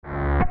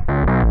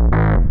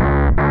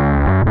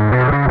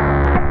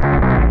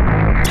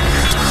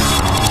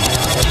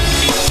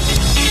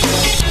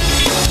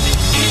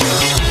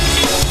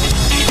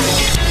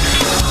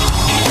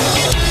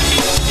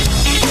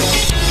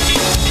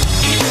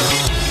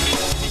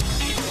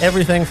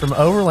everything from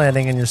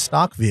overlanding in your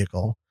stock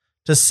vehicle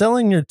to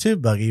selling your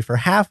tube buggy for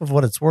half of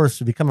what it's worth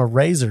to become a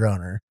Razor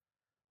owner.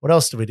 What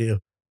else do we do?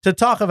 To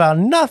talk about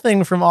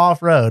nothing from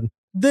off-road,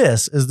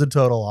 this is the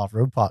Total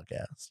Off-Road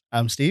Podcast.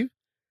 I'm Steve.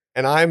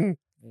 And I'm,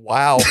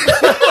 wow.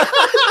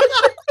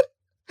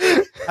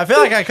 I feel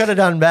like I could have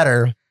done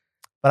better,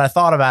 but I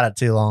thought about it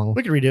too long.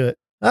 We could redo it.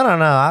 I don't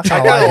know. I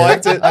kinda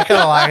liked it. I kind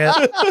of like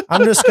it.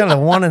 I'm just going to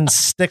want and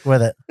stick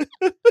with it.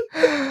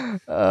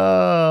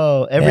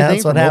 Oh, everything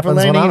that's what from happens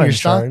when overlanding I'm in in your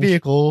stock charge.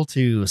 vehicle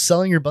to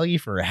selling your buggy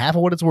for half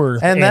of what it's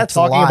worth. And that's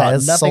talking a lie. about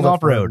It's nothing sold it off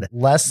for road.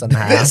 less than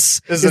half.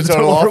 This is the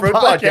Total Off-Road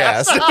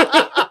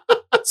Podcast.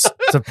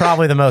 It's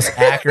probably the most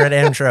accurate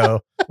intro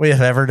we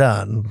have ever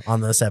done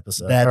on this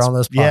episode. Or on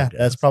this podcast. Yeah,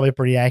 that's probably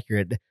pretty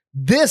accurate.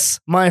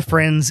 This, my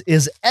friends,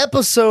 is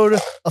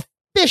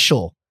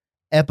official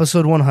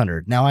episode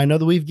 100. Now, I know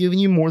that we've given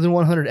you more than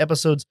 100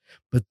 episodes,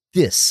 but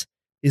this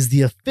is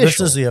the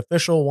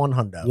official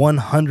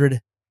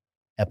 100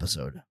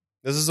 episode.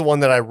 This is the one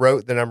that I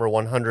wrote the number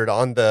 100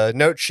 on the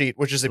note sheet,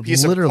 which is a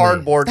piece Literally. of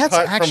cardboard That's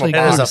cut from actually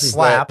a It is box. a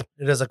flap.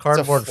 It is a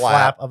cardboard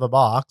flap of a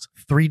box.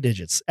 3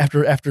 digits.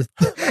 After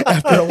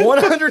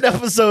 100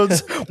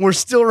 episodes, we're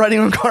still writing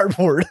on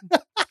cardboard.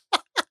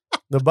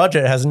 The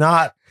budget has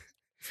not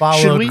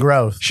followed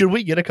growth. Should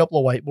we get a couple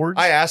of whiteboards?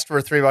 I asked for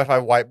a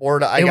 3x5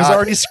 whiteboard. It was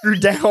already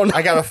screwed down.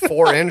 I got a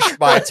 4-inch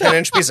by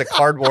 10-inch piece of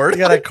cardboard. You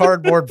got a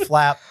cardboard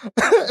flap.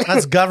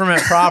 That's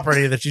government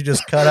property that you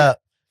just cut up.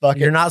 Fuck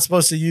You're it. not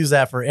supposed to use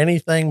that for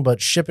anything but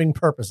shipping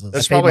purposes.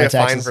 There's paid probably my a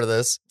fine taxes. for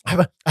this.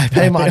 I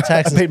pay my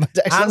taxes. I paid my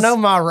taxes. I know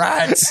my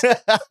rights.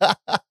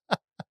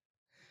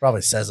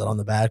 Probably says it on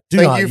the back. Do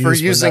Thank not you for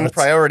use using notes.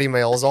 priority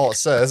mail is all it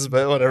says,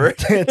 but whatever.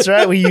 That's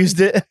right. We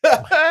used it.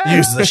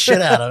 Use the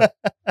shit out of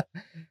it.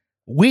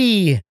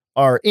 We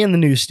are in the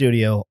new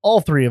studio,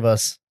 all 3 of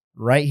us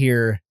right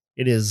here.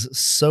 It is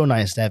so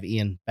nice to have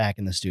Ian back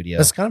in the studio.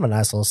 It's kind of a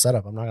nice little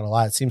setup. I'm not going to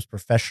lie. It seems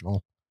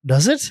professional.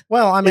 Does it?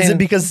 Well, I mean, Is it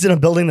because it's in a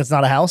building that's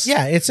not a house?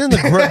 yeah, it's in the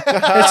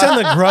it's in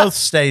the growth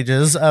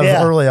stages of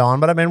Yeah. early on.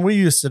 But I mean, we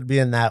used to be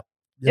in that.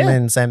 Yeah. I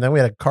mean, same thing. We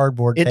had a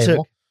cardboard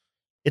table.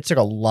 It took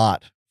a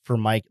lot for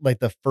Mike. Like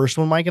the first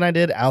one Mike and I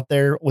did out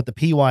there with the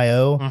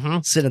PYO, Mm-hmm.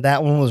 sitting at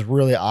that one was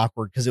really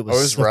awkward because it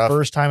was the rough.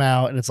 first time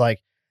out. And it's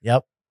like,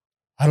 Yep.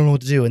 I don't know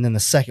what to do. And then the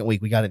second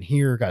week we got in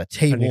here, got a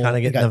table, And you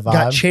kinda get got, the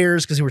got vibe.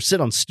 chairs because we were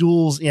sitting on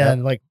stools. Yeah. Yep.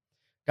 And like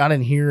got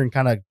in here and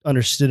kind of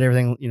understood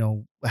everything,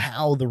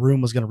 how the room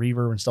was going to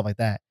reverb and stuff like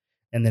that.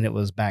 And then it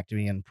was back to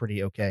being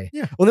pretty okay.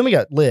 Yeah. Well, then we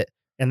got lit.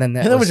 And then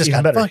that And then we was just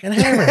even got better. fucking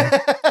hammered.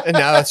 And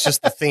now that's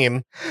just the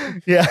theme.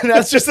 Yeah,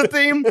 that's just the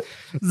theme.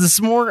 This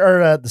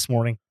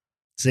morning.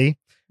 See?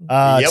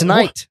 Yep.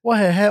 Tonight, What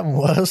had happened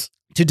was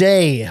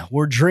today,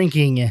 we're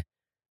drinking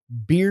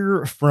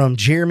beer from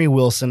Jeremy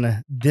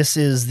Wilson. This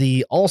is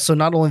also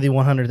not only the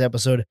 100th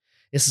episode,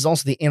 this is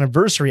also the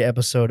anniversary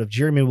episode of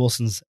Jeremy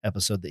Wilson's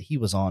episode that he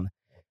was on.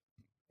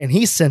 And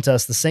he sent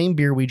us the same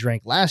beer we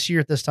drank last year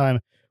at this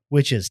time,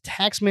 which is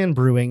Taxman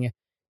Brewing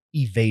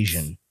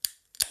Evasion.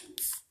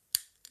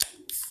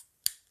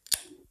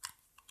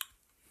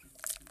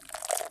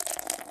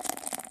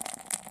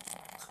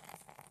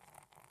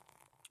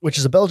 Which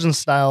is a Belgian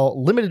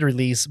style limited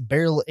release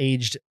barrel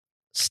aged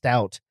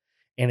stout.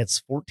 And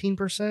it's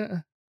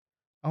 14%.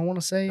 I want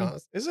to say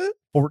Is it?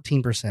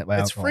 14% by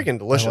It's alcohol. freaking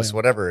delicious, volume.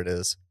 whatever it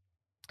is.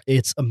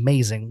 It's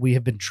amazing. We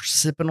have been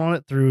sipping on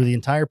it through the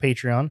entire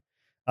Patreon.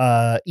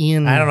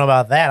 Ian, I don't know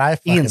about that. I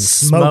fucking Ian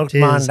smoked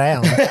mine his.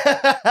 down.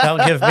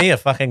 Don't give me a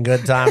fucking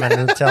good time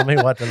and tell me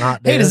what to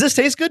not do. Hey, does this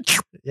taste good?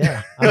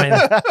 Yeah, I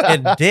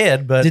mean, it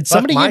did, but Did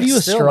somebody fuck, give you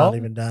Mike's a still straw? Not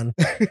even done.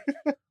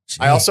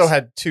 I also Jeez.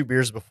 had 2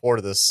 beers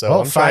before this, so Well,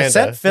 I'm if I trying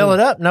said to. fill it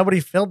up, nobody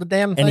filled the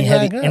damn thing.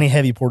 back up. And he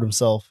heavy poured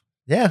himself.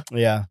 Yeah,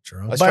 Yeah.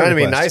 true. I was by trying to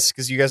be request. nice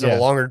because you guys have Yeah.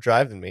 a longer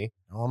drive than me.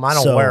 Well, mine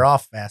don't So, wear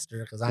off faster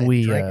because I ain't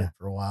we, drinking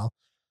for a while.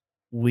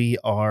 We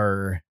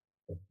are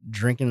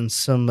drinking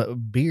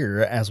some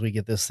beer as we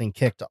get this thing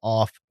kicked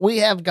off. We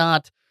have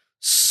got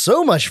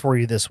so much for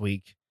you this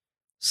week.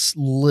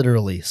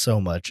 Literally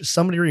so much.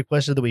 Somebody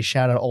requested that we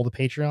shout out all the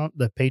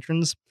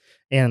patrons,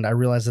 and I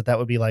realized that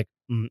would be like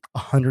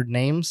 100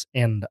 names,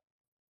 and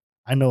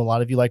I know a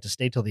lot of you like to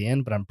stay till the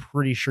end, but I'm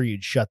pretty sure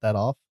you'd shut that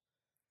off.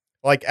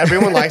 Like,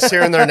 everyone likes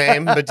hearing their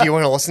name, but do you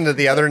want to listen to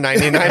the other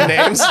 99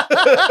 names?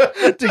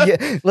 To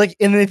get, like,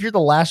 and then if you're the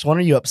last one,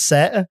 are you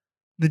upset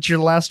that you're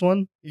the last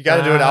one? You got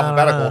to do it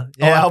alphabetical.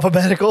 Oh,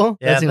 alphabetical?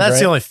 Yeah, seems that's right.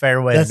 the only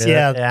fair way That's- to do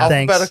yeah, it. Yeah.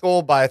 thanks.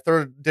 Alphabetical by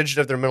 3rd digit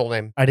of their middle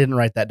name. I didn't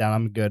write that down.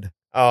 I'm good.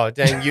 Oh,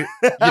 dang. You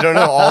don't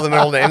know all the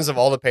middle names of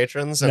all the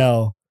patrons and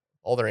No.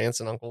 all their aunts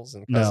and uncles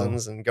and No.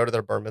 cousins and go to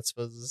their bar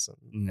mitzvahs.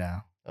 And, No.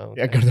 oh,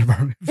 Yeah, go to the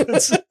bar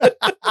mitzvahs.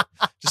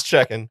 Just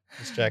checking.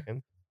 Just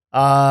checking.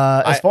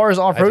 As far as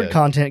off-road did.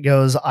 content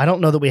goes, I don't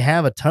know that we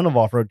have a ton of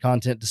off-road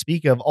content to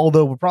speak of,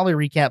 although we'll probably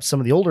recap some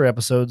of the older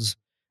episodes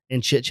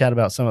and chit-chat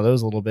about some of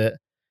those a little bit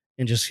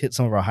and just hit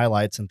some of our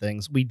highlights and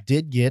things. We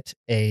did get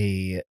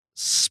a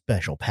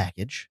special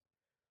package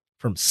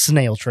from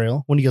Snail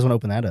Trail. When do you guys want to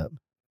open that up?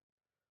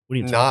 What are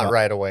you talking Not about?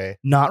 right away.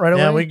 Not right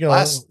away. Yeah, we go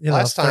Last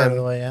third time- of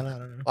the way in. I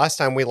don't know. Last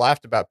time we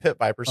laughed about pit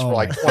vipers Oh for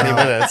like my 20 God.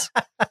 minutes.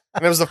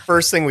 And it was the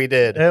first thing we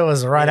did. It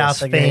was right It out was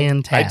the gate.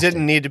 fantastic. I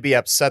didn't need to be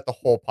upset the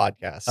whole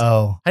podcast.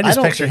 Oh, I just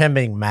don't picture think- him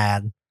being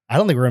mad. I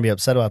don't think we're gonna be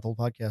upset about the whole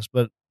podcast,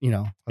 but if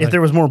Like-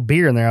 there was more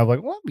beer in there, I'd be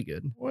like, well, that'd be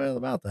good. Well,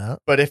 about that.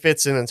 But if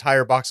it's an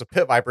entire box of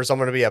pit vipers, I'm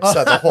going to be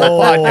upset the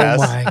whole Oh podcast.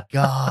 my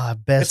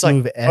god, best It's like,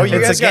 move ever. Oh, you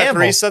It's guys a got gamble.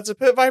 3 sets of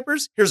pit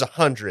vipers? Here's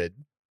 100.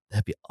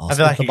 That'd be awesome. I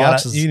feel like the you,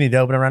 box you need to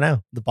open it right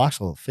now the box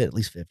will fit at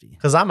least 50.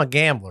 because I'm a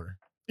gambler.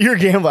 You're a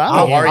gambler.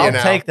 Oh, are you I'll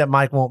now? take that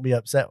Mike won't be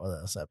upset with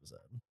this episode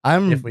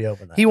if we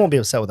open that. He won't be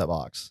upset with that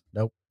box.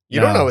 You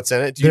don't No. know what's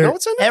in it. Do you They're- know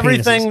what's in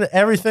it?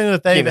 everything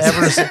that they've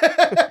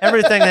Penises.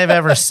 everything they've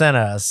ever sent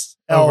us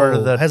over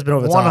the has been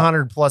over the top.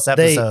 100 plus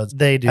episodes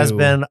They do has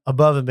been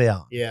above and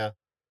beyond. Yeah.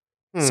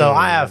 So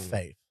I have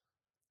faith.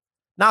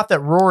 Not that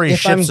Rory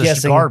If I'm ships us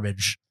guessing-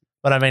 garbage,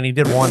 but I mean he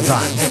did one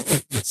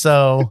time.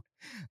 So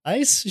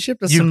I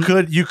shipped us you some.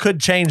 could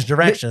change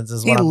directions.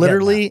 Is He what I'm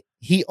literally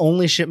he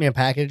only shipped me a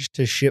package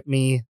to ship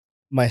me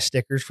my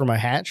stickers for my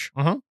hatch.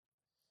 Mhm.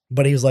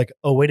 But he was like,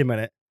 "Oh, wait a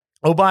minute!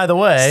 getting at. Oh, by the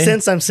way,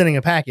 Since I'm sending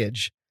a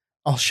package,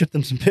 I'll ship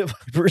them some pit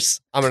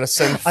vipers." I'm going to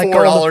send I $4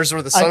 called worth of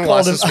I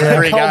called him. sunglasses for I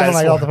 3 called him when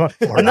I got guys. off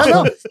the phone.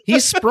 No, he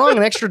sprung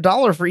an extra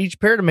 $1 for each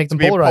pair to make them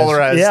Be polarized.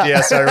 polarized. Yeah.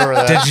 Yes, I remember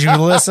that. did you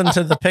listen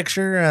to the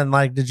picture and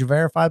did you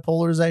verify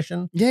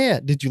polarization? Yeah.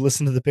 Did you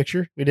listen to the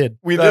picture? We did.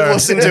 We did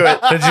listen to it.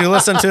 Did you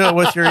listen to it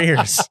with your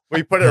ears?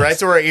 We put it right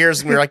to our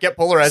ears and we were like, get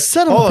polarized.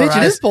 Son of a bitch!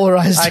 It is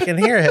polarized. I can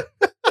hear it.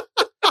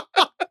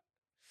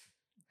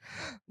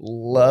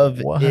 Love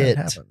What it.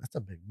 happened? That's a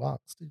big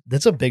box, dude.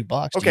 That's a big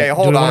box. Okay, dude.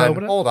 hold Do you wanna on.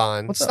 open it? Hold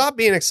on. What's up? Stop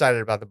being excited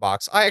about the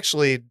box. I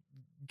actually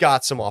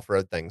got some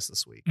off-road things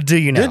this week. Do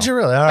you know? Did you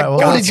really? All right. I Well,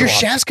 got Oh, let's- did your some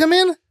shafts come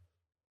in?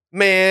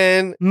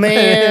 Man,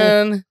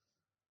 Man,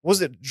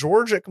 was it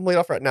George at Complete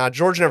Off-Road? Nah,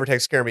 George never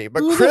takes care of me. But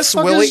Who the Chris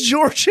fuck Willie. is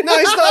George? No,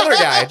 he's the other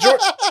guy. George,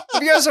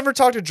 have you guys ever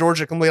talked to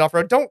George at Complete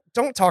Off-Road? Don't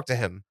talk to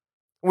him.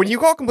 When you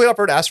call Complete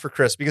Off-Road, ask for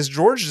Chris because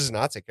George does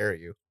not take care of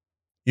you.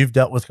 You've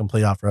dealt with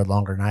Complete Off Road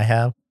longer than I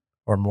have,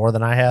 or more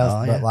than I have.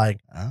 Oh, but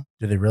yeah.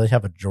 do they really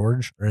have a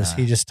George, or is Nah.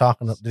 he just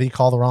talking? Did he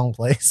call the wrong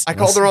place? I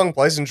called the wrong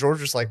place and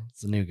George was like,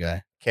 It's a new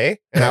guy. okay.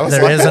 And I was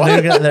There like, is a what?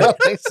 new guy. I don't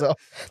think so.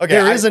 Okay,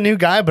 There is a new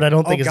guy, but I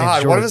don't oh think his name's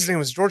God, George. what if his name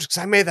was George? Because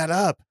I made that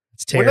up.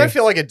 It's Terry. Wouldn't I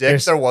feel like a dick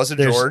There's- if there was a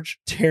there's- George?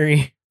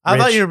 Terry. I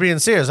thought Rich. you were being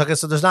serious. Okay,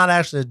 so there's not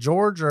actually a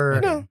George, or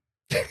No.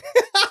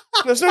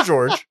 There's no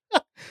George.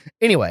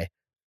 Anyway,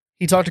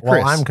 he talked to Chris.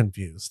 well, I'm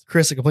confused.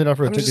 Chris at Complete Off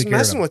Road I'm took just good care of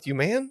messing him. with you,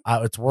 man.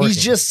 It's working.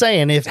 He's just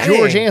saying if Dang.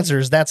 George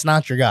answers, that's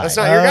not your guy. That's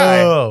not your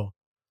guy. Oh,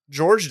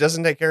 George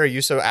doesn't take care of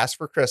you, so ask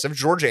for Chris. If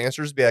George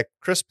answers, be like,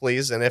 Chris,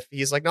 please. And if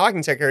he's like, no, I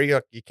can take care of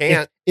you, you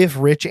can't. If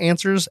Rich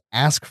answers,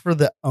 ask for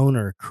the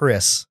owner,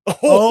 Chris.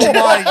 Oh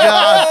my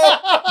God.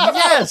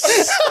 Yes.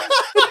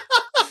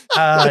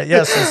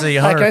 yes. Is the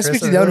Hi, owner can I Chris speak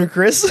to in the there? owner,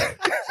 Chris?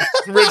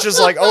 Rich is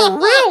like, oh,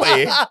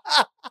 really?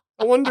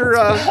 I wonder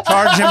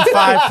Charge him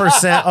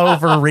 5%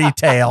 over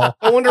retail.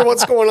 I wonder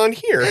what's going on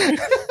here.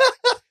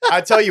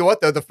 I tell you what,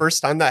 though, the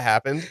first time that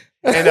happened,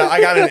 and I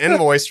got an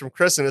invoice from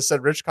Chris and it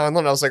said Rich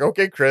Conlon. I was like,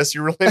 okay, Chris,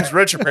 your real name's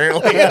Rich,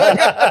 apparently.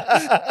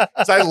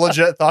 So I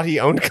legit thought he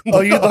owned Complete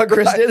Oh, you thought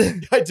Chris Off-Road.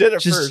 did? I did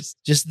at first.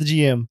 Just the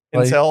GM.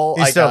 Until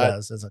He I still got,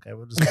 does. It's okay.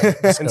 We'll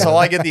just until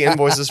I get the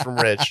invoices from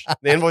Rich.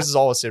 The invoices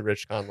always say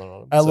Rich Conlon on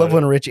them. I love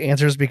when Rich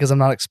answers because I'm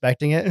not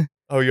expecting it.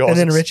 Oh, you And also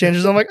then Rich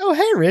answers, I'm like, oh,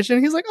 hey, Rich.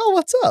 And he's like, oh,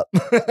 what's up?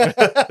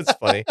 It's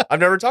funny. I've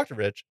never talked to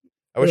Rich.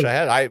 I wish I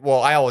had. I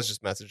always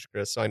just messaged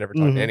Chris, so I never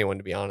talked Mhm. to anyone,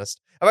 to be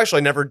honest. I've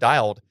actually never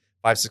dialed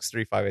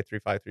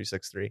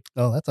 563-583-5363.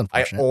 Oh, that's I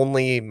unfortunate.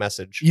 only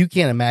message. You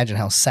can't imagine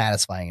how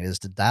satisfying it is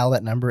to dial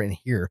that number and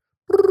hear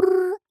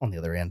on the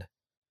other end.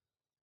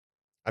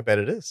 I bet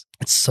it is.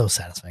 It's so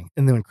satisfying.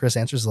 And then when Chris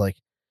answers, like,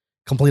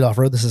 Complete Off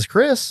Road, this is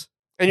Chris.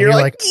 And you're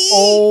like,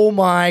 oh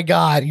my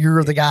God,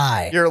 you're the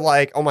guy. you're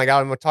like, oh my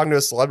God, I'm talking to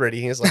a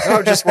celebrity. He's like,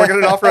 oh, just working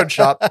at an off-road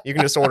shop. You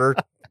can just order.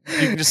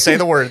 You can just say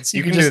the words.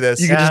 You can just, do this.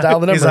 You can just dial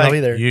the He's number and I'll like, be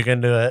there. You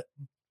can do it.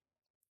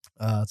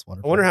 That's I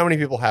wonderful. wonder how many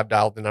people have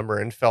dialed the number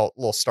and felt a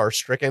little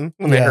star-stricken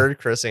when they Yeah. heard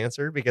Chris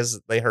answer because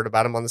they heard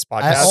about him on this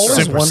podcast. I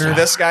always Super wonder- star.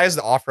 This guy's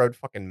the off-road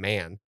fucking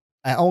man.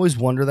 I always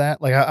wonder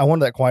that. Like, I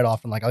wonder that quite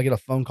often. Like, I'll get a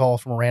phone call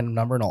from a random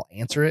number and I'll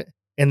answer it.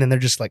 And then they're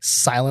just like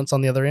silence on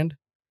the other end.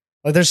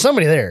 Like, there's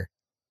somebody there,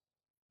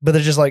 but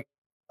they're just like,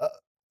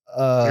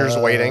 You're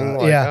just waiting.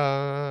 Like,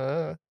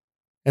 yeah.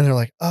 And they're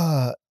like,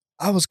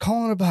 I was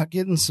calling about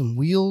getting some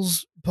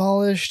wheels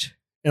polished.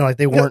 And like,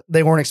 they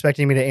weren't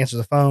expecting me to answer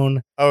the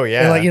phone. oh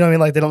yeah. And like, you know what I mean?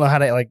 Like, they don't know how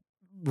to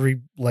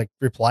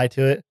reply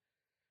to it.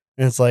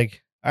 And it's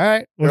like, all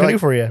right, what You're can I like- do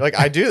for you? You're like,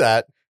 I do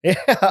that. Yeah.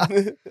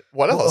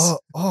 What else?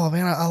 Oh,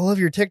 man, I love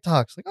your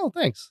TikToks. Like, oh,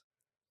 thanks.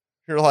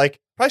 You're like,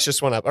 price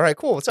just went up. All right,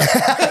 cool. What's up?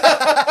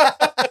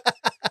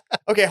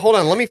 Okay, hold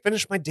on. Let me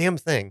finish my damn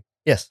thing.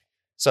 Yes.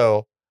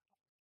 So,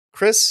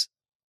 Chris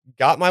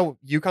got my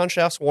Yukon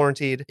shafts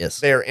warranted. Yes.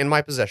 They're in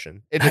my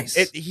possession.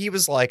 Nice. He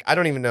was like, I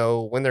don't even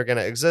know when they're going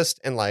to exist.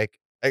 And like,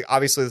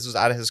 obviously this was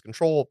out of his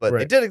control, but they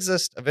Right. did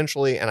exist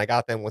eventually. And I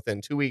got them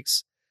within 2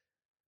 weeks.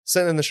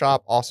 sitting in the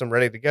shop, awesome,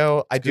 ready to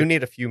go. I do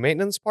need a few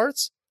maintenance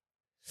parts.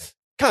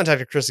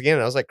 Contacted Chris again,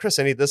 and I was like, Chris,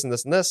 I need this and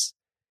this and this.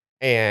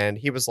 And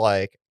he was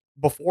like,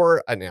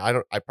 before I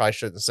probably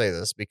shouldn't say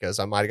this because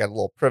I might have got a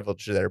little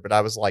privilege there, but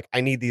I was like, I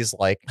need these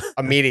like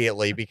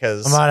immediately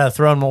because I might have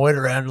thrown my weight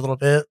around a little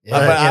bit. Yeah.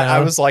 But, but you I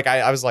know. was like,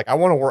 I was like, I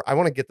want to work, I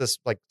want to get this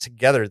like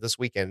together this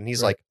weekend. And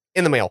he's Right. like,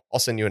 in the mail, I'll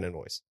send you an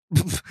invoice.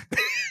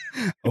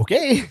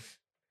 Okay.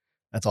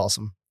 That's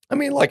awesome. I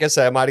mean, like I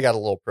said, I might have got a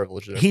little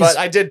privilege there, He's- but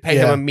I did pay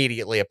yeah. him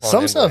immediately upon Some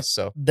invoice. stuff-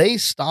 So, They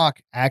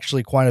stock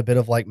actually quite a bit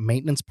of like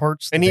maintenance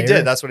parts. and he there.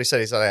 did. That's what he said.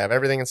 He said, I have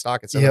everything in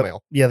stock. It's in Yep. the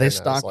mail. Yeah, they And I was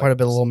stock like, quite a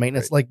bit of this little is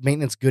maintenance, great. like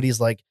maintenance goodies.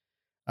 Like,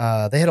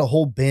 they had a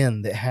whole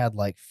bin that had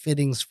like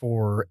fittings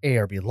for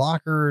ARB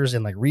lockers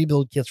and like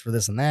rebuild kits for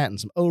this and that, and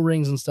some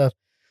O-rings and stuff.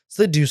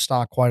 So they do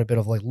stock quite a bit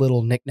of like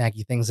little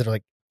knick-knacky things that are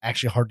like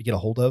actually hard to get a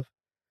hold of.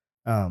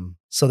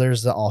 So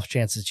there's the off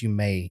chance that you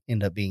may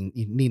end up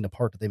needing a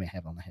part that they may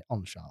have on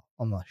the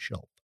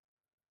shelf.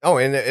 Oh,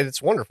 and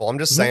it's wonderful. I'm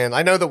just Mhm. saying,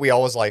 I know that we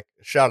always like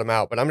shout him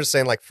out, but I'm just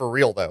saying, like, for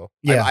real though.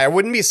 Yeah. I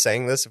wouldn't be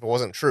saying this if it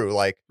wasn't true.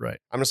 Like, Right.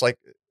 I'm just like,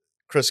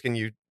 Chris, can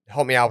you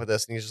help me out with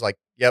this? And he's just like,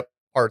 yep,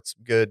 parts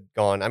good,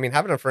 gone. I mean,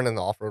 having a friend in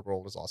the off-road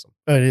world is awesome.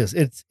 It is.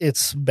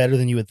 It's better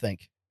than you would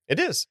think. It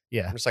is.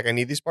 Yeah. I'm just like, I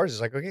need these parts.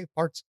 He's like, okay,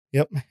 parts.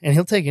 Yep. And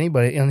he'll take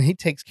anybody, and he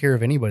takes care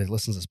of anybody that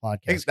listens to this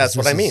podcast. 'cause That's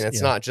what this I mean. is- It's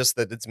yeah. not just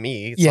that it's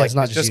me. It's Yeah, like, it's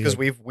not it's just just you. because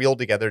we've wheeled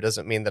together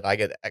doesn't mean that I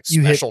get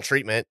You hit- special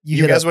treatment. you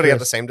You hit guys up would have got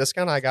Chris. the same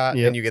discount I got,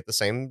 Yep. and you get the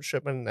same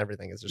shipment and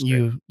everything. It's just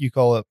great. You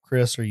call up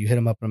Chris or you hit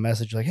him up in a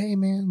message like, "Hey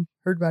man,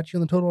 heard about you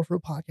on the Total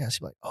Off-Road podcast."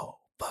 You're like, "Oh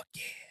fuck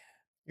yeah,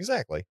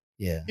 Exactly.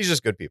 yeah." He's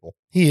just good people.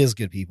 He is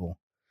good people.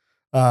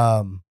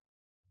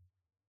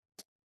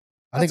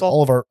 I think That's all.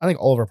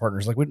 all of our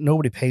partners, like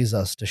nobody pays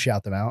us to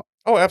shout them out.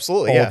 Oh,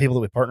 absolutely. All Yeah. the people that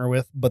we partner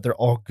with, but they're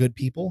all good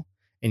people,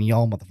 and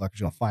y'all motherfuckers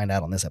gonna find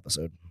out on this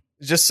episode.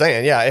 Just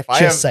saying. Yeah.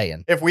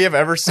 Saying. If we have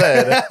ever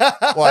said,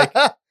 like,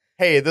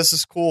 hey, this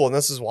is cool and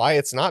this is why,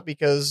 it's not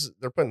because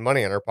they're putting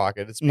money in our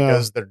pocket. It's No.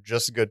 because they're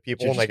just good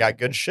people and they got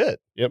good shit.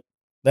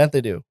 that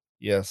they do.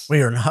 Yes.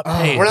 We are not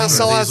Oh, paid. we're not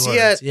for sellouts these words.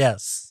 yet.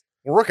 Yes.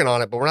 We're working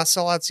on it, but we're not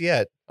sellouts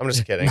yet. I'm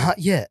just kidding. Not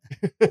yet.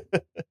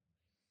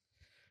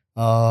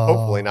 Oh,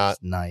 Hopefully not.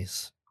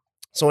 Nice.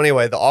 So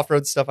anyway, the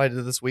off-road stuff I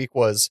did this week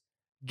was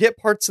get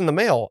parts in the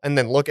mail and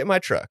then look at my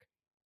truck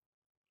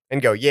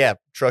and go, yeah,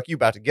 truck, you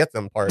about to get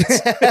them parts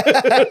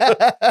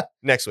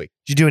next week.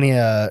 Did you do any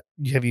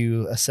have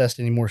you assessed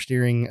any more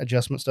steering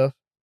adjustment stuff?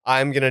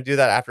 I'm going to do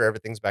that after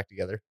everything's back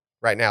together.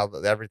 Right now,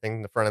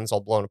 everything, the front end's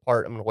all blown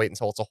apart. I'm going to wait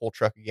until it's a whole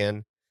truck again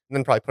and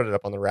then probably put it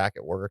up on the rack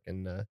at work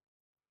and,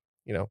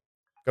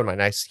 go to my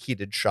nice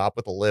heated shop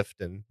with a lift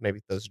and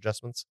maybe those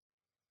adjustments.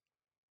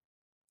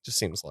 Just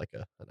seems like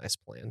a nice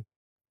plan.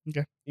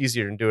 Okay.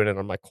 Easier than doing it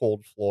on my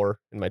cold floor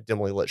in my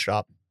dimly lit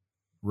shop.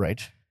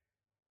 Right.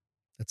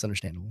 That's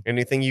understandable.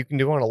 Anything you can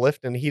do on a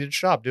lift in a heated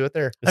shop, do it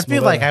there. I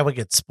feel like I would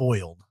get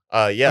spoiled. Yes,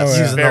 Oh, yeah.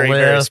 Using very, the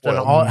very lift and spoiled.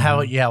 all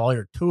how you have all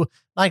your tool.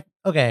 Like,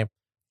 okay,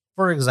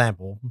 for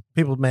example,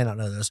 people may not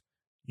know this.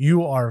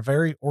 You are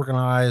very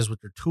organized with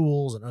your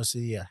tools and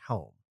OCD at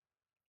home.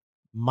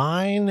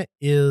 Mine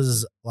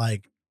is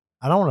like,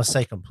 I don't want to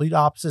say complete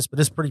opposites, but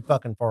it's pretty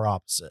fucking far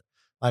opposite.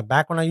 Like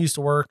back when I used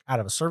to work out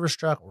of a service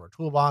truck or a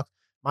toolbox,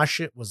 my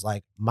shit was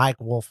like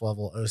Mike Wolf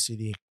level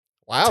OCD.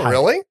 Wow, tight.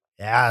 really?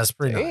 Yeah, it's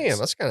pretty Damn, nice.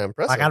 that's kind of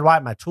impressive. Like I'd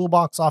wipe my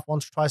toolbox off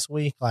once or twice a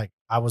week. Like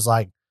I was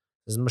like,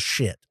 this is my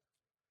shit.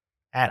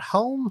 At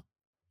home,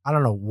 I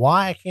don't know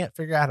why I can't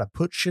figure out how to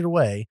put shit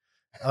away.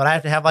 But I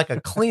have to have like a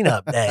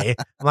cleanup day.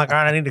 I'm like, all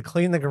right, I need to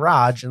clean the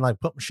garage and like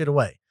put my shit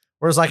away.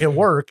 Whereas like at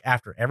work,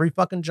 after every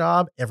fucking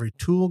job, every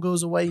tool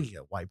goes away. You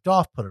get wiped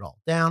off, put it all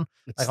down.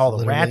 It's Like all the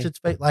literally- ratchets,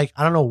 like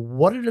I don't know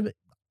what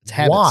It's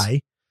habits.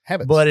 why,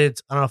 Habits. but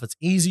it's I don't know if it's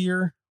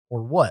easier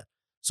or what.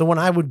 So when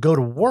I would go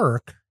to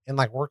work and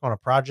like work on a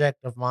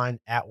project of mine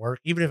at work,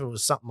 even if it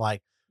was something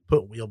like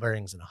put wheel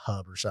bearings in a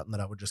hub or something that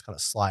I would just kind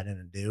of slide in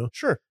and do,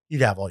 Sure.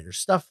 you'd have all your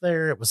stuff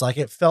there. It was like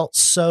it felt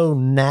so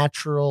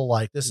natural,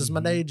 like this is my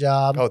Mhm. day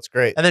job. Oh, it's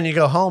great. And then you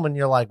go home and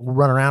you're like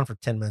run around for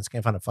 10 minutes,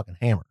 can't find a fucking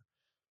hammer.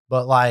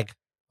 But like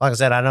I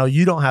said, I know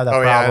you don't have that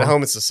Oh, yeah. problem At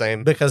home, it's the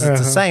same. because it's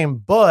the Uh-huh. same,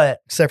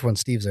 but except for when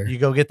Steve's there. you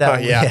go get Oh,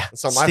 that. yeah.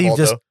 It's not my Steve fault,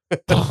 just,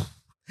 though.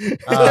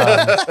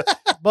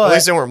 but At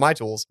least they weren't my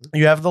tools.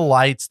 you have the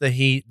lights, the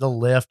heat, the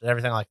lift, and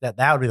everything like that.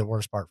 That would be the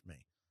worst part for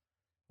me.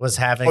 Was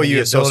having Oh, the you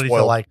get so ability to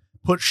spoiled. like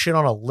put shit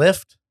on a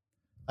lift.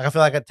 Like I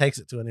feel like it takes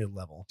it to a new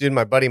level. Dude,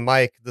 my buddy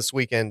Mike this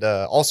weekend,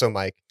 also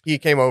Mike, he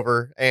came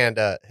over and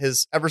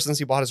ever since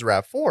he bought his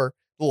RAV4,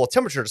 the little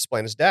temperature display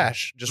in his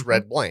dash just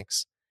read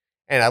blanks.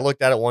 And I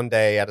looked at it one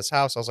day at his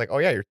house. I was like, oh,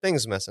 yeah, your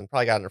thing's missing.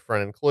 Probably got in a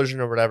front end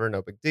collision or whatever.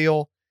 No big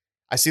deal.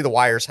 I see the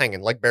wires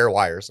hanging like bare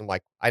wires. I'm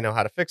like, I know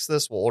how to fix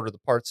this. We'll order the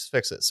parts,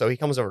 fix it. So he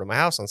comes over to my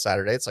house on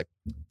Saturday. It's like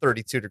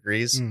 32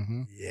 degrees.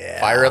 Mhm. Yeah.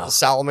 Fire up the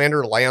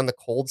salamander, lay on the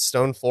cold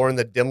stone floor in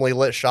the dimly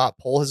lit shop,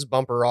 pull his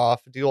bumper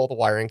off, do all the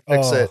wiring,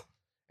 fix Oh. it.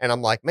 And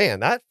I'm like, man,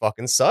 that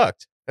fucking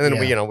sucked. And then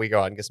Yeah. we go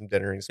out and get some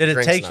dinner. And some Did it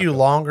drinks take and you I-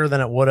 longer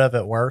than it would have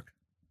at work?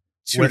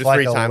 2 with to like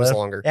 3 a times lift?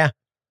 longer? Yeah.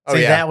 Oh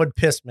See, yeah, that would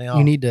piss me off.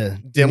 You need to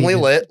dimly you need to-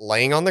 lit,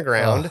 laying on the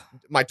ground.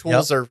 My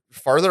tools are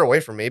farther away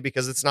from me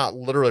because it's not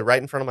literally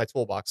right in front of my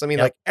toolbox. I mean,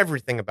 Yep. like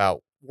everything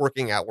about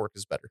working at work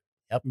is better.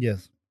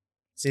 Yes.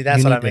 See, that's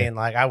You what I need to- mean.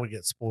 Like, I would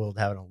get spoiled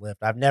having a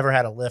lift. I've never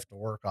had a lift to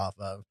work off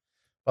of.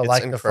 But It's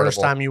like the first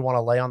incredible. time you want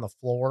to lay on the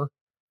floor,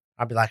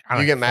 I'd be like,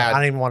 You get mad. I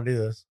don't even want to do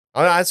this.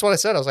 Oh, that's what I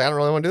said. I was like, I don't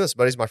really want to do this,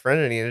 but he's my friend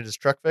and he needed his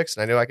truck fixed,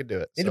 and I knew I could do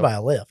it. Need So to buy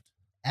a lift.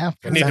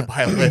 After I need to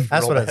buy a lift.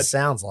 That's real what bad. it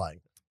sounds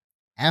like.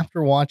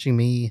 after watching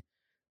me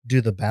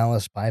do the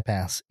ballast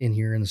bypass in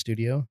here in the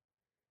studio,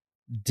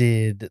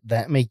 did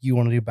that make you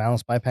want to do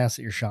ballast bypass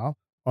at your shop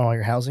on all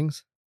your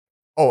housings?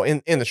 Oh,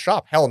 in the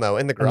shop? Hell no.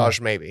 In the garage,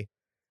 maybe.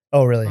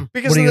 Oh, really?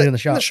 Because what do you do in in the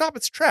shop? the shop,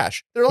 it's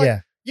trash. They're like,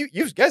 yeah.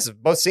 you guys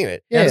have both seen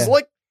it. Yeah. It's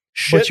like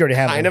shit you already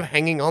have kind them. of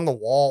hanging on the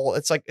wall.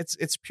 It's like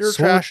it's pure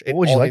So trash. what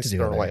would you all like needs to do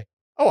thrown in there? away.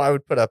 Oh, I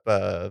would put up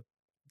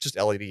just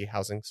LED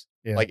housings,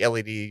 Yeah. like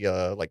LED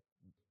like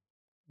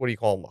what do you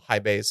call them? High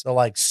bays. The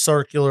like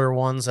circular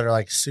ones that are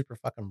like super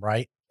fucking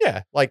bright.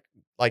 Yeah, like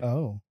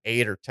Oh,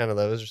 8 or 10 of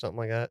those or something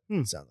like that.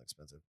 Sounds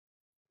expensive.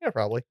 Yeah,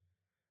 probably.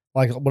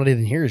 like what I did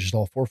in here is just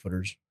all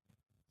 4-footers.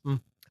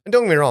 And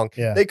don't get me wrong,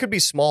 Yeah. they could be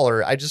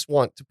smaller. I just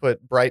want to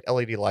put bright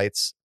LED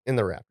lights in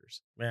the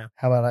Raptors.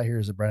 How about out here?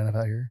 Is it bright enough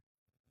out here?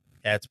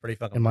 Yeah, it's pretty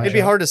fucking In my bright. It'd be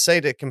shop? hard to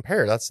say to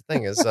compare. That's the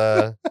thing is,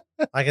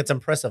 Like, it's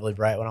impressively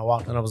bright. When I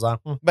walked in, I was like,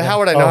 but yeah. how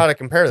would I know Oh, how to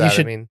compare that?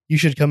 should- I mean, You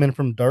should come in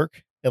from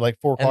dark at like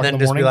 4 o'clock And in then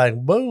the just be morning.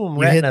 like, boom,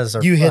 you hit, retinas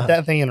are you hit fucked.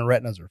 that thing and the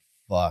retinas are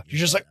fucked. You're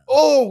just like, Yeah.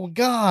 oh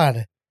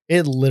God.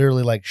 It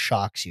literally like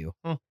shocks you.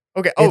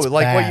 okay. Oh, It's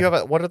like what you bad.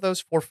 have? What are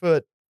those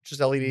 4-foot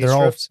just LED They're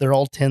all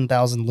strips?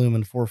 10,000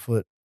 lumen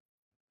 4-foot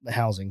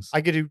housings.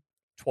 I could do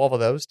 12 of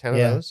those, 10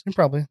 yeah, of those.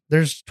 probably.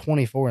 There's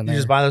 24 in You there.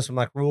 just buy those from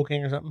like Rule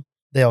King or something?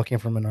 They all came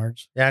from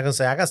Menards. Yeah, I can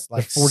say I got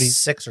like 40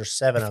 6 or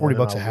 7 of 40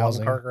 them bucks in a my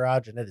housing. car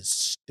garage, and it is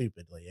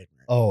stupidly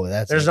ignorant. Oh,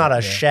 that's There's it. not a Yeah.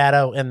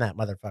 shadow in that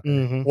motherfucker.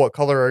 Mhm. What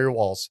color are your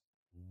walls?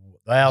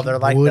 Well, they're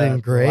like Wood the-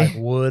 and gray? like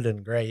wood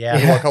and gray. Yeah,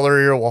 Yeah. What color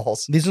are your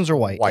walls? These ones are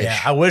white. White. yeah.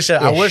 I wish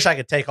I Ish.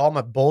 could take all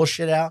my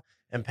bullshit out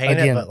and paint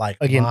Again- it, but like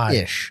Again, my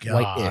ish. gosh.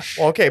 White-ish.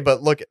 Well, okay,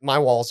 but look, my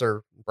walls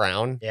are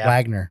brown, Yeah,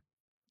 Wagner.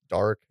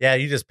 dark. yeah.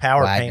 You just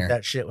power Wagner. paint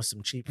that shit with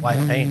some cheap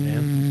white paint,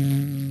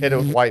 man. Hit it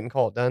with white and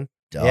call it done.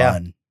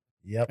 Done.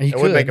 Yep. And you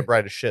It would make could. it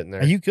bright as shit in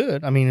there. You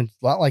could. I mean, it's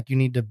not like you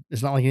need to.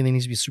 It's not like anything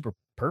needs to be super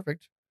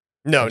perfect.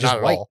 No, just not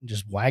at white. all.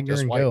 Just Wagner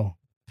Just and white. go.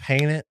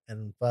 Paint it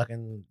and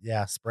fucking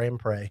spray and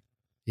pray.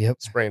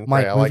 Yep. Spray and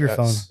Mike, pray. I move like your that.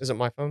 phone. Is it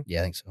my phone?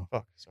 Yeah, I think so.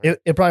 Fuck. Sorry.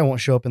 It probably won't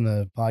show up in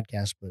the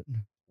podcast, but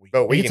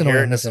But we it's can hear it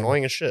annoying and it's as hell.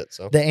 annoying as shit.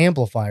 So the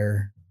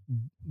amplifier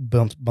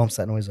bumps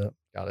that noise up.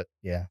 got it.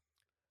 Yeah.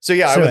 So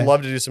yeah, I So, would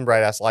love to do some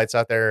bright ass lights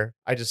out there.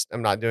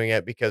 I'm not doing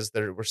it because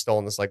we're still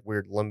in this like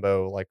weird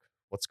limbo, like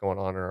what's going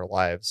on in our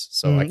lives.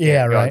 So I can't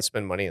yeah, go out right. and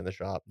spend money in the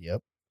shop.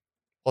 Yep.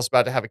 Plus,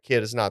 about to have a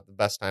kid is not the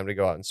best time to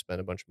go out and spend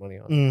a bunch of money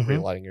on Mhm.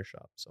 relighting your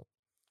shop. So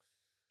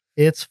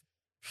It's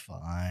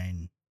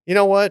fine. you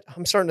know what?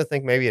 I'm starting to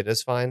think maybe it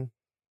is fine.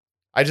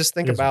 I just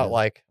think It is about good.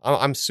 like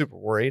I'm super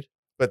worried,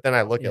 but then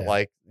I look at Yeah.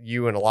 like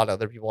you and a lot of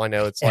other people I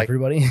know. It's like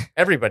Everybody.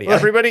 everybody,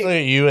 Look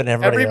at you and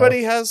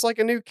everybody has like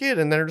a new kid,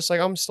 and they're just like,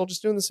 I'm still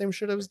just doing the same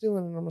shit I was doing,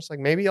 and I'm just like,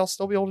 maybe I'll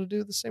still be able to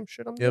do the same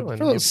shit I'm Yep. doing.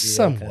 For You'll be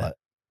somewhat.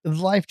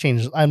 Life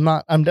changes. I'm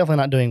definitely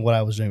not doing what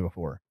I was doing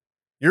before.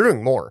 You're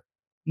doing more.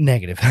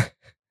 Negative.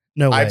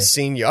 No way. I've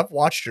seen you. I've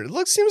watched you.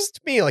 It seems to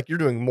me like you're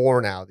doing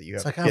more now that you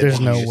It's have. like a I'm kid There's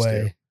than you no used to.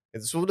 way.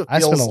 It's what it I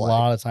feels spend a like.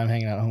 lot of time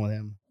hanging out at home with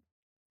him.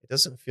 It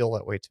doesn't feel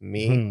that way to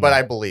me, but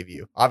I believe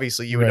you.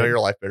 Obviously, you would know Right. your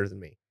life better than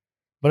me.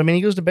 But I mean,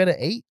 he goes to bed at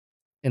 8,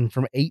 and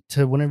from 8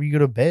 to whenever you go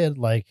to bed,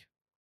 like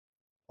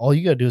all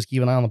you got to do is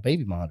keep an eye on the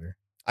baby monitor.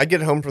 I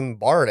get home from the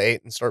bar at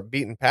 8 and start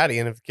beating Patty,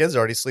 and if the kids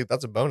already sleep,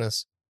 that's a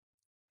bonus.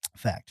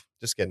 Fact.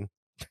 Just kidding.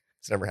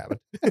 It's never happened.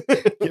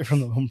 Get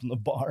home from the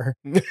bar.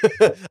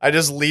 I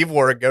just leave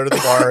work, go to the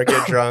bar,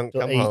 get drunk,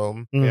 Till come 8.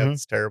 home. Yeah, Mhm.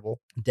 it's terrible.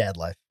 Dad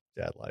life.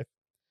 Dad life.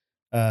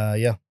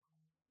 Yeah.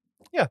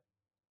 Yeah.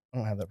 I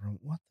don't have that problem.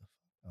 What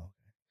the?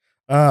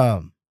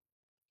 Okay.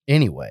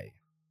 Anyway,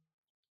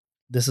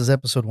 this is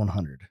episode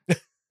 100.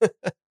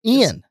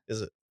 Ian,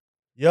 Is it?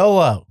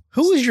 YOLO.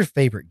 who is your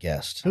favorite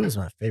guest? Who is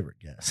my favorite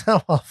guest?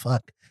 Oh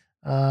fuck.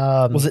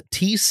 Was it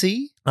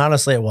TC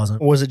Honestly, it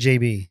wasn't. or was it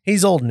JB?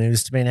 He's old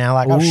news to me now.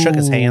 Like I've shook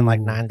his hand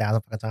like Ooh.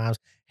 9,000 fucking times.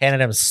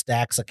 Handed him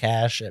stacks of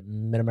cash at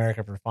Mid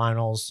America for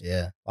finals.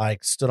 Yeah.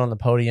 Like stood on the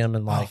podium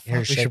and like Fuck,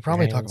 here's we shake should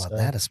probably your talk hand about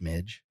and that stuff. a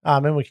smidge. I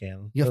mean, we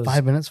can. You have It was-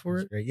 5 minutes it for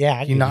was it? great. Yeah, I Can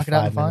can you give knock it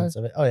out in 5 minutes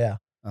of it. Oh yeah.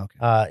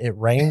 Okay. It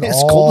rained It's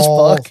all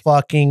cold as fuck.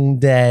 fucking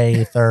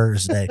day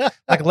Thursday.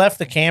 Like left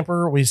the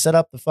camper. We set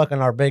up the fucking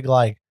our big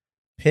like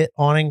pit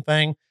awning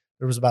thing.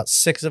 There was about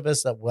 6 of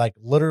us that like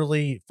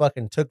literally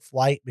fucking took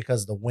flight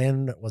because the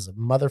wind was a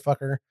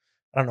motherfucker.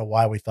 I don't know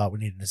why we thought we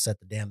needed to set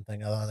the damn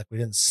thing up. Like we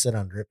didn't sit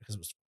under it because it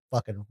was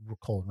fucking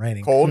cold and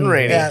raining. Cold and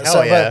rainy. Yeah, Hell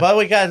so yeah. but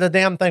we got the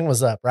damn thing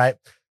was up, right?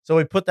 So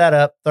we put that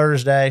up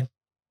Thursday. It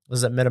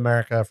was at Mid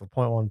America for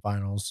point one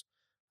finals.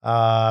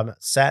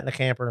 Sat in the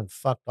camper and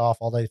fucked off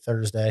all day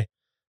Thursday,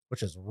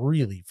 which is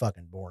really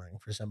fucking boring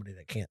for somebody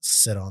that can't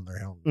sit on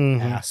their own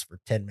Mhm. ass for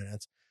 10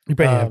 minutes. You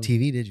probably didn't have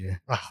TV, did you?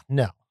 Oh,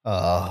 no.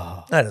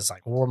 Oh, I just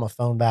like wore my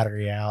phone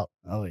battery out.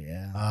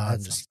 yeah.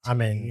 Just, I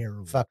mean,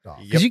 terrible. fucked off.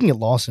 Because you can get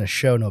lost in a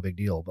show, no big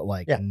deal. But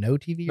like Yeah. no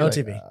TV, No you're like,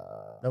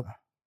 TV. Nope.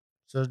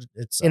 So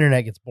it's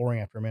Internet gets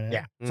boring after a minute.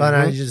 Yeah. So then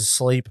Mhm. you just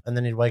sleep, and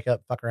then you'd wake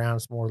up, fuck around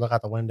some more, look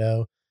out the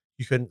window.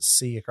 You couldn't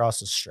see across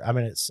the street. I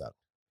mean, it sucked.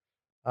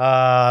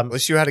 At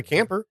least you had a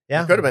camper.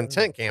 Yeah. You could have been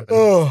tent camping.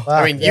 Oh,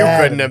 I mean, you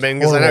couldn't have been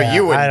because I know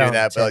you wouldn't do don't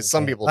that, but like tent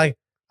some camp. people. Like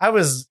I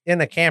was in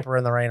a camper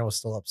in the rain and was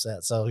still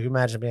upset. So you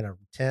imagine being in a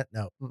tent?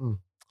 No,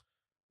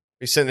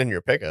 You're sitting in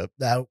your pickup.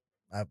 no,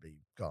 I'd be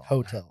gone.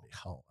 Hotel. I'd be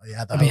home.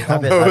 Yeah, the I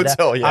mean,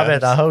 hotel, yeah. I'm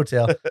at a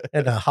hotel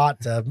in a hot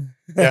tub.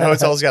 Yeah,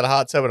 hotel's got a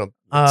hot tub and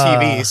a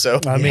TV, so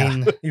I Yeah.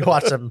 mean, You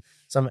watch some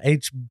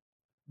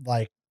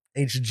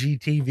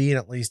HGTV and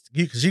at least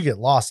because you get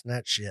lost in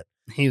that shit.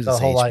 he was The a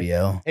whole, like,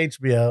 HBO.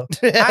 HBO.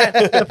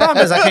 The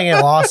problem is I can't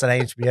get lost in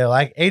HBO.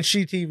 Like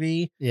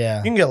HGTV, Yeah.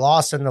 you can get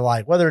lost into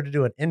like whether to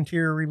do an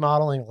interior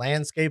remodeling,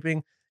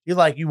 landscaping. You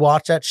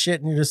watch that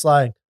shit and you're just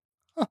like,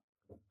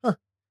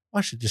 I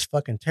should just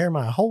fucking tear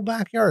my whole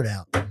backyard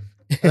out. And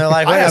they're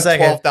like, I wait a have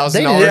second,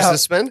 $12,000 Yeah. to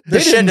spend. this They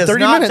did shit in does 30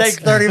 not minutes.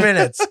 take 30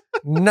 minutes.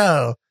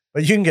 No,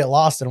 but you can get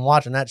lost in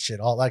watching that shit.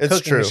 All like It's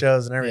cooking true.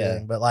 shows and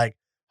everything. But like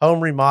home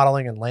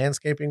remodeling and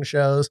landscaping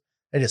shows,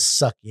 they just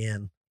suck you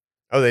in.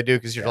 Oh, they do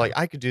because you're Yeah. like,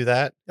 I could do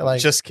that. You're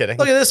like, Just kidding.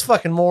 look at this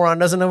fucking moron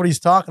doesn't know what he's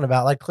talking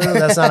about. Like clearly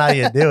that's not how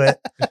you do it.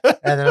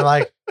 And they're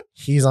like,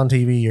 he's on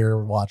TV,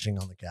 you're watching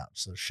on the couch,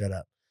 so shut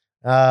up.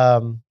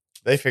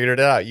 They figured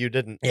it out. You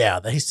didn't. Yeah,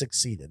 they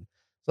succeeded.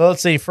 So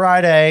let's see.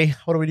 Friday,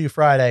 what do we do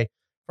Friday?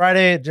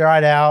 Friday it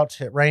dried out.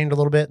 It rained a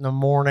little bit in the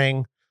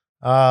morning.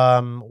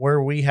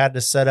 Where we had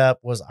to set up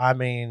was,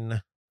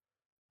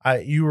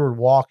 you were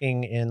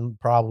walking in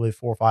probably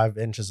 4 or 5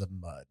 inches of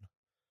mud.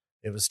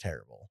 It was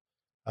terrible.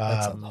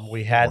 That sounds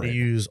We had to horrid.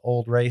 use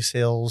old race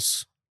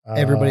hills.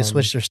 Everybody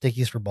switched their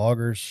stickies for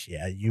boggers.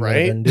 Yeah, you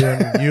Right? would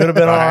have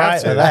been all I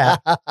right had with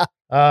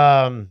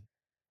that.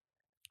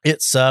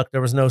 It sucked.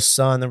 There was no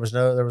sun. There was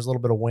a little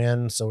bit of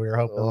wind. So we were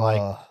hoping if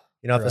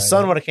the dried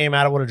sun up. would have came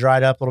out, it would have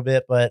dried up a little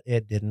bit, but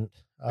it didn't.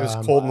 It was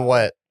cold and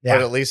wet, yeah.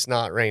 but at least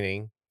not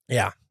raining.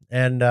 Yeah.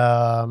 And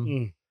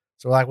Mm.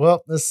 so we're like,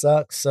 well, this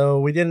sucks. So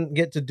we didn't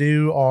get to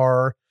do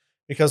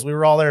because we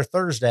were all there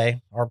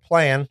Thursday, our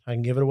plan, I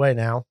can give it away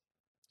now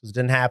because it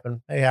didn't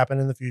happen. May happen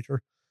in the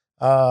future.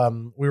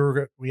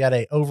 We had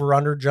a over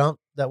under jump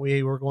that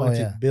we were going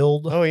to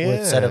build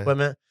with set yeah.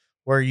 equipment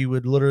where you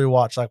would literally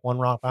watch like one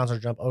rock bouncer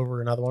jump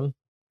over another one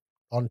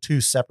on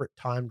 2 separate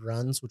timed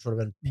runs, which would have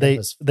been They pimp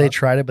as they fuck.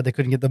 tried it, but they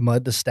couldn't get the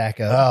mud to stack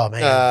up. Oh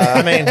man.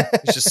 I mean,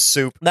 It's just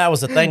soup. that was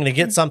the thing to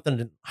get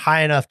something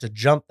high enough to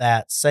jump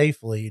that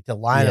safely to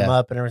line them Yeah.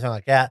 up and everything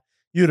like that.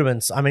 You'd have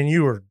been,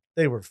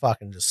 they were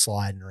fucking just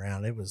sliding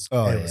around. It was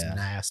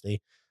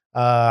nasty.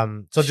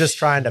 So just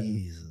trying to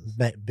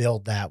Jesus.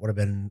 build that would have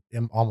been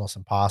almost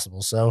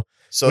impossible. So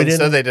So We instead,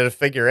 didn't- they did a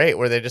figure 8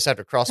 where they just have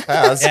to cross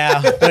paths.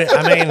 yeah,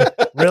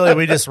 really,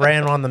 we just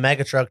ran on the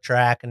mega truck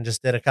track and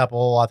just did a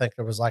couple. I think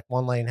there was like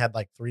one lane had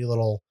like 3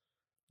 little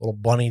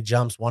bunny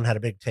jumps. One had a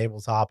big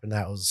tabletop, and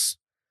that was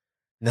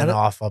then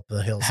off up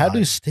the hillside. How do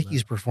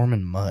stickies perform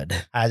in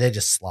mud? They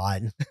just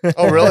slide.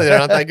 Oh, really? They're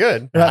not that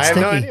good. They're not I have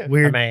no sticky. idea.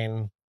 Weird. I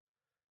mean,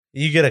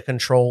 you get a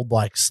controlled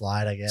like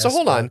slide, I guess. So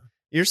hold but- on.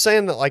 You're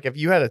saying that like if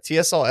you had a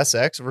TSL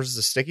SX versus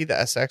a sticky, the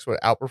SX would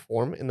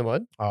outperform in the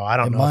mud? Oh, I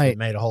don't It know if might. it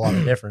made a whole lot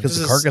of difference. Because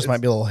the This is- carcass might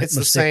be a little it's hit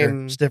the sticker,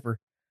 same- stiffer.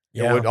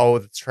 It yeah. would, oh,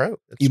 that's true.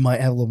 You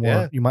might have a little more.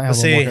 Yeah. You might have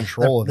But a little see, more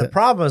control the of it.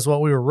 problem is what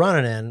we were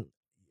running in.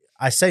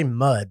 I say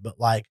mud, but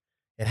like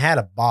it had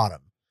a bottom.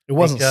 It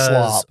wasn't because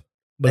slop,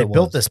 but They it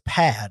built was. this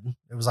pad.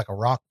 It was like a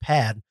rock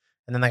pad,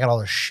 and then they got all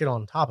this shit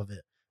on top of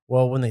it.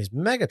 Well, when these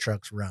mega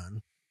trucks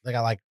run, they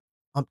got like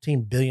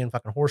umpteen billion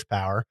fucking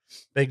horsepower,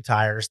 big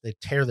tires. They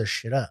tear this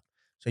shit up.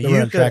 So They you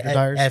run could, tractor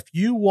tires? if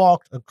you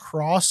walked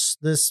across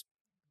this,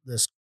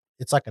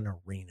 it's like an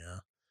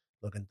arena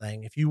looking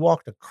thing. If you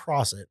walked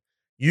across it,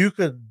 you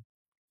could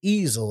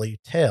easily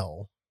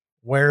tell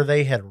where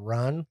they had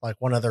run, like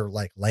one of their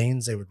like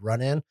lanes they would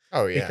run in,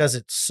 Oh, yeah. because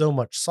it's so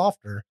much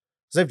softer.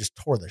 Because they've just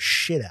tore the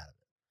shit out of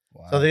it.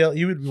 Wow. So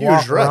you would Huge walk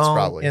ruts, around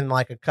probably. in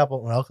like a couple,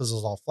 because it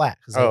was all flat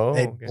because Oh,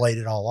 they okay.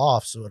 bladed all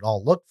off, so it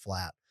all looked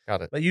flat.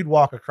 Got it. But you'd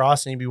walk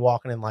across and you'd be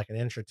walking in like an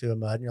inch or 2 of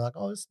mud, and you're like,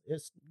 oh,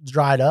 it's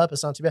dried up,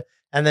 it's not too bad.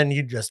 And then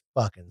you just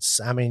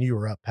you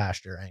were up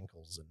past your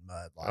ankles in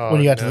mud. Like, Oh,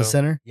 when you got to no. the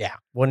center? yeah,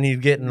 when you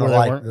get in Where they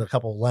like weren't? the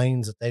couple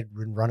lanes that they'd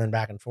been running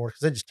back and forth,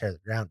 because they just tear the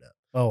ground up,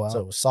 Oh, wow. so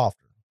it was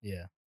softer.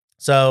 yeah.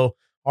 So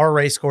our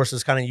race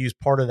courses kind of used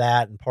part of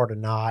that and part of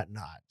not.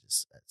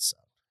 It's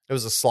It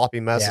was a sloppy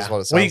mess, is what it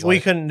we sounds we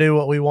like. couldn't do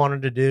what we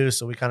wanted to do,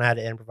 so we kind of had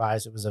to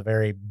improvise. It was a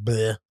very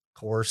bleh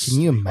course. Can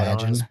you to be quite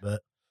imagine honest,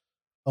 but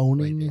we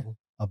Owning did.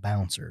 a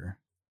bouncer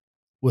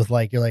with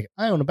like, you're like,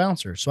 I own a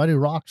bouncer, so I do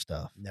rock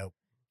stuff. Nope.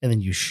 And then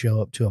you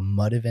show up to a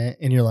mud event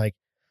and you're like,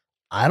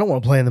 I don't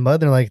want to play in the mud.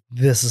 They're like,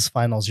 this is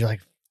finals. You're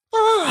like, fuck.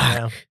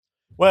 Yeah.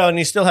 Well, and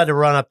you still had to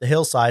run up the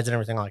hillsides and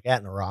everything like that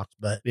in the rocks,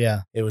 but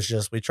Yeah. it was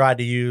just, we tried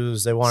to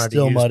use, they wanted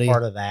Still to use muddy.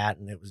 part of that,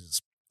 and it was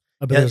just,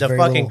 I bet the there's very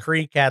fucking little-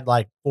 creek had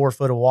like 4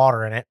 foot of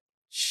water in it.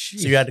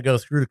 So you had to go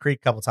through the creek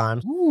a couple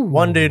times.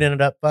 One dude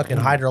ended up fucking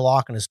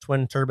hydrolocking his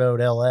twin turboed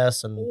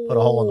LS and put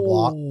a hole in the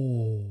block,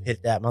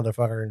 hit that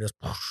motherfucker, and just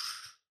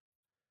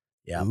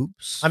yeah.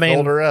 Oops. I mean,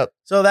 Hold her up.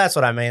 so that's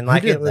what I mean.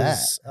 Like did it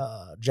was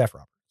Jeff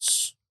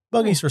Roberts.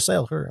 Buggies for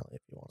sale currently,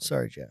 if you want.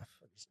 Sorry, Jeff.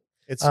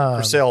 It's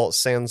for sale.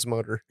 Sans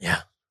motor.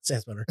 Yeah,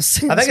 Sans motor. I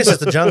think it's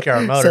just a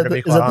junkyard motor. To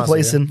be quite is that the honest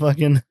place with you. in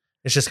fucking?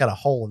 It's just got a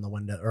hole in the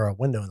window or a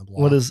window in the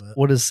block.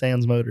 What is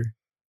Sans motor?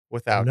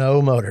 Without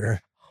no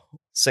motor?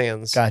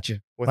 sans.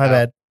 Gotcha. Without, My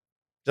bad.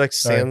 Do you like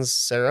Sorry. sans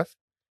serif?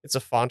 It's a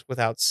font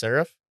without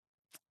serif.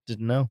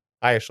 Didn't know.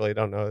 I actually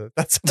don't know that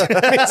that's what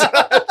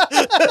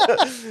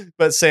that means.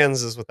 But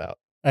sans is without.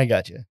 I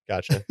got you.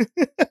 Gotcha.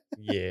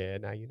 Yeah,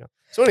 now you know.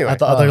 So anyway, I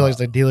thought it was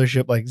like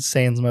dealership, like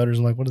Sans Motors.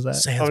 I'm like, what is that?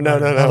 Sans Oh, no,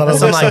 motor. no, no. I thought it was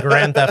some like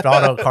Grand Theft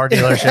Auto car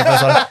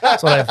dealership.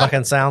 That's what it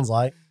fucking sounds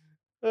like.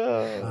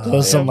 So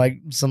it's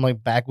some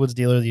like backwoods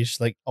dealer that you just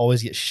like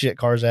always get shit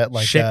cars at,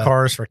 like shit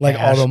cars for like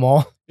cash. Auto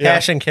Mall.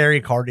 Cash and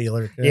carry car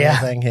dealer. Kind Yeah. of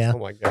thing, yeah. Oh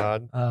my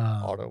god,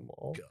 Um, Auto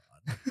Mall.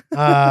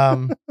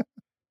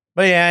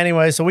 But yeah,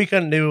 anyway, so we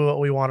couldn't do what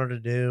we wanted to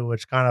do,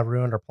 which kind of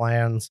ruined our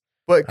plans.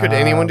 But could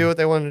anyone do Um, what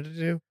they wanted to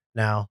do?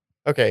 Now,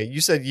 Okay, you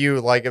said you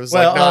like it was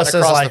well, like not us as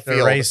across like the the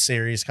field. race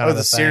series kind Oh, of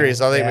the thing.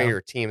 series. I think Yeah. maybe your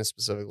team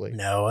specifically.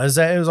 No, it was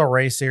a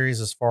race series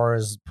as far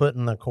as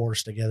putting the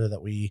course together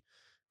that we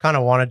kind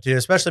of wanted to,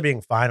 especially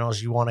being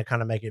finals. You want to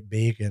kind of make it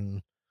big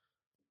and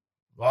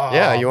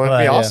Yeah, you want it to but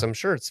be yeah. awesome.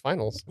 Sure, it's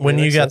finals. I when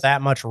mean, you makes got sense.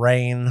 that much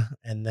rain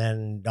and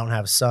then don't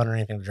have sun or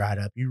anything to dry it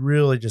up, you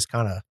really just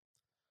kind of,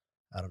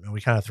 I don't know, we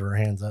kind of threw our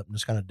hands up and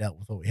just kind of dealt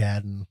with what we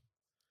had. And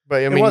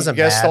But I mean, you wasn't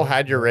guys still bad.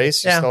 had your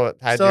race. You Yeah, still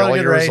had still had a all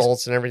good your race.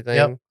 results and everything.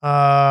 yep. It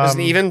was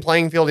an even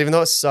playing field, even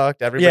though it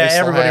sucked. Everybody still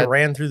everybody had,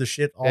 ran through the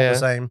shit all Yeah. the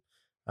same.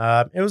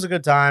 It was a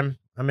good time.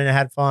 I mean, I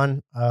had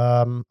fun.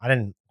 I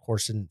didn't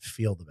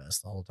feel the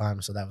best the whole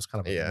time, so that was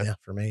kind of a Yeah. meh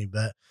for me.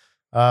 But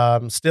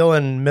still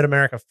in Mid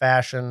America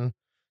fashion,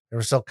 there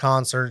were still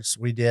concerts.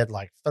 We did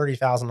like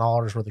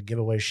 $30,000 worth of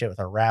giveaway shit with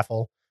our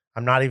raffle.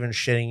 I'm not even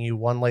shitting you.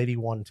 One lady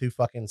won 2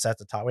 fucking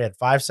sets of tires. We had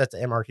 5 sets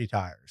of MRT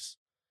tires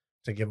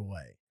to give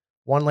away.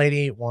 One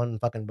lady won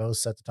fucking both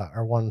sets of tires,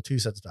 or won 2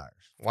 sets of tires.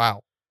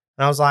 wow.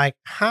 And I was like,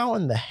 how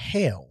in the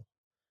hell?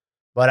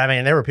 But I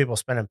mean, there were people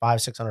spending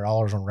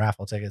 $500-$600 on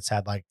raffle tickets.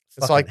 Had like It's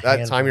fucking like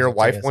that time your handfuls of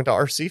wife tickets. went to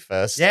RC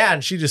Fest. Yeah,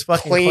 and she just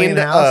fucking Cleaned cleaned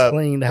house. up.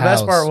 Cleaned The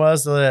house. best part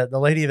was the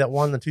lady that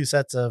won the 2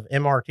 sets of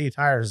MRT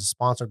tires is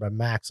sponsored by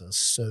Maxxis.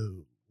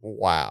 So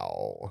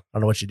Wow. I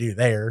don't know what you do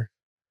there.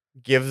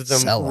 Give them,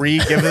 Sell 'em.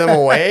 re-give them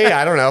away.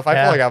 I don't know. If I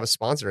Yeah. feel like I was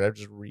sponsored, I'd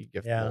just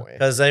re-gift them Yeah, away.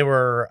 because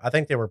I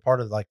think they were part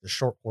of like the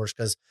short course.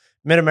 Because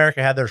Mid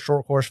America had their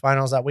short course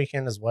finals that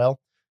weekend as well.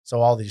 So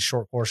all these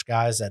short course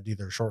guys that do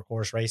their short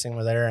course racing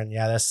were there. And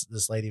yeah,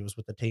 this lady was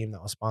with the team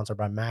that was sponsored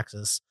by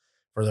Maxxis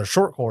for their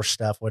short course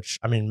stuff, which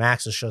I mean,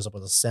 Maxxis shows up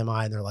with a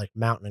semi and they're like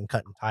mounting and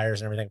cutting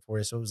tires and everything for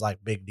you. So it was like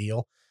big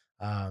deal.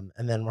 And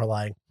then we're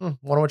like, wonder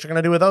what you're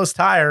going to do with those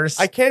tires.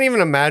 I can't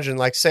even imagine,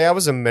 like, say I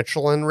was a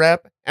Michelin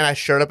rep and I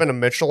showed up in a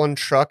Michelin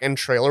truck and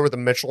trailer with a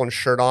Michelin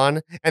shirt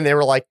on, and they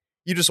were like,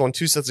 you just won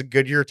 2 sets of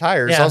Goodyear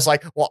tires. Yeah. I was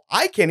like, well,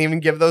 I can't even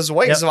give those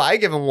away. Yep. So if I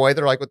give them away,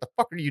 they're like, what the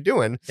fuck are you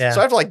doing? Yeah. So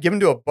I have to like give them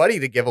to a buddy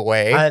to give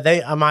away.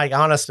 My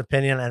honest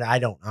opinion, and I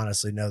don't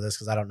honestly know this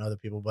because I don't know the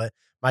people, but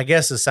my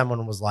guess is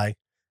someone was like,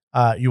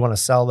 you want to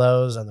sell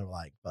those? And they're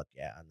like, fuck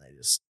yeah. And they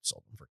just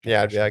sold them for cash.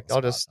 yeah, I'd be on like, the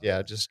I'll spot. just,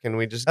 yeah, just, can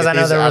we just Because get I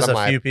know these there out was of a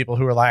my, few people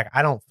who were like,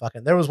 I don't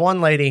fucking. There was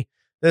one lady.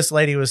 This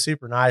lady was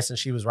super nice, and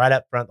she was right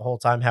up front the whole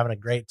time, having a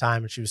great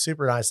time, and she was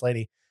super nice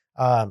lady.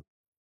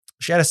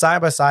 She had a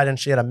side by side, and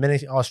she had a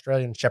mini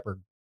Australian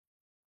Shepherd,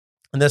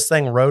 and this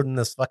thing rode in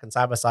this fucking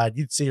side by side.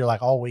 You'd see her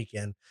like all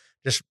weekend,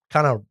 just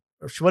kind of.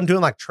 She wasn't doing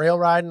like trail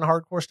riding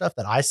hardcore stuff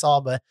that I saw,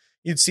 but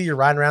you'd see her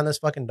riding around this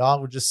fucking dog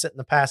would just sit in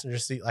the passenger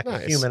seat like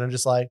Nice. a human and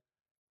just like,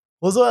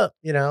 what's up?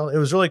 You know, it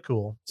was really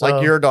cool. So,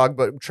 like your dog,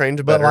 but trained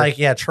but better. like,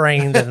 yeah,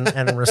 trained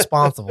and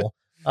responsible.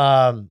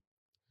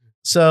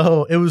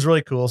 So it was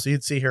really cool. So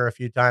you'd see her a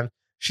few times.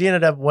 She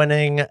ended up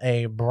winning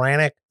a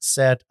Brannick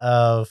set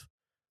of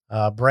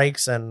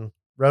brakes and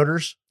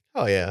rotors,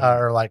 oh yeah.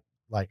 or like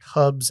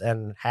hubs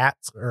and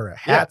hats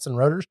and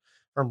rotors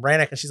from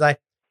Brannick. And she's like,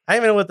 I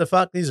don't even know what the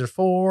fuck these are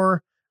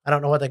for. I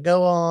don't know what they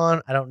go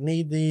on. I don't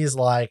need these.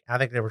 Like, I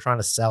think they were trying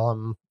to sell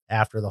them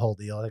after the whole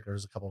deal. I think there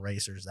was a couple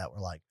racers that were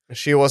like,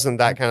 She wasn't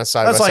that kind of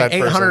side by that's like side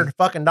person. $800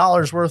 fucking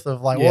worth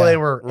of like, Yeah. well, they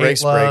were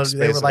Race 8 lug. brakes,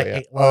 They were like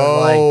basically, 8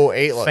 lug, like Oh,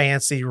 8 lug.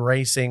 fancy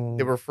racing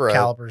They were for a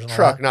calipers and all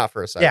truck, that. not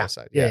for a side Yeah. by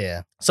side.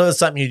 Yeah. So it's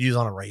something you'd use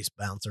on a race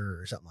bouncer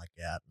or something like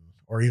that,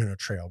 or even a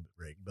trail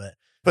rig. But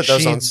Put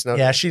those she- on snow.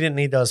 Yeah, she didn't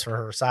need those for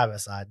her side by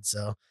side.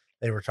 So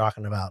they were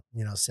talking about,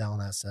 selling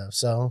that stuff.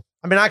 So,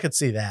 I mean, I could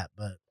see that,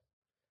 but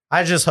I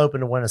was just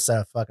hoping to win a set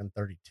of fucking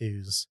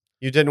 32s.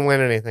 You didn't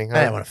win anything, I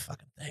huh? didn't win a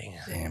fucking thing.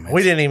 Damn it.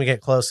 We didn't even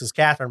get close because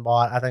Catherine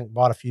bought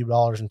a few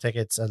dollars in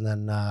tickets, and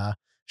then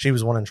she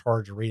was one in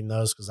charge of reading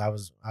those because I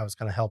was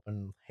kind of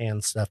helping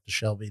hand stuff to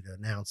Shelby to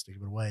announce to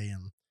give it away.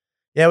 And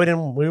yeah,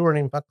 we weren't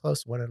even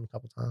close to winning a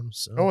couple times.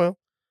 So Oh well.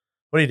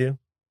 what do you do?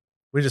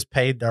 we just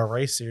paid our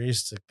race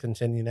series to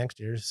continue next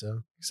year.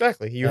 So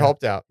Exactly. You Yeah.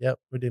 helped out. yep,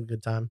 we did a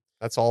good time.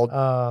 That's all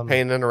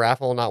paying in a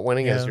raffle, not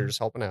winning is yeah. you're just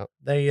helping out.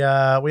 We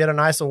had a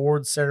nice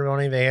awards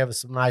ceremony. They have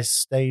some nice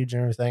stage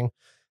and everything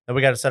that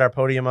we got to set our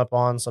podium up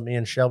on. So me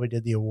and Shelby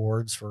did the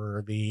awards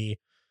for the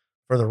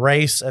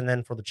race and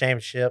then for the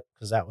championship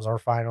because that was our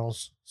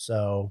finals.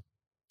 So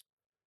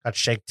got to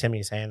shake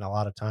Timmy's hand a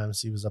lot of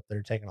times. He was up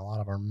there taking a lot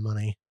of our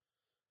money.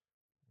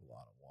 A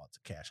lot of wads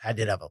of cash. I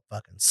did have a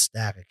fucking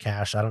stack of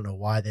cash. I don't know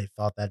why they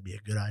thought that'd be a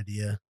good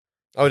idea.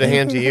 Oh, to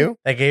hand to you?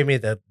 They gave me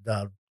the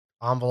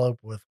envelope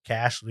with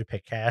cash. We pay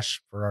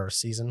cash for our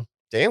season.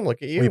 Damn,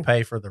 look at you. We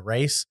pay for the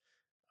race.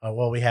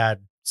 We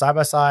had side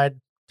by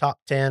side top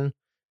 10,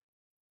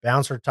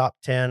 bouncer top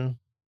 10,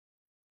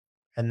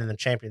 and then the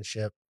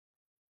championship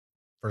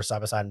for side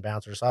by side and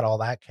bouncer. So I had all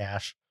that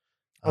cash.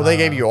 Oh, they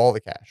gave you all the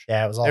cash.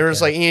 Yeah, it was all. They were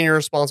just cash. like, Ian, you're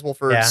responsible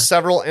for Yeah.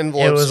 several It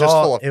envelopes was just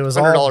all- full of it was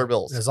 $100 all-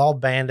 bills. It was all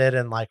banded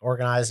and like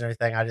organized and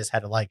everything. I just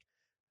had to like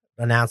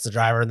announce the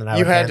driver, and then I You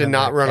would had hand to them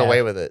not their run cash.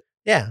 away with it.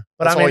 Yeah,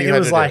 but That's I all mean, you it had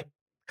was to do. like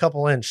a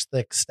couple inch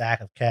thick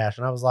stack of cash,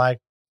 and I was like,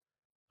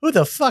 "Who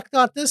the fuck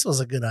thought this was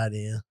a good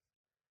idea?"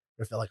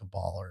 I felt like a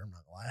baller. I'm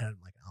not gonna lie. I had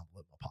like an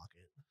envelope in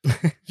my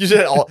pocket.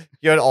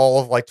 You had all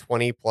of like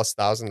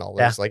 $20,000+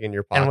 Yeah. like in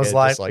your pocket. And was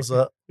like, just like "What's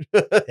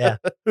up?" Yeah.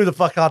 Who the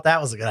fuck thought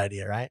that was a good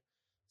idea, right?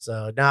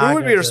 So now who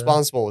would be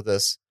responsible with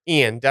this?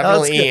 Ian,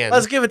 definitely Ian.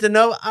 Let's give it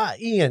to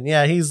Ian.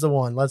 Yeah, he's the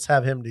one. Let's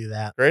have him do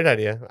that. Great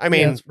idea. I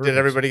mean, it's did perfect.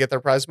 everybody get their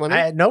prize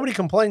money? Nobody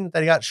complained that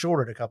he got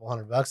shorted a couple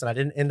 $100, and I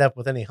didn't end up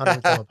with any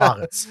hundreds in my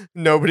pockets.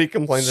 Nobody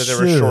complained that they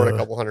were short a Sure.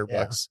 couple $100.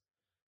 Yeah.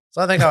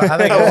 So I think I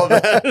think I love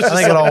that. I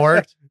think it all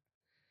worked.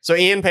 So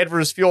Ian paid for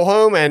his fuel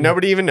home, and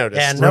nobody even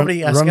noticed. Yeah,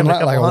 nobody. I Run skimmed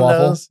a like couple a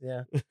waffle. hundos.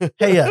 Yeah.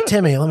 Hey,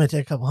 Timmy, let me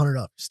take a couple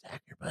 $100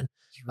 stack here, bud.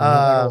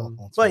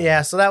 But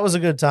yeah, so that was a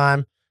good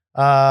time.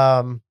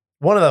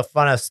 One of the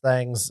funnest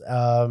things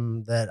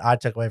that I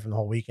took away from the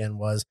whole weekend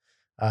was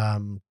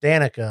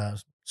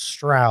Danica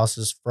Strauss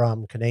is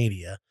from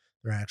Canada.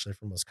 They're actually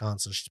from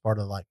Wisconsin. She's part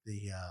of like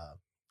the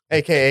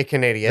AKA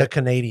Canadian.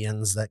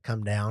 Canadians that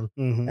come down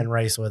Mhm. and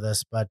race with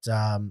us. But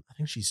I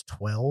think she's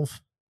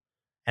 12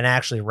 and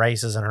actually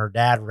races, and her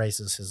dad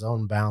races his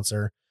own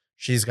bouncer.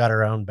 She's got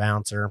her own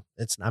bouncer.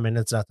 It's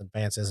nothing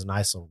fancy. It's a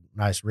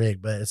nice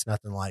rig, but it's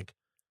nothing like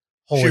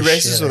She holy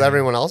races shit, with man.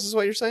 everyone else, is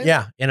what you're saying?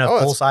 Yeah, in a Oh,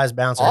 that's full size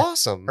bouncer.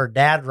 Awesome. Her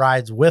dad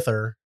rides with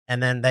her,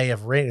 and then they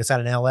have rigged. It's at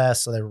an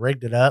LS, so they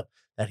rigged it up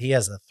that he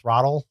has a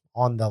throttle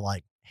on the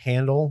like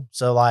handle.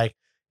 So like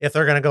if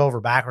they're gonna go over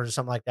backwards or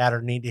something like that,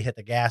 or need to hit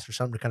the gas or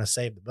something to kind of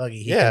save the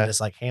buggy, he Yeah. can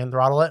just like hand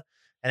throttle it.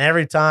 And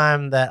every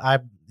time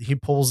that he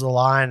pulls the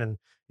line, and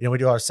we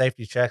do our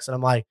safety checks, and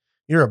I'm like,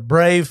 "You're a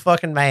brave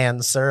fucking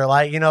man, sir."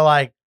 Like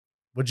like,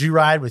 would you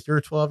ride with your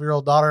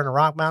 12-year-old daughter in a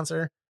rock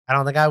bouncer? I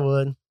don't think I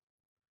would.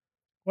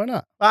 Why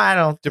not? I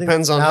don't.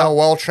 Depends on no. how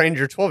well trained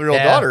your 12-year-old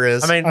Yeah. daughter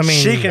is. I mean, I mean,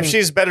 she if can.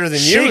 she's better than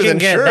She you, can then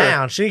get sure.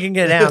 down. She can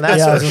get down. That's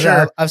Yeah, I for was gonna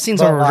say, sure. I've seen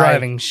some But, of her like,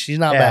 driving. She's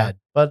not Yeah, bad.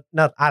 but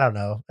no, I don't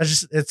know.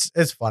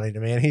 It's funny to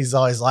me, and he's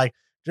always like,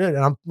 "Dude,"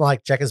 and I'm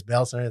like, check his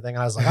belts and everything.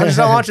 And I was like, "I just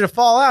don't want you to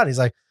fall out." He's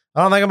like,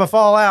 "I don't think I'm gonna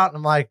fall out." And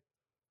I'm like,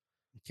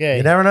 Okay.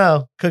 "You never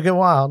know. Could get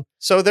wild."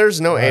 So there's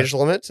no Right. age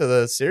limit to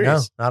the series.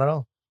 No, not at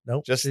all.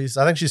 Nope. Just-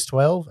 I think she's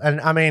 12, and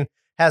I mean,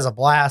 has a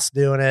blast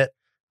doing it.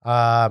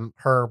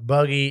 Her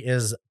buggy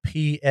is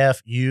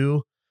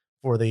PFU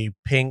for the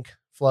pink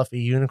fluffy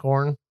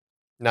unicorn.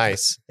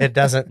 Nice. It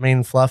doesn't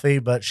mean fluffy,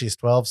 but she's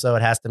 12, so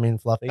it has to mean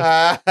fluffy.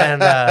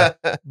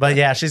 But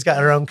yeah, she's got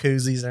her own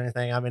koozies and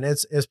everything. I mean,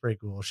 it's pretty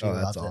cool. She Oh,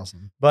 loves that's it.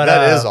 awesome. But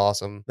that is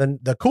awesome.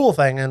 the cool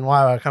thing, and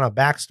why I kind of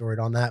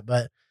backstoried on that,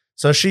 but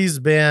so she's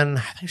been,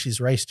 I think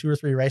she's raced 2 or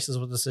 3 races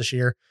with us this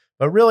year,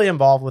 but really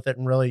involved with it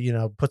and really,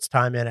 puts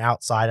time in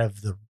outside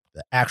of the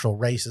actual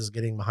races,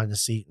 getting behind the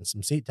seat and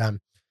some seat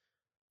time.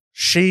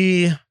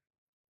 I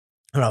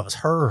don't know if it was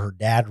her or her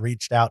dad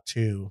reached out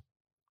to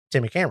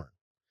Timmy Cameron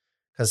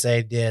because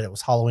it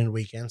was Halloween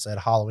weekend. So they had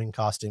a Halloween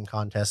costume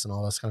contest and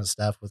all this kind of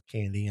stuff with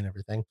candy and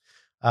everything.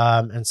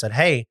 And said,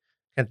 "Hey,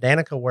 can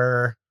Danica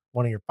wear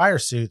one of your fire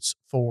suits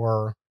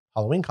for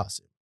Halloween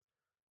costume?"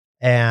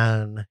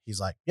 And he's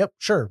like, "Yep,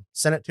 sure."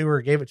 Sent it to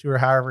her, gave it to her,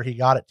 however he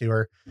got it to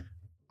her.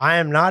 I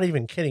am not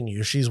even kidding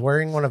you. She's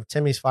wearing one of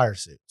Timmy's fire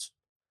suits.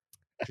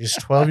 She's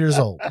 12 years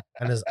old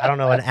and is, I don't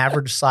know, an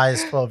average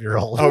size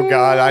 12-year-old. Oh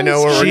God, I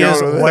know where She we're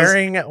is going with this.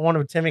 wearing one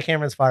of Timmy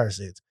Cameron's fire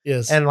suits.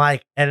 Yes. And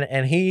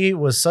and he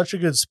was such a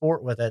good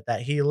sport with it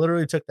that he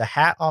literally took the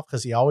hat off,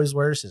 because he always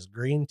wears his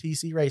green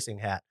TC racing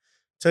hat.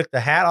 Took the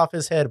hat off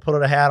his head, put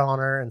a hat on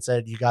her, and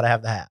said, "You got to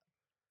have the hat."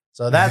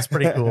 So that's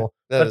pretty cool.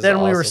 That But is then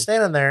we were awesome.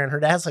 standing there, and her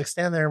dad's like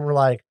standing there, and we're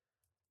like,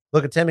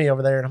 "Look at Timmy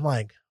over there." And I'm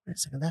like, "Wait a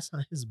second, that's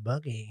not his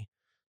buggy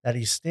that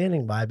he's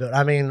standing by." But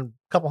I mean,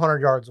 a couple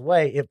hundred yards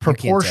away, it tell.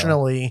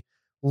 proportionally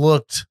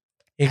looked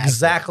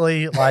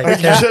exactly like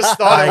You just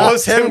thought it like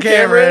was Tim Tim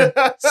Cameron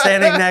Cameron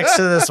standing next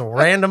to this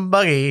random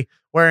buggy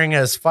wearing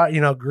his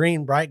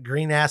bright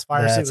green ass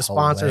fire suit That's with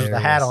sponsors with a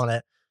hat hilarious. on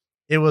it.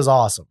 It was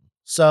awesome.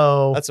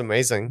 So That's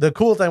amazing. the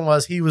cool thing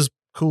was he was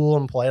cool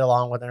and played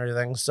along with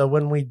everything. So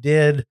when we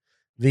did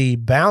the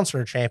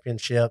bouncer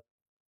championship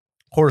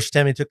course,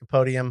 Timmy took the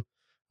podium.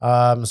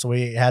 So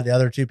we had the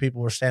other two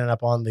people were standing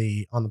up on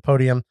the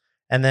podium,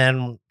 and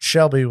then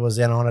Shelby was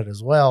in on it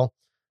as well.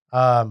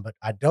 But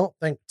I don't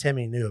think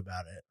Timmy knew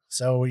about it.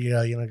 So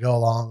go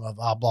along of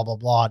blah blah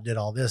blah. Did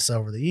all this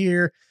over the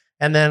year,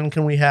 and then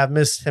can we have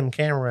Miss Tim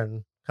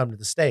Cameron come to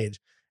the stage?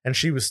 And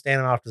she was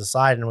standing off to the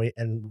side,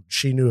 and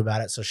she knew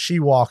about it. So she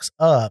walks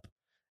up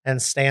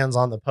and stands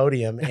on the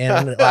podium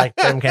in like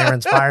Tim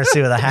Cameron's fire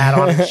suit with a hat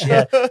on and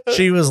shit.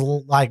 She was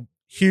like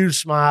huge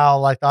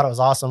smile, like thought it was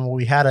awesome.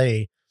 We had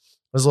a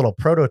little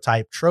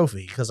prototype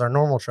trophy because our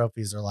normal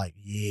trophies are like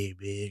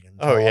big and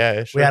tall. Oh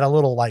yeah, sure. We had a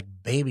little like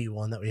baby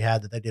one that we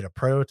had that they did a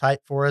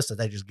prototype for us that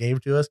they just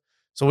gave to us.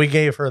 So we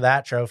gave her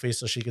that trophy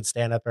so she could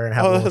stand up there and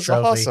have a little that's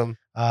trophy. awesome.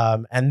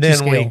 And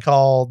then we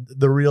called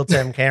the real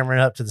Tim Cameron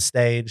up to the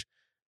stage.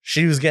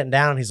 She was getting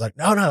down. And he's like,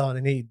 no.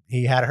 And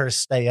he had her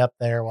stay up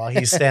there while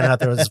he's standing out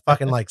there with his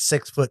fucking like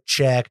 6-foot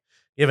check,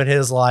 giving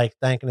his like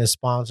thanking his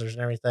sponsors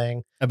and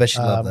everything. I bet she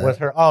loved that. With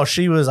her. Oh,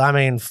 she was,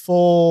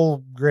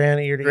 full grin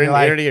ear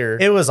to ear.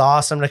 It was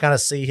awesome to kind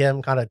of see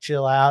him kind of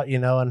chill out,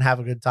 and have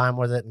a good time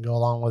with it and go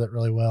along with it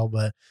really well.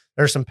 But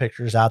there's some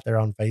pictures out there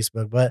on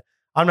Facebook, but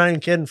I'm not even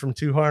kidding. From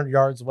 200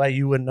 yards away,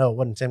 you wouldn't know it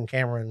wasn't Tim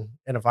Cameron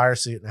in a fire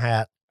suit and a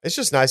hat. It's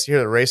just nice to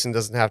hear that racing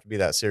doesn't have to be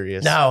that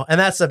serious. No, and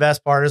that's the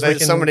best part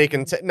is somebody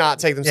can not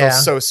take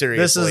themselves so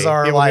seriously. This is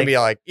our people can be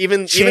like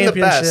even the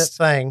best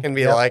thing can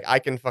be like I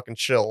can fucking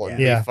chill and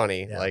be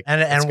funny. Yeah. Like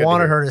and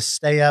wanted her to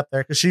stay up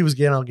there because she was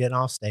getting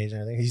off stage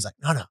and everything. He's like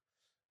no,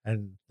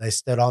 and they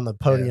stood on the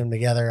podium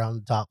together on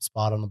the top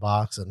spot on the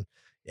box. And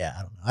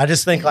I don't know. I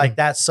just think like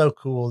that's so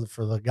cool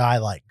for the guy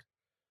like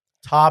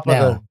top of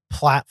the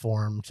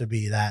platform to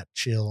be that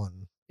chill.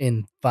 And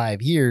in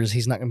 5 years,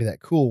 he's not going to be that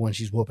cool when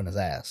she's whooping his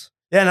ass.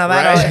 Yeah, now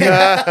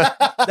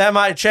that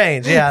might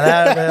change. Yeah,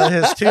 that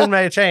his tune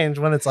may change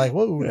when it's like,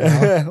 whoa.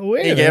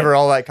 He gave her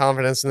all that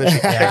confidence and then she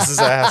kicks his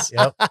ass.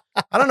 Yep.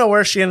 I don't know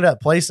where she ended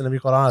up placing, to be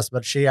quite honest,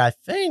 but I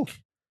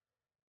think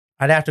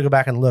I'd have to go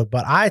back and look,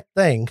 but I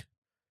think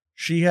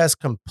she has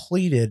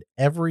completed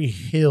every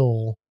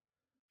hill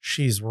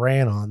she's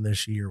ran on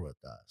this year with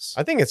us.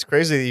 I think it's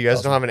crazy that you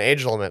guys don't have an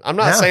age limit. I'm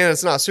not saying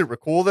it's not super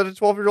cool that a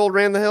 12-year-old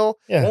ran the hill,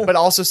 but it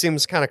also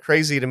seems kind of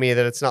crazy to me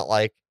that it's not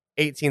like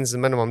 18 is the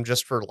minimum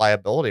just for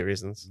liability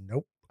reasons.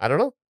 Nope. I don't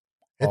know.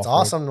 It's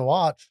awesome to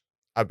watch.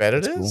 I bet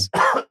it is.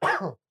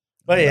 Cool.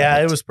 But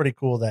it was pretty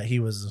cool that he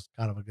was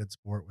kind of a good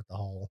sport with the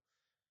whole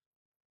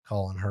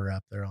calling her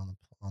up there on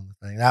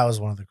the thing. That was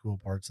one of the cool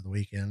parts of the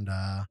weekend.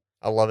 I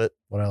love it.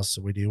 What else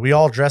did we do? We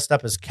all dressed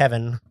up as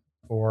Kevin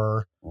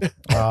for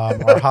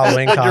our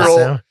Halloween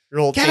costume. Your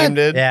old team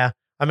did? Yeah.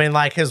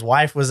 Like his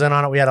wife was in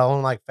on it. We had our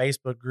own like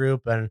Facebook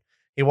group, and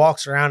he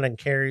walks around and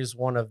carries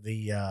one of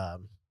the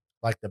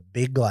like the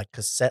big like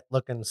cassette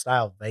looking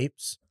style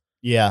vapes.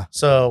 Yeah.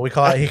 So he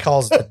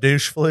calls it the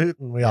douche flute,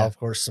 and we all of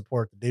course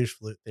support the douche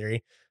flute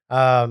theory.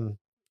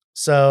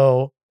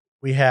 So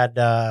we had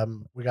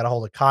we got a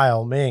hold of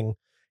Kyle Ming.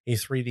 He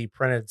 3D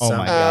printed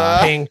some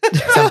pink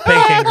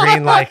and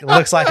green, like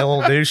looks like a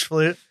little douche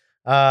flute.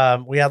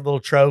 We had little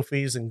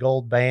trophies and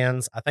gold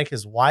bands. I think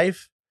his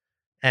wife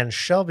and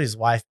Shelby's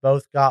wife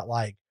both got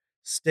like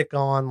stick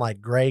on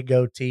like gray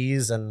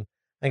goatees, and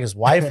I think his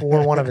wife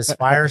wore one of his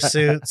fire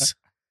suits.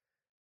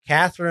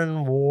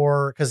 Catherine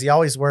wore, because he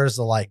always wears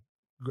the like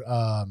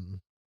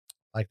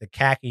the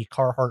khaki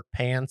Carhartt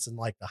pants and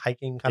like the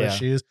hiking kind of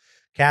shoes.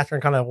 Catherine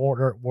kind of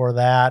wore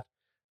that.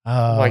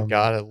 Oh my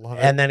God, I love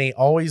it. And then he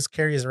always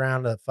carries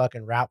around a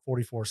fucking Route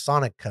 44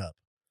 Sonic cup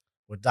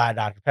with Diet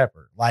Dr.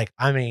 Pepper.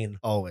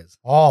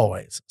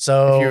 Always.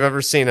 So if you've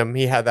ever seen him,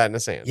 he had that in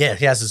his hands. Yeah,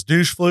 he has his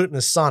douche flute and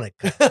his Sonic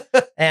cup.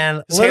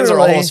 And his hands are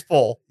almost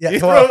full. Yeah,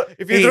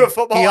 if you threw a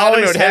football at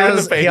him, it would hit him in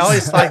the face. He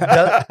always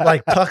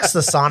like tucks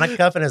the Sonic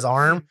cup in his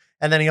arm,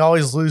 and then he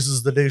always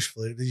loses the douche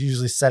flute. He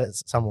usually set it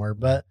somewhere.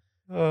 But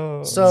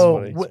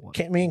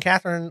me and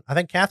Catherine, I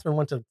think Catherine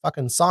went to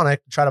fucking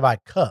Sonic to try to buy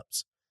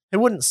cups. They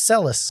wouldn't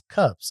sell us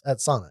cups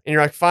at Sonic. And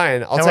you're like,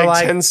 fine, I'll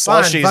take 10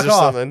 slushies or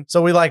something.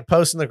 So we like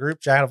post in the group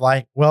chat of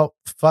like, well,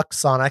 fuck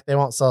Sonic. They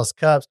won't sell us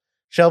cups.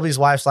 Shelby's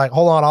wife's like,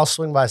 hold on, I'll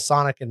swing by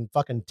Sonic in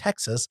fucking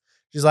Texas.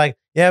 She's like,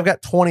 yeah, I've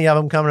got 20 of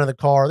them coming to the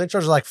car. They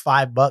charge like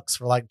 $5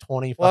 for like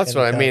 20. Well, that's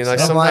what cups. I mean. Like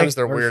sometimes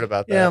they're weird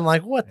about that. Yeah, I'm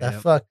like, what the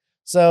fuck?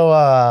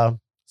 So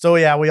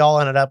yeah, we all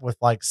ended up with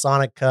like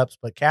Sonic cups,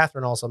 but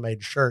Catherine also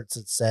made shirts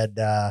that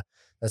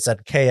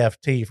said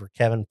KFT for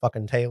Kevin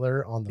fucking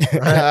Taylor on the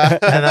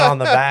front. And then on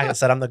the back it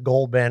said I'm the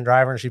gold band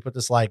driver, and she put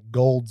this like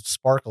gold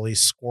sparkly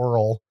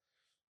squirrel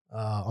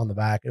on the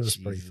back. It was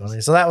pretty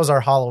funny. So that was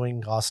our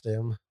Halloween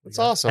costume. It's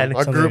awesome.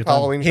 Our group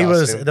Halloween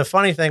costume. The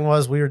funny thing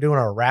was we were doing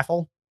a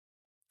raffle.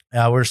 We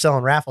were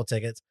selling raffle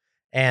tickets,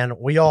 and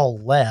we all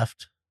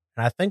left.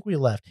 And I think we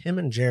left him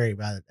and Jerry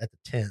at the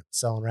tent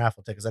selling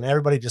raffle tickets, and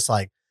everybody just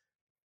like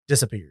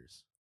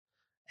disappears.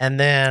 And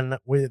then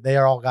they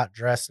all got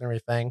dressed and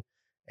everything.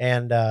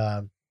 And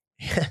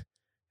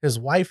his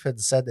wife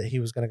had said that he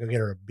was going to go get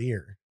her a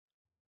beer.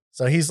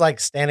 So he's like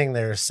standing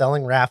there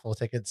selling raffle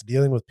tickets,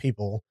 dealing with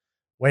people,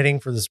 waiting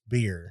for this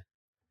beer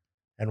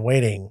and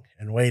waiting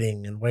and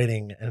waiting and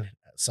waiting. And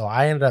So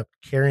I ended up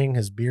carrying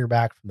his beer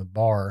back from the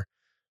bar,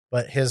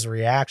 but his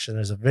reaction,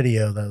 there's a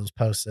video that was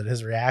posted.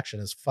 His reaction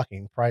is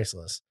fucking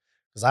priceless.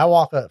 Because I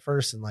walk up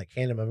first and like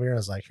hand him a beer and I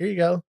was like, here you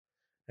go.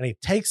 And he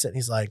takes it and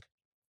he's like,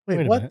 wait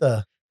Wait a what minute.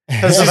 the?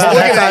 He's just About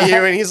looking that at you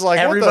time, and he's like,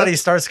 everybody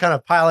starts kind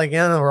of piling in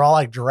and we're all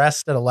like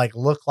dressed to like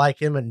look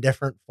like him in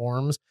different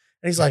forms.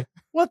 And he's like,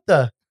 what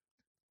the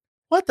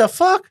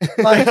fuck?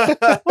 Like,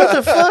 what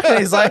the fuck? And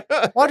he's like,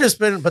 well, I just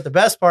been, but the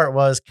best part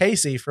was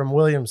Casey from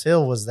Williams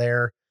Hill was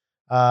there.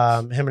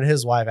 Him and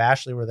his wife,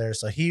 Ashley, were there.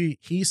 So he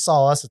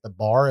saw us at the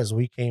bar as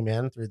we came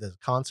in through the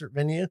concert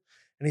venue.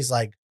 And he's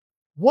like,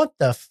 what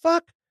the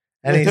fuck?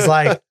 And he's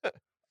like,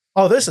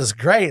 oh, this is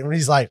great. And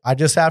he's like, I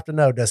just have to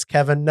know, does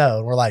Kevin know?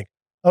 And we're like,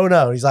 oh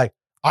no. He's like,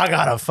 I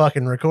gotta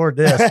fucking record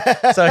this.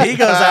 So he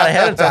goes out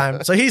ahead of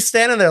time. So he's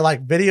standing there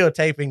like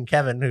videotaping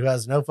Kevin, who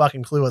has no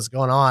fucking clue what's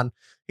going on.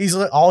 He's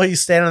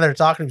standing there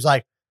talking. He's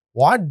like,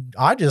 well,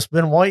 I just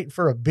been waiting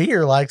for a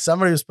beer. Like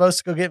somebody was supposed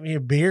to go get me a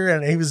beer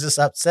and he was just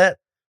upset.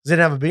 He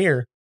didn't have a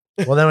beer.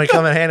 Well, then we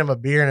come and hand him a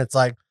beer and it's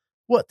like,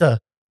 what?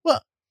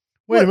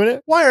 Wait a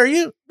minute. Why are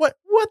you, what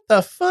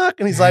the fuck?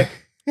 And he's like,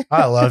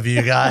 I love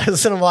you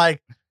guys. And I'm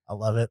like, I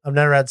love it. I've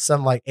never had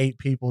some like 8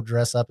 people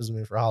dress up as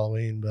me for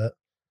Halloween, but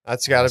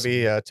That's got to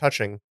be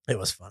touching. it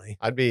was funny.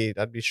 I'd be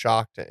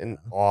shocked and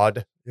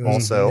awed. It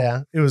was, Also.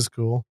 yeah, it was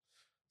cool.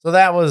 So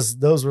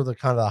those were the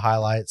kind of the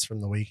highlights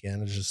from the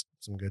weekend. It's just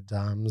some good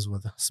times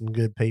with some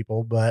good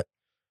people, but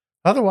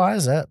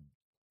otherwise that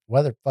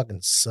weather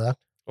fucking sucked.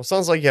 Well,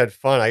 sounds like you had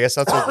fun. I guess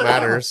that's what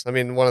matters. I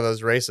mean, one of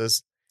those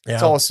races. Yeah.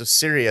 It's always so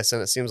serious,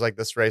 and it seems like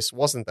this race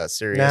wasn't that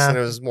serious, Nah. and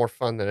it was more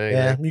fun than anything.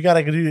 Yeah, you got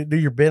to do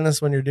your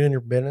business when you're doing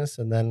your business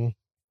and then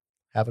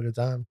have a good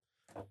time.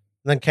 And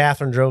then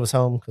Catherine drove us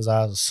home because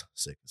I was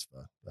sick as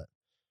fuck. But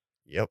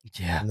Yep.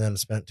 Yeah. and then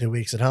spent 2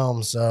 weeks at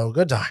home. So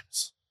good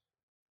times.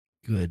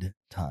 Good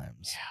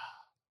times.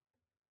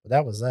 But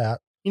that was that.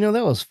 You know,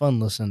 that was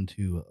fun listening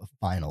to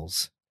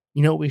finals.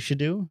 You know what we should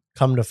do?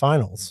 Come to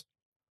finals.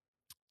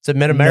 It's at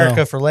Mid America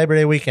No. for Labor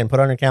Day weekend. Put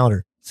it on your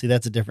calendar. See,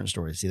 that's a different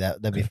story. See,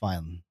 that'd be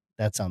fine.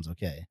 That sounds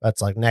okay.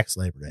 That's like next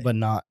Labor Day. But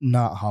not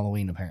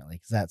Halloween, apparently,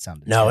 because that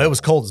sounded No, it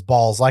was cold as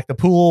balls. Like the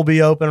pool will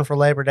be open for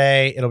Labor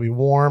Day. It'll be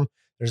warm.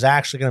 There's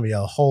actually going to be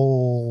a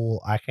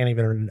whole, I can't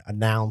even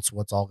announce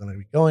what's all going to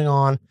be going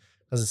on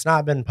because it's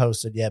not been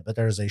posted yet, but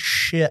there's a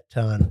shit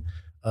ton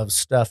of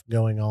stuff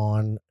going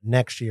on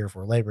next year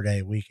for Labor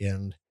Day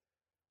weekend.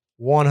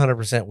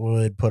 100%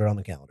 would put it on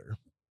the calendar.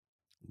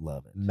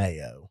 Love it.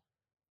 Mayo.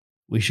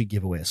 We should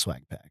give away a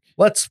swag pack.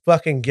 Let's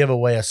fucking give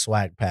away a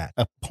swag pack.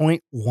 A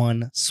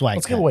 0.1 swag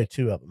Let's pack. give away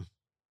 2 of them.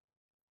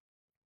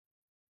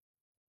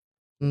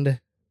 And,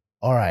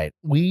 all right.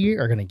 We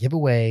are going to give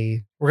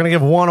away We're going to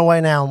give one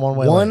away now and one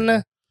away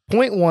later.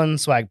 1.1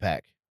 swag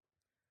pack.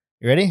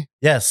 You ready?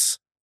 Yes.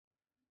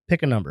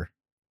 Pick a number.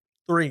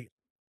 3.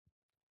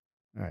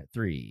 All right.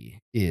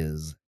 3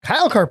 is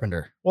Kyle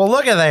Carpenter. Well,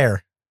 look at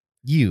there.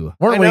 You.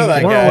 Weren't I we, know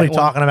that weren't guy. we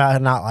talking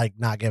about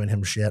not giving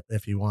him shit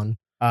if he won?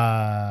 No,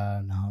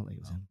 I don't think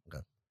it was him.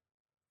 Okay.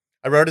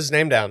 I wrote his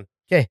name down.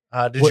 Did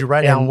you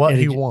write down what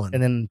he won?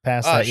 And then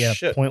past Oh, that, yeah,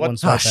 shit. 0.1 What-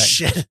 swag Oh, pack.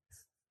 shit.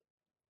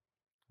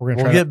 We're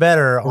gonna We'll try get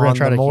better we're gonna on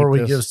try the to more keep we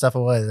this- give stuff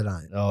away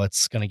tonight. Oh,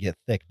 it's gonna get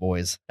thick,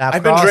 boys. Now,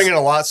 I've been Cross, drinking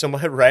a lot, so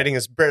my writing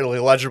is barely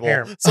legible.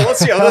 Here. So let's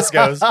see how this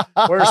goes.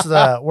 Where's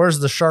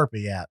the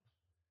Sharpie at?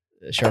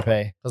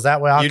 Sharpay. Because that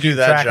way I'll You do keep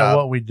that track job. of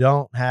what we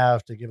don't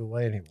have to give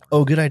away anymore.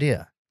 Oh, good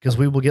idea. Because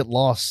we will get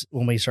lost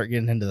when we start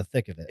getting into the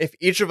thick of it. If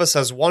each of us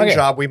has one Okay.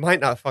 job, we might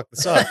not fuck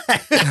this up.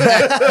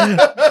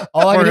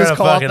 All I We're gotta do is gonna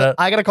call fuck out it the, up.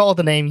 I gotta call it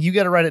the name. You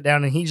gotta write it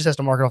down, and he just has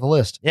to mark it off the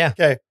list. Yeah.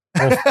 Okay.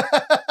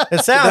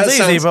 It sounds That easy,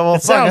 sounds- but we'll It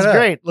fuck sounds it up.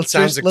 great. Let's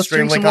Sounds drink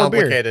extremely some more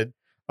beer. complicated.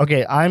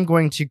 Okay, I'm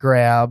going to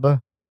grab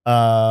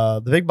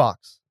the big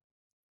box,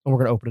 and we're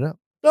gonna open it up.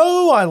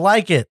 Oh, I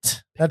like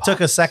it. That took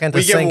a second to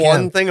We give sink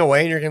one in. thing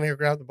away, and you're gonna go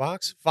grab the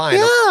box. Fine.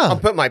 Yeah. I'll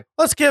put my.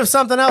 Let's give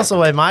something else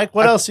away, Mike.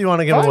 What else do you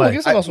want to give Fine, we'll away?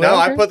 give some else away. No, I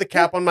don't I care. put the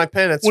cap on my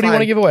pen. It's What do you fine.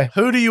 want to give away?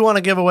 Who do you want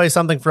to give away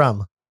something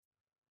from?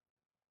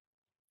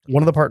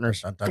 One of the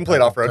partners. Complete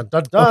Off-Road.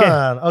 Okay. You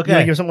want to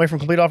Okay. give something away from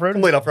Complete Off Road?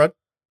 Complete off-road.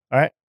 All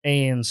right,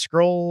 and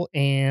scroll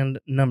and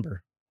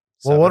number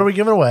Well, what are we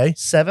giving away?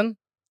 7.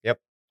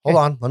 Hold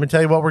on. Let me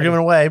tell you what we're giving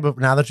away. But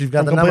now that you've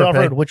got From the Complete number Off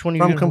Road. picked, Which one? Are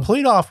you from giving away?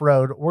 Complete Off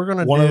Road, we're going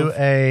to One do of-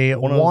 a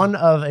one of- one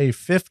of a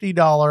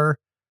 $50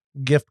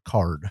 gift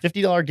card.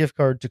 $50 gift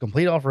card to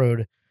Complete Off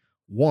Road.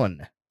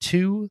 1,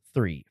 2,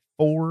 3,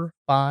 4,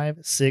 5,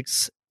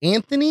 6.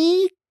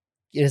 Anthony,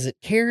 is it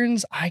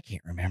Cairns? I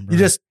can't remember. You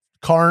just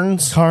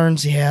Carnes,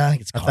 Carnes, yeah, I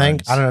think it's I Carnes.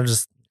 think. I don't know.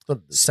 Just Spell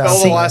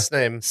sounds the like last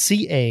name. Cairns.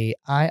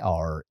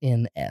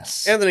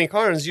 Anthony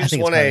Carnes. You I just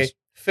think won it's a Carnes.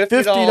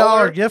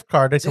 $50 gift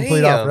card to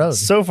Complete Damn. Off Road.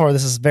 So far,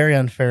 this is very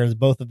unfair. as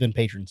Both have been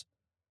patrons.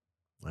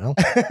 Well,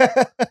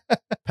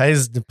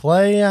 pays to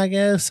play, I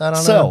guess. I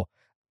don't know.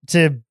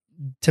 So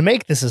to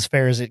make this as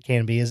fair as it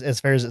can be, as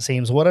fair as it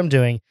seems, what I'm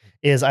doing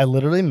is I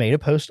literally made a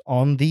post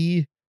on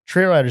the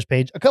Trail Riders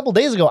page a couple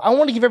days ago. I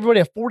want to give everybody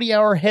a 48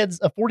 hour heads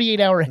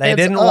They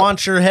didn't up.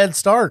 want your head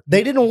start.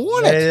 They didn't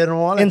want They it. didn't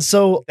want it. And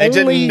so They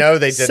only didn't know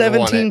they didn't 17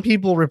 want it.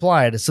 people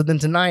replied. So then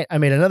tonight I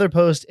made another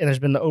post and there's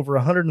been over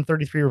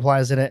 133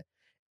 replies in it.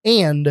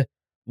 And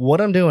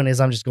what I'm doing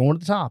is I'm just going to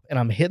the top and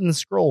I'm hitting the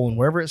scroll, and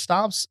wherever it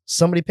stops,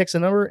 somebody picks a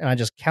number and I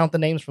just count the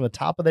names from the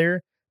top of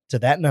there to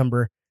that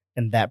number,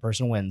 and that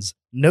person wins.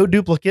 No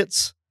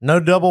duplicates, No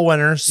double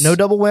winners. no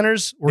double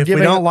winners. We're If we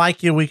giving. don't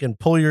like you, we can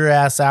pull your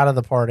ass out of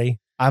the party.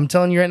 I'm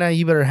telling you right now,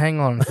 you better hang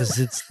on because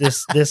it's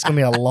this gonna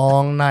be a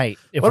long night.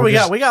 If What do we're we got?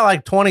 just- We got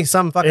like 20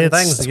 some fucking It's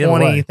things to give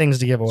 20 away. things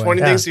to give away. 20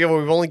 Yeah. things to give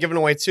away. We've only given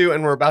away 2,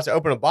 and we're about to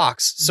open a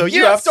box. So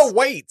you Yes. have to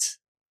wait.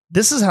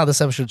 This is how this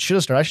episode should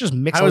have started. I should just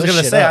mix. I all was this going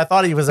to shit say, I up.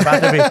 thought he was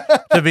about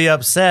to be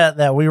upset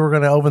that we were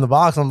going to open the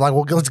box. I'm like,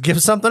 well, let's give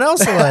something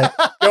else away.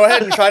 Go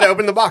ahead and try to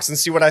open the box and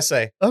see what I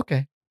say.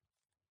 Okay.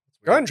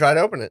 Go ahead and try to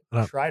open it.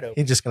 Try to.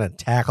 He's just going to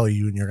tackle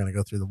you and you're going to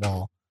go through the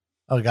wall.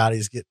 Oh God,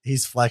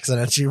 he's flexing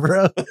at you,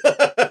 bro.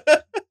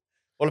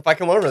 What if I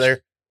come over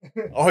there?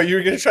 Oh,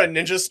 you're going to try to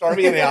ninja star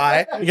me in the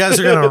eye? You guys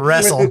are going to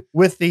wrestle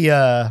with the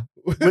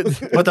with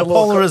the With the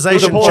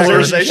polarization.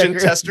 polarization checker.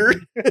 tester.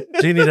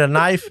 Do you need a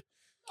knife?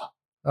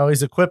 Oh,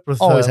 he's equipped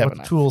with, Always have a with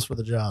knife. tools for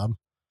the job.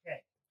 Okay.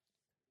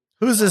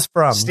 Who's this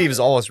from? Steve is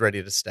always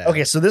ready to stab.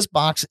 Okay, so this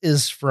box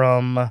is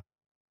from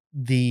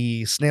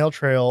the Snail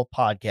Trail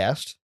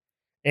podcast,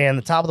 and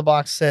the top of the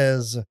box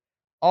says,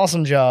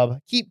 "Awesome job,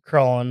 keep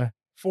crawling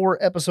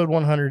for episode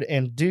 100,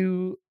 and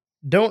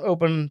don't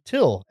open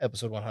till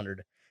episode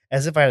 100."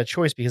 As if I had a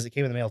choice because it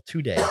came in the mail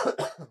today.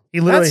 He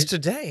literally That's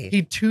today.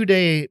 he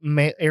 2-day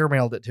air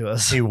mailed it to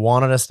us. He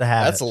wanted us to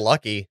have That's it.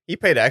 lucky. He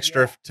paid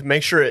extra to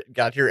make sure it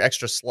got here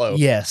extra slow.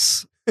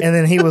 Yes. And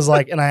then he was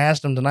like, and I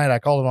asked him tonight, I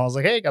called him, I was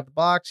like, hey, got the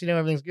box,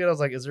 everything's good. I was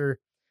like,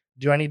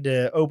 do I need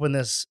to open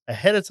this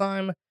ahead of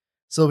time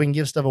so we can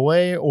give stuff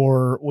away,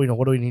 or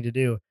what do we need to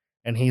do?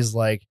 And he's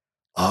like,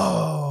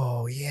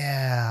 oh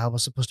yeah, I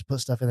was supposed to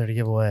put stuff in there to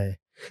give away.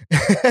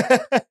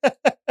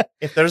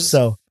 If there's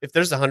So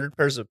 100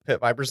 pairs of pit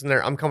vipers in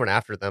there, I'm coming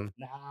after them.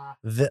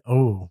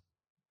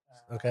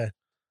 Okay.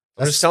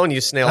 I'm just telling you,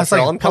 Snail That's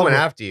Trail, like I'm coming public-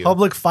 after you.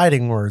 Public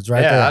fighting words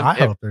right Yeah, there. I if-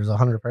 hope there's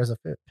 100 pairs of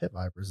pit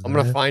vipers. I'm in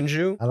gonna there. find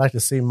you. I'd like to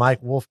see Mike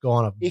Wolf go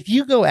on a. if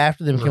you go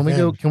after them,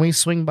 Revenge. can we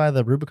swing by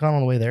the Rubicon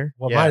on the way there?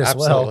 Well, Yeah, might as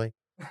well. absolutely.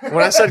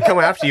 When I said come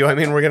after you, I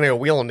mean we're gonna go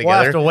wheel them We'll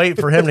have together. to wait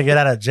for him to get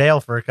out of jail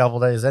for a couple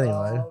days anyway.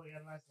 Oh, we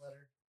got a nice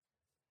letter.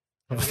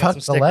 And we got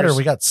Fuck some the letter. stickers.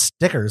 We got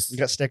stickers. We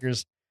got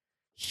stickers.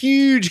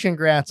 Huge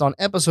congrats on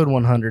episode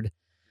 100.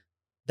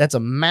 That's a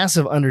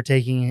massive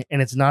undertaking,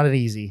 and it's not an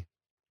easy.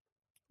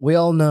 We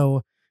all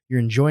know you're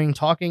enjoying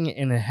talking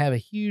and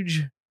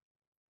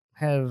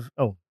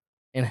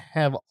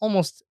have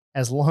almost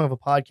as long of a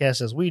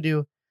podcast as we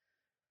do.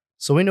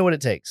 So we know what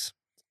it takes.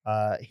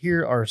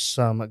 Here are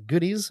some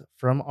goodies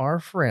from our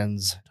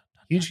friends.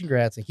 Huge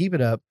congrats and keep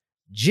it up.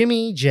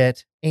 Jimmy,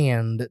 Jet,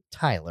 and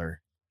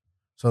Tyler.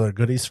 So they're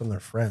goodies from their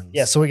friends.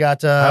 Yeah, so we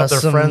got I hope their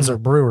some friends are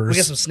brewers. We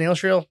got some Snail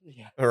Trail.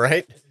 Yeah. All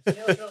right.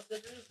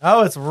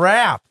 Oh, it's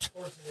wrapped.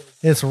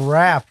 It's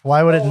wrapped.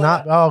 Why would it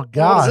not? Oh What does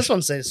gosh, this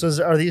one say?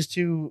 So are these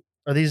two?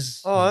 Are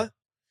these? Oh,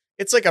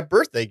 it's like a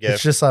birthday it's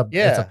gift. just a it's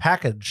Yeah. a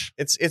package.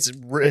 It's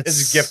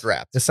It's- gift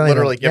wrapped. it's not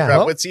Literally even- gift yeah. wrapped.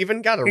 Well, It's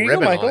even got a here you go,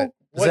 ribbon on Michael. it.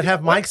 Does it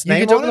have Mike's You name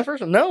get to on open the it?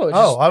 first one. No. It's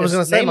Oh, I was it's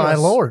going to say, my nameless.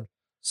 lord.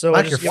 So Mike,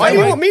 I you're just- Why do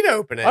you Why? want me to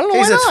open it? I don't know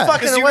Because why it's not. fucking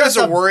Because you what guys is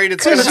are a- worried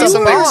it's Because going to have you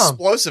something bomb.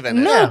 explosive in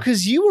it. No, Yeah.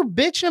 because you were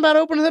bitching about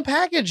opening the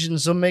package, and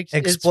so makes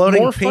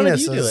Exploding it's more fun if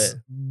you do penises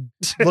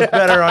it. look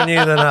better on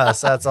you than us.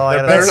 That's all I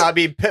There got better to say. not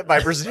be pit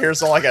vipers in here.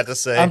 Is all I got to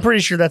say. I'm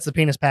pretty sure that's the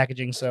penis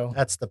packaging. So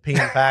That's the peen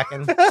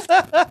packing.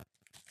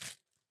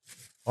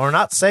 We're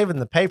not saving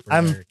the paper.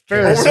 I'm there,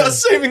 fairly kid. We're not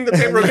saving the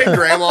paper. Okay,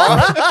 Grandma.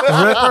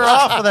 Rip her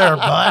off of there,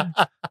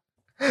 bud.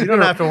 You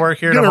don't have to work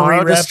here you're gonna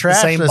tomorrow. rewrap Just the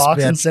trash same this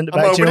box and bitch. send it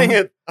I'm back to opening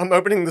him. it. I'm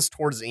opening this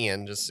towards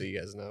Ian, just so you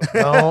guys know.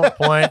 Don't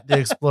point the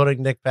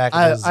exploding dick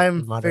packages. in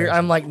I'm my fair, direction.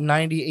 I'm like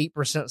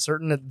 98%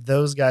 certain that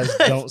those guys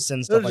don't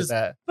send stuff like just-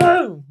 that.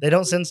 Boom. They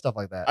don't send stuff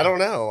like that. I don't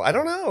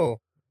know.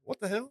 What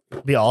the hell?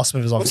 It'd be awesome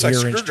if it was all Looks like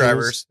gear wrench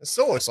screwdrivers. It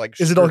still looks like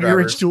tools. Is it all gear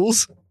wrench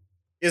screwdrivers.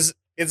 tools?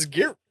 It's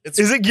gear. It's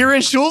Is it gear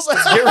wrench tools?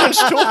 gear wrench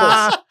tools.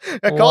 I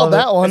Love called it.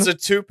 that one. It's a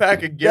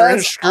 2-pack of gear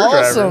wrench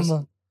That's screwdrivers.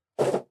 awesome.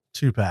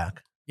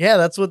 2-pack. Yeah,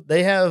 that's what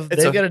they have. It's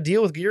They've a- got to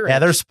deal with gear. Yeah,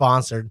 wrench. they're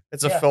sponsored.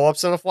 It's a Yeah.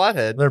 Phillips and a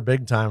flathead. They're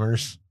big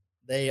timers.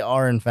 They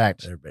are, in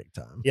fact. They're big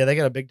time. Yeah, they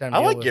got a big time. I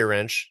deal like with- gear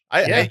wrench. Yeah.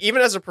 I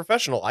even as a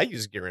professional, I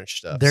use gear wrench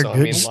stuff. They're so,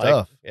 good like,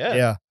 stuff. yeah.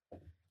 Yeah.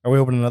 Are we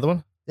opening another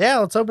one? Yeah,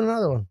 let's open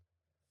another one.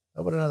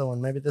 Open another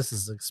one. Maybe this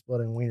is the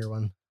exploding wiener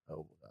one.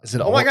 Oh, Is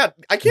it Oh my god,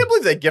 I can't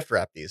believe they gift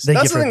wrap these. They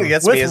That's gift the thing wrap that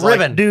gets with me is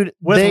ribbon. dude?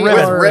 With they ribbon.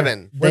 Like, are with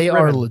ribbon. They With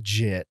are ribbon.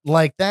 legit.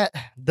 Like that.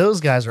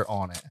 Those guys are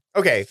on it.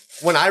 Okay,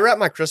 when I wrap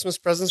my Christmas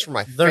presents for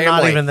my They're family,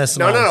 not even this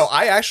No, no, nice. no.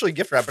 I actually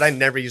gift wrap, but I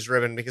never use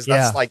ribbon because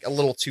that's Yeah. like a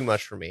little too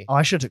much for me. Oh,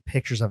 I should have took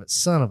pictures of it.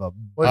 Son of a.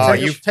 Well, Oh,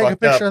 take, you take a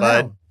fucked up, picture of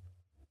that bud. one.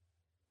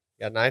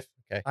 Got a knife?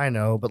 Okay. I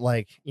know, but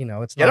like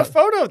it's Get not. a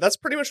photo. That's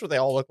pretty much what they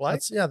all look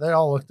like. Yeah, they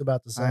all looked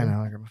about the same. I know.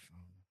 I got my phone.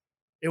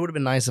 It would have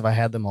been nice if I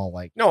had them all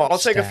like. No, I'll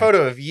take a stacked.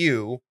 photo of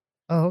you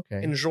Oh,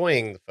 okay.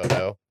 enjoying the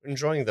photo,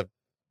 enjoying the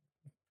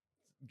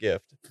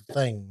gift.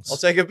 Things. I'll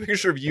take a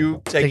picture of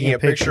you taking a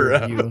picture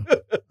of you.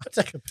 I'll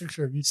take a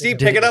picture of you. Steve,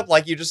 taking a pick it picture. up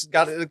like you just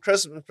got a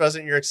Christmas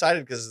present and you're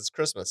excited because it's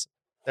Christmas.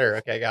 There,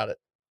 okay, got it.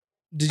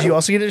 Did you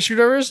also get it at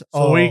Screwdrivers?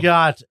 So we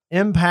got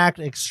impact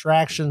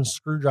extraction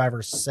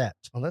screwdriver set.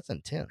 Oh, that's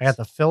intense. I got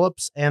the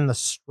Phillips and the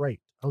straight.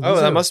 Oh,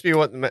 these that are- must be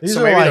what. these So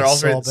are maybe like they're all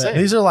three the same.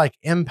 These are like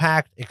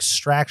impact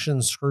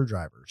extraction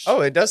screwdrivers. Oh,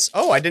 it does.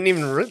 Oh, I didn't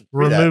even read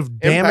remove that. Impact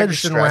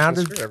damaged and extraction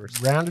rounded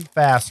screwdrivers. rounded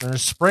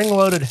fasteners,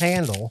 spring-loaded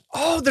handle.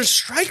 Oh, there's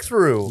strike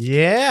through.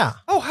 Yeah,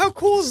 Oh, how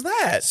cool is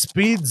that?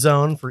 speed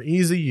zone for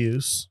easy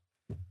use.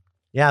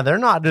 Yeah, they're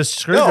not just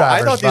No, screwdrivers.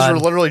 I thought these bud. were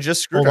literally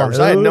just Hold on. screwdrivers.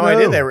 I had no No,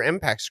 idea no. they were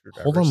impact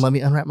screwdrivers. Hold on, let me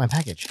unwrap my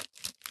package.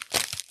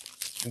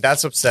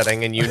 That's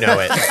upsetting, and you know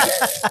it.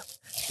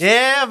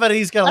 Yeah, but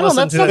he's gonna I don't. listen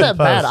That's to not it that in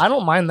bad. post. I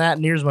don't mind that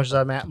near as much as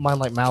I mind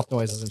like mouth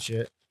noises and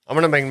shit. I'm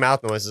gonna make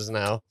mouth noises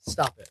now.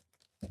 Stop it.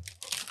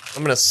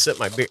 I'm gonna sip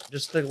my beer.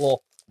 Just take a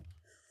little.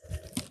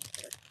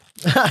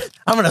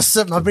 I'm gonna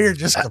sip my beer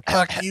just to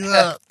fuck you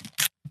up.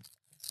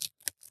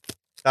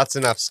 That's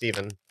enough,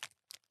 Steven.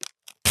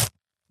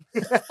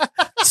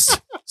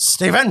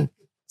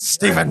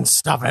 Steven,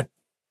 stop it.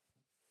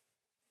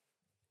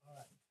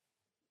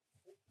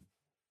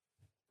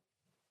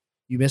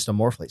 You missed a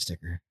Morphlate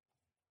sticker.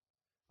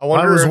 I I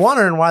wonder was if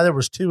wondering why there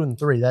was 2 and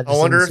 3. That just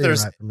wonder didn't if seem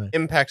there's right for me.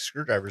 impact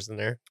screwdrivers in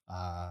there.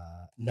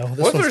 No, What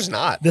this if one's, there's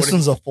not? this What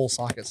one's a full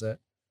socket set.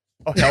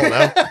 if- oh hell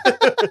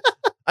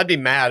no! I'd be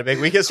mad. Big.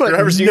 We get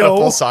screwdrivers. You got a no.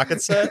 full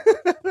socket set.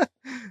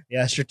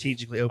 Yeah,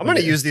 strategically open. I'm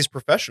gonna use these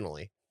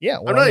professionally. Yeah,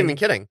 I'm not even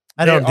kidding.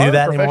 I they don't do are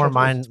that anymore.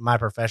 professional My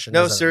profession.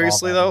 No, doesn't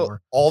seriously involve that though,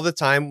 anymore. all the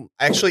time.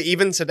 Actually,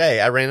 even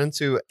today, I ran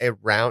into a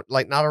round,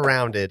 like not a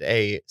rounded,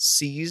 a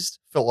seized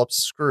Phillips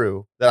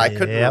screw that I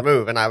couldn't Yep.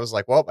 remove, and I was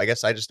like, "Well, I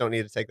guess I just don't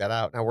need to take that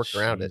out." And I worked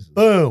around it. Jesus.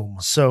 Boom.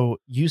 So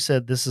you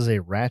said this is a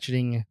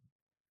ratcheting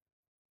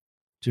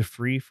to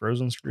free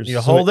frozen screws. You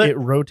So hold it, It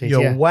rotates.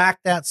 You yeah. whack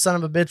that son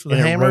of a bitch with a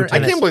And it hammer. rotates. I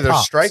and can't it believe they're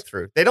pops. strike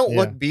through. They don't Yeah.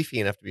 look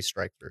beefy enough to be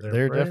strike through. They're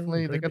They're pretty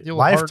definitely they got the old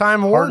lifetime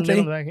hard warranty.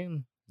 in the back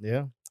end.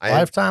 Yeah.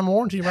 Lifetime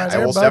warranty right I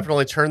there, will bud.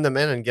 definitely turn them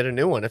in and get a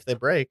new one if they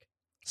break.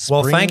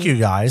 Well, Spring- thank you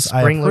guys.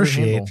 I spring-loaded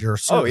appreciate handle. your Oh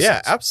services.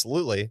 yeah,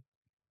 absolutely.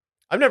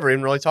 I've never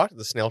even really talked to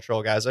the Snail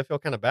Trail guys. I feel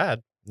kind of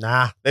bad.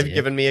 Nah, They've Yeah.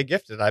 given me a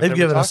gift that I've they've never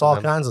given talked us to all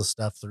them. kinds of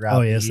stuff throughout.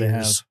 Oh, the yes, they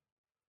years. have.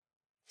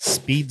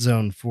 Speed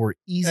zone for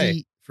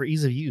easy for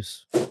ease of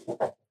use.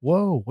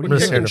 Whoa, what I'm are you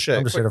just, kicking doing? here to,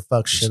 I'm just here to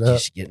fuck shit up.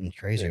 Just getting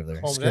crazy over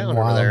there. Calm Just getting down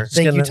over wild. there. Just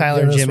Thank you, getting- Tyler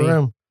getting and this Jimmy.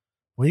 room.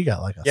 Well, you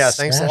got like a Yeah,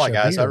 thanks a stash lot, of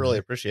guys. I beer really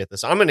there. appreciate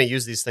this. I'm going to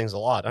use these things a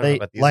lot. I don't know They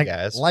about these like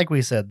guys. like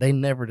we said, they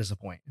never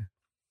disappoint.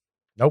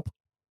 Nope.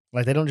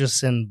 Like they don't just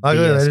send Like,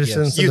 BS they just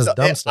gifts. send- You us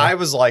dumb stuff. I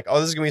was like, oh,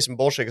 this is going to be some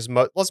bullshit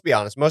because let's be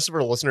honest. Most of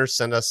our listeners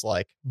send us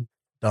like,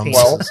 Dumb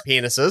well, stuff.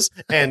 penises.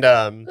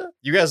 And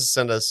you guys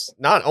send us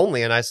not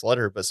only a nice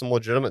letter, but some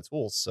legitimate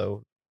tools.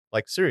 So,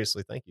 like,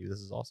 seriously, thank you. This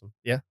is awesome.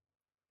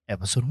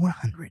 Episode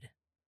 100.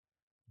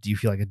 Do you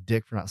feel like a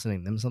dick for not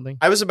sending them something?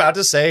 I was about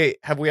to say,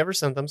 have we ever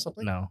sent them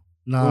something? No,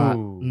 not.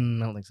 Ooh.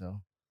 I don't think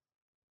so.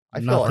 I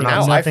feel Nothing-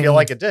 now I nothing- feel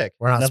like a dick.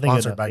 We're not Nothing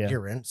good sponsored enough, by yeah. Gear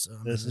Rent, so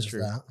This is there's true.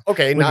 that.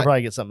 Okay, We could not,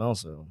 probably get something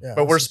else. Though. Yeah,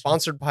 but we're this is-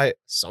 sponsored by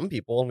some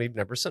people, and we've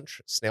never sent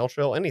Snail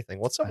Trail anything.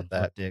 What's up with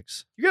that?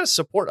 Dicks. You got to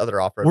support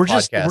other off-road We're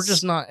podcasts.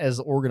 just not as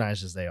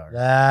organized as they are.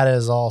 That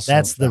is also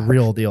That's the fact.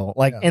 real deal.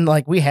 Like, Yeah. and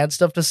like we had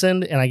stuff to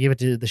send, and I gave it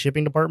to the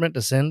shipping department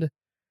to send.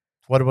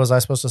 What was I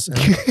supposed to say?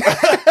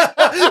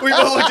 We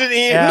both looked at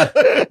Ian. Yeah.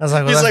 I was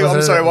like, was He's I like, supposed I'm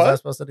to- sorry, was I what?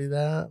 supposed to do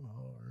that?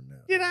 Or no?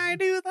 Did I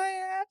do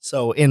that?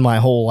 So in my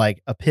whole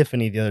like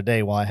epiphany the other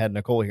day while I had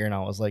Nicole here, and I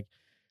was like,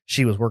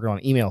 she was working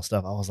on email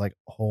stuff. I was like,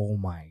 oh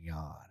my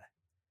god,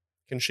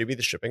 Can she be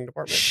the shipping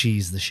department?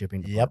 she's the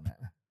shipping Yep.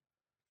 department.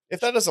 If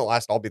that doesn't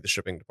last, I'll be the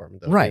shipping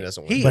department. Though. Right. He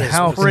doesn't He want But to. is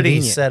how pretty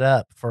convenient. set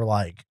up for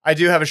like, I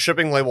do have a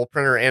shipping label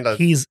printer and a.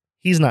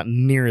 He's not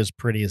near as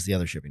pretty as the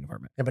other shipping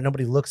department. yeah, but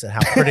nobody looks at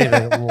how pretty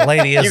the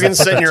lady is. You that can put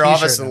sit in the your t-shirt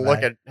office in and the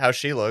look bag. at how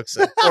she looks,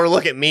 or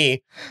look at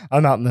me.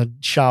 I'm out in the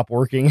shop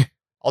working.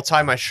 I'll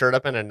tie my shirt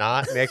up in a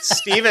knot. And be like,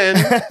 Steven,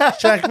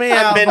 Check me I'm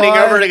out. bending boy.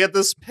 over to get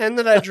this pen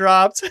that I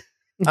dropped.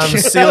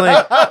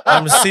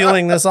 I'm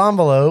sealing this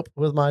envelope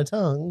with my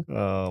tongue.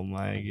 Oh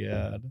my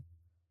god,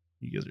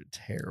 you guys are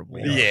terrible.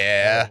 We are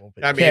Yeah, terrible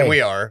I people.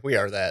 mean, Okay. we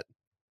are that.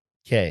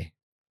 Okay,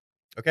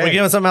 Okay. We're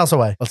giving something else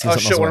away. let's get Oh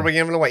something shit! else What are away. we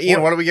giving away,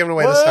 Ian? What are we giving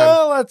away this time?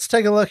 Well, let's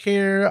take a look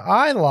here.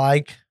 I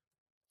like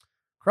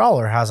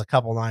Crawler has a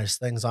couple nice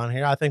things on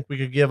here. I think we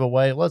could give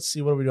away. Let's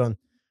see, what are we doing?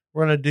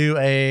 We're gonna do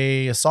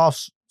a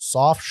soft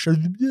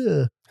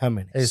How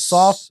many?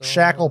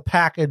 shackle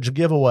package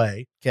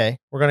giveaway. Okay,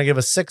 We're gonna give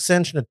a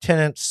 6-inch and a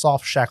 10-inch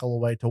soft shackle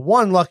away to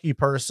one lucky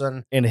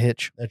person and a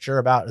hitch. that you're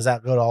about. Is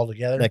that good all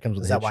together? That comes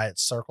with Is a that hitch. why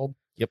it's circled?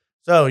 Yep.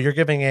 So you're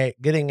getting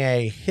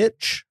a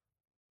hitch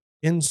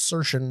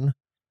insertion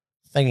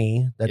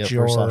thingy that Yep, for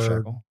your soft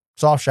shackle.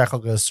 soft shackle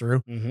goes through.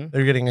 Mm-hmm.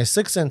 They're getting a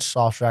 6-inch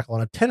soft shackle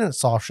and a 10-inch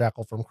soft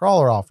shackle from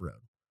Crawler Off Road.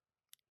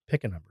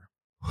 Pick a number.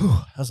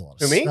 That's a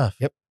lot of Who, me? stuff.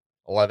 Yep.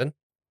 11.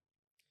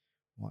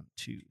 1,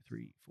 2,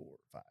 3, 4,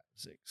 5,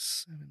 6,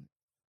 7.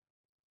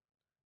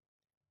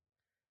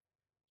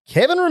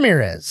 Kevin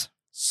Ramirez.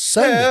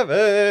 Send it.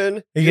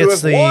 Kevin, He you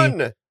gets have the-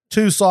 won.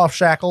 2 soft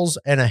shackles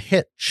and a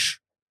hitch.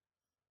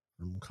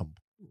 From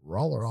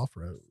Roller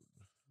Off-Road.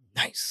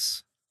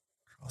 Nice.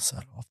 Cross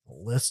that off the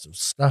list of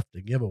stuff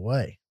to give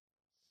away.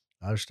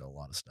 There's still a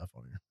lot of stuff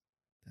on here.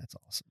 That's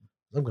awesome.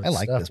 Some good I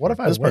like stuff. this What part.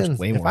 if I This part's win?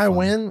 way If more I fun.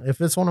 win,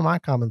 if it's one of my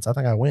comments, I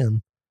think I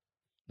win.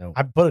 No.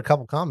 I put a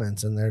couple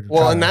comments in there. To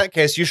Well, try in to- that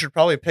case, you should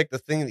probably pick the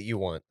thing that you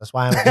want. that's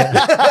why I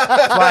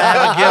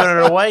haven't given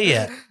it away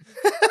yet.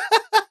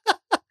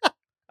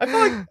 I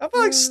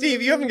feel like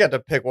Steve, you haven't got to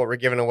pick what we're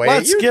giving away.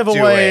 Let's You give do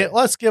away. it.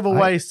 Let's give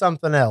away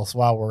something else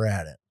while we're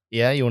at it.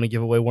 Yeah, you want to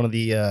give away one of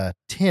the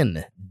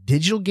 10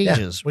 digital Yeah,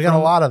 gauges. we got a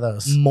from lot of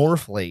those.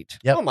 Morphlate.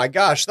 Yep. Oh my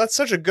gosh, that's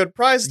such a good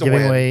prize to Giving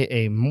win. away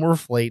a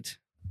Morphlate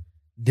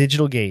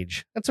digital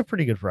gauge. That's a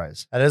pretty good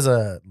prize. That is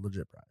a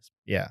legit prize.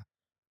 Yeah.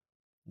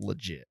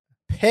 Legit.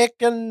 Pick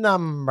a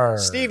number.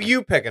 Steve,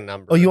 you pick a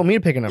number. Oh, you want me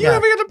to pick a number? You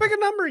haven't got to pick a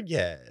number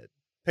yet.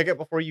 Pick it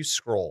before you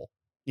scroll.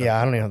 Yeah,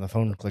 I don't even have the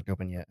phone clicked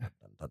open yet.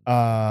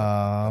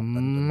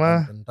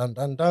 Dun, dun,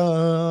 dun,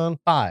 dun.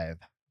 5.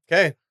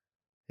 Okay.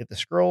 Hit the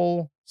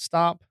scroll,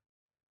 stop,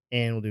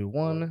 and we'll do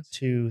 1,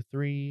 2,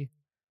 3,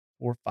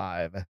 4,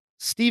 5.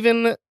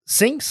 Steven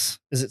Sinks.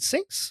 Is it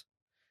Sinks?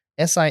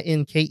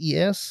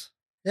 Sinkes?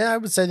 Yeah, I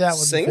would say that would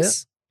fit.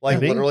 Sinks? Like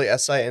Maybe. literally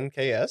Sinks?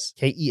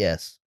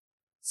 Kes.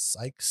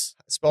 Sykes.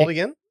 Spelled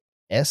again?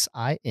 Sinkes.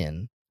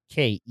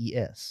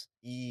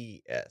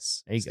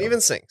 ES. There you go.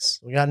 Steven Sinks.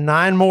 We got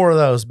 9 more of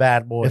those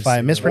bad boys. If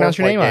I mispronounce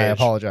your Morphlate name, I gauge.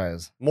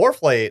 apologize.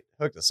 Morphlate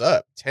hooked us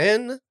up.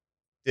 10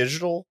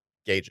 digital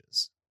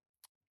gauges.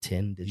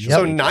 10 digital.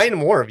 So gauges. 9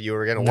 more of you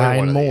are going to win one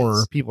 9 of more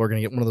these. people are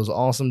going to get one of those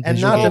awesome and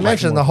digital not to gauges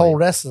mention from the whole Morphlate.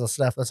 rest of the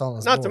stuff that's on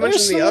this Not to board. mention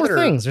There's the some more other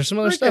things. There's some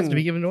other stuff to freaking-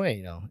 be given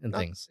away, and No,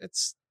 things.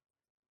 It's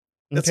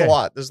Okay. a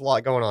lot. There's a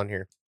lot going on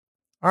here.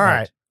 All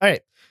right. All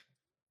right.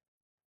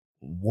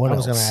 What I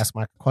was else? going to ask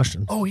my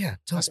question. Oh yeah,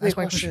 tell Ask us me a my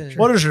question. question.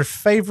 What is your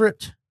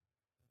favorite?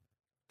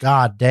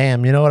 God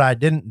damn. You know what I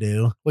didn't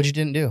do? What you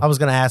didn't do? I was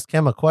going to ask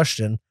him a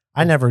question.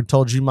 I never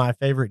told you my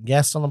favorite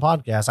guest on the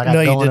podcast. I got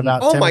No, you going didn't.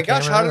 about Oh Tim my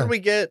gosh, Cameron how and did we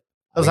get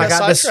Because we I got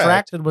sidetracked.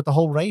 distracted with the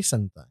whole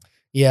racing thing.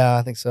 Yeah,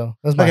 I think so.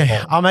 That was my Okay,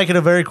 fault. I'll make it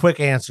a very quick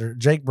answer.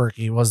 Jake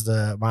Berkey was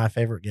my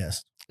favorite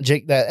guest.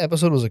 Jake, that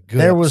episode was a good.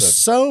 There was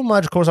episode. so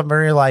much. Of course, I'm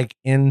very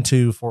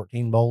into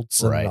 14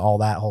 bolts and Right. all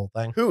that whole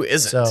thing. Who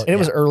isn't? So- and it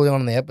was yeah. early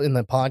on in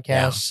the podcast,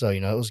 Yeah. so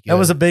it was good. That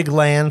was a big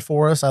land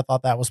for us. I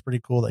thought that was pretty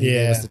cool that he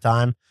gave us Yeah. the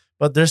time.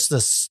 But there's the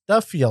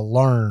stuff you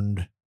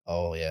learned.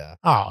 oh yeah.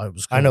 Oh, it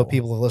was cool. I know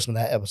people have listened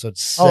to that episode. Oh,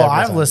 Several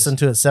I've times. listened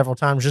to it several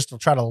times just to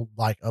try to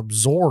like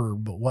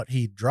absorb what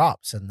he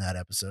drops in that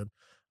episode.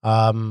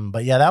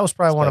 But yeah, that was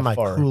probably It's one of by my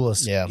far-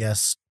 coolest yeah.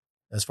 guests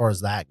as far as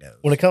that goes.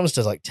 When it comes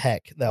to like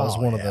tech, that was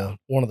Oh, one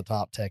yeah. of the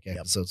top tech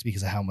episodes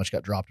because of how much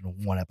got dropped in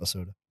one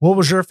episode. What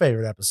was your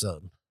favorite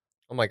episode?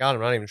 Oh my god,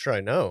 I'm not even sure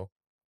I know.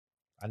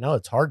 I know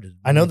it's hard to.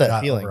 I know we've that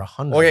got feeling. over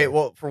 100. Okay,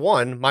 well, for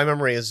one, my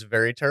memory is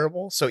very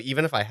terrible. So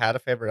even if I had a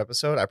favorite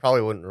episode, I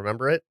probably wouldn't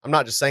remember it. I'm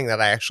not just saying that,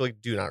 I actually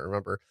do not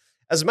remember.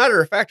 As a matter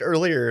of fact,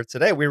 earlier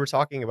today we were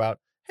talking about,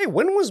 hey,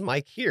 when was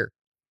Mike here?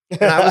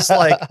 And I was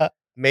like,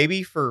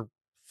 maybe for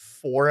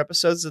 4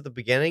 episodes at the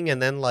beginning and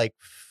then like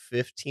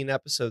 15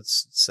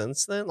 episodes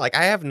since then. Like,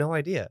 I have no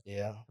idea.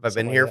 yeah. Have I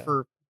been here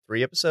for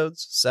 3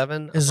 episodes,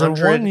 7, is there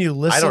 100? one you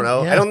listen? I don't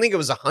know. yeah. I don't think it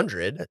was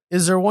 100.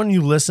 Is there one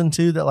you listen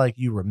to that like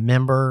you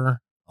remember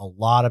a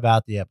lot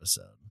about the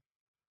episode?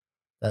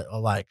 That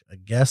like a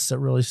guest that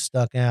really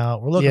stuck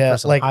out. We're looking Yeah, for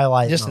some like,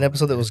 highlight. just an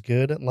episode that was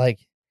good. Like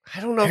I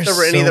don't know if there's there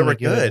were any so that were many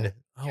good.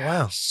 Oh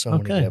wow. so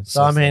many good Okay. episodes.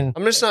 So I mean,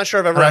 I'm just not sure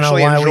if I've ever I don't know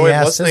actually why we enjoyed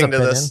asked his listening to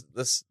opinion.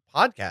 this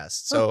podcast.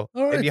 So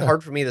all right it'd be then.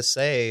 hard for me to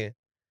say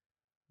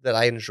that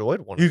I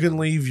enjoyed one. you of can them.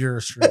 leave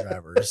your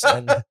screwdrivers.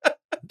 And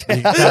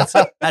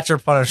that's your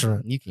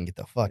punishment. you can get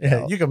the fuck Yeah,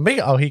 out. you can make.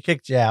 Oh, he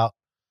kicked you out.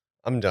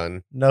 I'm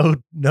done. No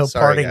Sorry,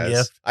 parting guys.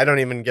 gift. I don't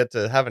even get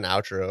to have an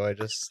outro. I'm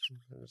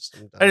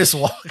done. I just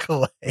walk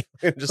away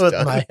I'm just with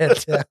done. my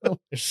head down.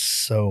 There's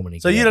so many.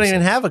 So good you don't even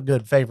episodes. have a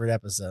good favorite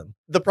episode.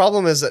 The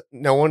problem is that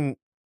no one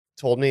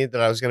told me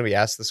that I was going to be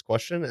asked this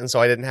question, and so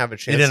I didn't have a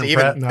chance didn't to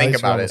even prep? No, think he's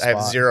about on it. the I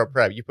have spot. 0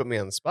 prep. You put me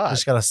on the spot.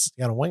 Just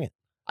gotta wing it.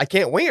 I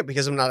can't wing it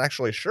because I'm not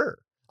actually sure.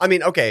 I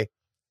mean, okay,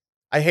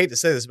 I hate to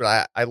say this,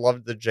 but I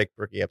loved the Jake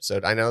Berkey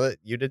episode. I know that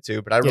you did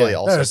too, but I really Yeah,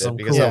 also there's did some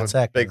because cool I'm a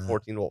tech in big that.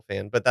 14 volt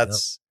fan. But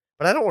that's,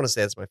 but I don't want to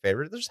say it's my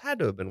favorite. There's had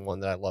to have been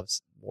one that I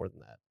loved more than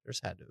that. There's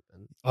had to have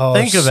been. Oh,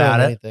 Think so about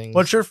many it. things.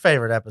 What's your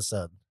favorite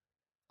episode?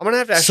 I'm gonna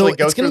have to So actually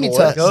go it's gonna through be the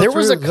tough. list. There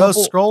was a go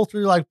couple- scroll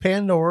through like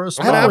Pandora. I'm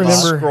I gonna don't have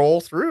to remember-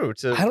 scroll through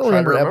to. I try don't to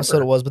remember what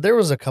episode it was, but there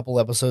was a couple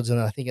episodes in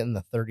I think in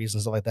the 30s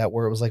and stuff like that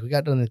where it was like we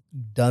got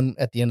done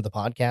at the end of the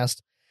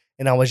podcast,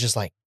 and I was just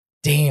like,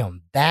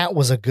 "Damn, that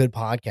was a good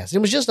podcast." It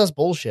was just us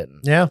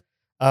bullshitting. Yeah.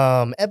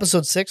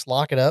 Episode 6,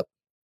 Lock It Up.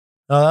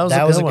 Oh,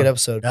 That was a good one.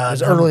 episode. It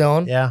was no, early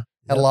on. Yeah.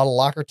 Had a lot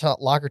of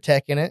locker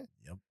tech in it.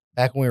 Yep.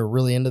 Back when we were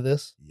really into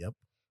this. Yep.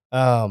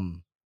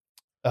 Some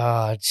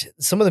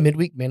of the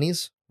midweek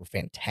minis were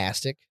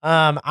fantastic.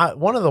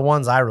 One of the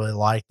ones I really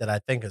liked that I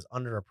think is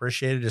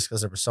underappreciated just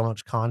because there was so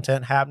much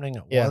content happening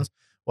at Yeah. once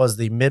was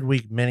the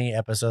midweek mini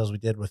episodes we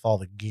did with all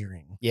the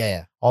gearing.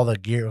 Yeah. All the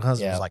gear, because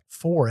it Yeah. was like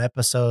 4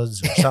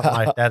 episodes or something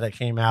like that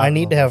came out. I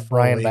need to over have 4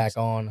 Brian weeks. back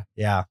on.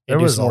 Yeah, and there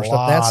do was some a more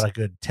stuff. lot of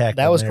good tech.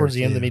 That in was there, towards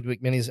the end of the too.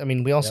 midweek minis. I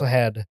mean, we also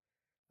had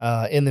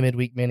in the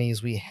midweek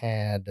minis, we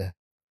had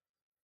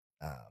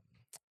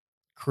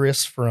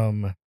Chris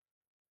from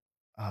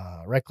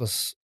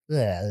Reckless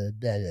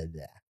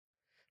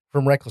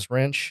from Reckless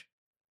Wrench.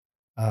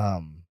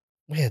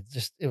 We had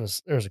there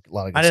was a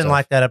lot of good I didn't stuff.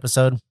 like that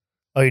episode.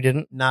 Oh, you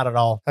didn't? Not at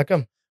all. How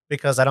come?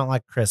 Because I don't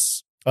like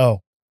Chris.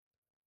 Oh.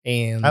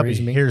 And I the hope he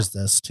reason being- hears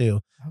this too.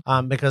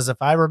 Because if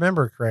I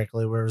remember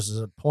correctly, there was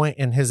a point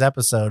in his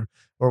episode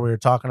where we were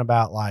talking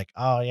about like,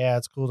 oh yeah,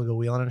 it's cool to go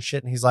wheeling and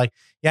shit. And he's like,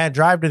 yeah, I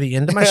drive to the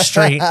end of my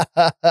street.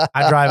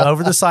 I drive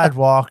over the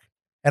sidewalk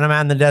and I'm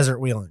out in the desert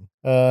wheeling.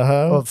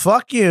 Well,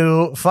 fuck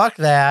you. Fuck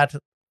that.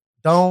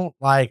 Don't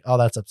like, oh,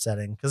 that's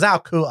upsetting. Cause how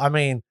cool. I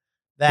mean,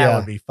 that Yeah.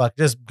 would be fuck.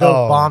 Just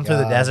go Oh, bomb through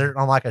the God. desert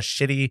on like a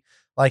shitty,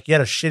 like you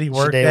had a shitty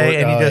work Day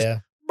day and you oh, just yeah.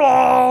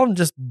 boom,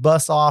 just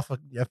bust off a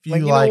few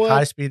Like, you know like what?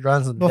 high speed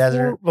runs in the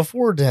desert.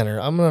 before dinner,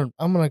 I'm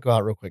gonna go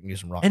out real quick and do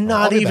some rock. And crawl.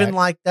 I'll not be even back.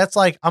 like that's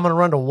like I'm gonna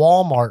run to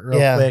Walmart real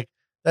Yeah. quick.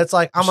 That's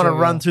like I'm gonna Sure,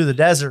 run yeah. through the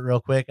desert real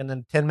quick, and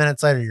then 10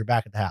 minutes later you're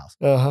back at the house.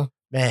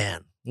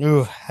 Man,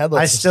 Ooh, had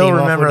I some still steam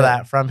off remember with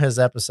that from his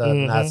episode,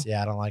 and Mhm. that's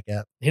I don't like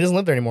it. He doesn't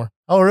live there anymore.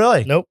 Oh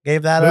really? Nope.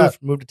 Gave that up.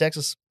 Moved to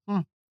Texas.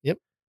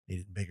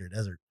 Needed a bigger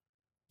desert.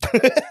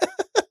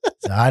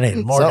 So I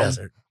need more Something.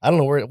 desert. I don't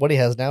know what he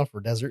has now for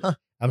desert. Huh.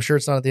 I'm sure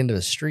it's not at the end of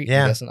his street. I'm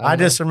Yeah, guessing. I don't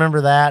know. just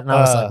remember that, and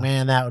I was Uh, like,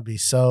 man, that would be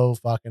so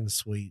fucking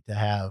sweet to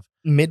have.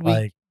 midweek.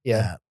 Like,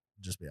 yeah, that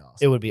would just be awesome.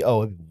 it would be.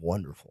 Oh, it'd be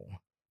wonderful.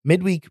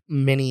 Midweek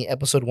mini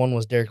episode 1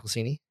 was Derek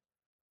Lucini.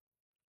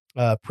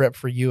 Prep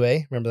for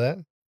UA. Remember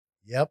that?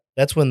 Yep.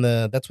 That's when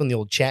the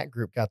old chat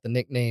group got the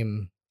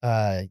nickname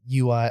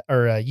UI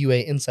or UA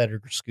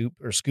Insider Scoop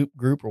or Scoop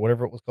Group or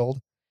whatever it was called.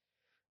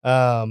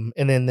 And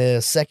then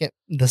the second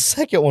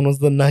one was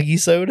the Nuggy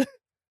Sode.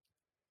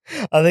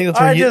 I think that's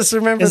where I you, just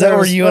remember is that there where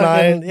was you and I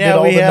fucking- did yeah,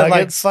 all we the had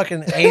nuggets? like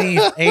fucking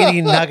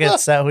 80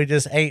 nuggets that we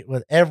just ate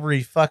with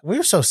every fuck. We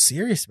were so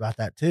serious about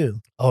that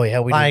too. oh yeah,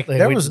 we Like did,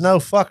 there we was just- no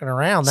fucking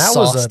around. That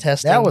Sauce was a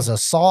testing. that was a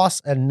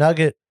sauce and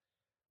nugget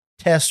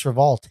test of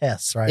all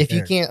tests, right? if you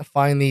there. can't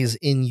find these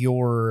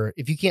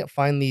if you can't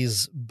find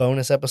these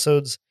bonus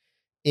episodes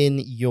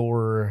in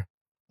your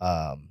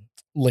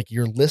like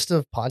your list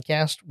of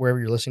podcasts wherever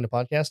you're listening to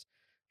podcasts,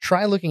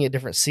 try looking at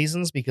different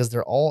seasons because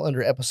they're all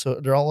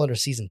under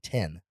season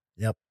 10.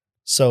 Yep.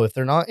 So if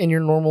they're not in your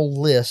normal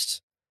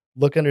list,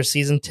 look under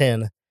season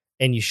 10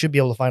 and you should be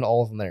able to find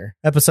all of them there.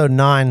 Episode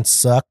 9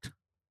 sucked.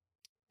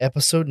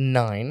 Episode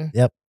 9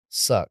 Yep.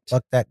 sucked.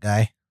 Fuck that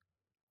guy.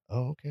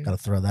 Oh, okay. Gotta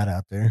throw that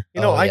out there.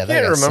 You know, Oh, I yeah,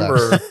 that can't guy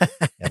remember.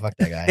 Yeah, fuck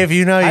that guy. If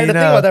you know, I you had to think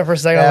know. about that for a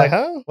second. I'm Yeah. like,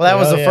 huh? Well, that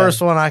was Oh, the yeah.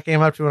 first one I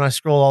came up to when I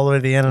scrolled all the way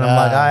to the end, and I'm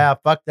like, Ah. yeah,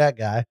 fuck that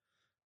guy.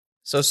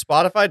 So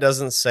Spotify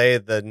doesn't say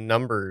the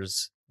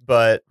numbers,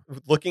 but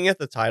looking at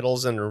the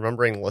titles and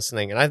remembering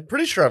listening, and I'm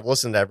pretty sure I've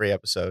listened to every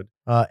episode.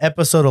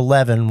 Episode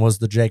 11 was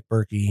the Jake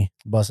Berkey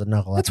busted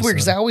knuckle. That's weird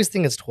because I always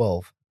think it's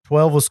 12.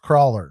 12 was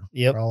Crawler.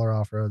 Yep. Crawler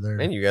off road there.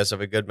 Man, you guys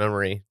have a good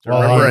memory. To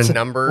Well, remember it's- a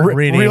number.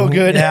 Real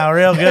good. Yeah,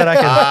 real good. I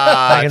can,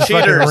 I can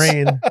cheaters.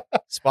 fucking read.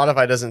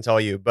 Spotify doesn't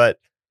tell you, but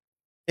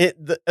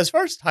as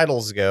far as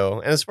titles go,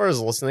 and as far as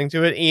listening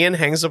to it, Ian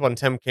Hangs Up on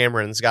Tim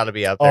Cameron's got to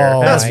be up there.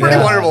 Oh That's my pretty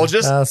God. wonderful.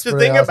 Just That's to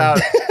pretty think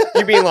awesome. about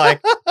you being like,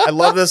 I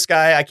love this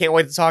guy. I can't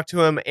wait to talk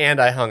to him,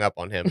 and I hung up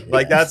on him.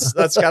 Like that's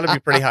got to be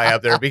pretty high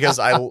up there because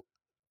I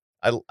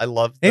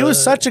love. He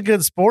was such a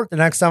good sport the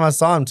next time I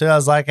saw him, too. I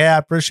was like, hey, I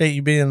appreciate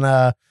you being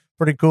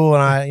pretty cool,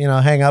 and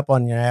I, hang up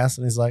on your ass.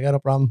 And he's like, no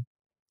problem.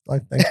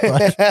 Like, thanks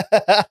much.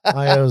 Like,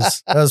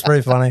 that was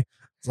pretty funny.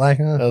 It's like,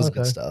 That was okay.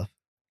 good stuff.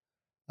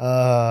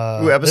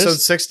 Ooh, episode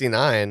there's-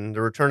 69,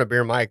 The Return of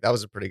Beer Mike. That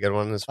was a pretty good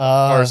one. As uh,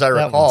 far as I that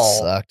one recall,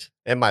 sucked.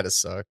 it might have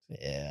sucked.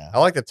 Yeah, I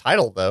like the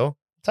title though.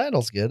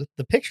 title's good.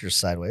 The picture's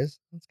sideways.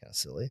 That's kind of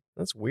silly.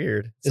 That's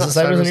weird. Is not it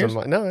sideways on sideways yours?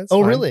 my- no, it's Oh,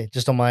 fine. really?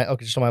 Just on my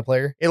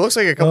player. It looks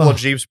like a couple Ugh. of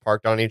Jeeps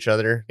parked on each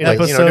other. In Like,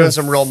 episode doing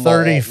some real mall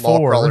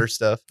 34. crawler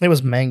stuff. It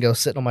was Mango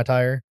sitting on my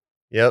tire.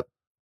 Yep.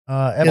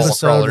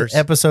 Episode crawlers.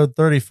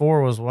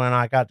 34 was when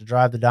I got to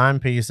drive the dime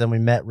piece, and we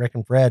met Rick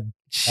and Fred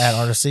at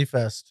RC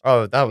Fest.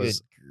 Oh, that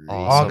was Good grief.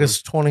 awesome.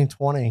 August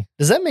 2020.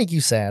 Does that make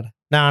you sad?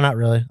 No, not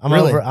really.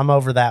 Really? I'm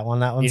over that one.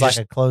 That one's You like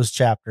just- a closed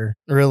chapter.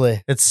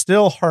 Really? It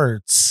still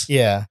hurts,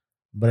 Yeah.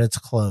 but it's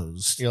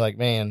closed. You're like,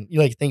 man. You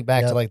like think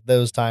back Yep. to like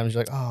those times.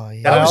 You're like, oh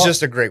yeah. That was Well-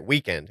 just a great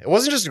weekend. It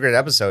wasn't just a great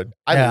episode.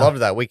 I Yeah. loved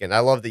that weekend. I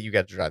loved that you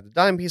got to drive the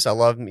dime piece. I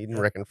loved meeting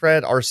Rick and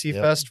Fred. RC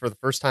Yep. Fest for the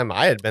first time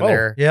I had been Oh,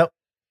 there. Yep.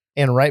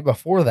 And right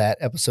before that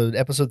episode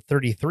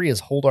 33 is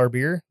Hold Our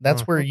Beer.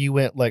 That's where you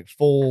went like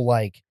full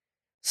like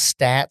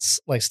stats,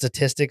 like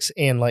statistics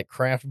and like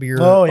craft beer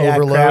Oh yeah,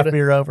 overload. craft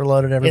beer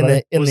overloaded in everybody.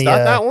 the in Was the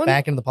that one?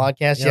 back in the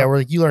podcast. Yep. Yeah, where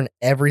like, you learn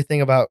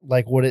everything about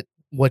like what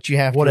you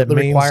have what to, it the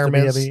means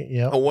requirements. to be.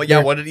 Yep. Oh, well,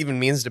 yeah, what it even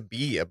means to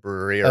be a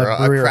brewery or A a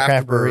brewery or craft,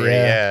 craft brewery, brewery.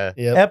 Yeah.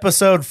 Yep.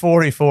 Episode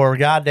 44.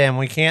 Goddamn,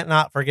 we can't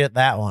not forget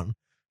that one.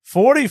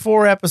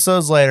 44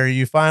 episodes later,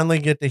 you finally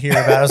get to hear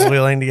about us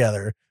wheeling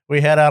together. We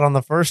head out on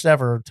the first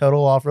ever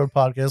Total Off-Road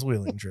Podcast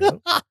wheeling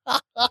trip.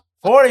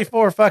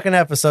 44 fucking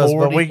episodes,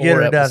 but we get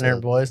her done there,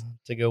 boys.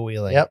 To go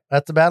wheeling. Yep,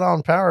 that's about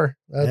on power.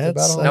 That's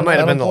about on That might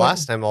have been the point.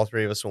 last time all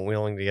three of us went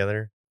wheeling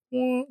together.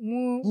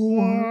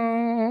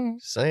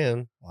 Just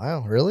saying.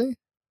 Wow, really?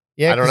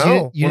 Yeah, I don't 'cause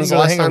know. you When was go the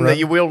last hang time around. that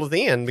you wheeled with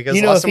Ian? Because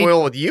You the know, last if time he- we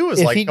wheeled with you was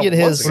if like a he couple get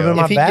months his- Would have ago. been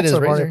my If he get his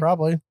bachelor party, razor-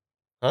 probably.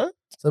 Huh?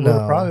 So it would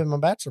have No. probably been my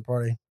bachelor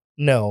party.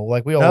 No,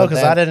 like we all No, went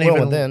because then- I didn't we all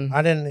even.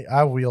 went then.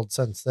 I wheeled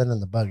since then in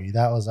the buggy.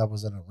 I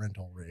was in a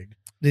rental rig.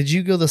 Did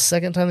you go the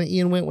second time that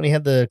Ian went when he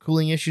had the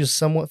cooling issues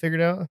somewhat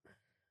figured out?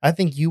 I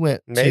think you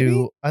went Maybe?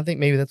 to. I think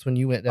maybe that's when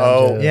you went down.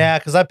 Oh, to, Yeah,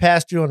 because I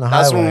passed you on the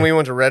That's highway. when we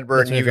went to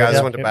Redbird That's and when you we guys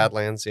yep, went to yep.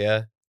 Badlands.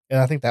 Yeah. and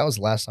I think that was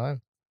the last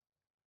time,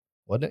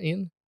 wasn't it,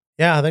 Ian?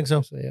 Yeah, I think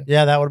so. So, yeah.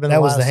 Yeah, that would have been That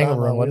the was the last time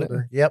hangover I run, wasn't wheeled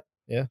it? her. Yep.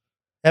 Yeah.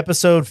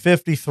 Episode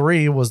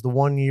 53 was the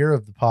 1 year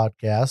of the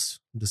podcast,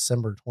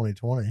 December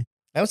 2020.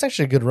 That was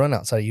actually a good run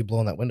outside of you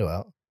blowing that window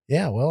out.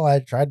 Yeah, well, I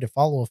tried to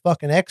follow a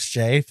fucking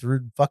XJ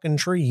through fucking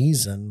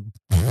trees and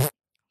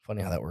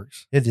Funny how that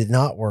works. it did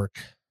not work.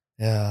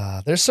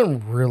 Yeah, there's some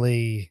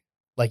really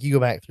like you go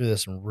back through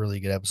this some really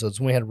good episodes.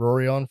 When we had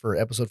Rory on for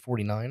episode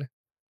 49,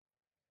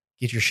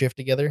 get your shift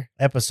together.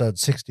 Episode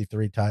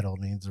 63 title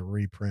needs a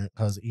reprint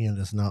because Ian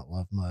does not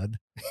love mud.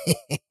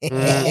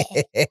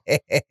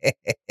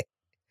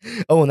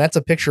 Oh, and that's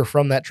a picture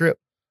from that trip.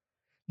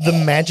 The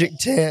magic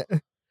tent.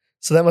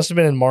 So that must have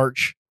been in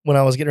March when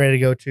I was getting ready to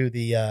go to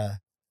the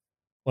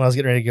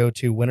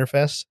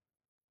Winterfest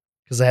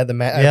because I had the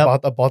Yep.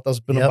 I bought those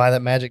going to Yep. buy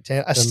that magic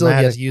tent. I The still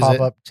have magic to use it.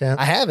 pop-up tent.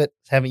 I have it.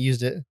 Haven't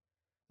used it.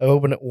 I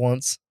opened it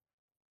once.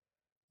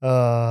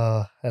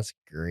 That's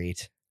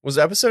great. Was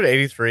episode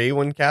 83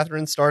 when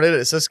Catherine started?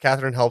 It says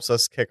Catherine helps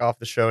us kick off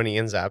the show in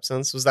Ian's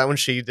absence. Was that when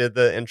she did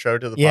the intro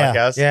to the Yeah.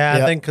 podcast? Yeah, I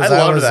Yeah. think because I I,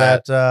 loved was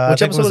that. at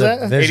Which I think it episode was at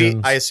that? 80,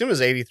 Visions. I assume it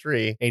was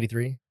 83.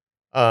 83.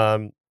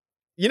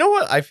 You know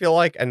what? I feel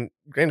like, and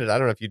granted, I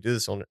don't know if you do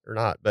this on or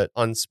not, but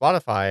on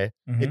Spotify,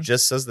 it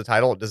just says the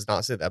title. It does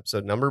not say the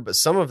episode number, but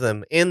some of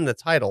them in the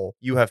title,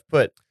 you have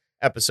put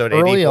episode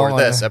Early 84 on.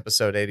 this,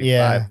 episode 85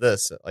 Yeah.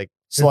 this. Like,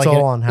 So it's like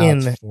all on how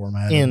in it's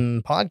formatted.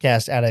 in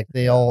Podcast Addict,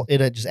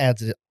 it just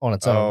adds it on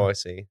its own. oh, I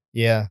see.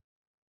 Yeah.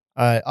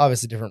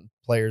 Obviously different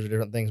players or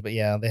different things, but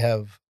yeah, they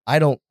have. I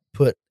don't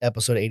put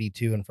episode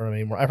 82 in front of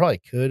me anymore. I probably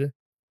could.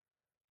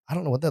 I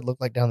don't know what that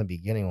looked like down the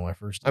beginning when I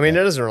first. I mean, did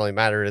it doesn't really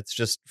matter. It's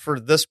just for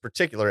this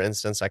particular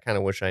instance, I kind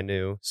of wish I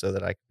knew so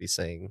that I could be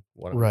saying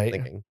what I'm Right.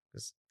 thinking.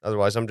 Because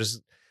otherwise, I'm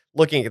just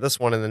looking at this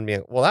one and then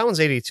being, well, that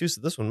one's 82,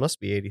 so this one must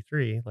be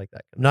 83. Like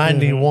that.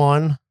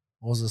 91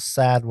 was a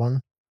sad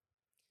one.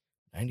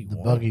 that. 91.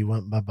 The buggy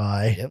went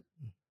bye-bye Yep.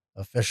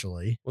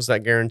 officially. Was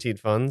that guaranteed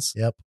funds?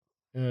 Yep.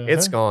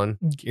 It's gone.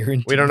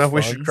 Guaranteed. We don't know if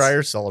we should funds. cry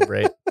or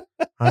celebrate.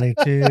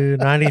 92,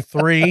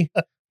 93,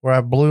 where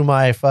I blew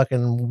my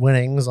fucking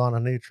winnings on a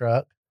new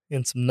truck.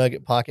 in some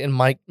nugget pocket,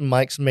 and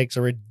Mike's makes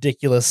a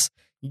ridiculous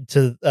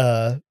to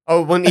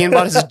Oh, when Ian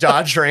bought his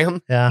Dodge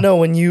Ram. Yeah. no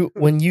when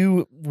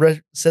you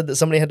said that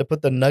somebody had to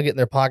put the nugget in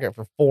their pocket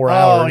for 4 Oh,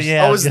 hours.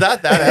 yeah. Oh, was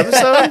that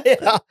episode?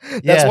 Yeah.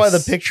 That's why the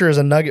Yes. picture is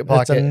a nugget It's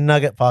a pocket.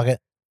 nugget pocket.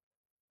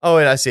 Oh,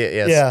 wait, I see it.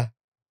 Yes. Yeah.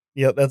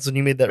 Yeah, that's when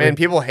you made that. Man,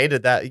 people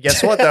hated that.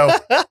 Guess what, though?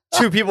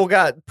 2 people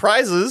got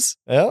prizes.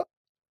 Well,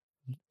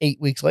 8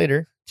 weeks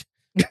later.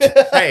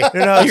 Hey, You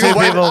know, you 2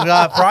 went- people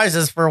got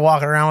prizes for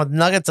walking around with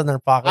nuggets in their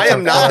pockets. I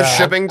am not the Yeah.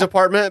 shipping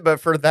department,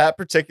 but for that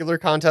particular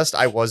contest,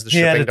 I was the He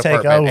had shipping to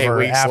take department 8 over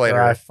weeks after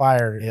later. I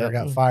fired or Yep.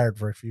 got fired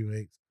for a few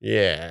weeks.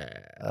 Yeah.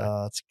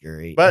 Oh, that's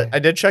great. But I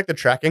did check the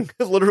tracking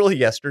literally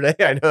yesterday.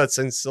 I know that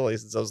seems silly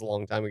since that was a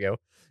long time ago.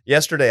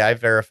 Yesterday, I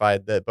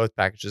verified that both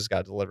packages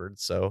got delivered.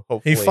 So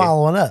hopefully, He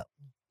following up.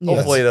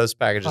 hopefully those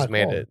packages high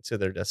made quality. it to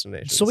their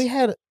destination. so we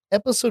had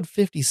episode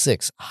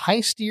 56,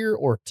 high steer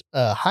or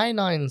high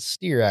 9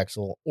 steer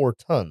axle or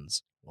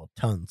tons. Well,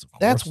 tons. Of course.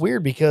 That's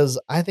weird because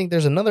I think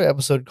there's another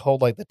episode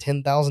called like the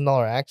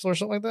 $10,000 axle or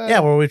something like that.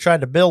 Yeah, where we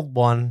tried to build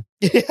one,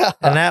 Yeah.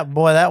 and that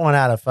went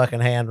out of fucking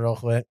hand real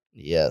quick.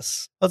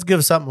 Yes. Let's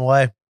give something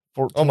away.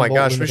 14 Oh my bolt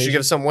gosh, we should limitation.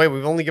 give some away.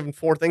 We've only given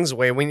 4 things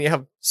away. We need to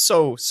have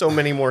so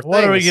many more What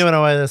things. are we giving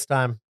away this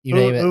time? You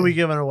who, name it. who are we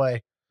giving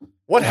away?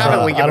 What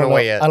haven't we I given don't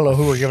away know, yet? I don't know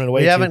who we're giving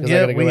away We to. haven't 'cause I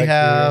gotta given. go We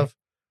back through.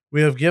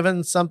 we have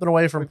given something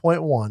away from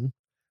point 1.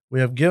 We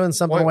have given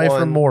something Point away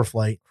from 1,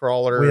 Moreflate.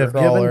 Crawler. We have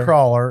Crawler. given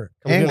Crawler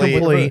and Complete.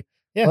 complete.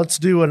 Yeah. Let's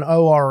do an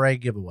ORA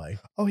giveaway.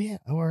 Oh yeah,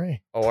 ORA.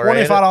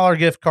 $25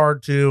 gift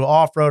card to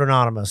Off Road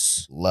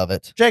Anonymous. Love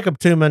it. Jacob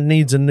Tuma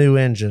needs a new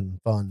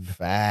engine fund.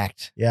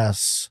 Fact.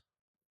 Yes.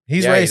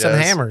 He's Yeah, he racing does.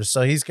 hammers.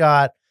 So he's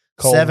got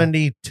Cold.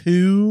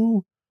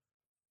 72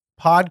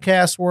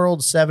 Podcast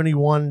World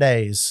 71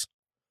 days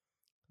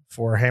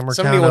for Hammertown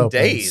 71 Opens.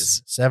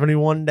 days?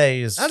 71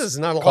 days. That is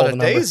not a Call lot the of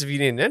number. days if you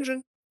need an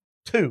engine.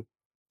 two.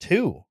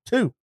 2.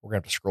 Two. We're gonna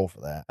have to scroll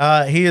for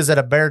that. He is at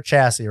a bare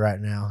chassis right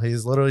now.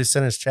 He's literally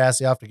sent his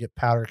chassis off to get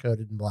powder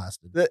coated and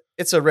blasted.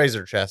 It's a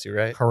Razor chassis,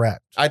 right?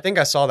 Correct. I think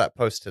I saw that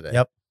post today.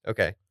 Yep.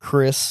 Okay.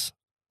 Chris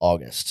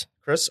August.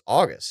 Chris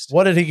August.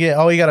 What did he get?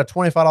 Oh, he got a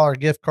 $25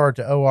 gift card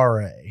to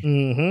ORA.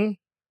 Mm-hmm.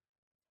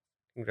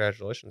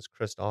 Congratulations,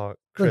 Chris Good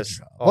Chris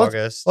job.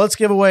 August. Let's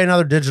give away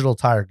another digital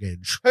tire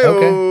gauge. Hey,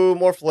 Okay.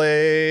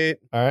 Morphlate.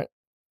 All right.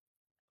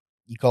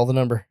 You call the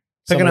number.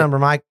 Pick a number,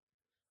 Mike.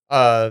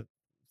 13.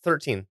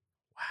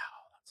 Wow,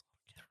 that's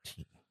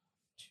 13.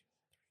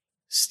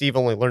 Steve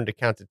only learned to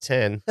count to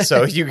 10,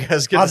 so you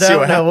guys get I to see don't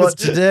what know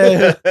happens. what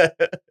to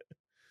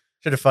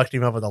Should have fucked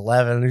him up with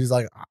 11. He's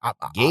like,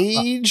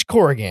 Gage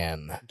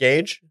Corrigan.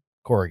 Gauge?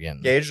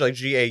 Corrigan. Gauge like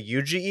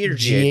G-A-U-G-E or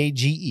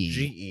G-A-G-E.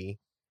 G-E?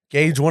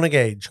 Gauge won a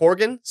gauge.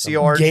 Corrigan?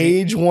 C-O-R-G?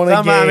 Gage won a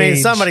I mean,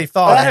 gauge. somebody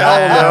thought I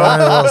that. don't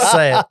know. Let's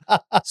say it.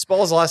 Spell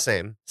his last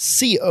name.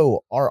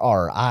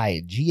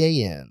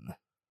 C-O-R-R-I-G-A-N.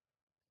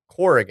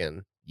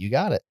 Corrigan. You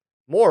got it.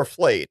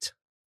 Morphlate.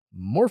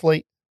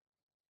 Morphlate.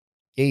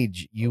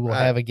 Gage. You will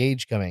Alright. have a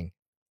gauge coming.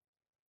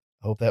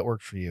 I hope that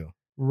works for you.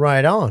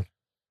 Right on.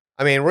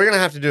 I mean, we're going to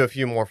have to do a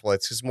few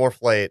Morphlates because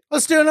Morphlate.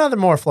 Let's do another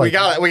more flight.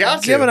 We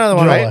got to. Give another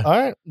one right? away. All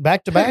right.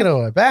 Back to Back back. it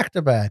away. Back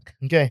to back.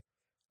 Okay.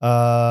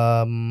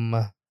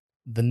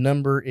 The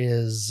number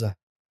is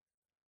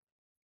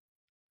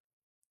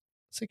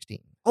 16.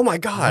 Oh my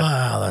God.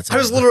 Wow, that's I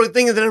was literally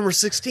thinking the number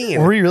 16.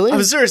 Were you really? I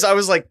was serious. I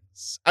was like,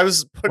 I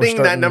was putting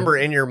that starting- number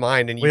in your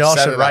mind and you We all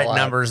said should it out write loud.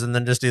 numbers and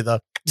then just do the,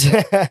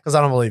 because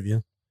I don't believe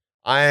you.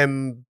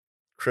 I'm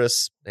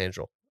Chris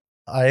Angel.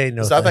 I ain't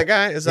no Is that thing. that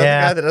guy? Is that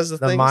Yeah, the guy that does the,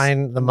 the things?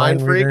 mind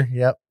mind freak? reader.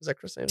 Yep. Is that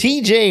Chris Angel?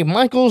 TJ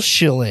Michael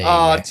Schilling.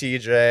 Oh,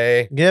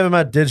 TJ. Give him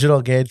a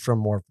digital gauge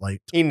from Morphlate.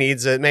 He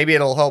needs it. Maybe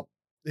it'll help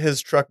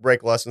his truck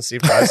break less when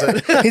Steve tries it.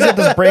 He's got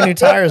those brand new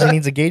tires. He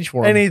needs a gauge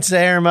for He him. needs to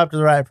air him up to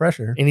the right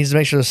pressure. He needs to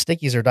make sure the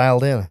stickies are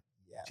dialed in.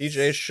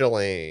 TJ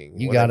Schilling.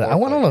 You What got a it. I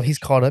want to know if Morphlate. he's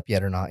caught up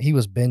yet or not. He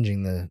was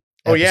binging the.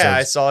 Oh yeah, I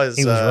episodes. saw his.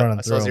 He was running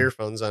I saw his through 'em.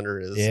 earphones under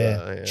his.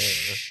 Yeah.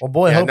 Well,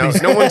 boy, Yeah, hope no,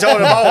 he's no one told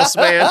him else,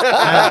 man.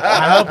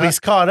 I hope he's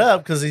caught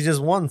up because he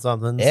just won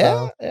something.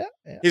 Yeah, So.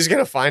 yeah. He's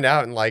gonna find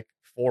out in like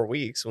 4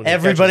 weeks when he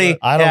Everybody, catches up.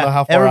 I don't know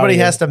how far everybody out he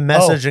has is. to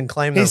message and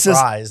claim their He says,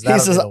 prize. he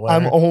That'll says be the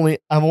winner.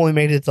 I've only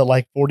made it to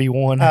like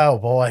 41. Oh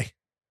boy,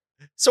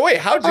 So wait,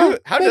 how maybe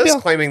does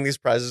I'll- claiming these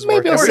prizes maybe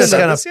work? I'll Have we send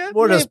done it. this yet?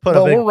 we'll just put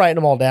But a big we're writing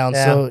them all down,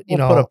 Yeah, so you we'll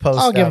know put a post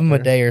I'll give out him a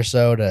there. day or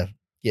so to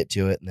get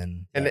to it, and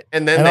then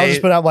And then I'll they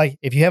just put out like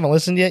if you haven't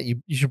listened yet, you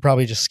should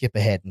probably just skip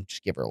ahead and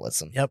just give her a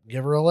listen. Yep,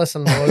 give her a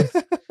listen, boys.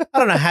 I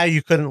don't know how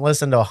you couldn't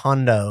listen to a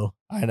hundo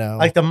I know,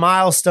 like the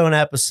milestone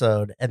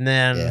episode and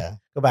then yeah,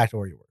 go back to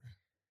where you were.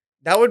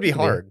 that would be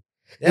hard.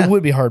 Yeah. it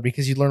would be hard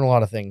because you'd learn a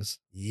lot of things.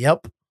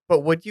 Yep.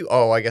 But would you?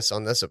 Oh, I guess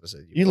on this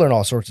episode You would. learn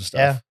all sorts of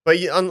Yeah. stuff. But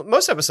on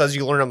most episodes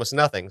you learn almost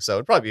nothing, so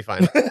it'd probably be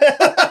fine.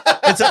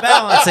 It's a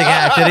balancing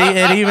act.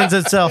 It evens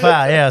itself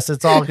out. Yes,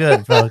 it's all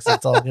good, folks.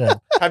 It's all good.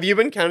 Have you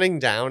been counting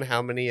down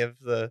how many of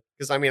the?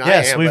 Because I mean,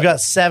 Yes, I am, we've but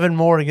got 7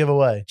 more to give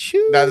away.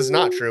 that is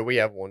not true. We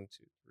have 1, 2,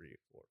 3,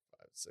 4,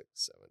 5, 6,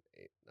 7,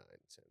 8, 9,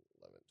 10,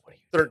 11, 12,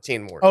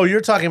 13 more. Oh,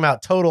 you're talking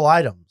about total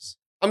items.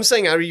 I'm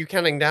saying, are you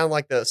counting down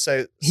like the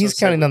say? He's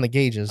counting down the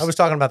gauges. I was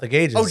talking about the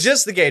gauges. Oh,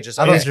 just the gauges.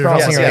 I was Okay.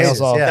 crossing our yes,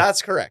 nails off. Yeah.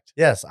 That's correct.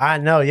 Yes, I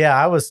know.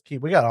 Yeah,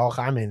 we got all.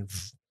 I mean,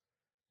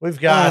 we've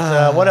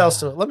got what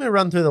else? Let me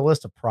run through the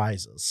list of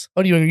prizes.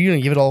 Oh, you gonna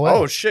give it all away?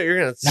 Oh shit! You're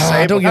gonna No,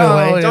 say don't give it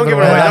away. Don't give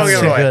it away. That's Don't give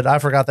it too away. good. I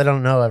forgot they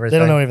don't know everything. They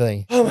don't know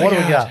everything. Oh my What do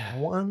we God. got?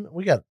 One.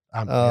 We got.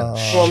 I'm Oh, Well,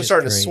 I'm shit,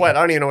 starting to great. sweat.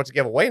 I don't even know what to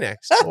give away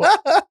next. I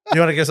you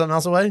want to give something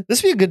else away?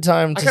 This would be a good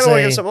time to kind of want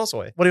to say. give something else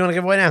away. What do you want to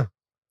give away now?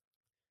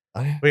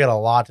 Okay. We got a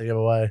lot to give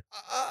away.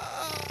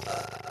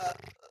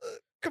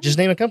 Just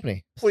name a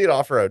company. Complete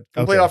off road.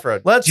 Complete Okay. off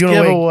road. Let's Do you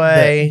give wanna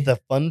away. the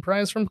fun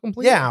prize from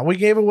Complete? Yeah, we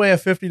gave away a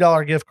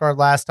 $50 gift card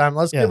last time.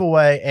 Let's Yeah. give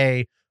away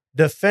a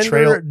Defender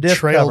Trail diff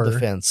cover.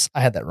 Defense.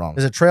 I had that wrong.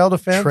 Is it Trail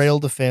Defense? Trail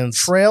Defense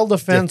Trail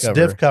Defense diff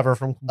diff cover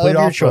from Complete of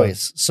your Off Road.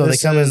 choice. So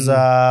this they come is,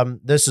 in.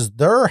 this is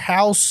their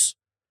house.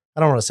 I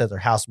don't want to say their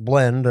house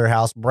blend, their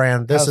house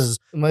brand. This is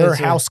their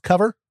house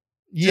cover.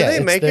 Yeah, Do they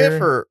it's make their- it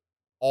for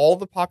all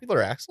the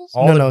popular axles?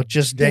 All No, the no,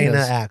 just Dana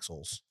Dana's.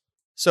 axles.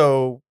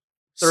 So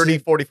 30,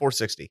 40,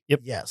 460. Yep.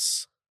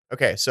 Yes.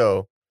 Okay,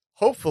 so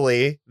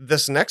hopefully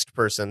this next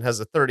person has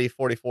a 30,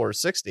 40,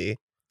 460 It's a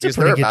because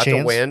pretty they're good about to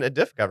chance. win a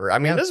diff cover. I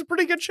mean, Yeah. there's a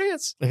pretty good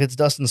chance. If it's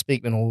Dustin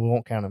Speakman, we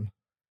won't count him.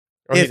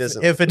 Or he If,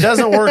 doesn't. if it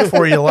doesn't work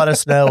for you, let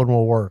us know and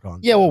we'll work on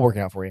it. Yeah, we'll work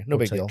it out for you. No We'll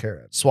big take deal. care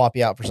of it. Swap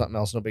you out for something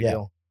else. No big Yeah.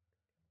 deal.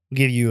 We'll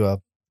give you a.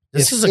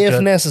 This if, is a if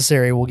good.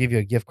 necessary, we'll give you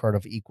a gift card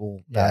of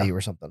equal Yeah. value or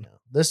something.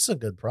 This is a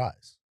good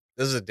prize.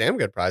 This is a damn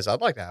good prize.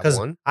 I'd like to have Because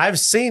one. I've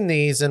seen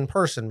these in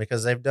person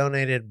because they've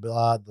donated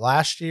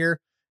last year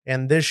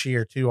and this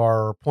year to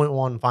our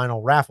 0.1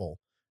 final raffle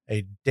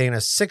a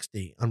Dana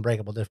 60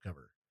 unbreakable diff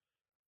cover.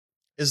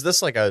 Is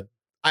this like a?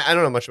 I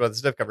don't know much about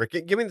this diff cover.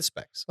 Give me the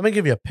specs. Let me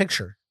give you a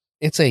picture.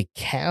 It's a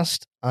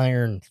cast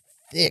iron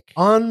thick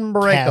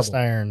Unbreakable. cast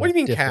iron. What do you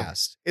mean diff cover.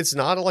 cast? It's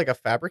not like a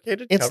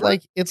fabricated. It's cover?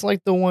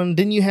 like the one.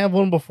 Didn't you have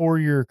one before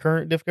your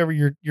current diff cover?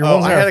 Your Oh,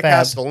 ones I that had are a fab.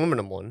 cast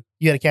aluminum one.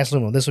 You had a cast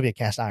aluminum. This would be a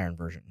cast iron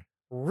version.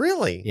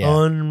 Really? Yeah,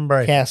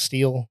 Unbreakable. cast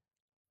steel.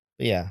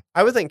 But yeah,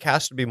 I would think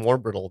cast would be more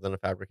brittle than a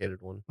fabricated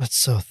one. it's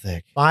so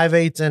thick.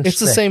 5/8 inch. It's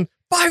the thick. same.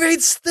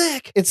 5/8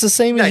 thick. It's the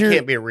same That as your.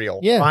 can't be real.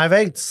 Yeah.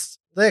 5/8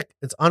 thick.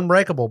 It's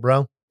unbreakable,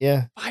 bro.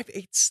 Yeah.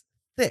 5/8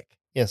 thick.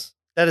 Yes.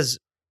 That is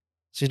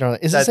She's not.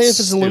 Is it That's say if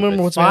it's aluminum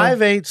or what's made of?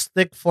 5/8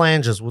 thick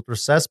flanges with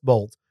recessed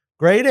bolts,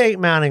 grade 8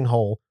 mounting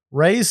hole,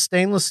 raised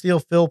stainless steel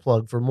fill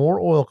plug for more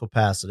oil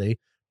capacity,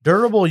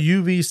 durable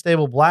UV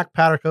stable black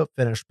powder coat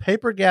finish,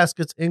 paper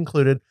gaskets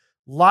included,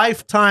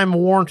 lifetime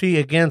warranty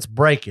against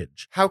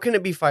breakage. how can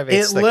it be 5/8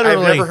 It thick? I've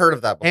literally- never heard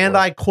of that before. And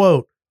I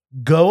quote,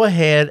 go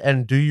ahead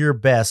and do your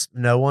best.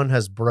 No one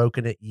has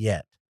broken it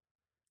yet.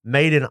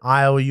 Made in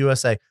Iowa,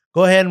 USA.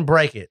 Go ahead and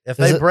break it. If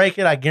Does they it- break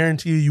it, I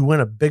guarantee you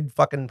win a big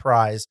fucking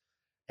prize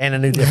and a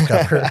new diff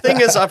cover. the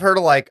thing is, I've heard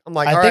of like I'm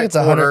like, I all think right, it's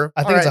a hundred. quarter,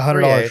 I think all it's right,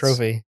 $100 3/8.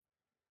 trophy.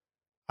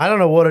 I don't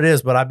know what it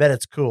is, but I bet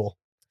it's cool.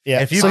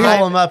 Yeah. If you so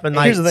call them up and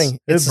like, here's the thing. "Dude,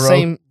 It's the bro."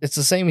 same. It's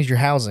the same as your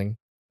housing.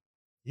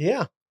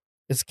 Yeah.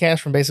 It's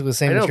cast from basically the I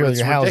same know, but material as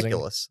it's your housing,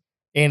 ridiculous.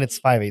 and it's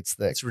 5/8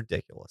 thick. It's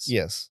ridiculous.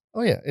 Yes.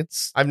 Oh yeah.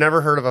 It's. I've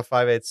never heard of a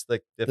 5/8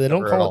 thick. diff They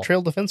don't cover at call all. it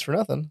trail defense for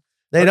nothing.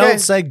 They Okay. don't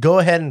say go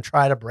ahead and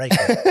try to break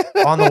it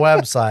on the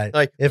website.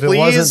 Like, if it please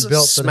wasn't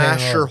built to smash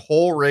handle your it.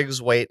 whole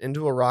rig's weight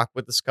into a rock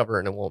with this cover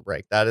and it won't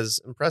break. That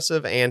is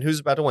impressive. And who's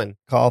about to win?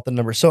 Call out the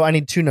number. So I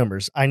need two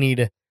numbers. I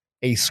need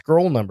a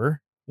scroll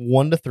number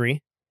 1 to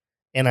 3,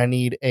 and I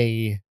need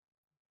a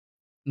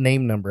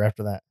name number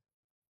after that,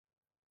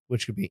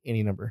 which could be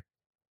any number.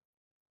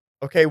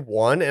 Okay,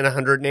 1 and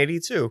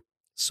 182.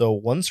 So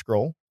 1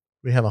 scroll.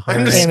 We have I'm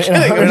 100. just And-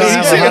 kidding. and I'm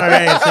just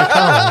 182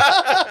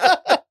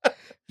 kidding.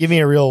 Give me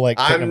a real like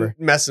quick I'm number.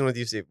 messing with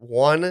you, Steve.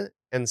 1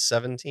 and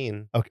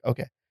 17. Okay.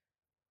 Okay.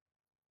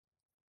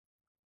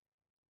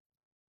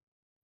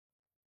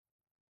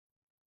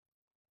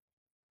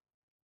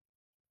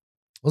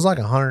 It was like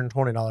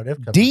 $120 diff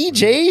cover.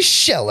 DJ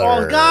Scheller.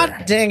 Oh,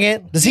 God dang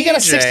it. Does he got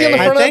a 60 on the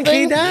DJ. front I of think that he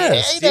thing?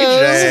 does. Yeah, he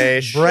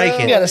does. DJ, Break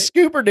He it. got a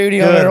scooper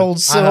duty on Good. that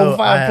old I hope-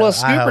 5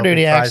 plus I scooper hope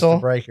duty he tries to axle.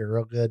 break it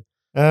real good.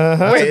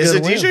 Uh-huh. Wait, Wait, That's is a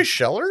it good DJ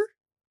Scheller?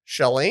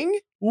 Schelling?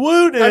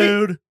 Woo, How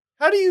do dude.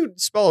 How do you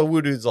spell a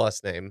Woo Dude's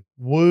last name?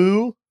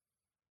 Woo,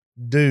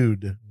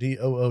 dude.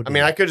 DOOD. I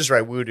mean, I could just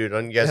write Woo Dude,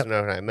 and you guys Yep.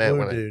 know what I meant Woo,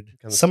 when I dude.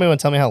 comes- Somebody want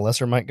to tell me how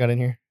Lesser Mike got in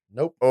here?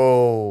 Nope.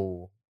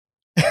 Oh,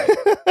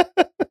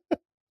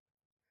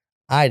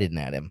 I didn't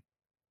add him.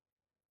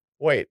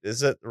 wait, is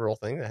that the real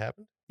thing that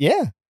happened?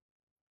 Yeah.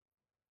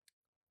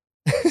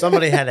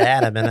 Somebody had to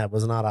add him, and that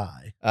was not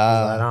I.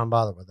 I don't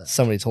bother with that.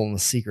 Somebody told him the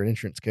secret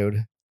entrance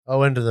code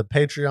Oh, into the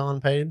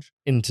Patreon page?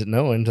 into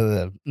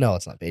the no,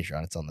 it's not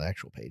Patreon. It's on the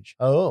actual page.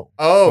 Oh.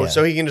 Oh, Yeah.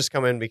 so he can just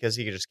come in because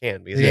he just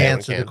can. Because He everyone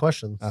answered can. the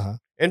questions. Uh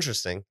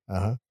Interesting. huh. Uh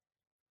huh.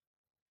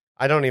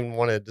 I don't even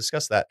want to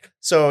discuss that.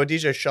 So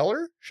DJ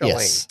Scheller? Schelling.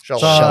 Yes. Scheller.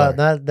 So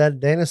Scheller. that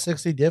Dana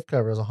 60 diff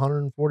cover is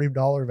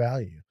 $140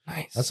 value.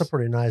 Nice. That's a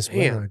pretty nice win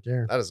Man. right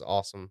there. That is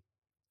awesome.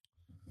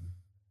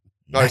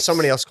 No,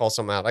 somebody else called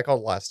some out. I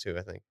called the last two,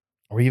 I think.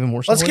 Are we even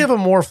more? Let's give a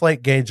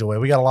Morphlate gauge away.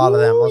 We got a lot of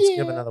them. Ooh, Let's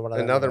give yeah. another one. of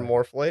them Another away.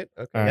 Morphlate?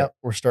 Okay. All right, Yep.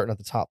 we're starting at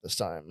the top this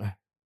time.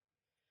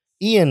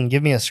 Ian,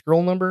 give me a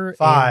scroll number. and-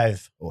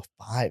 5. Oh,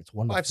 5. It's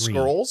 1 to 5 3.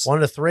 scrolls? 1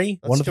 to 3.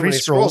 That's 1 to too 3 many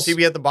scrolls. scrolls. He'd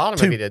be at the bottom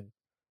 2. if he did.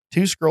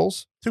 2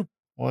 scrolls. 2.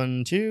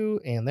 1, 2,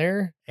 and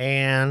there,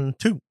 And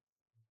 2.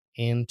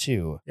 and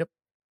 2. Yep.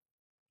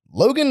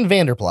 Logan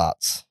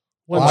Vanderplots.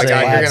 Oh my Lots of God,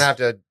 you're lads. going to have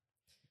to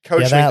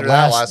coach Yeah, me through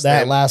that last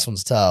name.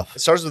 one's tough. It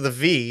starts with a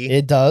V.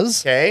 It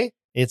does. Okay.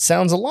 It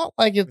sounds a lot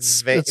like it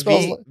spells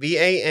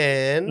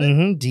V-A-N.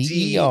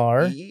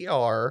 DER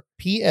D-E-R.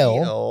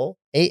 PL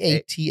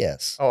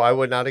AATS. Oh, I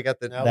would not have got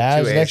the No. That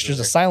two is A's an extra. in There's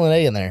a there. silent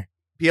A in there.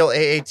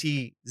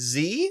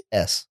 P-L-A-A-T-Z?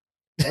 S.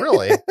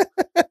 Really?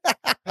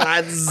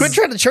 Quit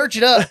trying to church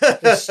it up.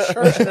 Just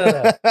churching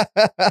it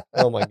up.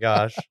 Oh my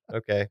gosh.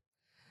 Okay.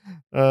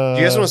 Do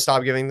you guys want to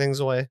stop giving things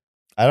away?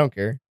 I don't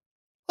care.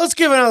 Let's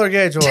give another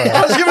gauge away.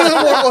 I was giving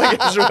them more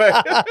luggage away.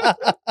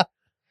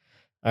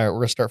 All right, we're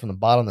gonna start from the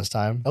bottom this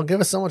time. Don't give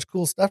us so much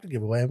cool stuff to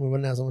give away. We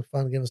wouldn't have so much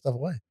fun giving stuff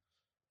away.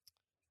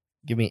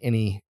 Give me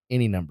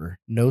any number.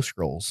 No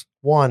scrolls.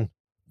 1.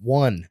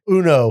 1.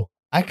 Uno.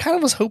 I kind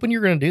of was hoping you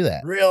were gonna do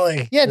that.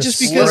 Really? Yeah, just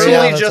because- slow Literally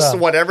down the just top.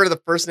 whatever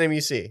the first name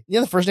you see. Yeah,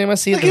 the first name I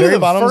see at Look the at very the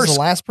bottom is first- the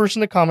last person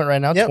to comment right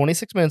now. Yep.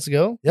 26 minutes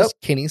ago. Yep. Was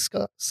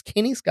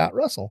Kenny Scott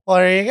Russell. Well,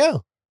 there you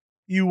go.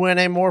 You win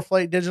a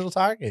Morphlate digital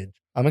tire gauge.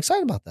 I'm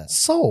excited about that.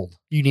 Sold.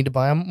 You need to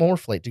buy a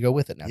Morphlate to go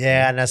with it now.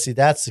 Yeah, now see,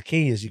 that's the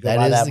key is you go That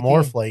buy is that the key.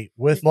 Morphlate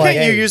with the Can't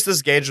you gauge. use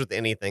this gauge with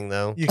anything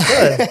though? You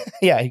could.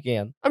 Yeah, you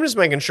can. I'm just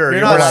making sure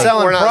You're we're not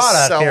selling we're not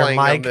product here, selling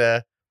Mike. them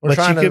to- We're But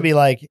trying you to could be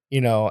like,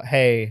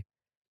 hey,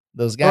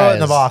 those throw guys it in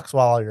the box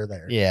while you're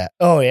there. Yeah.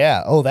 Oh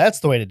yeah. Oh, that's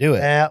the way to do it.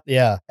 Yeah.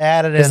 Yeah.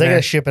 Add it in Because they there.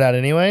 gotta ship it out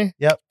anyway.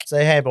 Yep.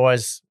 Say, hey,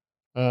 boys,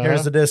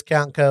 here's the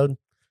discount code.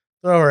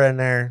 Throw her in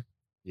there.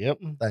 Yep.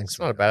 Thanks. It's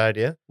not a bad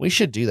idea. We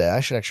should do that.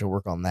 I should actually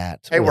work on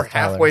that. Hey, with we're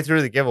Tyler. halfway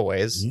through the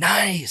giveaways.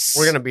 Nice.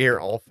 We're gonna be here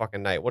all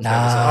fucking night. What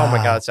time is it? Oh my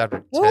Nah. god, it's after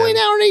 10. We're only an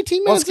hour and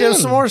 18 minutes. Let's give in.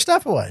 some more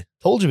stuff away.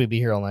 Told you we'd be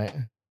here all night.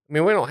 I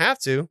mean, we don't have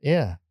to.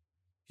 Yeah.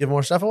 Give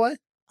more stuff away.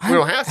 We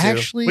don't have to.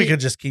 Actually, We could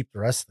just keep the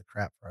rest of the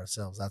crap for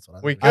ourselves. That's what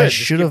I We think. could I just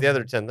keep should've- the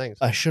other 10 things.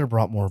 I should have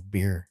brought more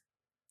beer.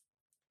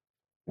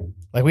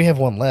 Like we have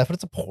one left, but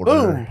it's a porter.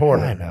 Boom,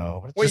 porter. I know.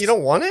 But it's Wait, just, you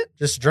don't want it?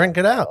 Just drink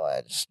it out. Oh,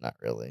 I just not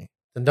really.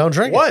 Then don't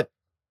drink it. What?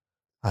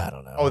 I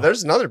don't know. Oh,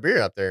 there's another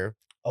beer up there.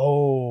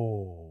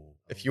 Oh.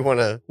 If you want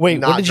to Wait,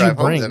 not what did you drive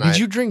home bring? tonight. Did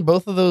you drink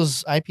both of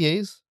those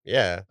IPAs?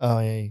 Yeah, Oh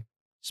yeah, you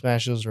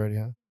smash those already,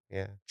 huh?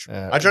 yeah.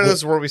 Uh, I tried this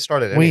is where we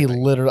started. We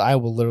anything. literally, I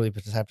will literally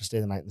just have to stay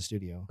the night in the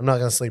studio. I'm not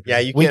gonna sleep. Yeah,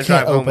 here. you We can't drive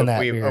can't home open if that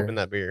we beer. open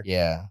that beer.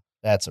 Yeah,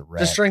 that's a wrap.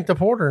 Just drink the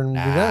porter and be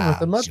done with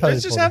the Nah, mud just- pie.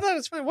 Just have that.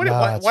 It's fine. What, Nah,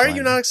 why it's why are you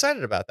fine. not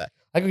excited about that?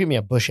 I could get me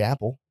a bush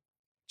apple.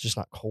 It's just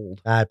not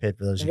cold. I paid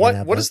for those. You can What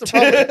have What that. is the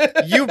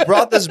problem? You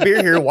brought this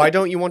beer here. Why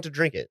don't you want to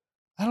drink it?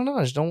 I don't know.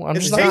 I just don't. I'm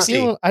It's just not tasty.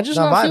 feeling. I just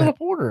Not not feeling vibing. a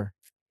porter.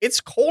 It's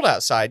cold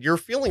outside. You're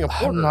feeling a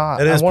porter. I'm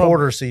not. It is I wanna-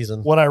 porter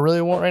season. What I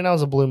really want right now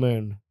is a Blue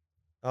Moon.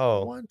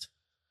 Oh, What?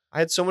 I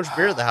had so much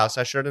beer at the house.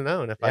 I should have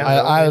known. If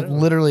Yeah, I known.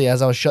 literally,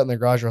 as I was shutting the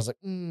garage door, I was like,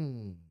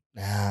 nah,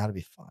 that'll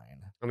be fine.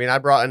 I mean, I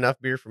brought enough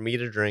beer for me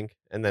to drink,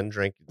 and then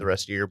drink the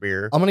rest of your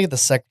beer. I'm gonna get the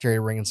secretary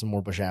bringing some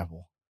more bush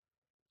apple.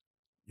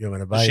 You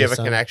want to buy? Does she you have a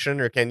some? connection,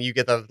 or can you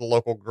get that at the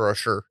local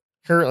grocer?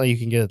 Currently, you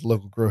can get it at the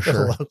local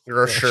grocer.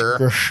 Grocer.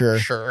 Grocer.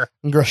 Sure.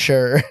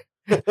 Grocer.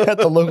 At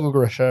the local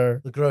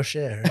grocer. The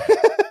grocer.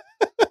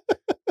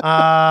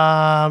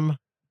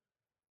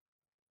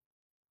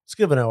 Let's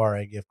give an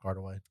ORA gift card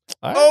away.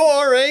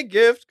 ORA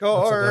gift That's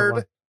a good card.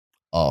 one.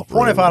 Oh,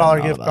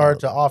 $25 gift card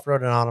to Off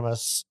Road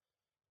Anonymous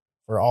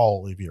for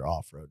all of your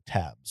off road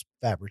tabs,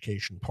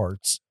 fabrication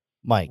parts,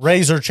 Mike.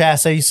 razor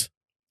chassis.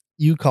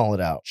 You call it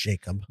out.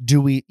 Shake 'em.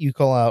 You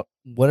call out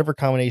whatever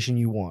combination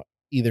you want.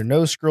 Either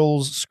no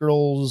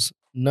scrolls,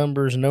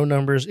 numbers, no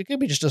numbers. It could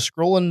be just a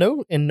scroll and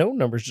no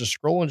numbers, just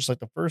scrolling just like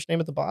the first name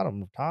at the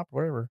bottom, top,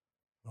 whatever.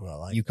 Oh, I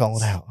like You call it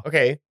this. out.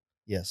 Okay,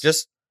 Yes.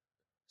 just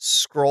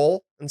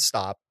scroll and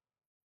stop,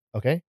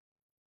 okay.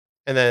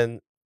 and then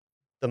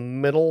the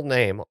middle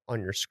name on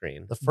your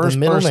screen. The first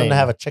middle person name. to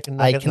have a chicken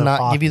I nugget in their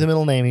cannot give you the pocket.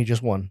 middle name. He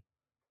just won.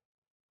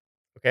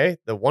 Okay,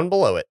 the one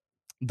below it.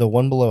 The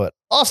one below it.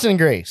 Austin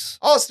Grace.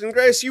 Austin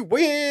Grace, you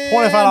win.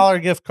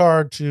 $25 gift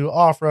card to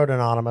Off Road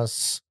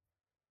Anonymous.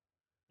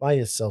 Buy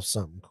yourself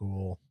something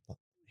cool.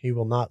 He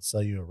will not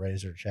sell you a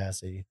razor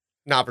chassis.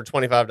 Not for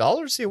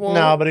 $25. He won't.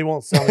 No, but he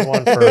won't sell me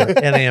one for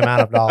any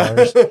amount of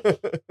dollars.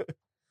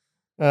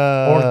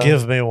 Or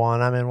give me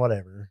one. I mean,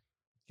 whatever.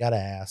 Gotta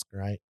ask,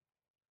 right?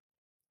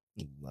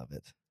 Love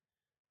it.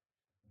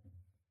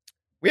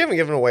 We haven't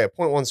given away a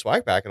 0.1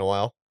 swag pack in a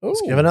while.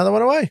 Let's Ooh, give another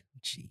one away.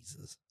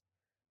 Jesus.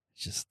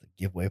 It's just the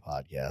giveaway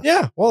podcast.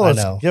 Yeah. Well, I let's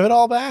know. give it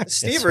all back.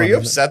 Steve, It's are you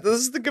funny. upset that this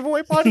is the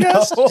giveaway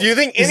podcast? No. Do you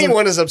think This is-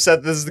 anyone is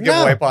upset that this is the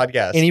No. giveaway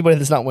podcast? Anybody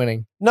that's not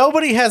winning.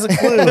 Nobody has a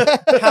clue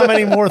how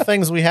many more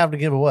things we have to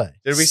give away.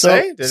 Did we so,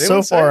 say? Did so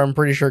anyone far, say? I'm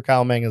pretty sure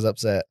Kyle Mang is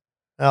upset.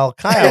 Well,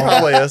 He Kyle,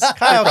 probably is. Kyle He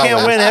probably can't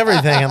is. win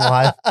everything in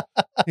life.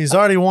 He's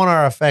already won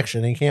our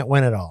affection. He can't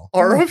win it all.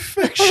 Our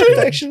affection.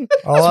 Affection.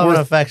 Our love and worth-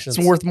 affection. It's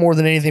worth more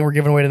than anything we're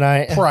giving away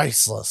tonight.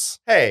 priceless.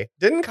 Hey,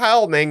 didn't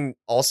Kyle Meng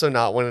also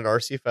not win at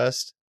RC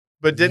Fest?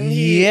 But didn't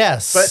he?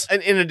 Yes.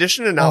 But in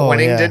addition to not Oh,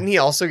 winning, yeah. didn't he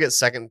also get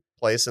second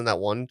place in that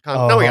one?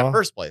 No, he got Uh-huh.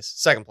 first place,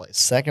 second place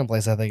Second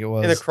place, I think it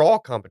was. in the crawl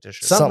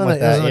competition. Something like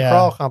it was that, in the yeah.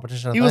 crawl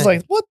competition. I He was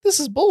think. like, "What? This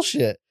is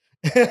bullshit."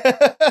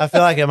 I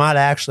feel like it might have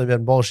actually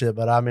been bullshit,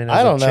 but I mean, it was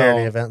I don't a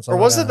charity know. event. So Or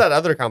I'm was not it gonna- that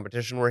other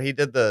competition where he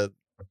did the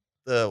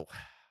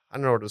I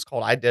don't know what it was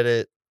called. I did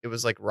it. It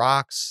was like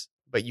rocks,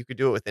 but you could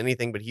do it with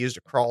anything. But he used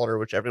a crawler,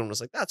 which everyone was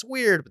like, "That's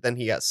weird." But then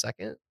he got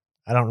second,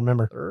 I don't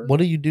remember. third. What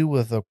do you do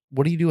with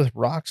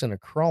rocks in a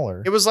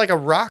crawler? It was like a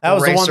rock. That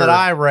was the one that racer.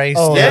 I raced.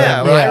 Oh, Yeah,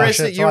 and when yeah. I raced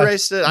shit it, you twice.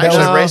 raced it. I That actually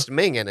was- raced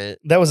Ming in it.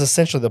 That was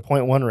essentially the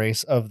 0.1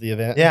 race of the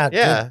event. Yeah,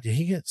 Yeah. Did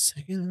he get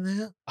second in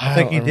that? I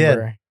think don't he did.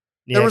 remember.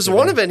 Yeah, There was it could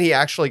one be. event he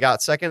actually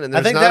got second, and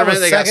I there's think another that was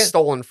event that got second.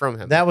 stolen from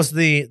him. That was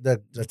the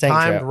tank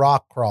timed trap.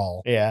 rock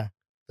crawl, Yeah,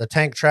 the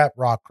tank trap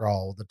rock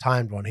crawl, the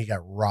timed one. He got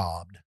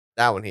robbed.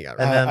 that one he got.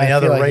 And Right. then I the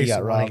other feel like race he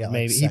got one, he robbed. got, like,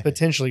 Maybe he second.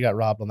 potentially got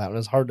robbed on that one.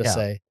 It's hard to Yeah.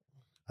 say.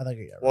 I think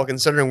he got Well, robbed.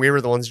 considering we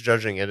were the ones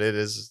judging it, it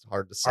is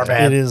hard to say. Our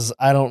bad. It is.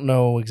 I don't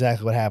know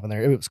exactly what happened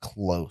there. It was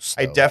close.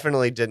 I though.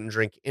 definitely didn't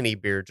drink any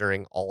beer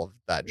during all of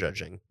that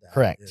judging. That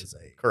correct. is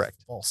a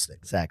Correct. false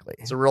statement. Exactly.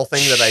 It's a real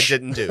thing that I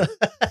didn't do.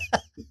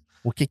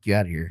 We'll kick you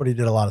out of here. But he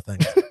did a lot of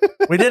things.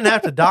 We didn't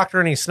have to doctor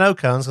any snow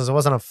cones because it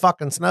wasn't a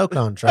fucking snow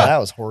cone truck. That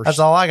was horse. That's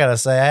all I gotta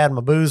say. I had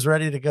my booze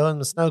ready to go in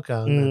the snow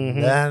cone.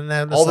 Mhm. And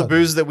then All the snow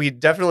booze that we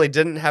definitely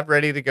didn't have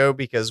ready to go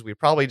because we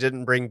probably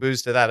didn't bring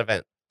booze to that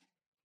event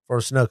for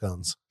snow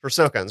cones. for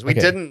snow cones. We Okay.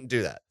 didn't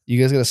do that. You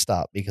guys got to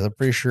stop because I'm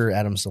pretty sure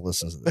Adam still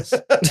listens to this.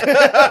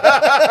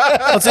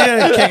 What's he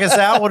gonna kick us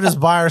out? We'll just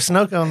buy our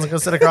snow cones and go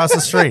sit across the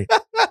street.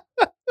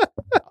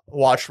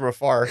 Watch from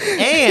afar.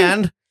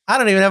 And I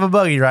don't even have a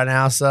buggy right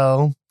now,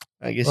 so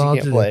I guess Well, you I'll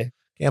can't do play.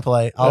 can't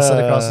play. I'll sit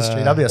across the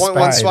street. I'll be a Point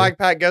one spectator. swag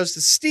pack goes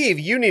to Steve.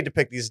 You need to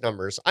pick these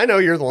numbers. I know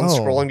you're the one Oh.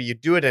 scrolling, but you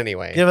do it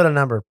anyway. Give it a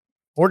number.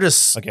 Or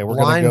just Okay, we're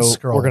blind gonna go.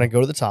 scroll. We're gonna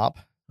go to the top.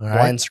 All right?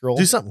 Blind scroll.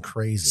 Do something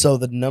crazy. So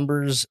the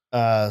numbers.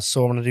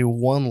 So I'm gonna do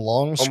one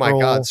long Oh scroll. my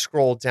god!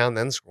 Scroll down,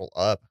 then scroll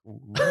up.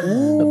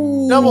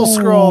 Ooh. Double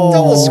scroll.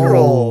 Double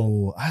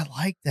scroll. I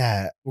like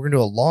that. We're gonna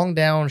do a long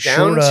down, Down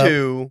short up,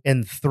 to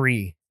and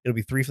 3. it'll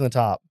be 3 from the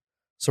top.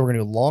 So we're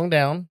gonna do a long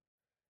down,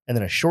 and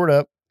then a short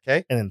up,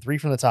 Okay. and then 3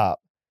 from the top.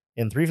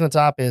 And 3 from the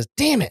top is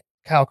damn it,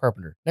 Kyle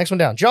Carpenter. Next one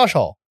down, Josh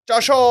Hall.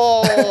 Josh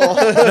Hall.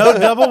 No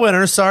double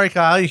winners. Sorry,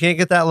 Kyle. You can't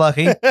get that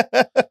lucky.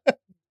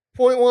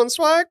 0.1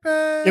 swag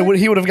pack. He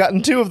would have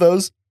gotten 2 of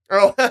those.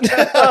 Oh.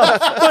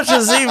 Which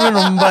is even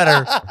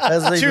better.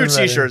 That's Two even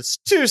better. t-shirts,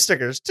 2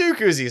 stickers, 2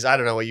 koozies. I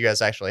don't know what you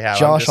guys actually have. I'm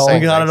Josh just Hall.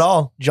 saying You got things. it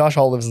all. Josh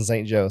Hall lives in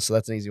St. Joe, so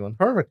that's an easy one.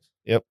 Perfect.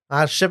 Yep.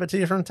 I'll ship it to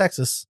you from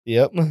Texas.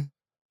 Yep.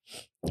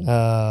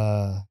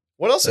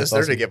 What else That's is there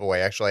awesome. to give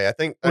away? Actually, I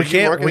think We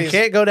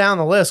can't go down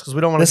the list because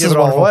we don't want This to give is it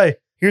all what- away.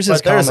 Here's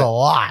his But there's comment. a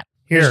lot.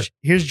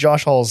 Here's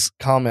Josh Hall's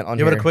comment on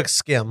Give here. it a quick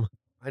skim.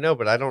 I know,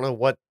 but I don't know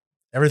what.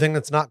 Everything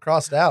that's not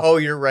crossed out. Oh,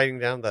 you're writing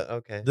down the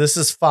okay. This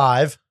is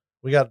 5.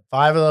 We got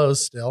 5 of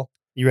those still.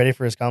 You ready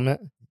for his comment?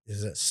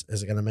 Is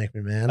it going to make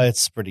me mad?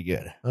 It's pretty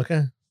good.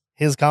 Okay.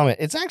 His comment.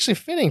 It's actually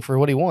fitting for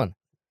what he won.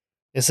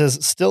 It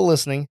says, "Still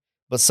listening,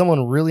 but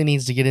someone really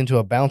needs to get into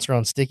a bouncer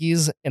on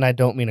stickies, and I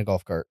don't mean a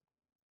golf cart."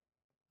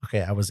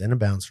 Okay. I was in a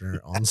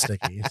bouncer on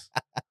stickies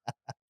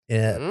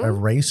at a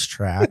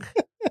racetrack.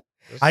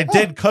 I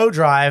did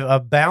co-drive a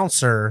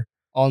bouncer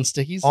On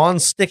stickies? on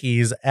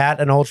stickies at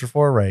an Ultra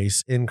 4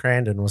 race in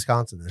Crandon,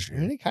 Wisconsin this I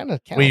mean, year. it kind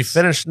of counts. We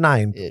finished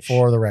 9th Ish.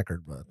 for the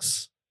record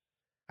books.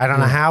 I don't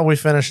know Hmm. how we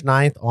finished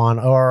 9th on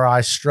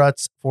ORI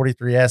Struts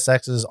 43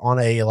 SXs on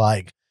a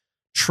like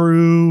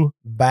true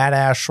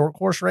badass short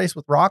course race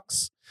with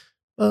rocks,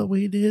 but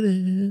we did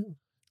it.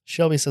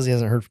 Shelby says he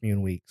hasn't heard from you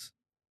in weeks.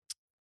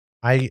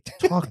 I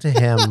talked to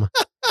him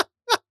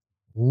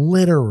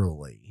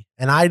literally,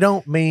 and I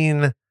don't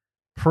mean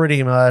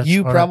pretty much.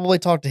 You or probably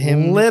talked to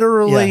him.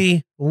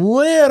 literally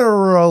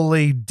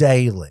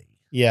daily.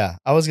 Yeah,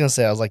 I was gonna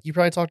say. I was like, you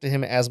probably talked to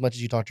him as much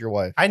as you talked to your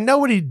wife. I know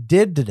what he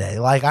did today.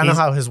 Like I know He's-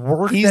 how his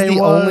work He's day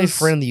the was. only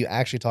friend that you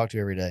actually talk to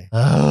every day.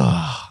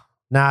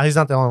 Nah, he's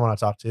not the only one I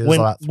talk to. There's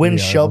about 3 When of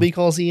them. Shelby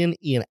calls Ian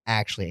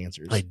actually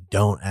answers. I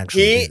don't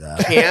actually He do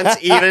that.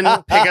 can't even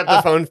pick up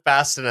the phone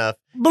fast enough.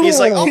 He's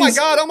like, oh my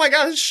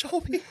god, it's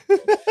Shelby.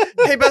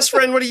 Hey, best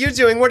friend, what are you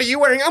doing? What are you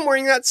wearing? I'm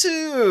wearing that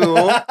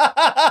too.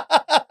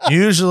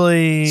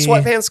 Usually,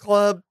 Sweatpants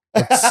Club.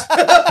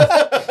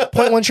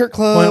 Point one shirt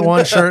club.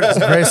 .1 shirt,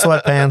 gray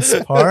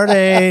sweatpants,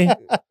 party,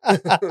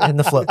 and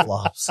the flip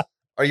flops.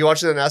 Are you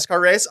watching the NASCAR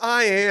race?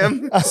 I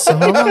am.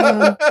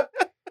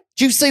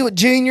 Did you see what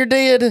Junior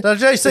did?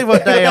 Did you see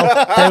what Dale?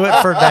 Do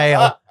it for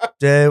Dale.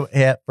 Do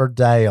it for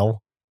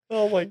Dale.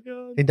 Oh my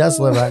god. He does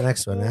live right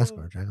next to a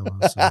NASCAR track.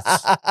 Almost, so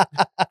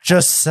it's-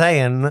 just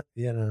saying,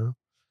 you know.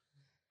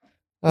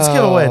 Let's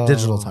give away a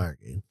digital tire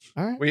gauge.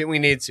 All right. We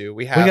need to.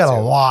 We have We got to.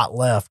 a lot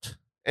left.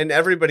 And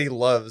everybody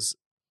loves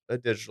a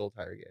digital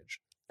tire gauge.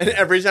 And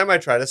every time I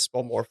try to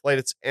spell Morphlate,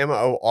 it's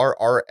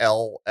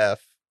MORRLF.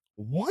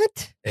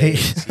 What?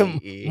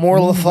 A-T-E. More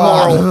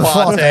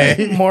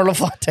Morlafate. More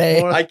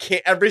Lafontaine. I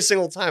can't every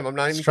single time. I'm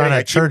not even Just trying kidding.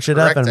 I to keep church it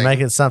up and correcting. make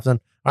it something. All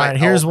Right, right,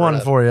 here's I'll one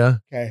correct. for you.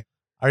 Okay.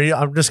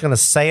 I'm just going to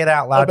say it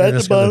out loud. I'm at You're the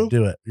just going bottom. to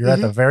do it. You're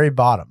at the very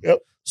bottom. Yep.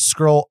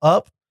 Scroll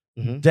up,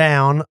 Mhm.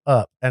 down,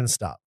 up, and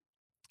stop.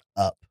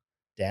 Up,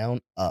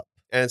 down, up.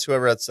 And it's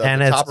whoever that's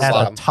And the it's top or at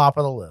bottom. the top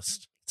of the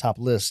list. Top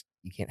list.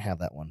 You can't have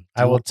that one.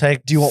 I will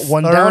take. do you want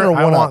one third, down or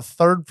I one want up?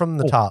 third from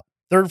the Oh. top.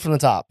 Third from the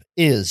top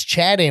is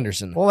Chad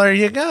Anderson. Well, there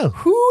you go.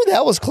 Whoo,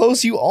 that was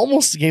close. You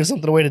almost gave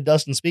something away to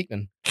Dustin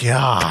Speakman.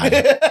 God.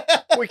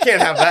 We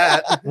can't have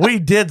that. We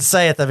did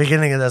say at the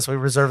beginning of this, we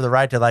reserve the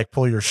right to like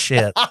pull your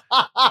shit.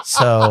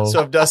 So,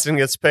 So if Dustin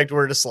gets picked,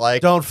 we're just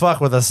like, don't fuck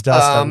with us,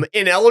 Dustin.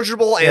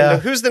 ineligible. And Yeah.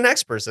 who's the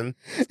next person?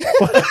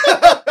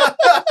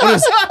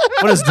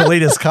 What is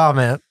delete his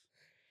comment?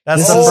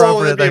 That's This is-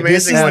 appropriate. that'd be They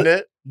amazing, just- wouldn't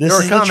it? This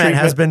Your is the comment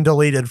has treatment. been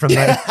deleted from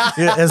the.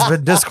 It has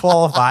been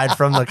disqualified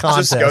from the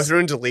contest. Just go through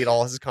and delete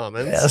all his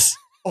comments. Yes,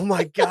 Oh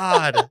my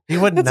god, he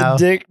wouldn't That's know. a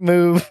dick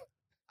move.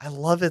 I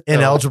love it. Though.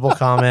 Ineligible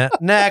comment.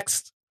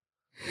 Next.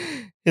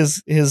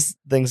 His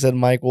thing said,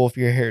 Mike Wolf,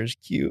 your hair is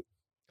cute.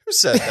 Who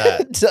said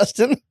that?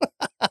 Dustin.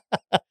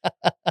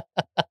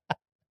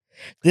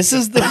 This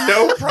is the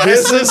No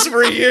prizes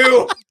for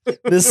you.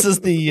 this is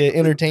the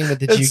entertainment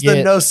that It's you the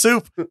get no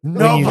soup, when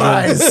no you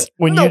prize. join,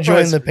 when No you join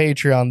prize. the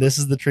Patreon. This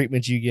is the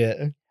treatment you get.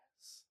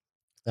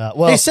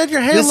 Well, He said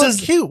your hair this looks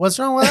is- cute. What's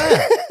wrong with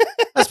that?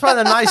 That's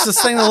probably the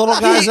nicest thing the little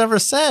guy's ever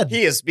said.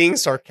 He is being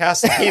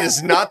sarcastic. He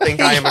does not think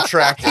I am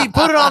attractive. He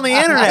put it on the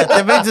internet.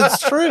 That means it's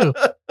true.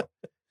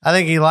 I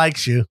think he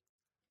likes you.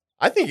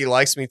 I think he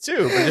likes me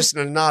too, but just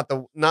not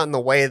in the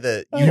way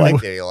that you I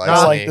like that he likes I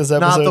not like me. this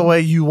Not episode. the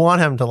way you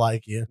want him to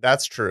like you.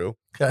 That's true.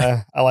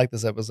 Okay. I like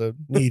this episode.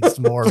 Needs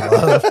more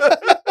love.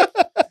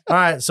 All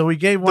right, so we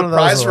gave one The of those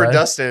prize for away.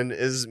 Dustin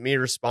is me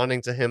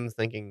responding to him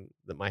thinking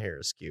that my hair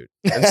is cute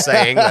and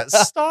saying that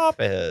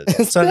stop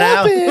it. So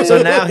now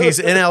he's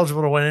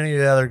ineligible to win any of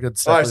the other good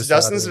stuff. All right, so we said.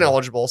 Dustin's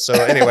ineligible. So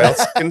anyway,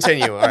 let's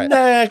continue. All right,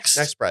 Next.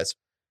 next prize.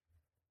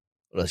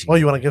 What else Well,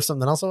 you want to give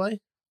something else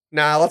away?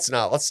 Nah, let's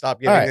not. Let's stop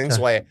giving All right, things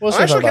okay. away. We'll I'm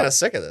start actually about- kind of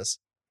sick of this.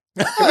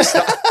 Can we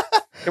stop,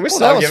 can we Well, that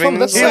stop was giving fun.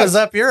 this That's He away? was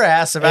up your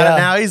ass about Yeah. it.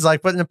 Now he's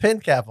like putting a pin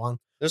cap on.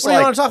 There's What do you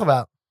like want to talk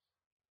about?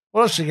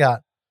 What else you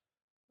got?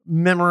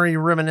 memory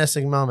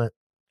reminiscing moment.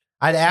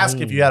 I'd ask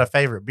if you had a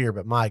favorite beer,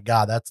 but my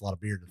God, that's a lot of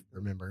beer to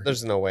remember.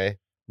 There's no way.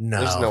 No.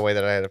 There's no way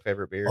that I had a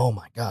favorite beer. Oh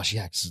my gosh,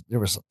 yeah, 'cause there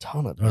was a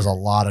ton of. There was a beer.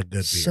 lot of good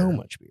beer. So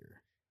much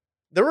beer.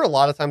 There were a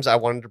lot of times I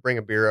wanted to bring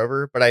a beer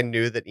over, but I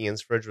knew that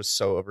Ian's fridge was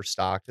so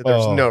overstocked that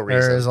there's no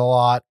reason. There is a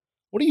lot.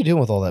 What are you doing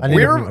with all that I beer?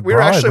 need We're- to we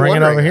were actually bring it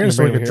wondering- over here You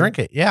so we bring it could here? drink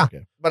it. Yeah.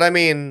 But I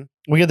mean,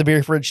 We get the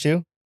beer fridge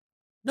too.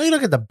 No, you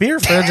don't get the beer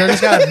fridge. I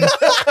just got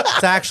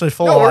it's actually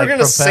full no, of we're like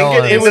gonna sink Propel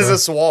it and into stuff.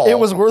 this wall. It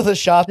was worth a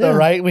shot though, Yeah.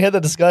 right? We had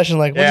the discussion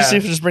like, "Would you Yeah. see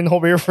if we just bring the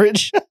whole beer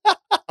fridge?"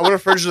 I want a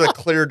fridge with a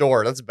clear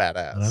door. That's I don't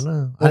badass. know.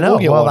 We'll- I know. we'll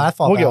get Well, one. I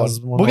thought we'll that get was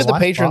one. one We'll of get the my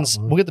patrons.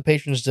 thoughts. We'll get the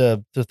patrons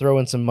to throw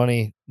in some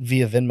money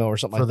via Venmo or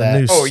something For like the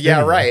that. new Oh yeah,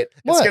 studio. right.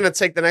 What? It's gonna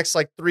take the next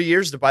like 3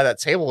 years to buy that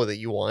table that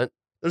you want.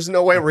 There's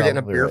no way You're we're getting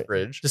a probably beer right.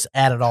 fridge. Just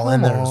add it all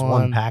in there as one Come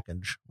on.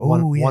 package. Oh,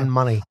 One yeah. one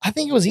money. I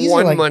think it was easy.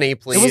 One like, money,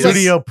 please. was like-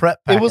 Studio prep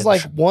package. It was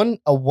like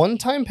a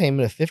one-time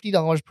payment of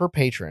 $50 per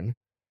patron.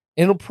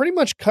 And it'll pretty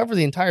much cover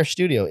the entire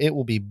studio. It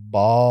will be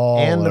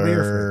baller. and the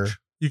beer fridge.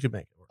 You could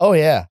make it work. Oh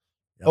yeah.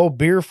 Yep. Oh,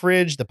 beer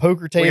fridge, the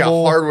poker we got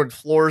table. hardwood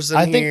floors in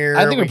I think here.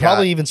 I think we got-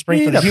 probably even spring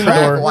We for need the a crack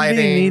humidor. light. What do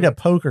you lighting. need a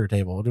poker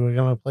table? Do we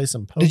gonna play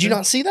some poker? Did you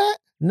not see that?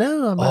 No,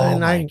 I mean, Oh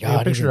my I God, you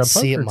pictured didn't a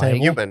see it, poker Mike.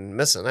 table. You've been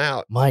missing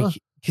out. Mike,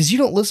 because you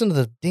don't listen to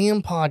the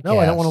damn podcast. No,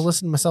 I don't want to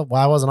listen to myself.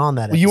 Well, I wasn't on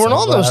that. Well, you weren't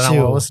episode, on but those I don't two.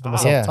 want to listen to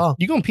myself Yeah. talk.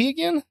 You gonna pee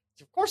again?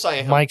 Of course I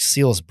am. Mike's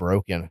seal is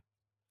broken.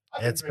 I've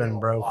been It's been drinking a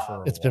broke lot.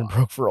 for It's been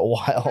broke for a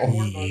while.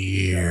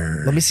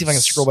 years. Let me see if I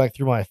can scroll back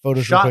through my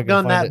photos real quick and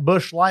Shotgun find that it.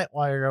 bush light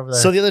wire over there.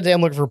 So the other day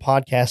I'm looking for a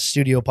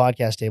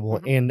podcast table,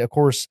 Mhm. and of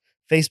course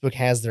Facebook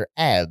has their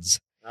ads,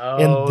 Oh,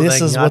 and this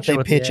they is got what you they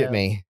with pitch the at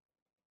me.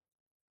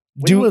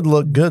 We would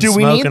look good do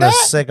we need smoking a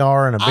that?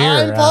 cigar and a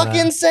beer. I'm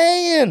fucking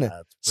saying.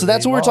 That's So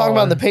that's what pretty we're talking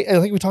about in the baller.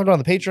 I think we talked about on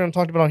the Patreon,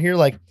 talked about on here,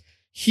 like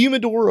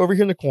humidor over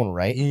here in the corner,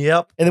 right?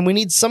 Yep. And then we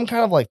need some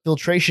kind of like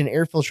filtration,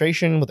 air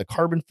filtration with a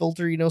carbon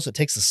filter, so it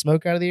takes the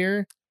smoke out of the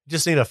air.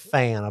 Just need a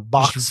fan, a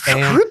box Just-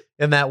 fan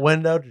in that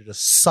window to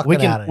just suck We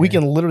it out can of we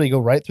here. can literally go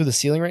right through the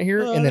ceiling right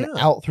here Oh, and then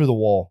yeah. out through the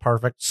wall.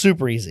 Perfect.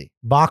 Super easy,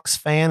 Box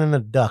fan and a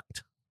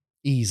duct.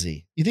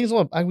 easy. You think it's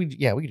one? We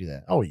could do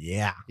that. Oh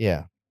yeah.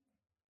 Yeah,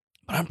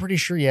 but I'm pretty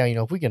sure. Yeah,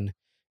 if we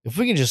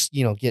can just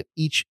get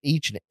each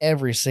and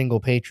every single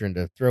patron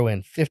to throw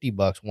in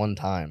 $50 one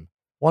time,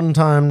 One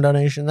time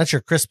donation. That's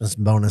your Christmas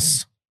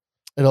bonus.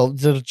 it'll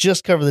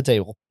just cover the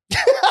table.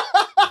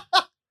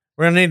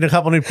 We're gonna need a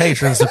couple new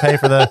patrons to pay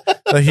for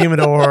the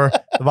humidor,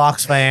 the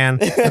box fan,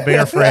 the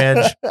beer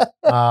fridge.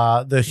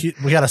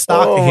 We got to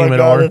stock the Oh my God,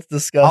 humidor. that's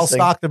disgusting. I'll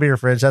stock the beer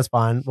fridge. That's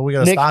fine, but we got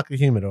to Nick- stock the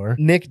humidor.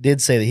 Nick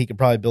did say that he could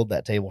probably build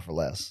that table for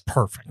less.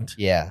 Perfect.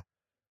 Yeah.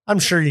 I'm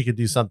sure you could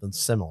do something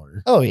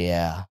similar. Oh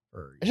yeah.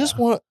 Or, I just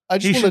yeah. want. I You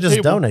just should want a just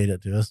table. donate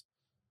it to us.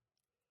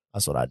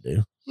 That's what I'd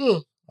do.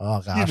 Ugh. Oh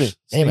Excuse gosh, me.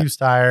 Damn it. Steve's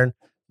tired.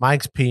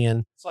 Mike's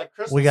peeing. It's like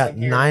Christmas We got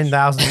in here.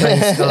 9,000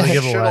 things still to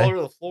give Shit all away.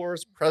 over the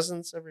floors,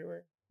 presents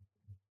everywhere.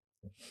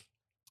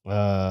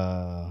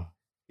 Uh,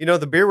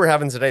 The beer we're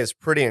having today is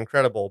pretty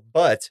incredible,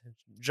 but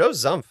Joe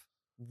Zumpf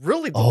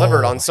really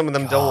delivered Oh on some of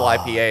them double God,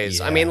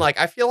 IPAs. I yeah. mean, like,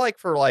 I feel like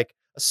for like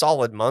a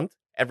solid month,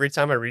 every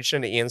time I reached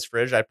into Ian's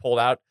fridge, I pulled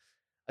out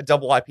a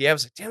double IPA. I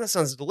was like, damn, that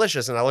sounds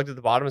delicious. And I looked at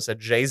the bottom and said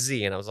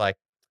Jay-Z. And I was like,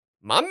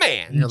 my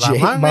man. You're like,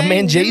 my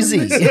man Jay-Z.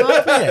 give me some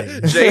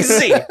IPA."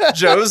 Jay-Z,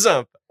 Joe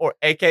Zump, or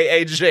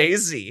AKA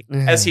Jay-Z,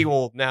 as he Yeah.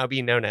 will now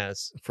be known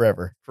as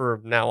forever. for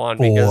now on,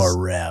 because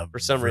Forever. for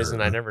some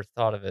reason I never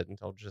thought of it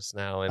until just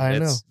now. And I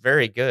know. it's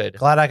very good.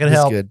 Glad I could It's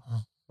help. good.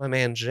 My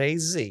man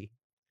Jay-Z.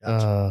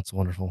 It's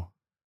wonderful.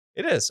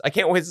 It is. I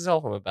can't wait to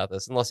tell him about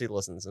this unless he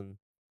listens, and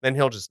then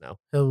he'll just know.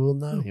 Who will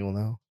know? He will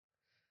know.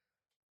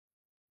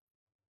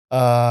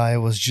 I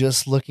was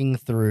just looking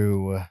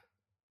through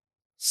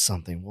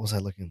something. What was I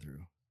looking through?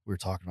 We were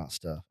talking about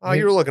stuff. Oh,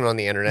 you were looking on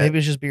the internet. Maybe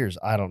it's just beers.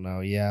 I don't know.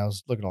 Yeah, I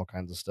was looking at all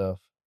kinds of stuff.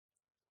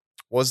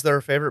 Was there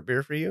a favorite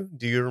beer for you?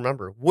 Do you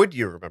remember? Would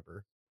you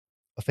remember?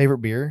 A favorite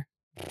beer?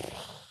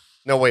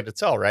 No way to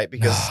tell, right?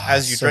 Because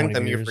as you So drink many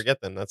them, you beers. forget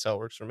them. That's how it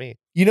works for me.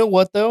 You know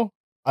what though?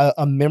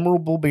 A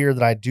memorable beer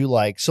that I do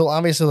like. So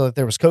obviously, like,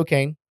 there was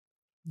cocaine.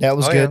 That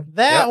was Oh, yeah. good.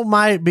 That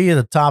might be at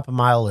the top of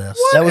my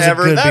list. That was a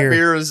Whatever, good that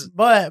beer. is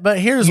But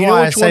here's You know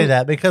why I which say one-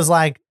 that, because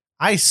like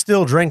I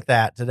still drink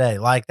that today.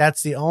 Like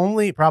that's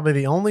probably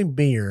the only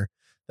beer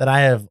that I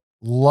have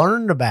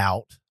learned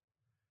about,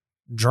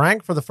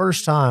 drank for the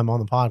first time on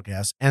the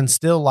podcast, and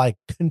still like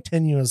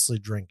continuously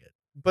drink it.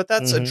 but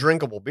that's a Mhm.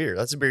 drinkable beer.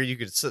 That's a beer you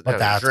could sit But down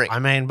and that's, drink. I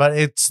mean, but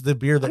it's the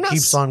beer I'm that not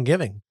keeps s- on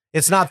giving.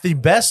 It's not the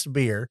best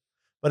beer,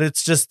 but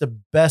it's just the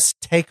best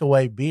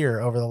takeaway beer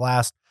over the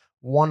last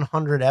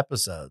 100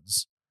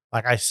 episodes.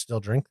 Like I still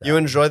drink that. You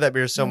enjoy that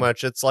beer so Yeah.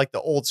 much. It's like the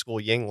old school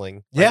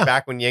Yingling. Like Yeah.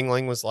 back when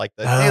Yingling was like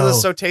the, hey, this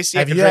is so tasty.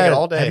 I Have could you drink had, it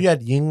all day. Have you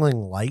had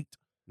Yingling Light?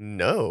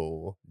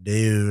 No.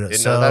 Dude,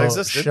 Didn't so know that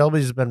existed.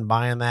 Shelby's been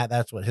buying that.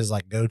 That's what his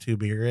like go-to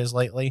beer is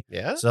lately.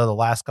 Yeah. So the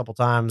last couple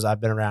times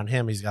I've been around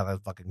him, he's got a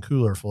fucking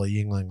cooler full of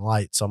Yingling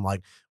Light. So I'm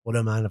like, what do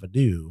I mind if I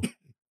do?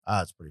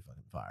 It's pretty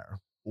fucking fire.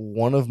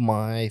 One of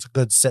my It's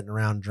good sitting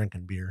around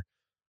drinking beer.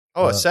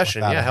 Oh, a without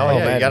session. Yeah, a hell hang.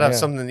 yeah. man, You got to have yeah.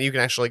 something that you can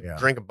actually Yeah.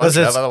 drink a 'Cause bunch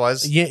of. it's-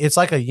 Otherwise, Yeah, it's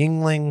like a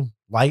Yingling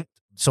light.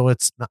 So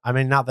it's not, I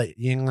mean, not that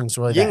Yingling's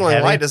really that Yingling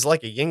heavy, Light is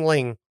like a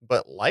Yingling,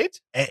 but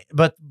light?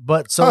 but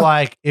so Huh.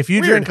 like if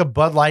you Weird. drink a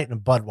Bud Light and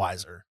a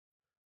Budweiser,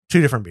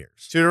 two different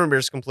beers. Two different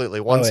beers completely.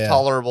 One's yeah.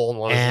 tolerable and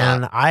one is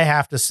And not. I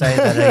have to say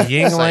that a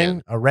Saying.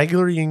 Yingling, a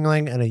regular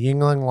Yingling and a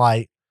Yingling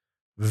Light,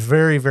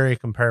 very, very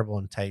comparable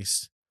in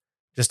taste.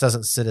 Just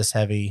doesn't sit as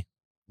heavy,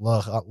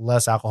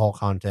 less alcohol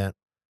content,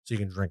 so you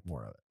can drink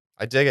more of it.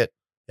 I dig it.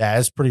 Yeah,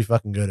 it's pretty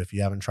fucking good. If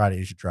you haven't tried it,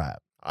 you should try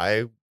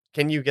it.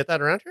 Can you get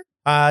that around here?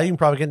 You can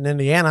probably get it in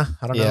Indiana.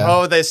 I don't Yeah.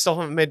 know. Oh, they still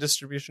haven't made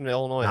distribution in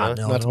Illinois, huh? Not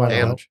in That's Illinois, my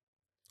no. knowledge.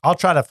 I'll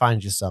try to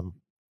find you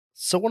some.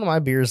 So one of my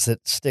beers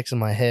that sticks in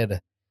my head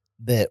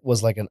that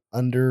was like an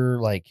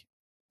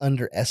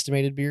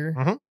underestimated beer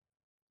Mhm.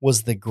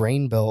 was the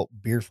Grain Belt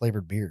beer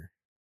flavored beer.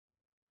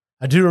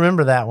 I do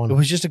remember that It one.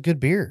 was just a good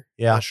beer.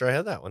 Yeah. Not sure I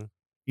had that one.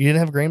 You didn't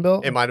have Grain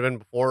Belt? It might have been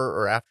before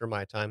or after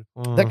my time.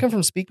 That come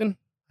from Speakman?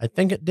 I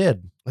think it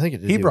did. I think it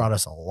did. He too. brought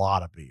us a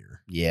lot of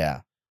beer.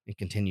 Yeah, it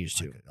continues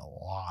to. Like, a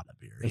lot of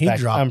beer. In He fact,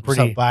 dropped I'm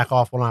pretty- so back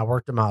off when I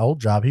worked at my old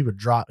job. He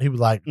would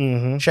like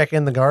Mm-hmm. check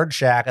in the guard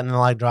shack and then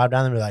like drive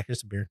down and be like,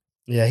 here's a beer.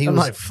 Yeah, I'm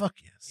like, fuck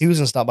yes. He was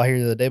gonna stop by here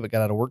the other day, but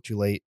got out of work too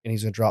late, and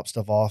he's gonna drop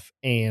stuff off.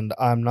 And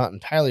I'm not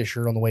entirely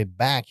sure on the way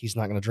back he's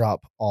not gonna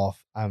drop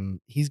off.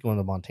 He's going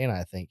to Montana,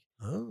 I think,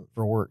 Oh.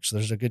 for work. So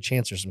there's a good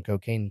chance there's some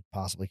cocaine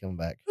possibly coming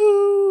back.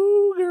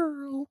 Ooh,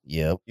 girl.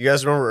 Yep. You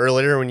guys remember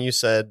earlier when you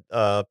said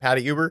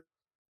Patty Uber?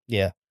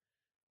 Yeah.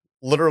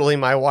 Literally,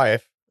 my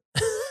wife,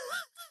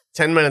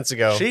 10 minutes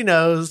ago. She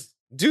knows.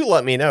 Do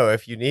let me know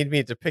if you need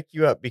me to pick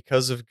you up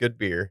because of good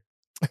beer.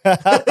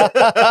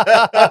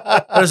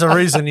 There's a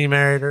reason you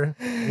married her.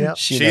 Yep.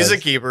 She's a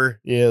keeper.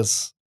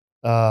 Yes.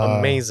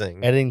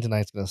 Amazing. Editing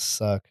tonight's gonna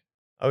suck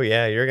Oh,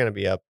 yeah. You're going to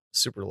be up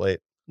super late.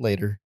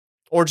 later.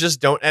 Or just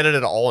don't edit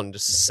it all and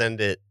just send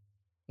it.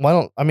 Why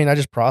don't I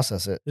just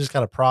process it? You just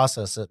gotta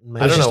process it. And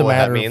I don't It's just know a what that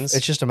matter means.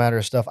 It's just a matter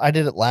of stuff. I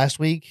did it last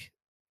week,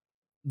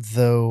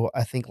 though.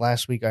 I think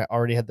last week I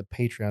already had the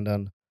Patreon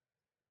done,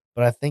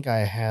 but I think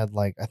I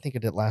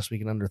did it last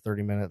week in under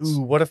 30 minutes.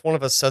 Ooh, what if one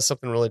of us says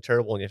something really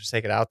terrible and you have to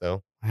take it out,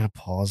 though? I'm gonna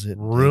pause it.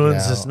 and dig it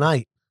ruins this out.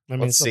 night. I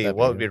mean, Let's it's not see. that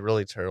What big would be of a-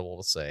 really terrible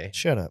to say?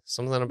 Shut up.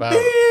 Something about.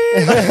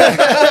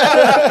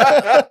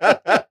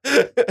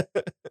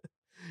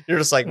 You're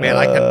just like, man,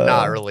 I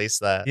cannot release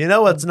that. You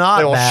know what's not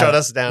They will bad? shut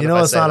us down. You if know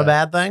I what's say not a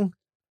that. bad thing?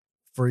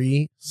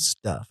 Free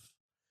stuff.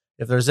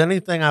 If there's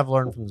anything I've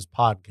learned from this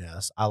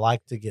podcast, I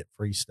like to get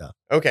free stuff.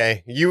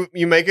 Okay, you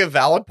make a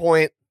valid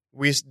point.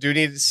 We do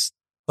need.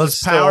 Let's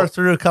Still- power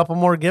through a couple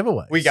more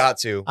giveaves. We got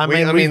to. I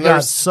mean, we've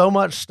got so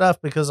much stuff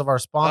because of our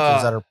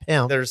sponsors that are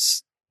pimp.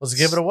 There's Let's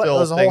give it away. still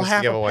There's a whole things to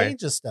half give a away.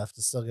 page of stuff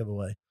to still give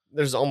away.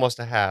 there's almost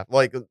a half.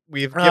 Like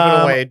we've given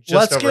away just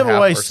let's over give half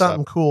away of our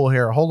something stuff. cool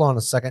here. Hold on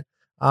a second.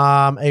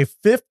 A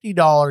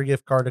 $50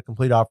 gift card to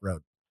Complete Off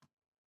Road.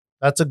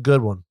 That's a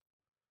good one.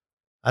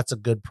 That's a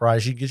good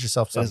prize. You get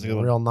yourself That is a something good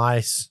one. real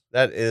nice.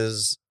 That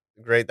is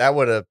great. That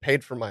would have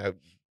paid for my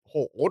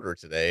whole order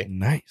today.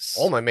 Nice.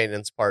 All my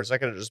maintenance parts. I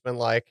could have just been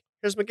like,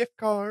 here's my gift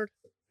card.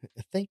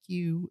 Thank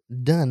you.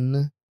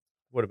 Done.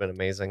 Would have been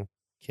amazing.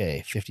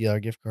 Okay,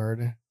 $50 gift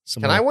card.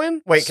 Can I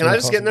win? Wait, can I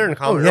just get in there and Oh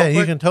comment? yeah, real you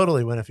quick? can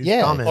totally win if you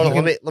Yeah, comment. Hold on,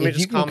 You let can- me if just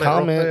you can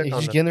comment. real quick if you on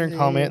just the get in there and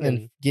comment, and thing.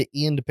 then get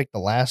Ian to pick the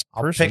last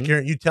I'll person. pick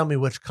you tell me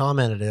which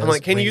comment it is. I'm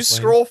like, can Wink, you wink.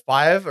 scroll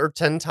 5 or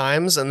 10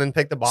 times and then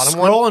pick the bottom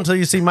Scroll one? until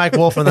you see Mike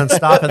Wolf and then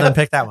stop and then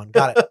pick that one.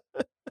 Got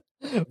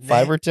it.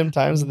 5 or 10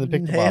 times, and then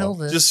pick the Nailed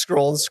bottom. it. Just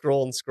scroll and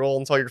scroll and scroll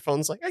until your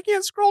phone's like, I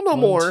can't scroll no 1,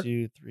 more.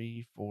 2,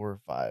 3, 4,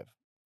 5.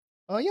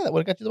 Oh yeah, that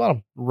would have got you to the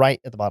bottom.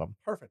 Right at the bottom.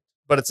 Perfect.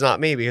 But it's not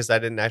me because I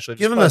didn't actually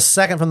Give just him put- the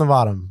second from the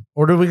bottom,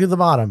 or do we get the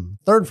bottom?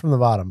 Third from the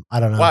bottom? I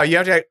don't know. Wow, you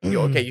have to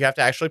okay, you have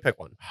to actually pick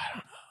one.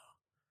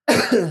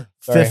 Sorry.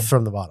 Fifth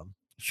from the bottom.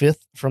 5th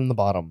from the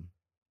bottom.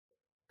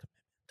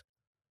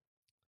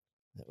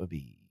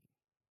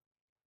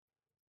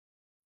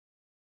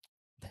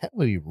 That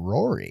would be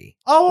Rory.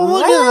 Oh,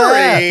 look at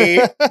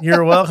that! Rory!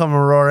 You're welcome,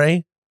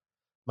 Rory,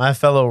 my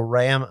fellow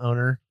Ram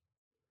owner.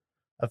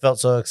 I felt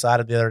so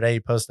excited the other day. He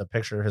posted a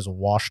picture of his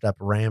washed up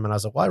Ram, and I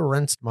was like, "Well, I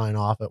rinsed mine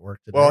off at work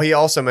today." Well, he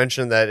also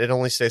mentioned that it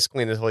only stays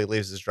clean until he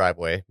leaves his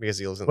driveway because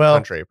he lives in Well, the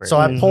country. so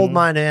I apparently. pulled Mhm.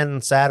 mine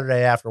in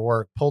Saturday after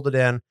work. Pulled it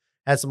in,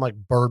 had some like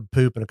bird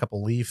poop and a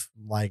couple leaf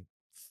like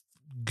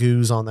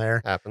goos on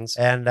there, happens.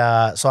 and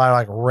so I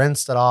like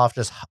rinsed it off,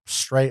 just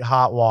straight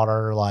hot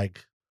water,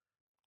 like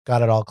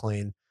got it all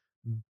clean.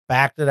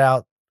 Backed it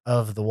out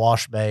of the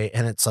wash bay,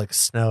 and it's like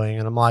snowing,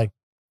 and I'm like,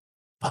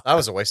 fuck. That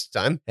was a waste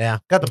of time. Yeah,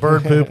 got the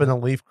bird poop and the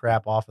leaf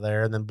crap off of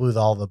there, and then blew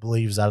all the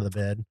leaves out of the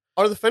bed.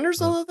 Are the fenders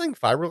on the thing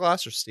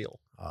fiberglass or steel?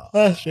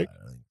 Plastic.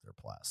 I think they're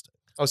plastic.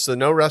 Oh, so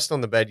no rust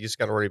on the bed. You just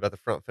got to worry about the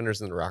front fenders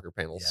and the rocker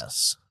panels.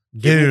 Yes,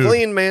 Keep them dude.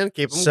 clean, man.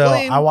 Keep them So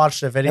clean. I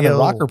watched a And video. the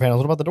rocker panels.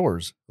 What about the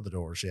doors? The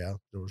doors, yeah,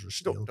 doors are Doors,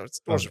 steel.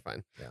 doors are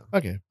fine.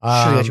 Okay.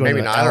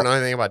 Maybe not. I don't know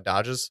anything about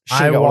Dodges.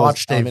 I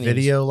watched a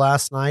video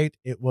last night.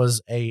 It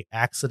was a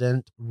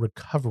accident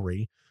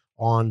recovery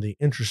on the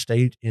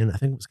interstate in, I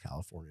think it was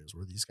California is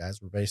where these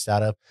guys were based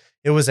out of.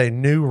 It was a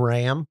new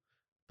Ram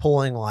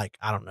pulling like,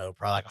 I don't know,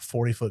 probably like a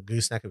 40-foot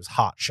gooseneck. It was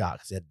hot shot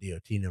because he had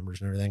DOT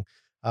numbers and everything.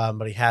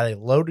 But he had a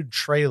loaded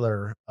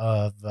trailer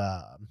of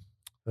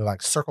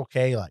like Circle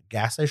K, like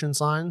gas station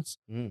signs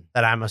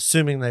that I'm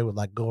assuming they would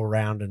like go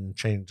around and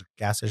change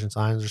gas station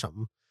signs or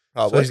something.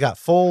 So he's got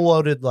full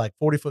loaded like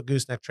 40-foot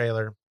gooseneck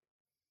trailer,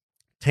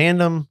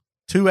 tandem,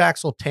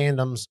 2-axle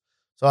tandems.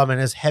 So I mean,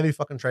 his heavy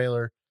fucking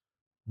trailer,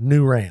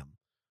 new Ram.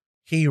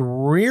 He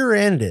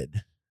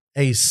rear-ended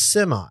a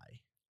semi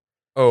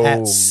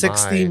at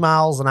 60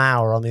 miles an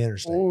hour on the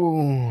interstate.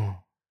 Ooh.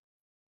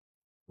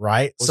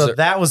 Right? So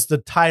that was the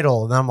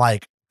title. And I'm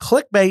like,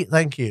 clickbait,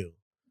 thank you.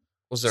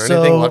 Was there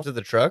anything left of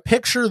the truck?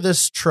 Picture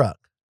this truck.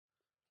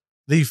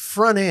 The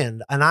front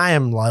end, and I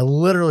am like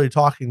literally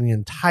talking the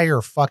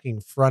entire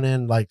fucking front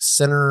end, like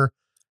center.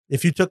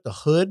 If you took the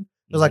hood,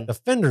 it was like the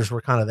fenders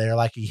were kind of there,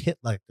 like he hit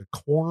like the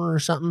corner or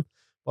something.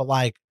 But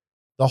like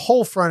the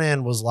whole front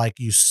end was like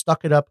you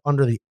stuck it up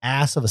under the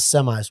ass of a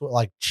semi, so it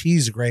like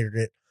cheese grated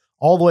it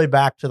all the way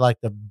back to like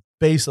the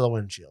base of the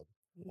windshield.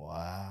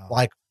 Wow.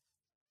 Like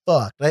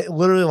fuck. They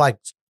literally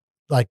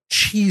like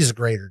cheese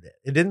grated it.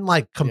 It didn't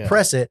like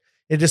compress it.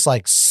 It just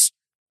like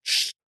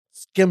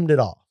skimmed it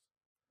off.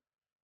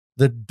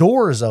 The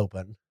door is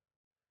open.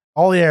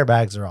 All the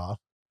airbags are off.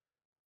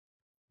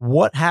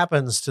 What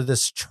happens to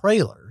this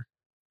trailer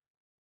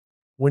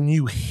when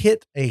you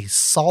hit a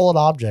solid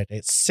object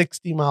at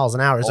 60 miles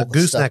an hour? It's a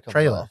gooseneck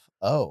trailer.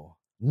 Oh.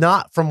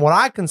 Not from what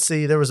I can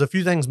see, there was a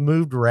few things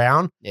moved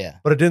around. Yeah.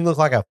 But it didn't look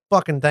like a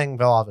fucking thing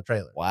fell off the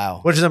trailer.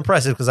 Wow. Which is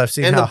impressive because I've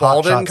seen and how the ball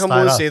Hot didn't Shots come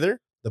tied loose up. either?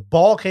 The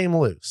ball came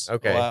loose.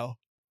 Okay. Wow.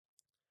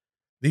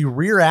 The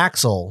rear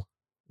axle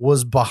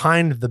was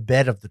behind the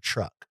bed of the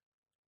truck.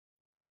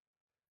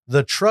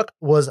 The truck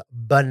was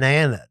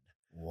bananaed.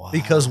 Wow.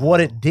 Because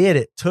what it did,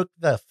 it took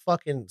the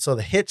fucking, so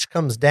the hitch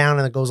comes down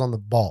and it goes on the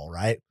ball,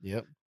 right?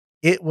 Yep.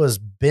 It was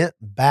bent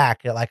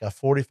back at like a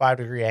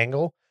 45-degree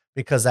angle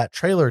because that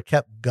trailer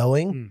kept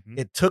going. Mm-hmm.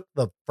 It took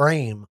the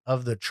frame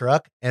of the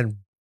truck and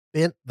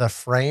bent the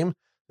frame.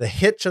 The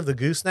hitch of the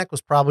gooseneck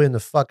was probably in the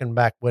fucking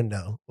back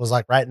window. It was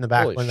like right in the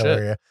back window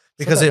area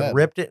because it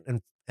ripped it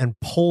and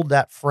pulled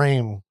that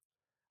frame.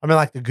 I mean,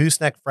 like the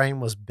gooseneck frame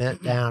was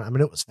bent down. I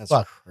mean, it was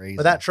fucked. Crazy.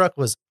 But that truck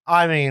was,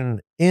 I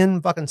mean,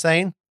 in fucking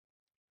sane.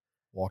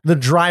 The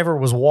driver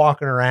was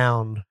walking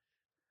around.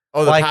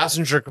 Oh, the like,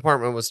 passenger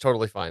compartment was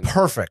totally fine.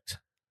 Perfect.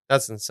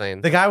 That's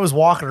insane. The guy was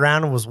walking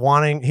around and was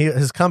wanting,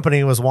 his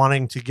company was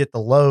wanting to get the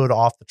load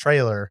off the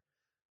trailer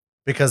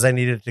because they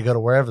needed to go to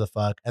wherever the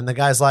fuck. And the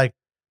guy's like,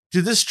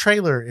 dude, this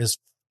trailer is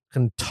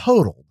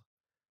totaled.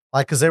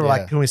 Like, cause they were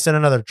like, can we send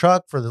another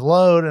truck for the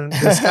load? And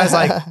this guy's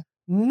like,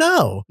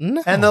 no.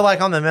 And they're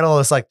like on the middle of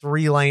this like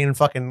 3-lane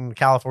fucking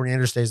California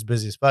interstate is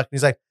busy as fuck. And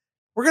he's like,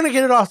 we're going to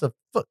get it off the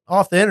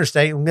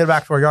interstate and get it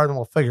back to our yard and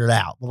we'll figure it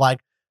out. But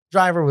like,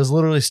 driver was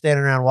literally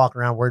standing around,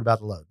 walking around, worried about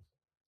the load.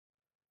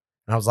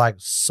 And I was like,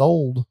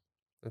 sold.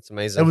 That's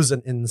amazing. It was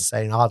an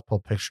insane. I'll have to pull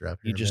a picture up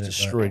here. You just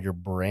destroyed your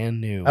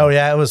brand new. Oh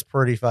yeah, it was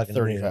pretty fucking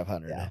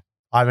 3,500. Yeah.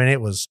 I mean,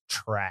 it was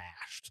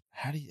trashed.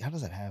 How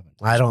does that happen?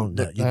 I don't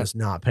know. You're just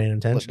not paying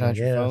attention. Look down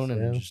your phone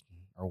and just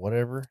or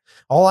whatever.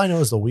 All I know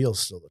is the wheels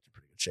still looked in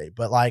pretty good shape,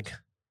 but like,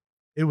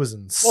 it was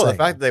insane. Well, the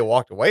fact that they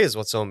walked away is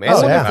what's so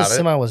amazing yeah. about The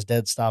semi was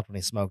dead stopped when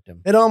he smoked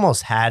him. It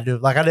almost had to.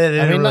 Like, I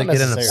didn't really not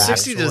get into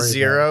necessarily.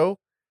 60-0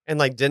 and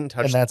like didn't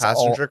touch the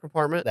passenger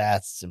compartment.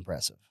 That's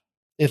impressive.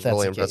 If that's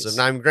really the impressive. case.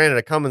 Now, granted,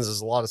 a Cummins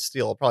is a lot of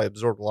steel. It probably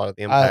absorbed a lot of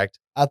the impact.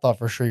 I thought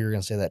for sure you were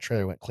going to say that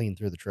trailer went clean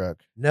through the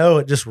truck. No,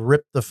 it just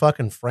ripped the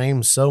fucking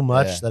frame so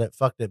much that it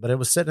fucked it. But it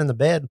was sitting in the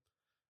bed.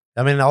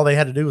 I mean, all they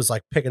had to do was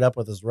like pick it up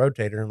with his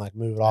rotator and like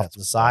move it off to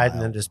the side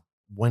and then just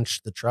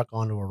winch the truck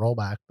onto a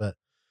rollback. But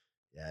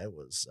yeah, it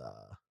was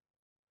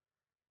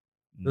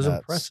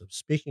impressive.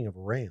 Speaking of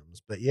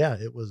Rams, but yeah,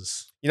 it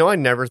was. You know, I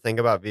never think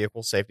about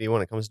vehicle safety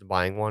when it comes to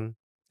buying one.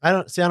 I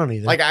don't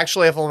either. Like,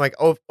 actually, if I'm like,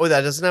 oh,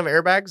 that doesn't have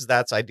airbags,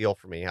 that's ideal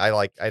for me. I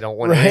don't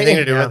want anything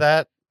to do with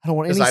that. I don't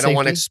want any because I don't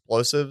want safety.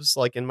 explosives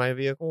like in my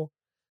vehicle.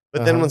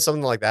 But then when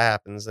something like that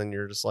happens, then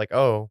you're just like,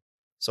 oh,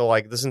 so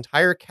like this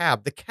entire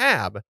cab,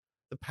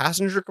 the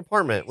passenger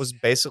compartment was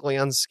basically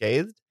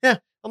unscathed. Yeah,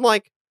 I'm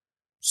like,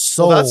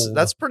 so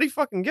that's pretty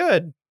fucking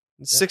good.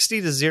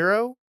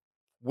 60-0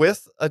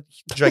 with a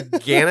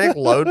gigantic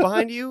load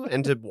behind you,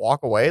 and to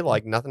walk away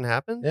like nothing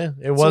happened. Yeah,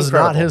 it was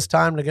not his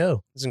time to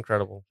go. It's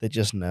incredible. They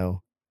just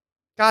know.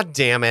 God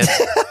damn it.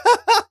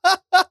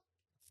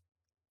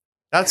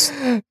 That's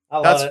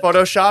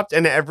photoshopped,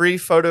 and every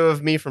photo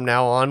of me from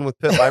now on with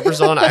pit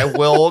vipers on, I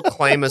will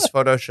claim as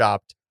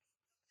photoshopped.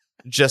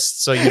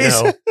 Just so you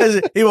know,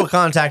 he will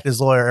contact his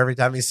lawyer every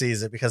time he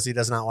sees it because he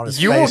does not want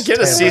his. You face will get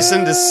a cease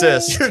and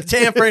desist. You're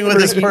tampering with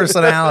his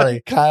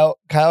personality. Kyle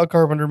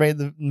Carpenter made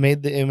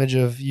the image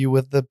of you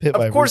with the pit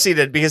vipers. Of course he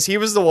did, because he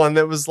was the one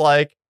that was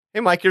like, "Hey,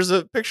 Mike, here's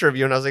a picture of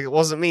you," and I was like, "It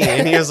wasn't me,"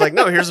 and he was like,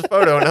 "No, here's a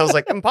photo," and I was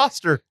like,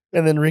 "Imposter."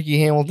 And then Ricky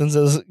Hamilton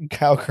says,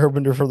 "Kyle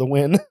Carpenter for the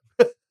win."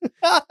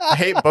 I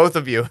hate both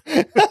of you.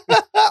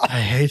 I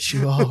hate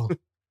you all.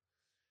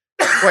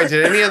 Wait,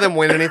 did any of them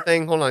win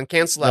anything? Hold on,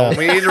 cancel that No. one.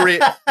 We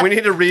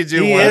need to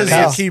redo He one of is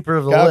Kyle- the these. keeper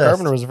of the Kyle list.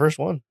 Carpenter was the first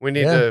one. We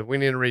need Yeah. to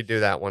redo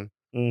that one.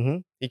 Mm-hmm.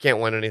 He can't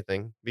win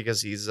anything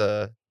because he's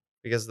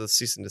because of the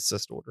cease and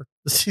desist order.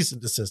 The cease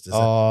and desist. Is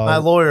my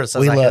Uh, lawyer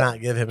says we I let-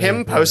 cannot give him Him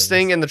any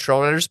posting ratings. in the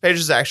Trailrunners page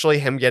is actually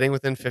him getting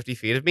within 50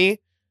 feet of me.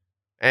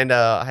 And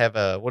I have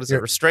a, what is it?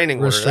 Your Restraining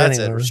order. restraining That's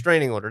it. order.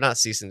 Restraining order, not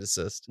cease and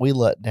desist. we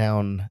let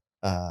down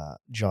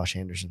Josh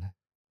Anderson.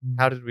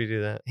 How did we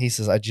do that? He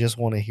says, I just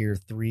want to hear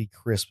 3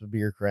 crisp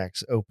beer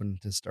cracks open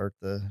to start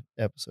the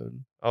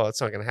episode. Oh, that's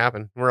not going to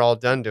happen. We're all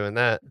done doing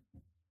that.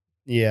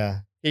 Yeah.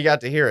 He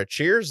got to hear a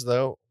cheers,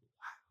 though.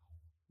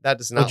 That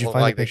does not Did you look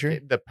find the like picture?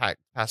 the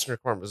passenger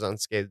compartment was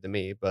unscathed to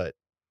me, but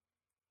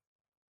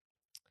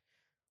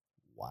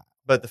Wow.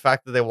 the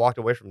fact that they walked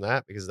away from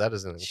that, because that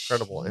is an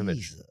incredible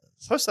image. Jesus.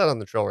 Post that on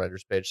the Trail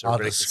Riders page so I'll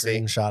everybody just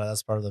can see. screenshot it.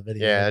 That's part of the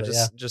video. Yeah,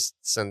 but just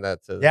send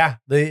that to. yeah.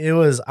 It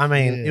was. I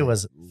mean, it Good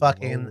was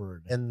fucking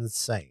Lord.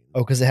 insane. Oh,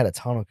 because they had a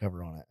tonneau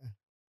cover on it.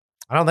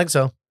 I don't think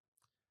so.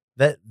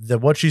 That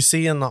what you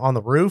see on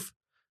the roof,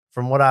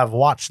 from what I've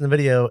watched in the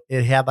video,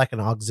 it had like an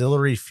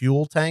auxiliary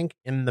fuel tank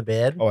in the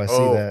bed, Oh, I see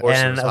Oh, that. of course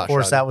it and was of hot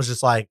course shot. that was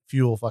just like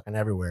fuel fucking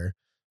everywhere.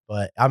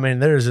 But I mean,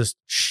 there's just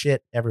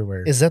shit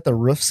everywhere. Is that the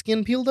roof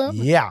skin peeled up?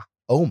 Yeah,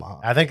 Oh, my.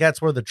 I think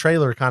that's where the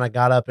trailer kind of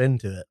got up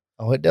into it.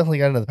 Oh, it definitely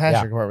got into the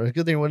passenger compartment. It's a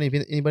good thing there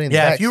wasn't anybody in the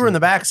Yeah, back if you were in seat. the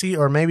back seat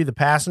or maybe the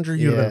passenger,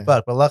 you'd have Yeah. been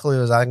fucked. But luckily,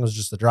 I think it was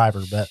just the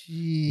driver. But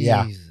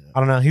yeah. Jesus. I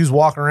don't know. He was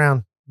walking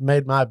around,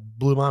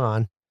 blew my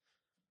mind.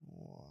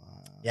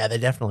 Wow. Yeah, they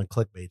definitely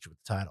clickbait you with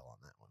the title on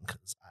that one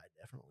because I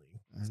definitely.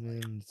 I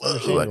mean, it's Whoa, I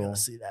understandable. gotta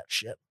see that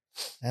shit.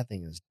 That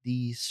thing is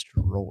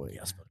destroyed.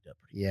 Yeah, it's fucked up.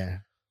 Pretty Yeah.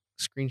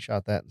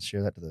 Screenshot that and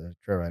share that to the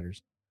trail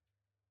riders.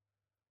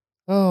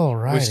 All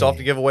right. We still have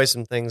to give away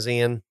some things,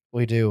 Ian.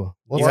 We do.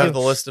 You have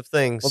the list of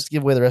things. Let's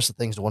give away the rest of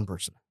the things to one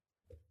person.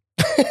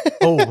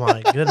 Oh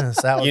my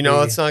goodness, that would You know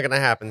be- it's not going to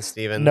happen,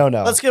 Steven. No.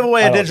 Let's give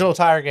away I a don't- digital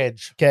tire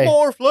gauge. Okay.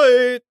 More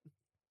flate.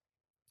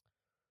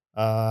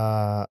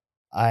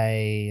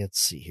 Let's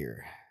see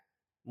here.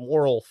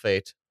 Moral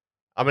fate.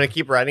 I'm going to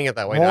keep writing it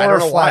that way. More I don't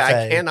know why I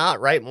flate. cannot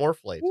write more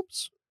flate.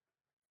 Whoops.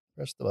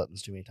 Press the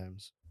buttons too many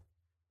times.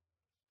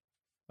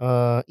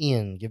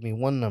 Ian, give me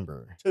one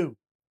number. 2.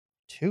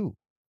 2.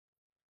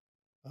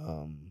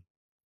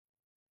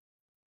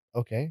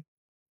 Okay.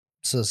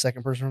 So the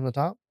second person from the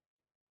top?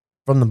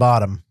 From the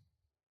bottom.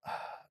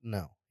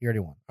 No, you already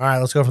won. All right,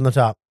 let's go from the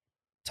top.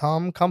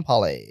 Tom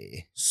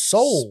Compoli.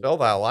 Soul. Spell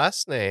that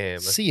last name.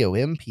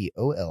 Compoli.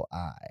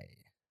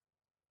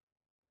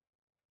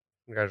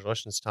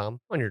 Congratulations, Tom,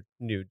 on your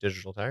new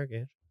digital tire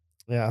gauge.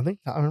 Yeah,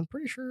 I'm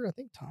pretty sure. I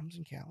think Tom's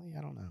in Cali.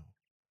 I don't know.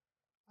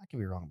 I could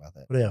be wrong about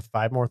that. What do you have?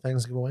 5 more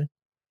things to give away?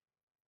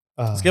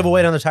 Uh, Let's give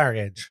away another tire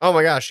gauge. Oh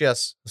my gosh,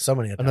 yes. So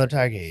many. another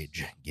tire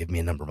gauge. Give me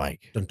a number,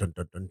 Mike. Dun, dun,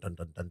 dun, dun, dun,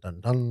 dun, dun, dun,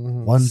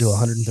 dun. 1 to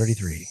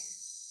 133.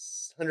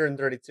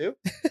 132?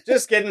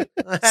 Just kidding.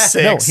 No,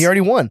 Six. he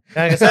already won.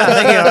 I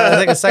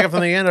think a second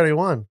from the end already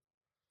won.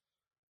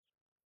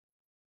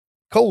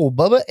 Cole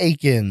Bubba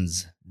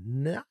Akins.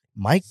 No.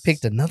 Mike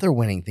picked another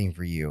winning thing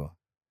for you.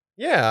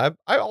 Yeah,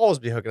 I always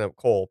be hooking up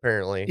Cole,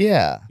 apparently.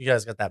 Yeah. You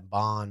guys got that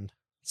bond.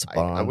 It's a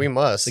bond. We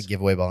must. It's a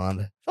giveaway bond.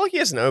 I feel like he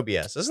has an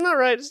OBS. Isn't that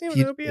right? Doesn't If, he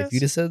have you, an OBS? if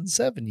you'd have said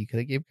 7, you could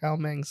have gave Kyle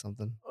Mang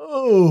something.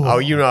 Oh,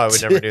 you know I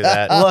would never do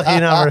that. Lucky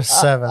number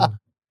 7.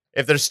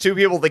 If there's 2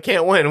 people that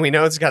can't win, we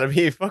know it's got to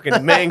be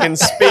fucking Mang and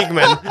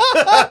Spiegman.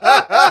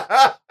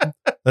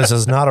 This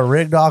is not a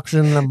rigged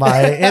auction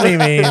by any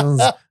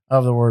means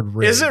of the word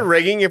rigged. Is it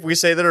rigging if we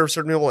say that there are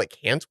certain people that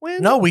can't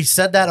win? No, we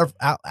said that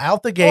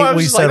out the gate. I was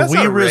We just like, said that's we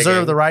not reserve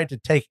rigging. the right to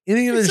take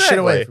any of this shit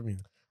away Exactly. from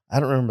you. I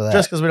don't remember that.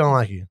 Just because we don't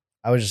like you.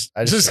 I just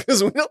Just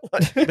because we don't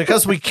like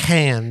Because we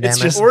can, damn It's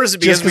it. just, or is it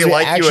because just we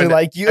like you actually an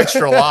like you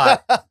extra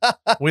lot?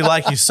 We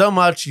like you so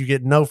much, you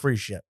get no free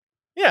shit.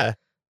 Yeah.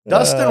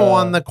 Dustin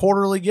won the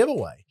quarterly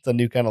giveaway. It's a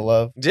new kind of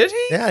love. Did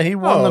he? Yeah, he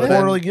won Oh, the then-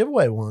 quarterly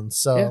giveaway one.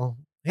 So Yeah.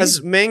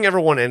 Has Ming ever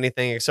won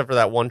anything except for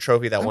that one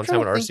trophy that I'm one trying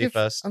time at to think RC if-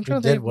 Fest? I'm he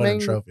trying to did think. win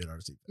Mang, a trophy at RC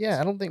Fest. Yeah,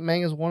 I don't think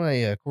Mang has won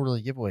a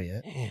quarterly giveaway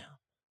yet. Damn.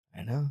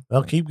 I know.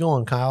 Well, keep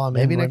going, Kyle. I mean,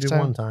 Maybe maybe next time.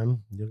 one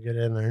time you'll get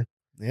in there.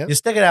 Yep. You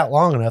stick it out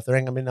long enough, there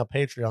ain't gonna be no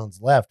Patreons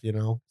left, you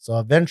know. So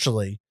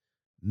eventually,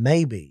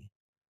 maybe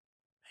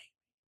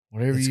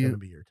Whatever it's you gonna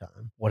be your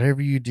time.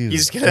 whatever you do.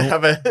 He's gonna don't-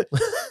 have a.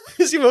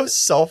 Is he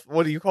most self?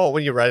 What do you call it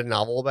when you write a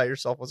novel about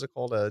yourself? What's it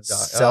called?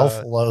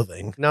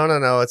 Self-loathing.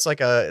 No. It's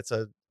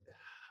a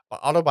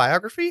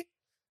autobiography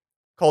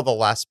called The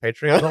Last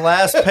Patreon. The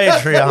last the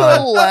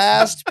Patreon,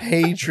 last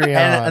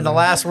Patreon. and the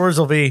last words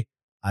will be,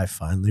 "I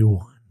finally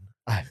won,"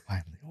 I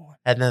finally won.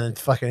 and then it's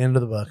fucking end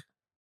of the book.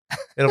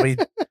 It'll be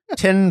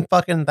 10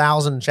 fucking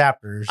thousand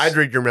chapters. I'd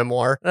read your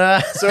memoir. Uh,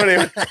 So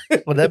anyway,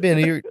 Would that be a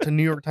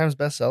New York Times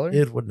bestseller?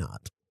 it would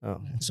not. Oh,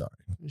 Sorry.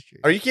 just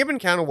curious. are you keeping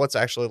count of what's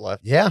actually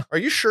left? Yeah. Are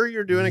you sure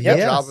you're doing a Yes.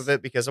 good job of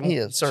it? Because I'm He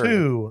is. concerned.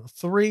 2,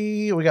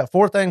 3. We got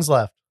 4 things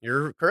left.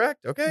 You're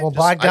correct. Okay. Well,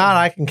 by God,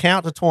 I can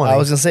count to 20. I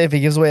was gonna say if he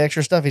gives away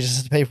extra stuff, he just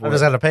has to pay for I it.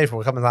 just got to pay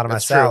for it coming out of my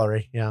That's true.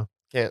 salary. Yeah.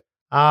 Can't-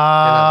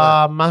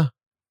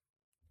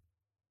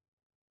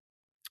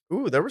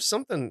 Ooh, there was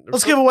something.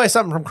 Let's give away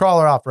something from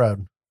Crawler Off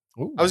Road.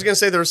 Ooh. I was gonna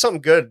say there was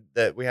something good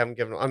that we haven't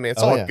given. I mean,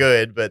 it's Oh, all yeah.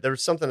 good, but there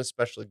was something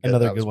especially good.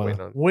 Another that I was good one.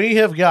 waiting on. We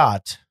have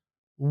got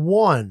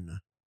one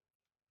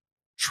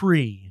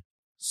tree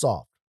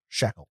soft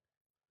shackle.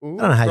 Ooh,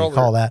 I don't know how you Crawler.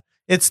 call that.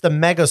 It's the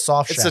mega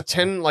soft It's shackle.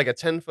 a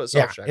 10-foot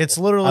Yeah, soft shackle. it's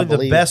literally I the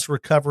believe- best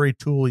recovery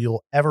tool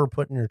you'll ever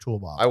put in your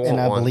toolbox. I want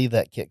And I one. believe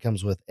that kit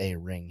comes with a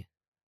ring.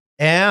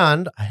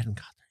 And I hadn't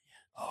got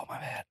there Oh, my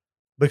bad.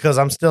 because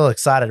I'm still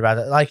excited about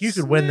it. Like you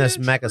could win this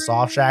Snitch mega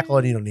soft shackle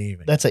and you ring. don't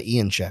even. That's an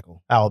Ian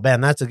shackle. Oh man,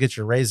 that's to get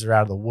your razor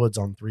out of the woods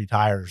on 3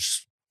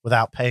 tires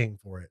without paying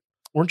for it.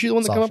 Weren't you the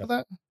one that Soft came up with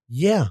that?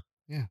 Yeah,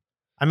 Yeah.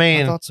 I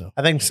mean, I thought so.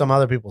 I think some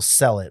other people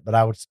sell it, but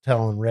I was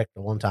telling Rick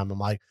the one time, I'm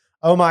like,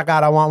 oh my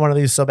God, I want one of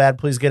these so bad.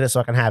 Please get it so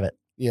I can have it.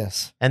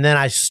 Yes. And then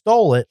I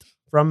stole it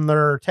from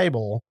their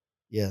table,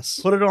 Yes.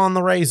 put it on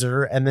the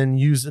razor, and then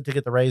used it to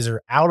get the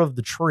razor out of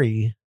the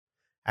tree.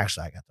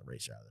 Actually, I got the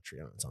razor out of the tree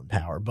on its own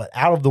power, but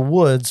out of the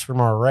woods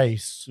from our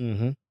race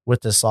Mm-hmm.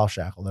 with this soft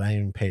shackle that I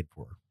even paid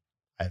for.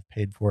 I've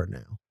paid for it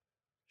now.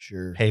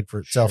 Sure. Paid for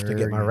itself to Sure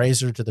get my you did.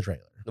 razor to the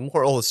trailer. The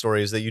moral of the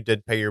story is that you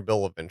did pay your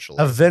bill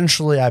eventually.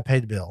 Eventually, I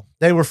paid the bill.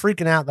 They were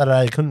freaking out that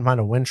I couldn't find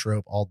a winch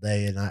rope all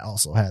day, and I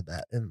also had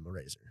that in the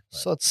razor. But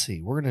So let's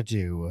see. We're gonna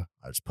do.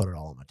 I just put it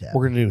all on my tab.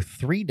 We're gonna do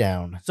 3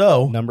 down.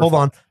 So, Number hold 5.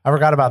 on. I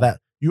forgot about that.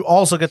 You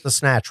also get the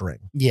snatch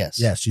ring. Yes.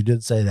 Yes, you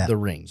did say that. The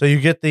ring. So you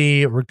get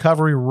the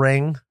recovery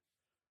ring.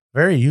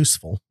 Very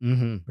useful.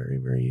 Mm-hmm. Very,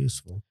 very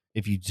useful.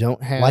 If you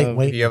don't have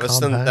Lightweight. if you have a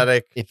compact.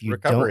 synthetic if you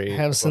recovery don't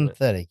have equipment.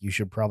 synthetic, you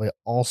should probably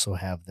also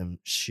have them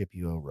ship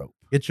you a rope.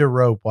 Get your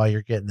rope while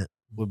you're getting it.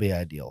 Would be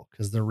ideal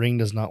because the ring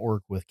does not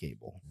work with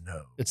cable.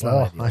 No. It's Well,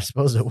 not ideal. I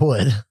suppose it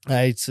would.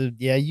 I said,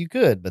 yeah, you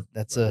could, but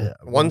that's a.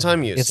 Yeah.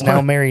 one-time use. It's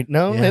now married.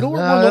 No, Yeah. it'll work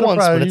No, more than it'll once,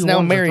 probably but it's do now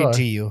once or married twice.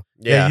 to you.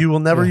 Yeah, you will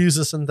never Yeah. use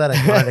a synthetic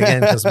on it again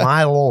because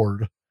my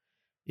lord.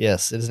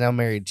 Yes, it is now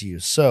married to you.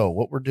 So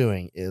what we're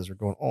doing is we're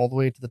going all the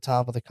way to the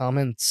top of the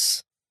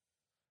comments.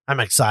 I'm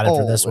excited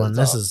for this All one.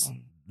 the This top. is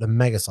the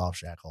mega soft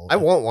shackle. I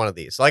want one of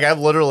these. Like I've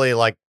literally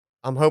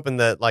I'm hoping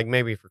that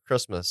maybe for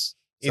Christmas,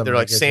 either Somebody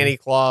like gets Santa you.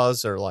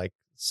 Claus or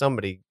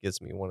somebody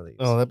gets me one of these.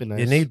 Oh, that'd be nice.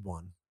 You need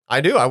one. I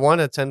do. I want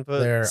a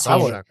 10-foot There, soft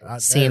I would- shackle.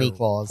 Santa they're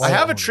Claus. I quite have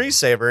a wonderful. tree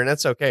saver and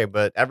it's okay,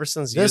 but ever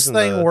since This using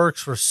thing the,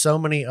 works for so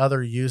many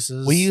other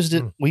uses. We used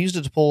it. Mm. We used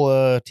it to pull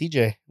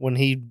TJ when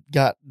he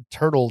got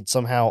turtled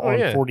somehow Oh, on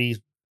yeah. 40.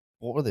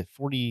 What were they?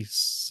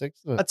 46,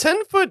 a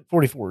 10-foot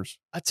 44s.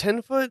 a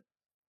 10-foot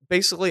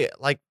basically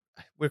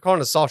we're calling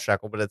it a soft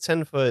shackle, but a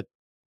 10-foot.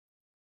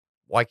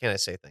 Why can't I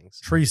say things?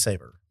 Tree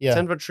saver. Yeah,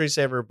 10-foot tree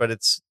saver, but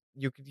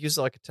you could use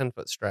it like a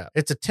 10-foot strap.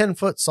 It's a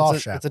 10-foot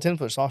soft shackle. It's a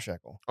 10-foot soft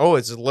shackle. Oh,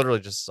 it's literally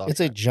just a soft It's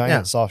a shackle. giant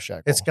Yeah. soft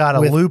shackle. It's got a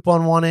With- loop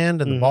on one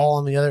end and the Mhm. ball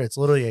on the other. It's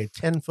literally a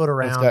 10-foot It's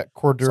around. got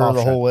cordura soft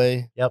the shackle. whole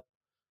way. Yep.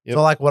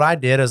 So like what I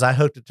did is I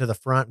hooked it to the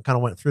front and kind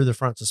of went through the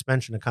front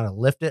suspension to kind of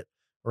lift it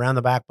around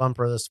the back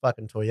bumper of this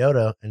fucking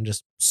Toyota and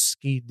just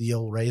skied the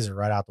old Razor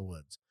right out the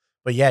woods.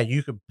 But yeah,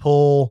 you could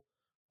pull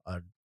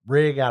a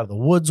rig out of the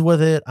woods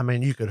with it. I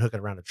mean, you could hook it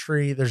around a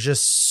tree. There's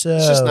just so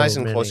It's just nice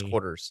and many close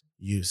quarters.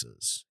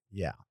 uses.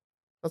 Yeah.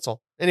 That's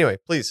all. Anyway,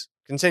 please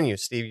continue,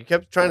 Steve. You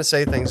kept trying to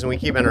say things and we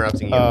keep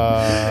interrupting you.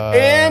 Uh,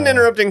 and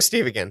interrupting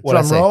Steve again. What'd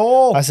I Drum say?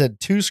 roll. I said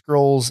 2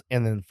 scrolls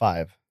and then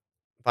 5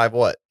 5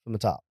 what? from the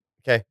top.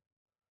 Okay.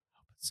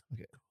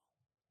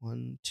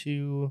 1,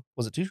 2.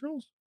 Was it 2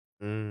 scrolls?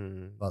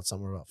 Mm. About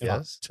somewhere about Yes, five,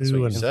 that's what 2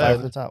 you and And said. 5 5.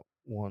 from the top.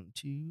 1,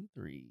 2,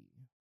 3,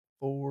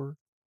 4,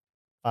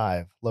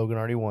 5. Logan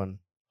already won.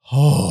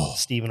 Oh.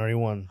 Steven already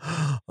won.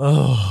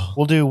 Oh.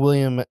 We'll do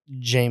William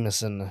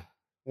Jameson.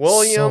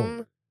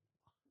 William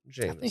I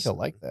James. think he'll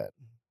like that.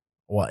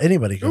 Well,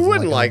 anybody Who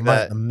wouldn't like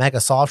that? The mega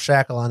soft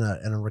shackle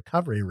and a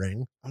recovery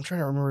ring. I'm trying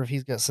to remember if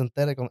he's got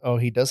synthetic on. Oh,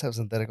 he does have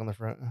synthetic on the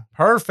front.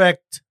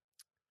 Perfect.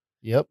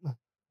 Yep.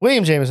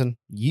 William Jameson,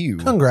 you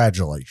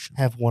Congratulations.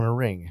 have won a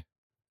ring.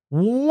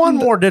 One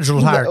more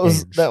digital tire That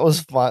was gauge. that was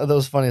fun. That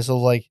was funny. So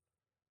like,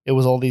 it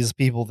was all these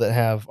people that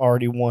have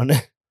already won.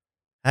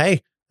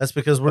 Hey, that's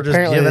because we're just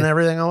Apparently- giving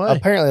everything away.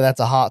 Apparently, that's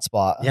a hot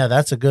spot. Yeah,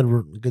 that's a good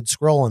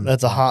scrolling.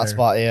 That's a right hot there.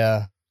 spot.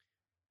 Yeah.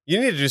 You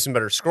need to do some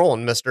better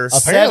scrolling, mister.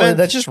 Apparently, Seventh.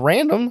 that's just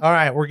random. All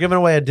right, we're giving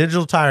away a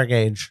digital tire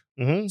gauge.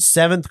 Mm-hmm.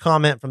 7th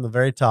comment from the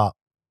very top.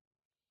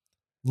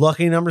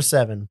 Lucky number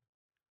 7.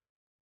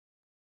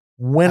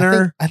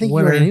 Winner. I think you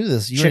winner. already knew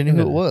this. You already knew who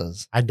it chicken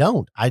was. I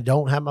don't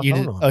have my You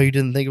phone didn't. on. Oh, you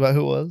didn't think about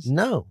who it was?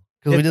 No.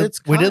 Because If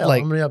it's we did Kyle,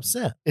 like I'm gonna be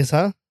upset. it's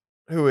huh?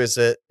 Who is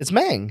it? It's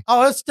Mang.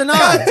 Oh, it's denied.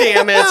 God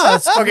damn it. No,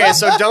 it's Okay,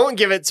 so don't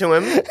give it to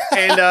him.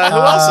 And who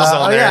else is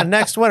on oh, there? yeah,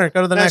 next winner.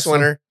 Go to the next,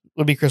 winner.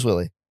 Would be Chris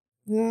Willie.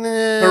 One. Who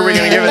are we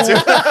going to give it to?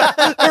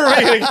 Who are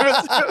we going to give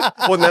it to?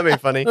 Wouldn't that be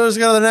funny? Let's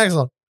go to the next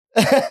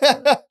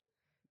one.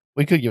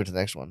 We could give it to the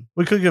next one.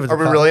 We could give it to Are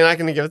we Kyle. really not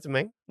going to give it to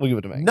Ming? We'll give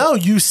it to Mang. No,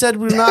 you said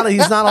we're not.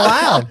 He's not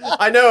allowed.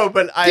 I know,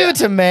 but Give it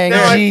to Mang.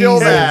 Now I feel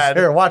Jesus. bad.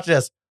 Here, watch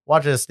this.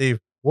 Watch this, Steve.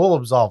 We'll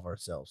absolve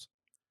ourselves.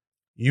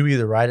 You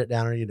either write it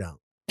down or you don't.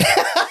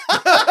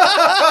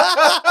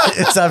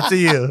 It's up to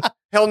you.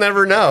 He'll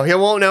never know. He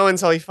won't know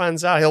until he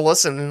finds out. He'll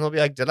listen and he'll be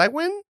like, did I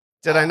win?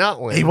 Did I not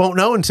win? He won't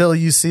know until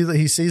he sees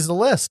the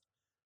list,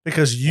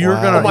 because you're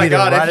Wow. gonna. Oh my either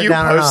god! write If it you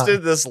down or not.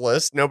 posted this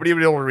list, nobody would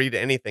be able to read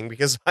anything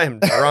because I am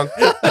drunk.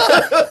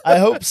 I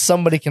hope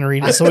somebody can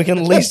read it so we can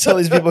at least tell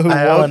these people who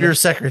I won. hope your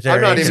secretary.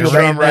 I'm not can even read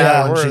sure I'm it writing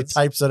down when she words.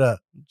 types it up.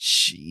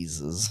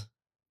 Jesus.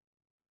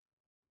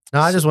 No,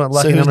 I just went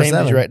lucky so whose number name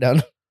 7. did you write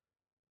down?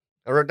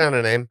 I wrote down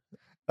a name.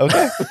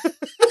 Okay.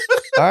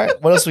 All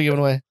right. What else are we giving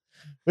away?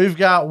 We've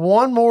got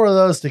one more of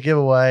those to give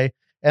away,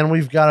 and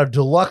we've got a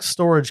deluxe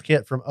storage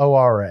kit from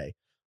ORA.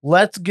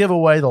 Let's give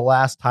away the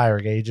last tire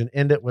gauge and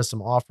end it with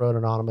some Off-Road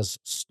Anonymous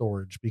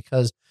storage,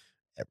 because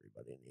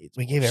everybody needs.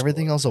 We more gave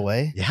everything storage. else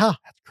away? Yeah.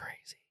 That's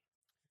crazy.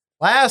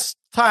 Last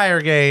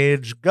tire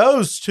gauge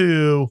goes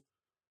to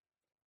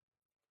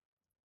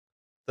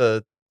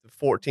The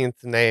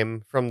 14th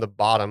name from the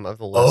bottom of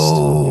the list.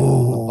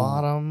 The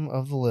bottom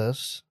of the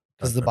list.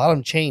 Because the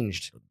bottom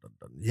changed.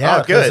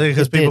 Yeah, Oh, good.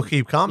 because It people did.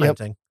 keep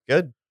commenting.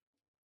 Good.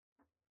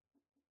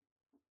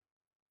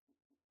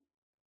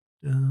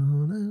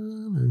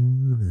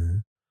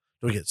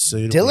 Do we get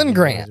sued? if Dylan we-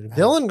 Grant.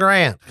 Dylan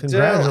Grant. Dylan,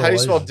 Congratulations. how do you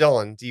spell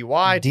Dylan?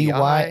 D-Y?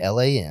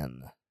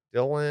 D-Y-L-A-N.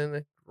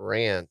 Dylan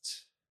Grant.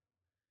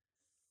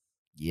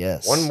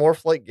 Yes. One more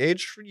flight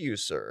gauge for you,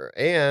 sir.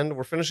 And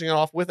we're finishing it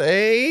off with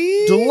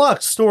a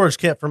Deluxe storage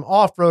kit from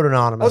Off-Road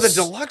Anonymous. Oh, the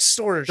deluxe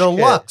storage kit.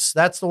 Deluxe.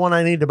 That's the one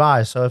I need to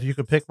buy. So if you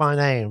could pick my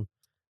name,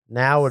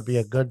 now would be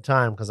a good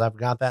time, because I've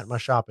got that in my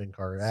shopping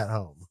cart at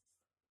home,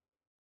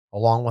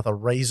 along with a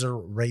Razor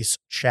Race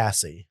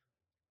chassis.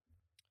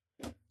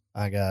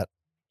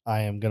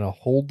 I am going to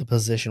hold the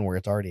position where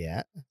it's already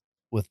at,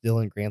 with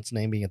Dylan Grant's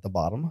name being at the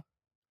bottom.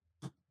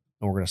 And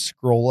we're going to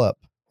scroll up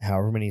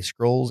however many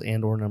scrolls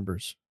and or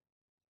numbers.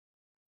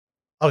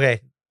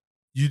 Okay.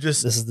 You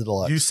just This is the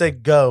deluxe. you say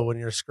go when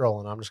you're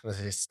scrolling. I'm just going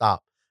to say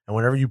stop. And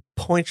whenever you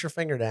point your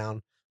finger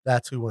down,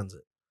 that's who wins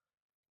it.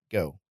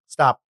 Go.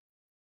 Stop.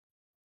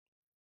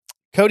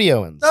 Cody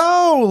Owens.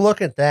 Oh,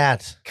 look at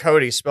that.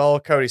 Cody, spell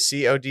Cody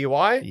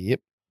C-O-D-Y. Yep.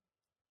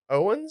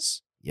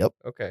 Owens? Yep.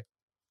 Okay.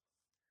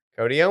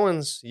 Cody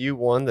Owens, you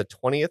won the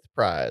 20th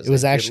prize. It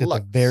was of actually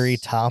deluxe. at the very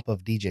top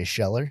of DJ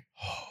Scheller,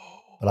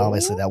 but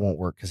obviously that won't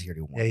work because he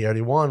already won. Yeah, you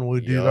already won.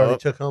 Wood Dude Yup. already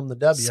took home the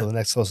W. So the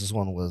next closest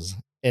one was,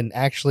 and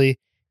actually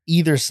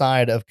either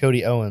side of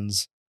Cody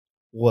Owens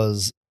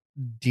was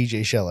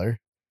DJ Scheller,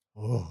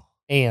 Oh.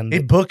 and He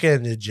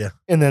bookended you.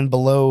 and then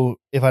below,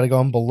 if I'd have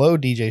gone below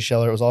DJ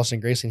Scheller, it was Austin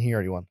Grayson. He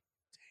already won.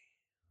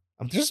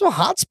 There's some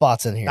hot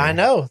spots in here. I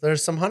know.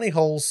 There's some honey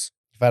holes.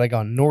 If I'd have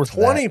gone north, of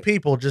that, 20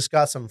 people just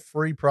got some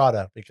free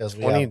product because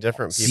we 20 have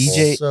different people.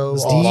 DJ so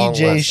long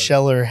DJ list.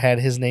 Scheller had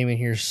his name in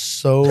here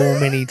so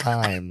many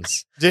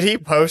times. Did he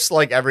post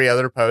like every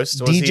other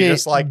post? Was he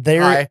just like,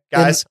 there hi,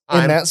 guys, in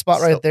I'm that spot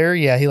right so-" there?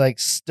 Yeah, he like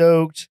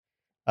stoked.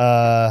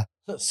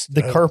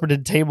 The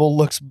carpeted table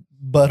looks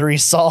buttery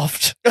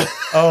soft.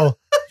 Oh,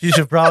 you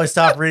should probably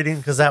stop reading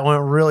because that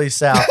went really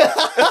south.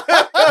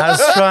 I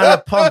was trying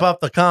to pump up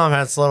the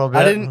comments a little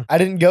bit. I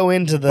didn't go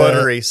into the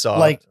Buttery soft.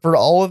 like for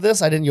all of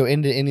this. I didn't go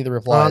into any of the Well,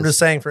 replies. I'm just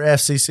saying for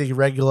FCC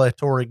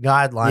regulatory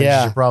guidelines,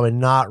 Yeah. you should probably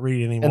not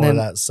read any more And then- of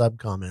that sub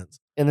comments.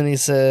 And then he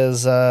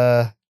says,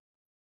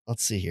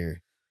 let's see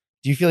here.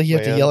 Do you feel like you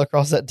have to Man. yell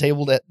across that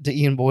table to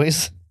Ian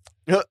Boyce?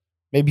 Yeah.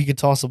 Maybe you could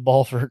toss a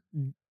ball for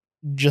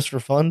just for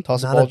fun.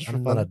 Toss a Not ball a, just for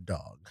I'm not a fun.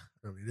 dog.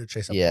 I don't need to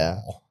chase a Yeah.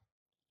 ball.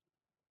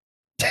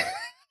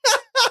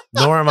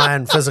 Nor am I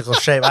in physical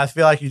shape. I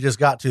feel like you just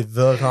got to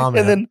the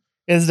comment. And then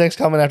his next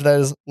comment after that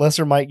is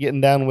Lesser Mike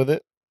getting down with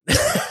it.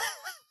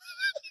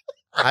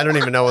 I don't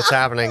even know what's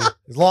happening.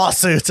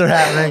 lawsuits are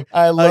happening.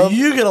 I love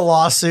You get a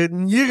lawsuit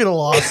and you get a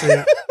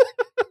lawsuit.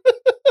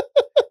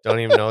 Don't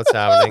even know what's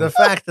happening. The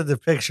fact that the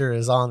picture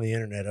is on the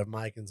internet of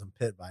Mike and some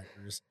pit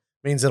vipers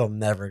means it'll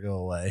never go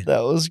away. that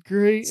was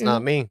great. It's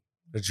not me.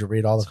 Did you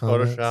read all the It's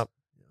comments? Photoshop.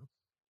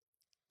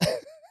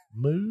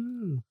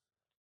 Moo.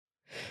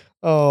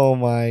 Oh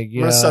my god. I'm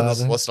gonna set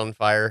this list on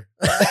fire.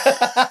 We're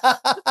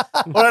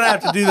gonna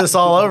have to do this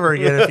all over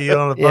again if you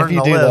don't burn if you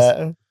the do list.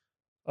 that.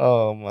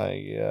 Oh my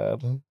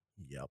god.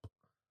 Yep.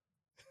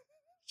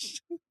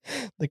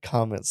 The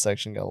comment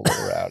section got a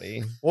little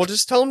rowdy. Well,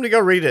 just tell them to go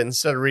read it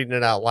instead of reading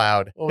it out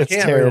loud. Well, we It's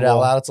can't read it out terrible.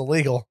 loud. It's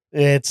illegal.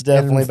 It's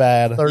definitely And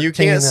bad. 13 You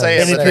can't say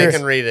it, And if but they you're-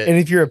 can read it. And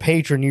if you're a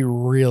patron, you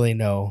really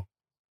know.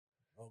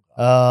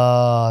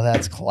 Oh,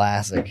 that's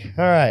classic.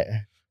 All right.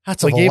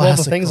 That's We a gave all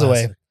the Vlasic things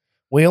classic. away.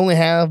 We only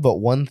have but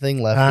one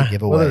thing left to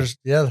give Well,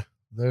 away.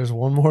 there's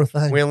one more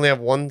thing. We only have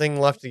one thing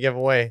left to give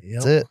away. Yep.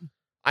 That's it.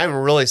 I'm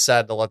really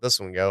sad to let this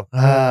one go. Who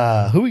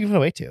are we giving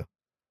away to?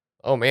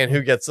 Oh man,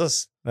 who gets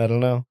this? I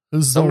don't know.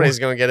 who's Somebody's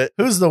gonna get it.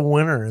 who's the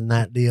winner in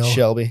that deal?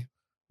 Shelby.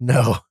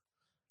 No,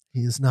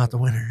 he is not the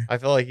winner. I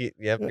feel like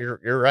you're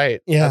right.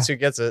 Yeah. That's who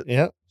gets it.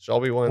 Yeah.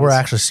 Shelby wins. We're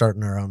actually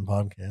starting our own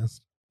podcast.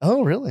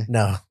 Oh, really?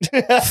 No,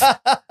 Do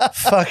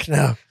fuck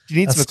no. you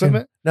need some That's too-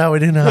 equipment? No, we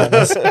do not.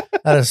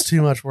 That is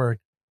too much work.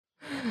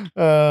 Wait,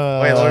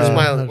 where's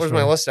my that's where's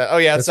my right. list at? Oh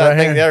yeah, it's It's that right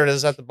thing. here. There it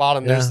is at the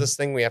bottom. There's Yeah. this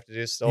thing we have to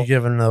do still. You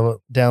giving the?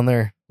 down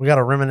there. We got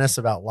to reminisce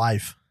about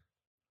life.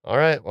 All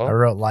right. I Well,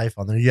 wrote life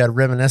on there. You had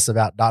reminisce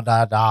about ...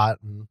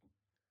 And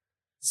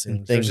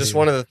Seems Things It's to just be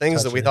one of the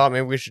things that we touching. thought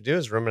maybe we should do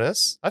is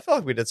reminisce. I feel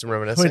like we did some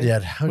reminiscing. We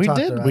did. We talked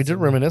did. about We did some-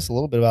 reminisce a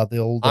little bit about the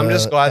old. I'm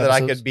just glad that I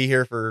episodes. could be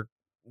here for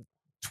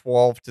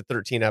 12 to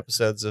 13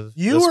 episodes of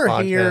You this were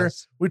podcast. here.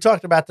 We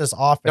talked about this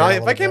off. No, air a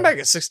if I little came bit. back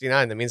at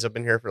 69, that means I've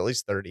been here for at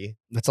least 30.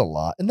 That's a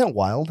lot. Isn't that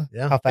wild?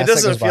 Yeah. How It fast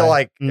doesn't that goes feel by?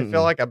 like I Mm-mm.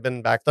 feel like I've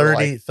been back for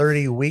 30, like,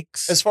 30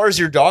 weeks. as far as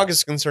your dog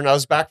is concerned, I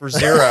was back for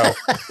 0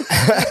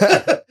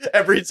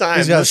 every time.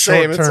 He's got The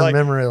same. It's short-term like,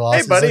 memory loss. hey,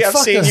 He's buddy, like, I've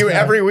 "Fuck seen this you guy."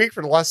 every week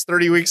for the last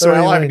 30 weeks of my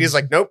 30 life. And weeks. he's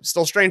like, nope,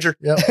 still stranger.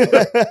 Yep.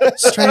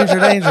 Stranger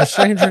danger.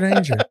 Stranger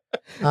danger.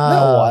 Isn't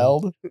that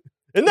wild?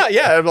 Isn't that,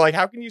 yeah, I'm like,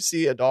 how can you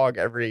see a dog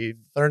every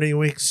 30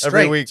 weeks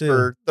straight. every week too.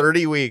 for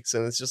 30 weeks?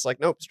 And it's just like,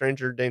 nope,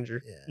 stranger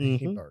danger. Yeah,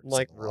 he Mhm. barks I'm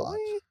like, a lot.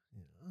 really?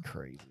 Yeah.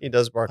 Crazy. He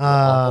does bark an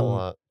awful Um,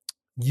 lot.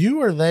 You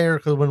were there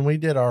because when we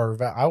did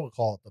our, I would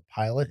call it the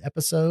pilot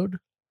episode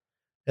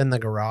in the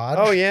garage.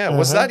 Oh, yeah.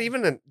 Was Uh-huh. that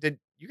even, did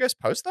you guys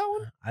post that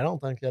one? I don't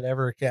think it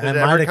ever came. Did it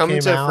ever come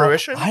to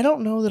fruition? I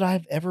don't know that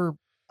I've ever.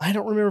 I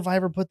don't remember if I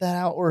ever put that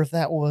out or if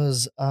that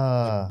was.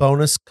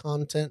 Bonus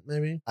content,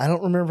 maybe. I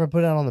don't remember if I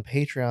put it out on the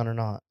Patreon or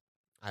not.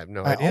 I have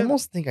no I idea.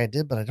 almost think I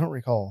did, but I don't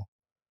recall.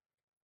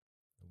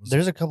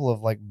 There's a couple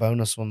of like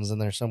bonus ones in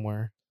there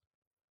somewhere.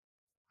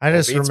 I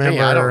just Beats me.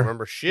 remember, I don't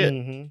remember shit.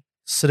 Mhm.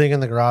 sitting in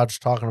the garage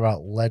talking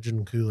about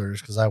Legend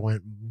coolers because I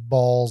went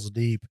balls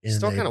deep in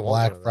Still a kinda want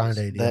Black one of those.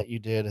 Friday deal. That you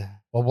did.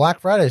 Well, Black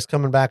Friday's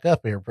coming back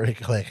up here pretty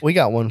quick. We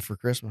got one for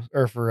Christmas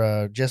or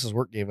for Jess's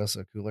work gave us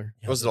a cooler.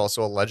 Was it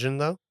also a legend,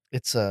 though?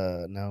 It's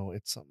no,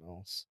 it's something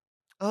else.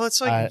 Oh, it's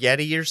like I-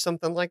 Yeti or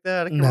something like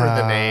that. I can't remember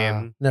the Nah.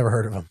 name. Never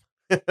heard of them.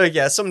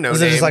 Yeah, some no Is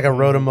name. it just like a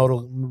roto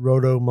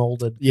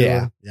molded?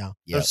 Yeah. Yeah.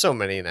 Yeah. There's so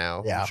many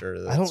now. Yeah. I'm sure. I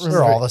don't that's- remember.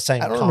 They're all the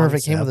same. I don't remember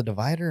if it came with a concept.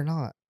 divider or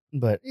not,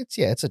 but it's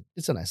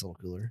a nice little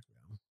cooler.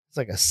 It's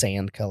like a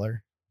sand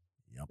color.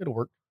 Yep. It'll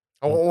work.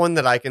 I want one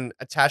that I can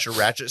attach a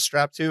ratchet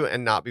strap to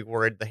and not be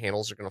worried the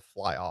handles are going to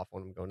fly off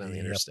when I'm going down the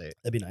Yep. interstate.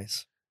 That'd be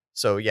nice.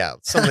 So yeah,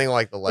 something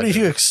like the What legend.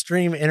 are you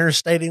extreme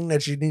interstating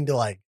that you need to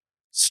like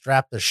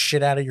strap the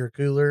shit out of your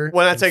cooler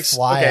When I and take-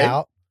 fly okay.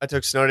 out? I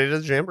took Snow Day to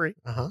the Jamboree.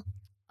 Uh-huh.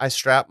 I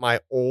strapped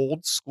my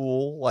old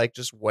school, like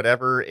just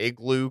whatever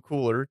igloo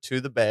cooler to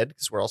the bed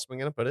because where else am I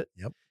going to put it?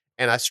 Yep.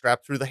 And I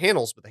strapped through the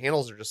handles, but the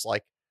handles are just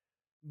like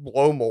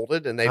blow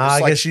molded and they I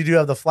just like guess you do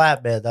have the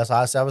flatbed. That's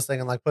why I was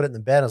thinking like put it in the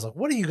bed. I was like,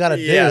 what do you got to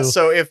yeah. do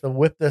So if to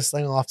whip this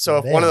thing off?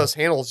 so, the if one of bed? those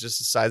handles just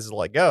decides to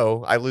let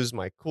go, I lose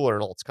my cooler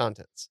and all its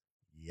contents.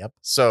 Yep.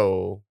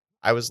 So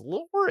I was a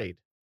little worried.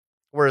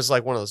 Whereas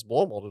like one of those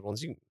blow molded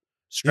ones, you can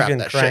strap can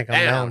that crank shit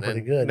 'em down down pretty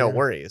and good, no yeah.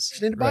 worries.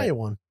 Just need to buy Right. you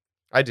one.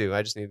 I do.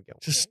 I just need to get one.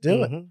 Just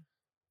do it. Mhm.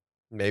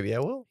 Maybe I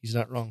will. He's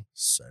not wrong.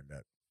 Send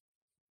it.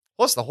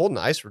 Plus, the holding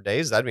ice for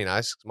days, that'd be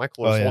nice. 'Cause my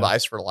coolers Oh, hold yeah.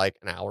 ice for like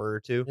an hour or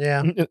two. Yeah.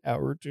 An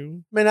hour or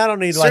two. I mean, I don't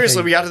need like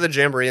Seriously, a- we got to the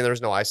Jamboree and there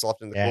was no ice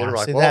left in the Yeah, cooler. We're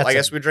like, see, well, that's I a-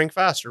 guess we drink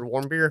faster,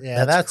 warm beer.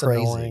 Yeah, That's that's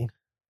crazy. annoying.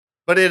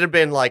 But it had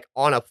been like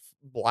on a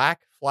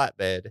black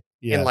flatbed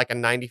Yeah. in like a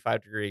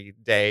 95-degree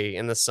day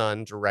in the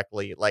sun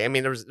directly. Like, I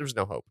mean, there was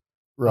no hope.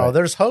 right. Oh,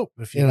 there's hope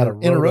if you In got a-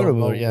 in a roto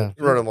motor, yeah.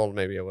 Roto mold,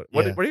 maybe I would.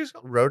 What, Yeah. what do you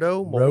call it?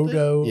 Roto molded?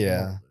 Roto.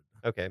 Yeah. molded.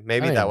 Okay,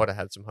 maybe I don't that even- would have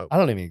had some hope. I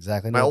don't even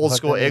exactly know My what the old fuck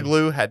school that means.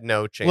 igloo had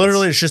no chance.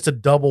 Literally, it's just a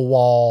double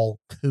wall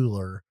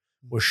cooler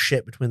with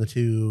shit between the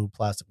two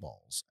plastic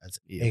walls. That's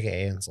Yeah.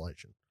 AKA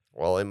insulation.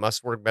 Well, it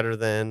must work better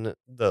than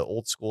the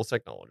old school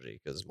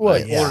technology because Well,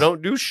 my yeah. cooler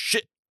don't do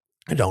shit.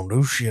 I don't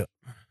do shit.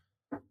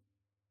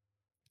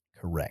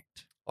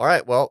 Correct. All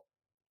right, well,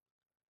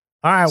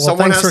 All right. Well,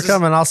 Someone thanks has for to-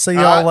 coming. I'll see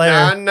y'all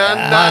later.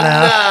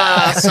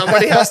 Nah.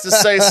 Somebody has to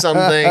say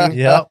something.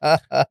 Yep. So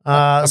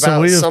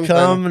About we have something.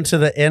 come to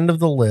the end of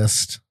the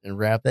list. And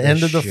wrap The this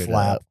end of the shit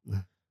flap.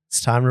 up.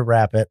 It's time to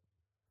wrap it.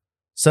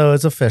 So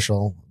it's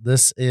official.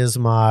 This is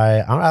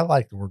I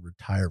like the word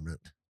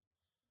retirement.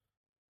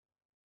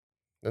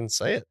 Then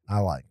say it. I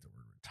like the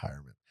word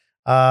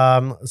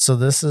retirement. So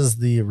this is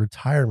the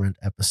retirement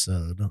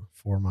episode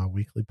for my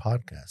weekly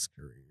podcast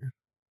career.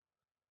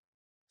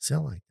 See, I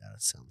like that.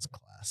 It sounds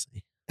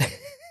classy.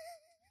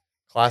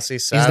 Classy,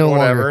 sad, no longer-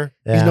 whatever.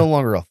 Yeah. He's no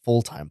longer a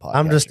full-time podcaster.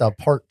 I'm just a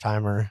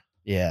part-timer.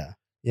 Yeah.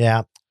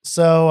 Yeah.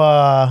 So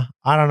I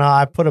don't know.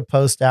 I put a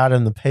post out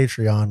in the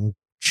Patreon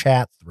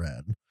chat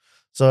thread.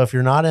 So if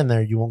you're not in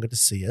there, you won't get to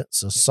see it.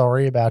 So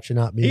sorry about you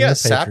not being You in the got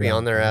sappy Patreon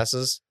on their thread.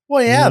 asses.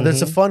 Well, yeah,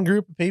 there's a Mhm. fun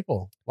group of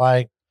people.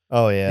 Like,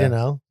 Oh yeah. you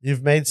know,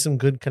 you've made some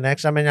good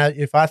connections. I mean,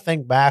 if I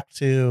think back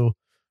to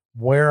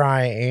where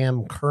I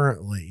am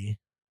currently,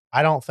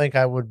 I don't think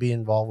I would be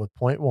involved with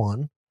Point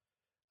One.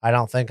 I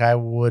don't think I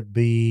would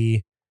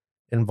be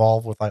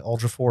involved with like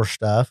Ultra Four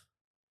stuff.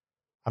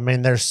 I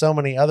mean, there's so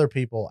many other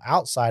people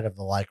outside of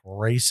the like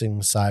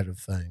racing side of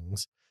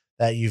things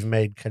that you've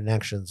made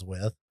connections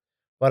with.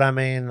 But I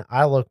mean,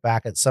 I look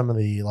back at some of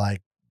the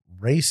like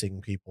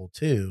racing people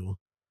too,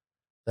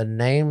 the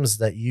names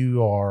that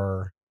you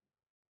are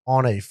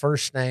on a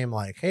first name,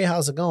 like, hey,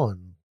 how's it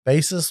going?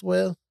 Basis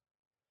with.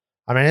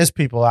 I mean, it's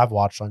people I've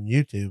watched on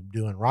YouTube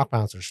doing Rock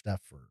Bouncer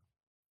stuff for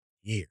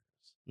years.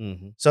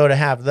 Mm-hmm. So to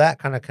have that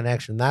kind of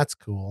connection, that's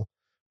cool.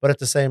 But at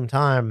the same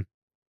time,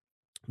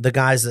 the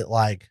guys that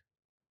like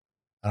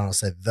I don't want to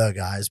say the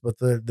guys, but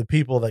the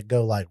people that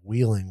go like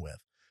wheeling with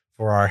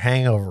for our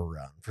hangover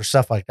run, for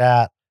stuff like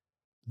that,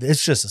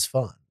 it's just as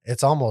fun.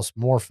 It's almost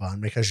more fun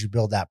because you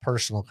build that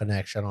personal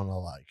connection on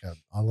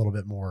a little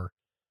bit more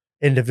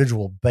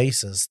individual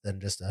basis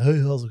than just a,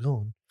 hey, how's it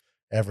going?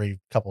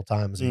 Every couple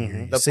times a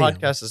year. The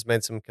podcast has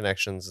made some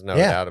connections, no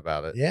doubt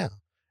about it. Yeah.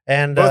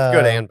 And both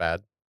good and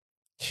bad.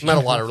 Met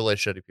a lot of really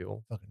shitty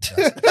people. Fucking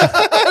Dustin.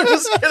 I'm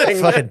just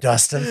kidding. Fucking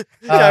Dustin.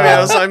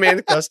 I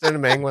mean, Dustin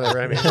and Ming,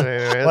 whatever. I mean,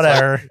 anyway,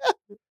 whatever.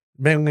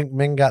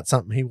 Ming got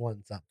something. He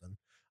won something.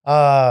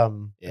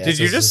 Did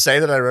you just say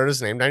that I wrote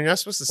his name down? You're not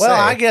supposed to say. Well,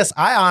 I guess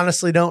I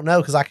honestly don't know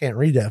because I can't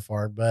read that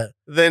far. But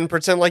then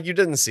pretend like you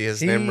didn't see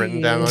his name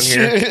written down on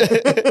here.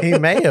 He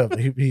may have.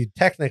 He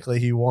technically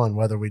he won.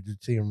 Whether we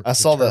did see him, I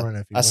saw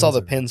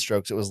the pen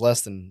strokes. It was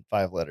less than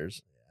 5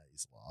 letters. Yeah,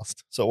 he's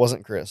lost. So it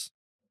wasn't Chris.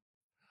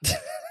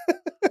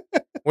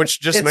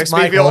 Which just It's makes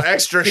Michael. me feel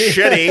extra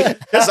shitty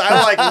because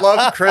I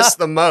love Chris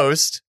the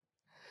most.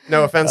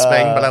 No offense,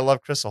 Ming, but I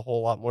love Chris a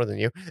whole lot more than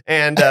you.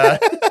 And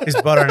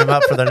he's buttering him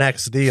up for the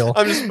next deal.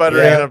 I'm just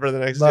buttering him up for the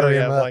next deal. Buttering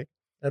Yeah, him I'm up. like,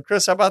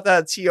 Chris, how about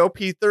that TOP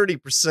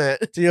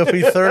 30%?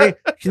 TOP 30.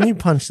 Can you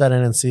punch that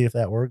in and see if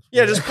that works?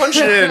 Yeah, just punch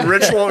it in.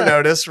 Rich won't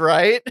notice,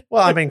 right?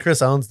 Well, I mean,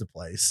 Chris owns the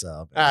place,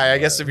 so I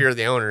guess if you're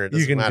the owner, it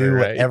doesn't you can matter, do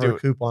right? whatever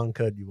coupon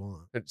code you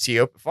want.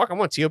 TOP. Fuck, I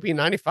want TOP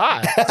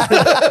 95.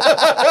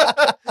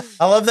 I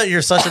love that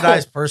you're such a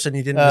nice person.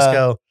 You didn't just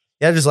go,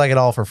 yeah, just like it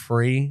all for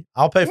free.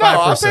 I'll pay 5%. No,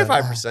 I'll pay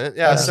 5%.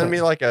 Yeah, send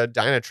me like a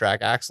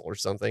Dynatrack axle or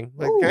something.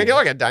 Like, can I get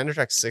like a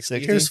Dynatrack 60?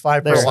 Here's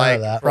 5% for like,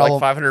 of that. for like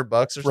 $500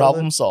 or something.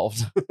 Problem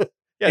solved.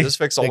 Yeah, just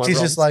fix all my He's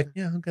problems. just like,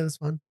 yeah, okay, that's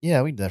fine.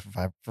 Yeah, we did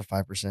that for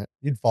 5%.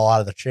 You'd fall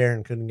out of the chair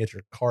and couldn't get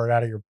your card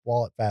out of your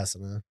wallet fast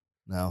enough.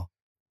 No.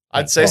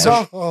 I'd say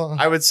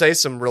I would say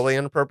some really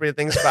inappropriate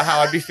things about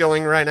how I'd be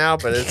feeling right now,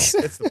 but it's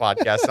the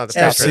podcast, not the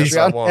podcast.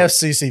 So I won't.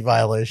 FCC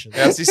violation.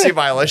 FCC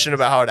violation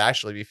about how I'd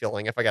actually be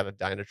feeling if I got a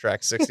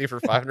Dynatrack 60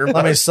 for $500.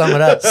 Let me sum it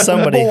up.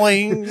 Somebody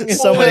Boing.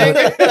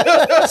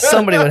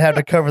 somebody would have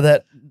to cover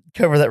that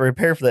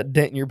repair for that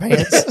dent in your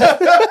pants.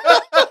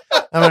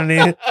 I'm gonna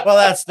need. Well,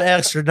 that's the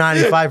extra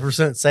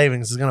 95%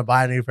 savings is gonna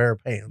buy a new pair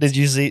of pants. Did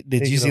you see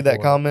that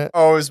comment?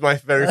 Oh, it was my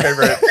very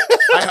favorite.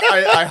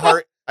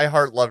 I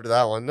heart loved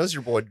that one. That was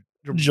your boy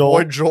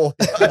Joel. Joel.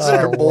 That's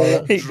your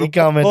boy. He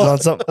commented on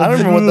something. I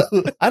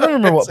don't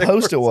remember what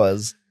post it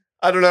was.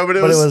 I don't know, but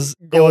it was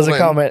a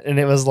comment, and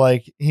it was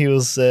like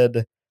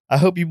said, I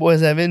hope you boys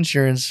have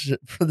insurance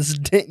for this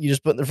dent you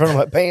just put in the front of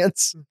my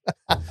pants.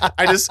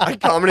 I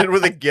commented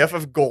with a gif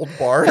of gold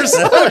bars.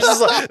 I was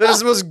just like, that is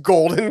the most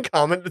golden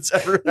comment that's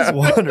ever It's happened.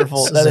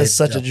 wonderful. That is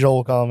such a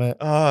Joel comment.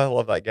 Oh, I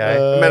love that guy.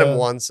 I met him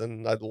once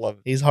and I love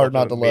He's hard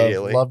not to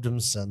love. Loved him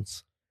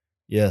since.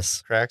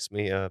 Yes. Cracks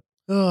me up.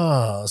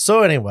 Oh,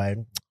 so anyway,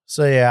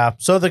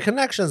 so the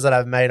connections that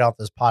I've made off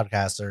this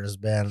podcaster has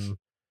been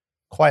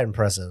quite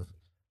impressive.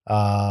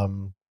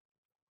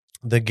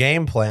 The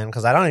game plan,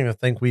 because I don't even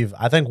think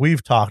I think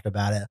we've talked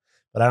about it,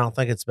 but I don't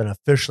think it's been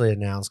officially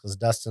announced because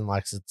Dustin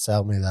likes to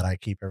tell me that I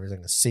keep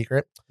everything a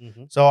secret.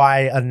 Mm-hmm. So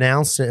I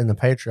announced it in the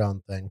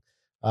Patreon thing.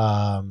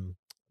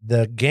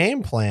 The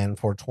game plan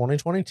for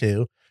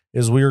 2022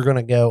 is we are going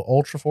to go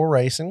Ultra 4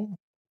 racing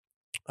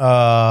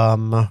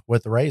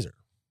with the Razor.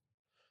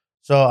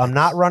 So I'm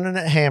not running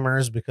at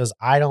Hammers because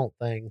I don't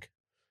think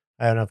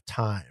I have enough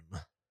time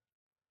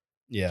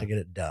to get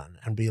it done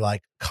and be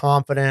like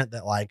confident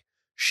that like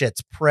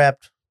shit's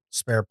prepped,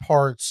 spare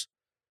parts,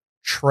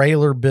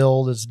 trailer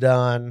build is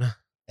done,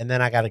 and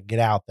then I got to get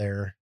out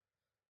there.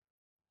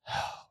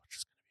 Which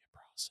is going to be a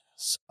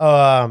process.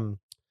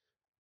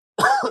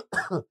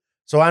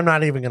 So I'm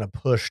not even going to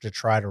push to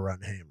try to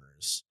run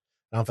Hammers.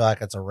 I don't feel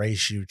like it's a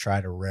race you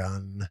try to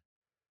run.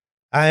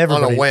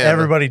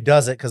 Everybody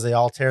does it because they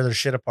all tear their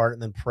shit apart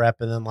and then prep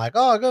and then like,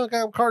 oh, I got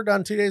a car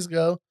done 2 days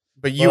ago.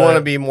 But you want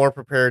to be more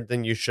prepared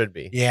than you should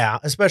be. Yeah,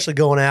 especially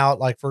going out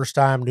like first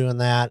time doing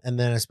that, and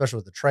then especially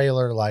with the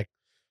trailer, like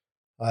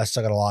I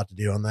still got a lot to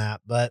do on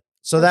that. But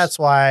so that's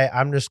why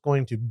I'm just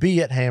going to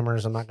be at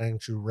Hammers. I'm not going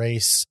to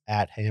race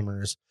at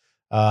Hammers,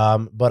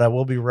 but I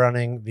will be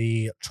running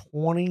the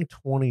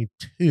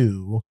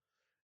 2022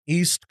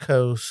 East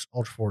Coast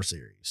Ultra 4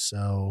 Series.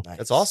 So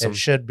that's awesome. It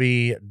should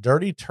be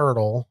Dirty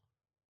Turtle.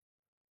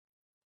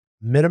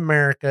 Mid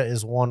America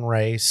is one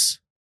race.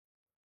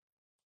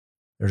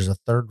 There's a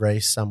third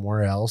race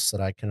somewhere else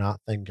that I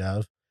cannot think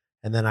of.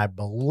 And then I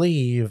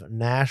believe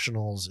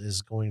Nationals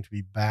is going to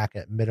be back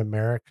at Mid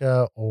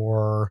America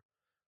or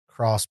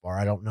Crossbar.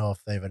 I don't know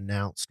if they've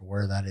announced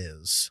where that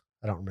is.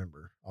 I don't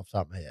remember off the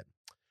top of my head.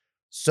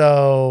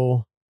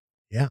 So,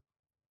 yeah.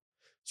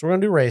 So we're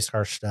going to do race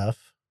car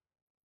stuff.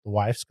 The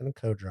wife's going to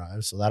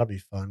co-drive, so that'll be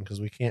fun because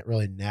we can't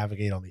really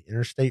navigate on the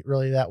interstate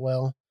really that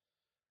well.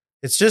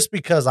 It's just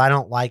because I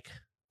don't like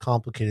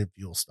complicated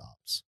fuel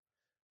stops.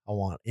 I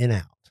want in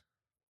out.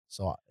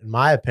 So, in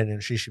my opinion,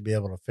 she should be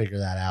able to figure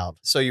that out.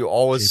 So you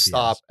always GPS.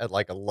 stop at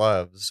like a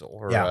Love's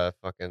or a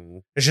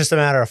fucking. It's just a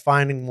matter of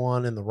finding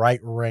one in the right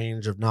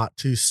range of not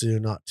too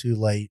soon, not too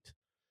late.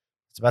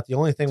 It's about the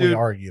only thing we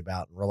argue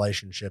about in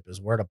relationship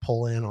is where to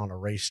pull in on a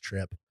race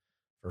trip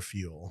for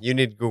fuel. You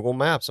need Google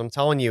Maps. I'm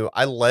telling you,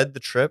 I led the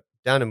trip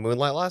down to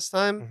Moonlight last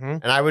time, Mhm.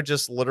 and I would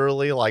just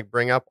literally like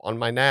bring up on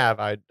my nav.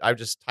 I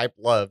just type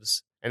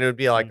Loves, and it would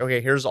be like, Mhm.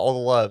 okay, here's all the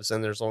Loves,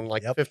 and there's only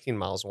like Yep. 15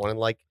 miles, one in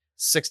like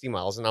 60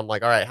 miles, and I'm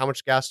like, all right, how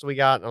much gas do we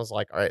got? And I was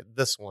like, all right,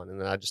 this one, and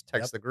then I just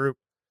text Yep. the group.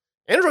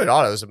 Android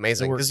Auto is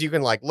amazing works. because you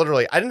can like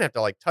literally, I didn't have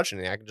to like touch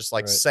anything. I could just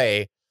like Right.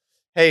 say,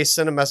 hey,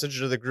 send a message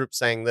to the group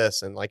saying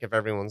this, and like if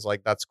everyone's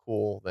like, that's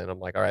cool, then I'm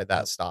like, all right,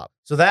 that stop.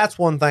 So that's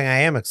one thing I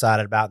am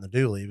excited about in the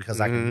dually because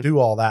I can Mhm. do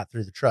all that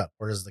through the truck,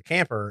 whereas the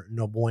camper,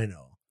 no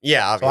bueno.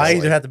 Yeah, So I obviously.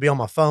 either have to be on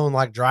my phone,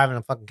 like driving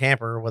a fucking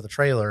camper with a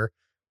trailer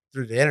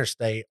through the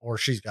interstate, or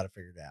she's got to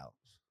figure it out.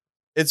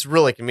 It's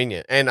really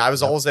convenient. And I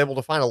was Yep. always able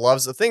to find a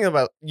Loves. The thing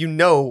about,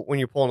 when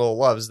you pull into the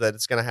Loves that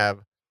it's going to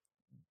have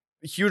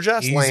huge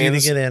ass Easy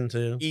lanes, to get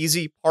into.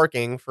 easy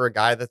parking for a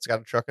guy that's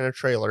got a truck and a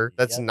trailer.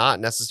 That's Yep. not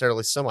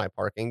necessarily semi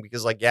parking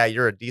because, like, yeah,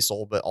 you're a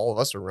diesel, but all of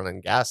us are running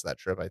gas that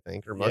trip, I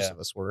think, or most Yeah. of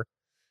us were.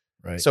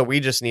 Right. So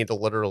we just need to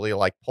literally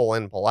like pull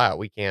in, pull out.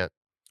 We can't,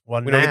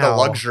 Well, we don't get the now-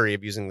 luxury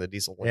of using the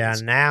diesel Yeah,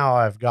 lanes. now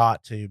I've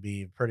got to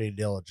be pretty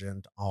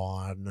diligent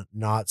on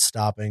not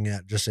stopping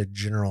at just a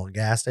general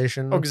gas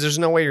station. Oh, because there's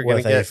no way you're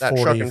going to with a get that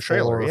truck and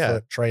trailer. 44 Yeah.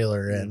 foot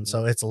trailer in. Mhm.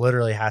 So it's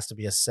literally has to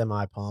be a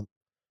semi pump,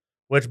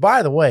 which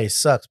by the way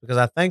sucks because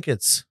I think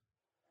it's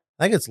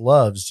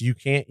Loves. You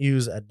can't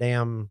use a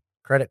damn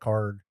credit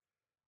card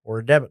or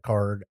a debit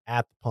card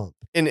at the pump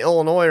In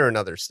Illinois or in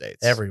other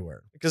states.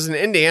 everywhere. Because in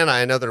Indiana,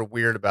 I know they're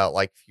weird about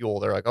like fuel.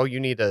 They're like, oh, you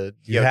need a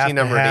You have DOT to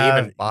number to have-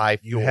 even buy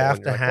You fuel. have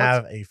And to you're like, what?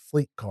 have a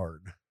fleet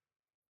card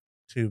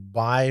to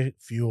buy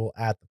fuel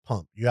at the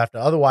pump. You have to,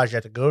 otherwise you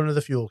have to go into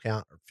the fuel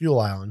count or fuel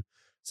island,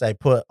 say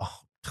put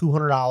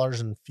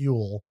 $200 in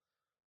fuel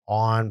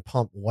on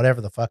pump,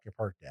 whatever the fuck you're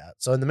parked at.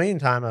 So in the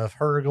meantime of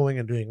her going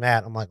and doing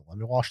that, I'm like, let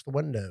me wash the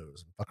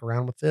windows and fuck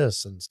around with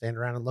this and stand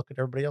around and look at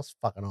everybody else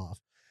fucking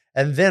off.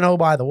 And then, oh,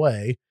 by the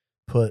way,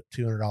 put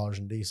 $200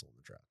 in diesel in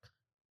the truck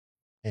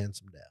and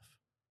some def.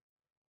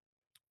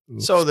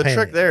 So the Pain in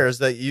trick the there ass. is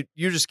that you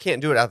just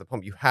can't do it at the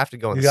pump. You have to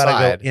go You got to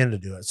inside. go in to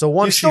do it. So You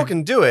once still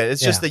can do it.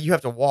 It's just Yeah. that you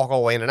have to walk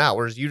all the way in and out,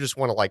 whereas you just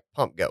want to like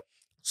pump go.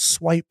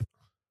 swipe.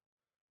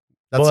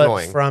 That's but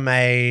annoying. From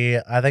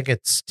I think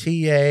it's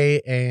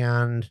TA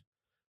and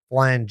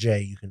Flying J,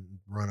 you can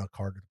run a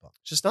card to the pump,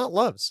 It's just not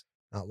Loves.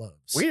 not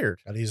Loves.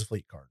 Weird. Got to use a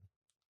fleet card.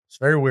 It's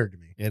very weird to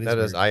me. It That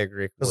is, weird. I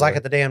agree. Because like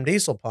at the damn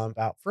diesel pump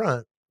out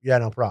front, yeah,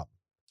 no problem.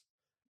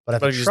 But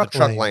at but the you use truck, the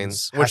truck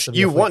lanes, has which to be a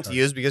you fleet want to card.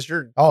 use because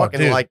you're Oh, fucking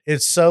dude, like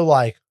it's so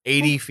like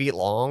 80 feet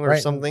long or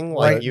right, something.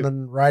 Right, Like you,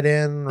 right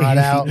in, right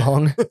 80 feet out.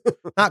 long.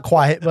 Not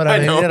quite, but I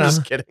mean, know, you I'm know,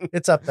 just kidding.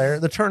 it's up there.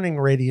 The turning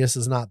radius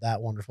is not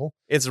that wonderful.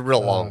 It's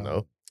real long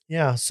though.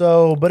 Yeah.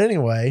 So, but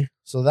anyway,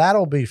 so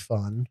that'll be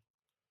fun.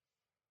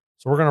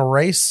 So we're gonna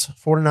race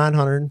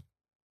 4900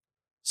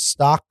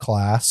 stock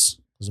class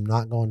because I'm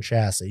not going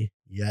chassis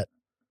yet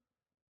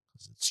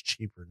because it's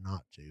cheaper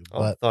not to. I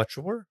But thought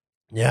you were.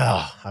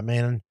 yeah, I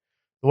mean,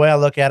 the way I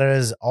look at it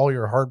is all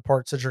your hard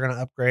parts that you're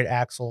gonna upgrade,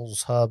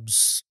 axles,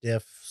 hubs,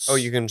 diffs. Oh,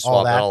 you can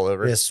swap that all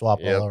over. Just swap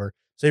Yep. all over.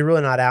 So you're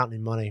really not out any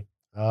money,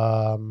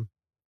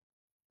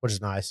 which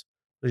is nice.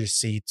 There's your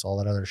seats, all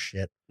that other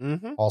shit.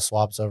 Mm-hmm. All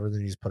swaps over.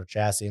 Then you just put a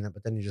chassis in it,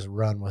 but then you just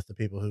run with the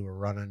people who are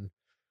running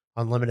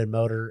unlimited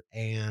motor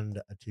and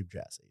a tube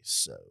chassis.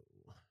 So,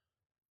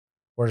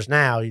 whereas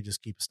now you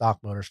just keep a stock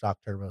motor, stock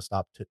turbo,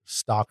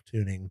 stock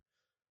tuning,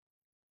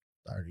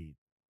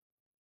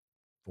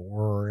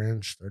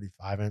 34-inch,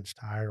 35-inch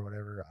tire,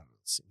 whatever. I don't know.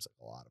 It seems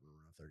like a lot of them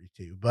around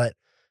 32, but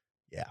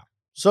yeah.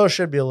 So it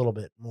should be a little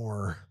bit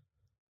more.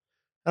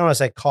 I don't want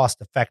to say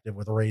cost effective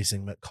with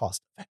racing, but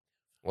cost effective.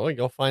 Well,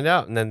 you'll find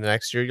out, and then the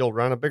next year you'll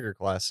run a bigger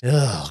class.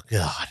 Oh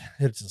God,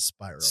 it's a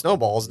spiral.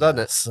 Snowballs, doesn't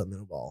it?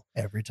 Snowball.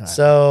 Every time.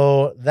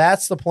 So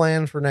that's the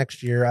plan for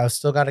next year. I've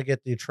still got to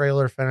get the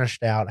trailer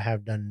finished out. I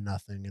have done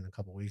nothing in a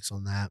couple weeks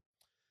on that.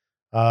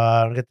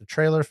 I'll get the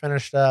trailer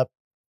finished up,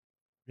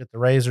 get the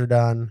razor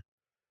done,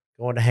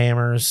 going to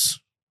Hammers.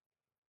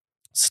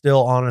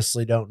 Still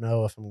honestly don't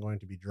know if I'm going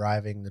to be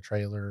driving the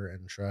trailer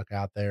and truck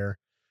out there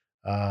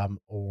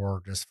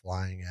or just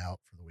flying out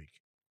for the week.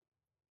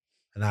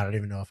 And I don't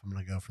even know if I'm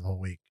going to go for the whole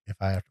week if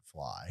I have to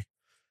fly.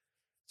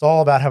 It's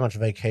all about how much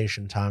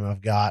vacation time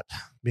I've got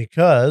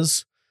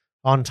because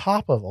on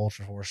top of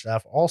Ultra 4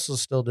 stuff, also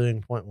still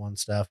doing 0.1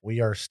 stuff, we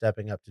are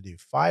stepping up to do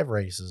 5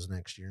 races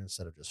next year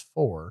instead of just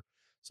 4.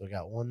 So we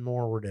got one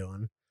more we're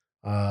doing.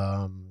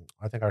 I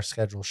think our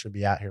schedule should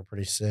be out here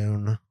pretty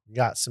soon. We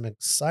got some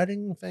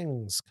exciting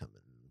things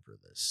coming for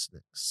this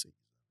next season.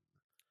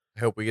 I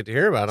hope we get to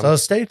hear about them. So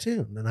stay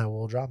tuned and I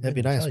will drop That'd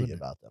in be and nice, tell you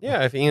wouldn't it? about them.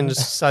 Yeah, if Ian just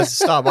decides to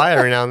stop by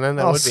every now and then,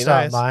 that I'll would be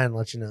stop nice. by and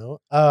let you know.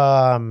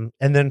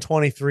 And then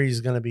 23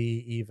 is going to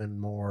be even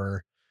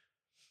more.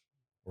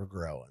 We're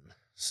growing,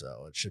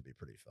 so it should be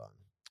pretty fun.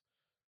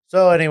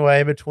 So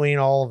anyway, between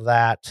all of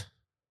that,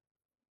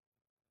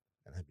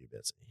 gonna be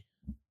busy.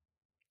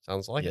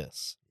 Sounds like it.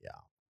 yes.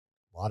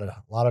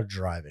 A lot of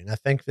driving. I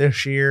think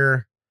this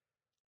year.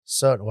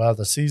 So well,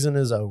 the season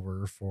is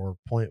over for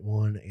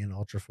 0.1 and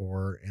Ultra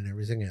 4 and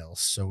everything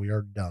else. So we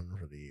are done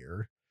for the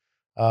year.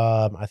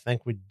 I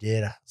think we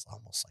did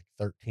almost like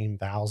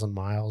 13,000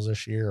 miles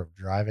this year of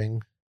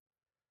driving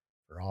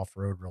for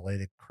off-road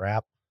related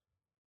crap.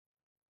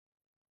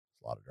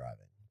 A lot of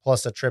driving.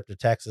 Plus a trip to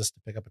Texas to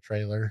pick up a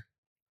trailer.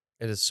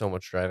 It is so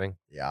much driving.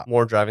 Yeah.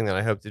 More driving than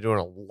I hope to do in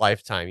a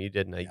lifetime. You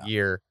did in a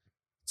year.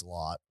 It's a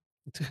lot.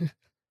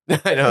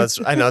 I know it's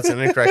an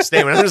incorrect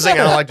statement. I'm just saying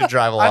I don't like to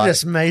drive a lot. I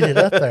just made it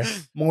up there.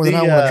 More than The,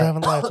 I want to uh, drive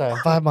in a lifetime.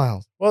 5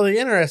 miles. Well, the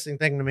interesting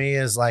thing to me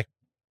is like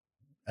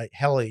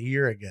hell a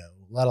year ago,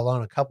 let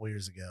alone a couple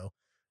years ago,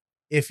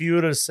 if you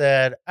would have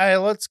said, hey,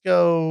 let's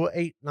go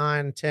 8,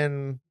 9,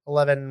 10,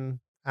 11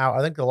 hours.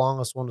 I think the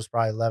longest one was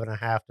probably 11 and a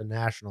half to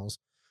nationals.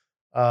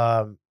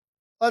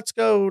 Let's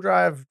go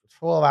drive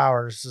 12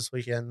 hours this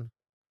weekend,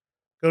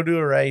 go do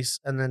a race,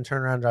 and then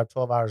turn around and drive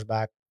 12 hours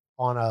back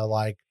on a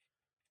like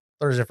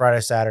Thursday,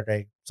 Friday,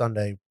 Saturday,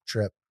 Sunday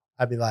trip.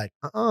 I'd be like,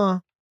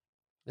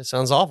 It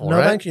sounds awful, no,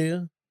 right? thank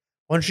you.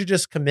 Why don't you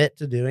just commit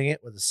to doing it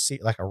with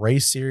like a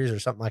race series or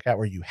something like that,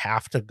 where you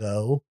have to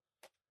go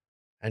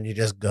and you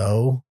just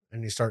go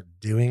and you start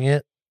doing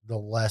it, the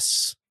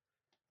less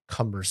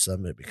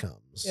cumbersome it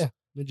becomes. Yeah.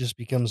 It just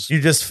becomes. You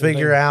just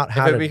figure out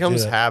how If to it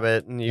becomes do it.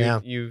 habit and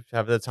you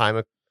have the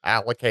time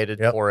allocated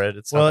Yep. for it,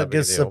 it's Well, not it that big a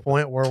gets to the deal.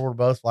 point where we're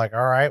both like,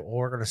 all right, well,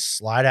 we're going to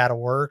slide out of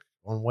work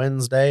on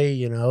Wednesday,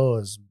 you know,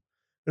 as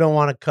we don't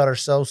want to cut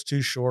ourselves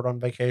too short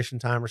on vacation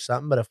time or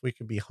something. But if we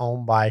could be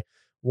home by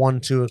 1,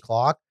 2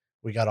 o'clock,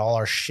 we got all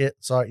our shit.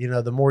 So, you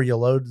know, the more you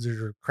load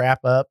your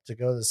crap up to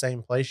go to the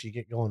same place, you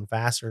get going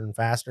faster and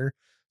faster.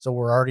 So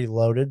we're already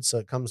loaded. So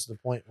it comes to the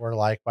point where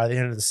like by the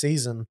end of the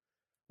season,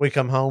 we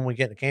come home, we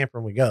get in the camper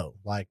and we go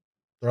like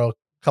throw a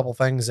couple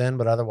things in,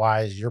 but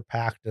otherwise you're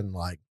packed and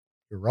like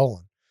you're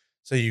rolling.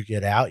 So you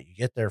get out, you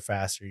get there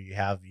faster, you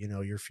have, you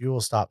know, your fuel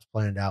stops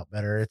planned out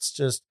better. It's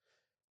just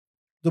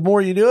the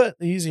more you do it,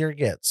 the easier it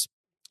gets.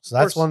 So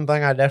that's one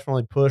thing I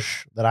definitely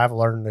push that I've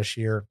learned this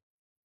year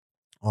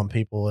on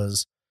people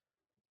is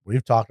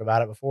we've talked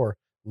about it before.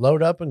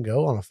 Load up and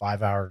go on a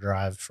 5-hour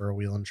drive for a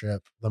wheeling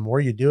trip. The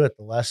more you do it,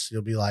 the less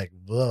you'll be like,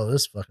 whoa,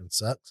 this fucking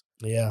sucks.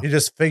 Yeah. You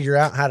just figure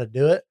out how to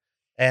do it,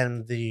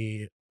 and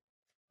the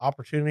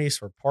opportunities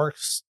for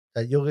parks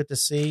that you'll get to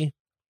see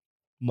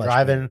Much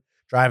better.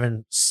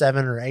 driving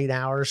 7 or 8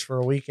 hours for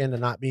a weekend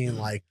and not being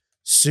like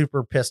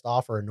super pissed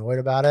off or annoyed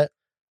about it.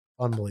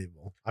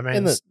 Unbelievable. I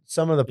mean,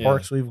 some of the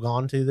parks we've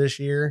gone to this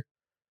year,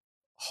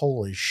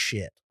 holy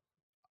shit.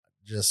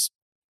 Just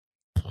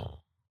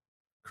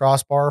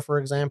Crossbar, for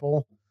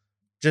example,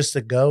 just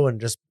to go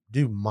and just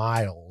do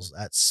miles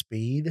at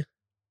speed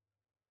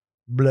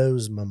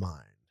blows my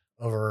mind.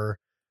 Over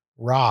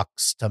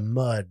rocks to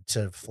mud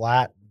to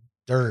flat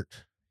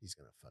dirt. He's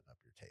gonna fuck up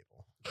your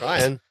table.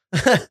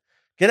 Trying.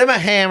 Get him a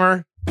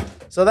hammer.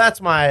 So that's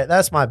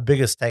my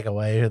biggest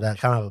takeaway that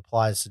kind of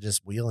applies to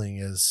just wheeling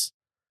is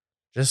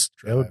just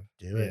go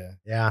do it.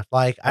 Yeah.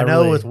 Like I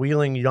know with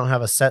wheeling, you don't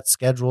have a set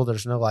schedule.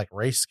 There's no like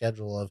race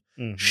schedule of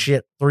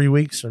shit 3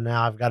 weeks from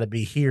now. I've got to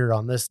be here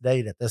on this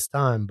date at this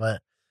time,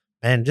 but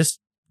man, just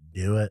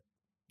do it.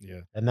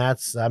 Yeah. And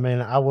that's, I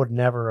mean, I would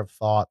never have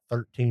thought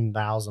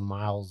 13,000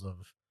 miles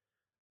of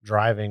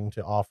driving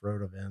to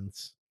off-road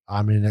events.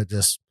 I mean, it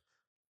just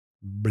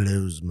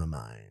blows my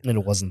mind. And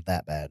it wasn't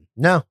that bad.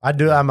 No, I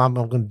do. I'm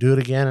going to do it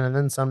again and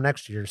then some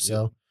next year.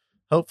 So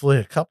hopefully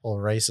a couple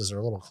of races are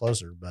a little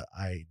closer, but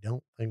I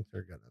don't think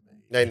they're going to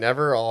be. They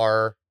never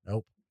are.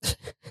 Nope.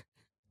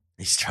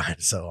 He's trying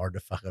so hard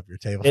to fuck up your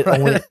table.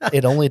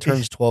 It only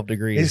turns 12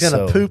 degrees. He's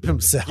going to poop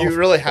himself. You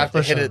really have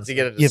to hit it to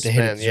get it to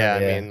spin. Yeah, I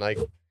mean, like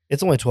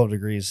it's only 12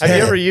 degrees. Have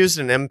you ever used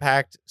an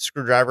impact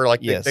screwdriver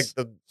like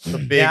the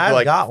big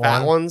like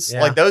fat ones?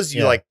 Yeah. Like those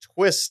you like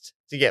twist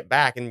to get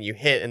back and you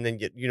hit and then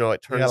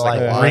it turns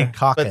like a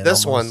lot. But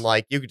this one,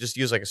 like you could just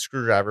use like a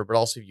screwdriver, but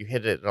also if you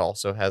hit it, it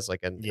also has like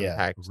an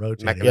impact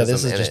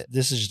mechanism. Yeah,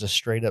 this is just a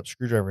straight up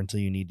screwdriver until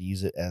you need to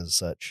use it as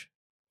such.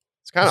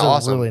 It's kind of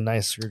awesome. A really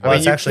nice screwdriver. I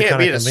mean, you can't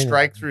beat a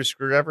strike through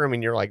screwdriver. I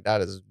mean, you're like,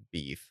 that is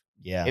beef.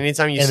 Yeah.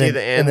 Anytime you see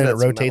the end, and then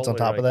it rotates on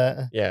top of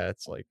that. Yeah,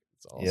 it's like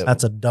it's awesome. Yep.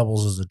 That's a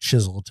doubles as a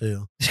chisel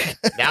too.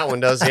 That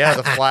one does. Yeah,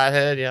 the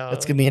flathead. Yeah,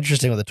 that's gonna be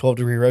interesting with a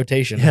 12-degree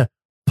rotation. Yeah.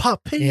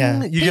 Popping.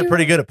 Yeah. You get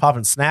pretty good at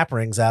popping snap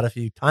rings out if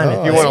you time it.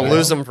 If you want to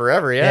lose them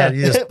forever, yeah.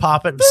 You just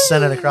pop it and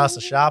send it across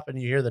the shop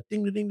and you hear the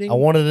ding, ding, ding. I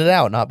wanted it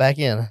out, not back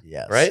in.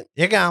 Yes. Right?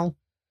 You go.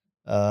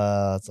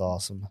 That's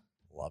awesome.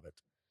 Love it.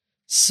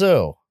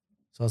 So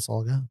that's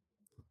all I got.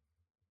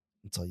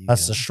 That's all you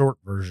That's got. the short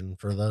version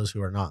for those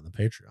who are not in the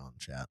Patreon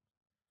chat.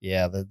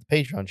 Yeah, the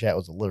Patreon chat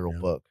was a literal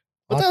book.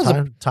 But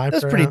that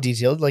was pretty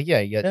detailed. Like,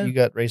 you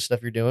got race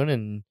stuff you're doing,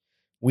 and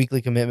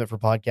weekly commitment for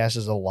podcasts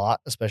is a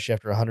lot, especially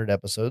after 100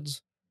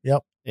 episodes.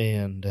 Yep.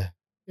 And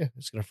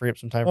it's going to free up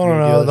some time for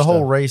you to do the stuff.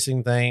 whole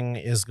racing thing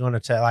is going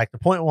to take like the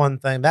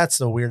 0.1 thing. That's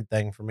the weird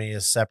thing for me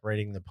is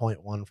separating the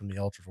 0.1 from the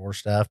Ultra 4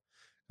 stuff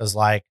because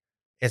like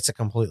it's a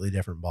completely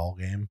different ball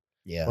game.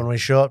 Yeah. When we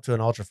show up to an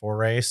Ultra 4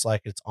 race,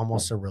 like it's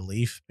almost a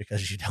relief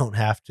because you don't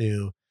have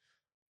to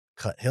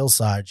cut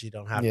hillsides. You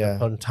don't have to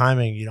put in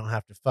timing. You don't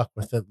have to fuck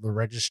with the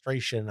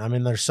registration. I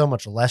mean, there's so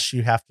much less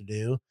you have to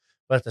do,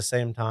 but at the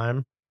same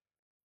time,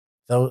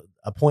 though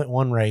a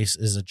 0.1 race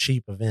is a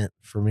cheap event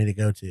for me to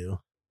go to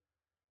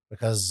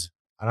because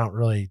I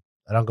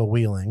don't go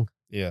wheeling.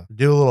 Yeah.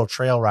 Do a little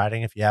trail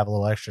riding if you have a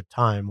little extra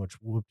time, which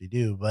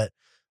whoop-de-doo, but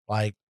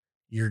like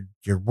you're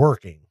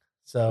working.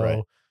 So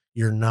Right.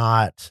 you're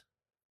not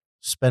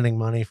spending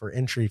money for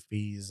entry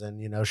fees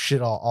and,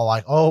 shit all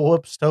like, oh,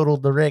 whoops,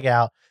 totaled the rig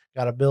out.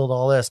 Got to build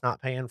all this,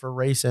 not paying for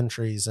race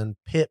entries and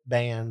pit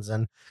bans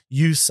and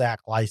USAC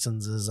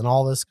licenses and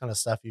all this kind of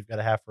stuff you've got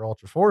to have for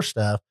Ultra 4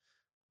 stuff.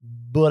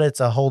 But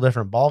it's a whole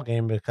different ball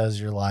game because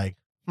you're like,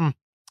 I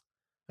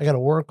got to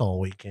work all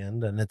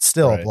weekend and it's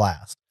still a Right.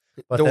 blast.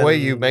 But the way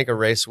then- you make a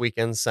race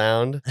weekend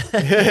sound,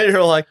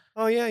 you're like,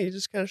 oh yeah, you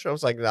just kind of show.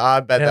 It's like, I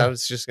bet Yeah. that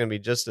was just going to be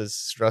just as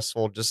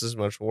stressful, just as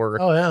much work.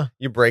 Oh yeah.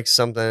 You break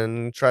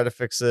something, try to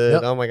fix it.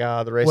 Yep. Oh my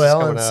god, the race is Well,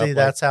 coming and up. see, Like,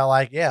 that's how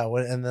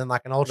and then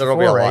like an Ultra there'll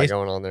be a 4 lot race,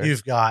 going on there.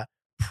 you've got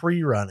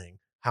pre-running.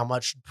 How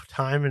much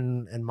time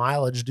and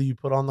mileage do you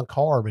put on the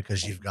car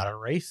because you've got to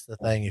race the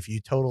thing? If you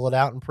total it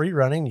out in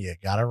pre-running, you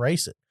got to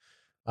race it.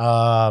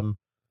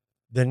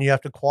 Then you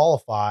have to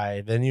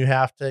qualify. Then you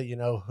have to,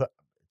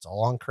 it's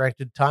all on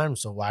corrected time.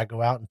 So why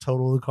go out and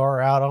total the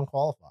car out on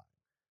qualifying?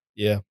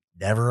 Yeah.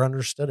 Never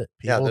understood it.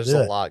 Yeah, People there's do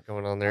a it. lot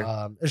going on there.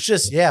 It's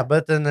just,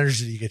 but then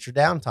you get your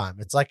downtime.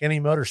 It's like any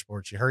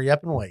motorsports. You hurry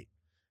up and wait.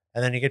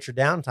 And then you get your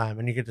downtime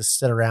and you get to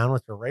sit around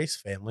with your race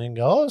family and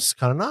go, oh, it's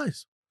kind of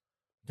nice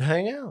to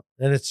hang out.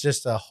 And it's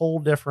just a whole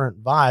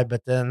different vibe.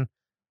 But then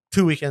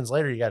 2 weekends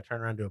later, you got to turn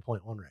around and do a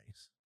 0.1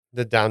 race.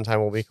 The downtime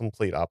will be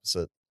complete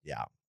opposite.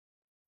 Yeah.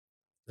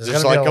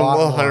 Just like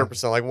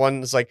 100%. Like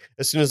one is like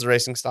as soon as the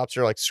racing stops,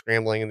 you're like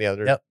scrambling, and the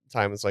other Yep.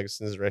 time it's like as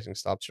soon as the racing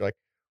stops, you're like,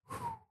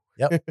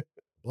 Yep.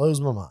 Blows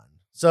my mind.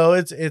 So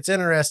it's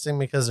interesting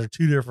because they're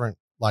two different,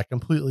 like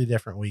completely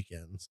different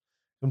weekends,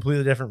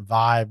 completely different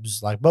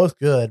vibes, like both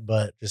good,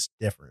 but just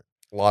different.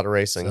 a lot of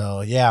racing. So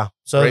yeah.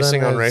 So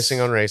racing then on there's-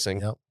 racing on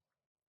racing. Yep.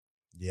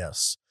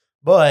 Yes.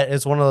 But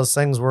it's one of those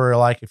things where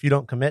like if you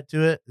don't commit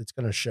to it, it's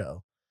going to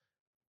show.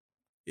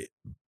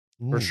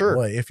 For sure.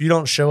 Boy, if you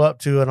don't show up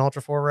to an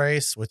Ultra 4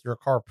 race with your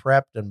car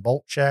prepped and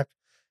bolt checked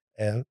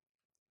and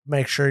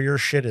make sure your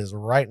shit is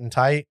right and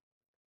tight,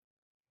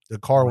 the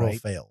car will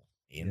Right fail.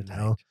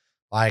 And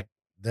Like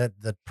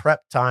the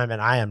prep time, and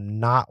I am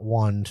not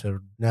one to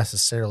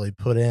necessarily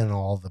put in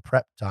all the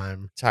prep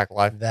time Tack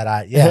life. that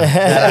I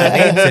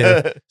need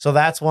to. So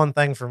that's one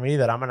thing for me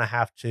that I'm going to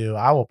have to,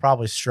 I will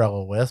probably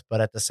struggle with,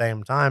 but at the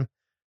same time,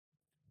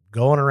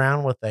 going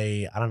around with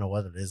I don't know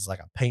whether it is like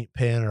a paint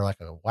pen or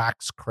like a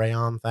wax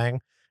crayon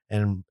thing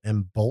and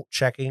bolt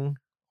checking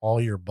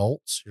all your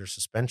bolts, your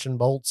suspension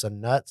bolts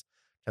and nuts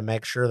to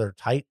make sure they're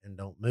tight and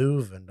don't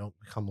move and don't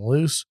become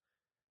loose.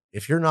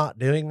 If you're not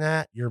doing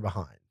that, you're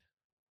behind.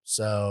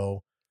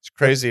 So It's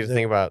crazy to the-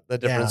 think about the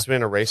difference yeah.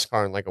 between a race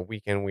car and like a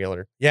weekend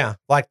wheeler. yeah,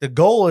 like the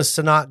goal is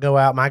to not go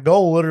out. My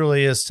goal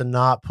literally is to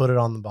not put it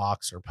on the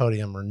box or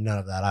podium or none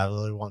of that. I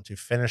really want to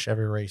finish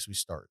every race we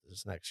start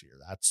this next year.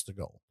 That's the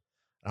goal.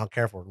 I don't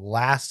care if we're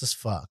last as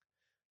fuck.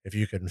 If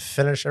you can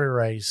finish every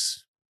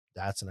race,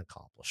 that's an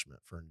accomplishment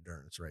for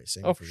endurance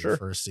racing Oh, for for your sure.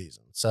 first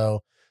season.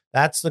 So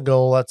that's the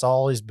goal. That's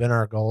always been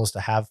our goal, is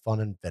to have fun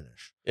and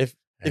finish.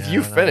 If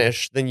you And,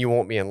 finish, then you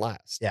won't be in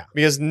last. Yeah.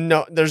 Because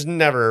there's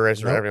never a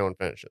race where Nope. everyone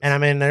finishes. and I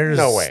mean, there's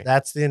No way.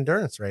 That's the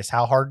endurance race.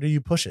 How hard do you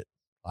push it?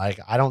 Like,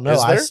 I don't know.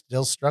 Is I there?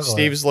 still struggle.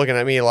 Steve's looking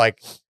at me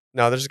like,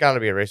 no, there's got to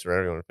be a race where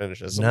everyone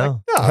finishes. I'm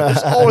No. like, no,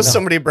 there's always No.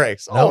 somebody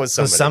breaks. Nope, Always 'cause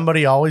somebody.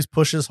 somebody always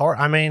pushes hard.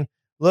 I mean,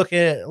 look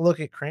at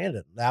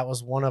Crandon. That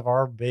was one of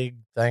our big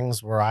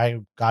things where I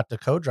got to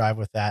co-drive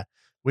with that.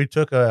 We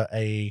took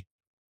a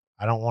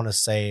I don't want to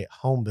say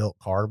home built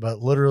car, but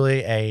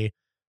literally a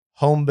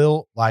home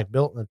built, like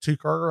built in a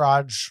 2-car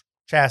garage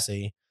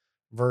chassis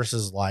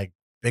versus like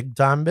big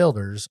time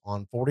builders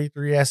on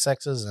 43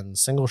 SXs and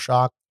single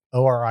shock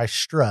ORI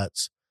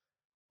struts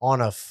on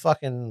a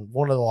fucking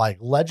one of the like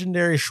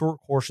legendary short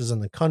courses in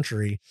the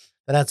country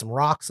that had some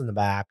rocks in the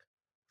back,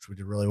 which we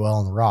did really well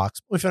on the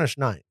rocks. We finished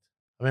 9th.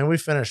 I mean, we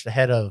finished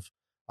ahead of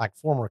like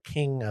former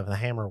king of the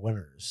Hammer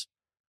winners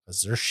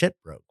because their shit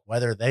broke.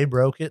 Whether they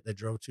broke it, they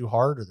drove too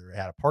hard, or they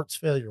had a parts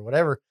failure, or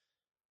whatever.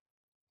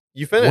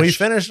 you finished. We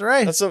finished the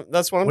race.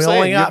 That's what I'm We saying.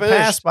 only You got finished.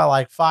 passed by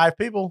like 5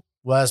 people.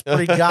 Well, it's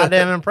pretty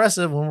goddamn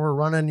impressive when we're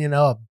running,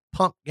 a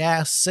pump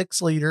gas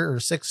 6-liter or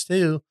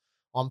 6.2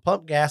 on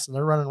pump gas, and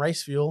they're running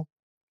race fuel.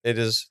 It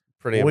is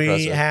pretty We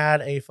impressive.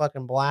 had a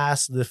fucking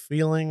blast. The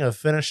feeling of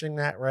finishing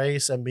that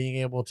race and being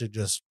able to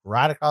just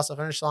ride across the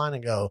finish line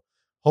and go,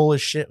 holy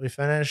shit, we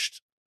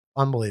finished.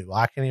 Unbelievable.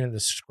 I can't even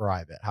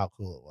describe it, how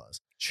cool it was.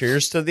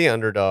 Cheers to the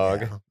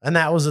underdog. Yeah. And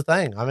that was the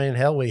thing. I mean,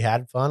 hell, we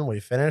had fun. We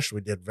finished.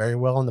 We did very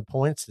well in the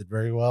points, did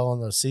very well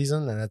in the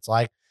season. And it's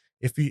like,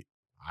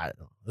 I don't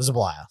know, it was a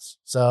blast.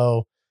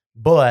 So,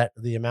 but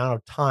the amount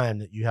of time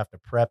that you have to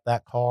prep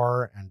that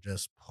car and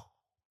just,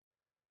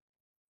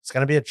 it's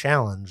going to be a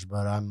challenge,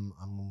 but I'm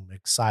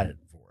excited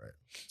for it.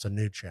 It's a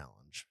new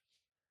challenge.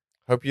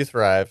 Hope you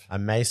thrive. I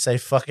may say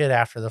fuck it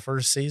after the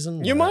first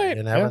season. You but might,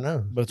 You never yeah.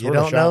 know. But it's You worth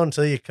a don't shot. know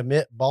until you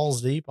commit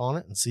balls deep on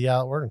it and see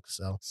how it works.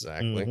 So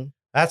Exactly. Mhm.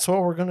 That's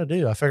what we're gonna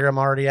do. I figure I'm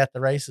already at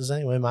the races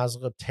anyway. Might as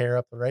well go tear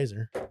up the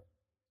razor.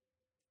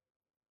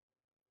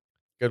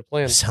 Good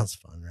plan. Sounds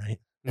fun, right?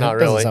 Not It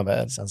doesn't really. sound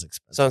bad. Sounds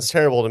expensive. Sounds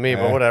terrible to me,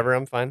 but Eh. whatever.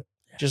 I'm fine.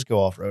 Just go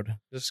off road.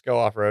 Just go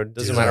off road.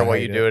 Doesn't Do matter it.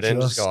 what you do it in.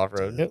 Just Just go off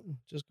road. do Yep.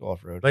 Just go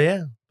off road. But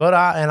yeah,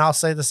 I'll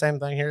say the same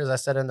thing here as I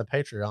said in the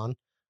Patreon.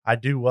 I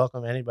do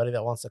welcome anybody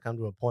that wants to come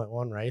to a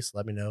 0.1 race.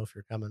 Let me know if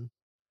you're coming.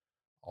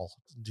 I'll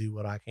do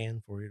what I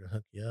can for you to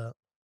hook you up.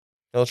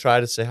 He'll try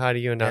to say hi to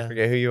you and not Yeah.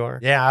 forget who you are.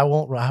 Yeah, I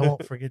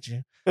won't forget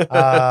you.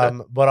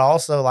 But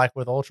also like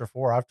with Ultra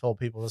 4, I've told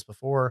people this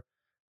before.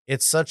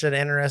 It's such an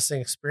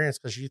interesting experience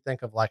because you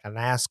think of like a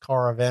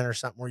NASCAR event or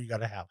something where you got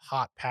to have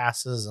hot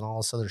passes and all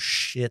this other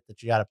shit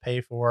that you got to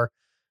pay for.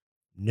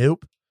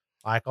 Nope.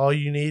 Like all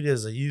you need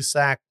is a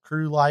USAC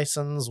crew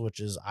license, which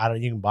is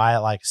you can buy it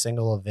like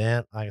single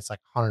event. Like it's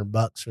like $100 for the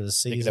Pick it up at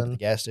season. the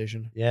gas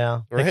station.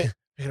 Yeah. Right.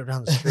 Pick it up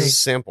down the This street is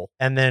simple.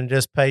 and then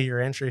just pay your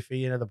entry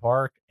fee into the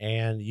park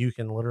and you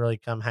can literally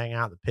come hang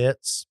out in the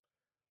pits,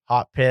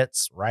 hot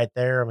pits right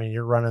there. I mean,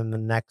 you're running the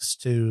next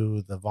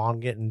to the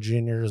Von Gittin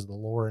Juniors, the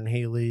Lauren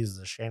Healy's,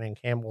 the Shannon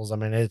Campbells. I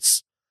mean,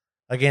 it's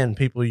again,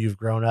 people you've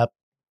grown up,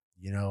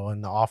 in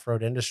the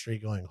off-road industry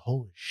going,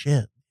 holy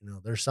shit,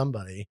 there's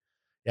somebody.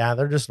 Yeah,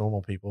 they're just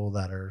normal people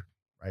that are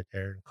right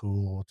there and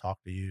cool, talk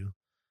to you.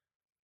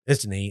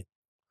 It's neat.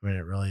 I mean,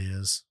 it really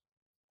is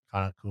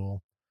kind of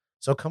cool.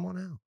 So come on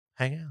out,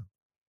 hang out.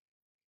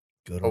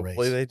 Go to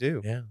Hopefully race. they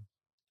do. Yeah.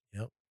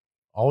 Yep.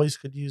 Always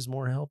could use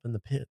more help in the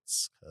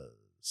pits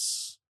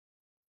because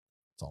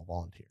it's all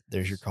volunteer.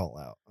 There's your call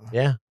out.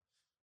 Yeah.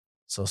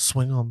 So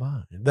swing on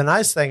by. The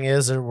nice thing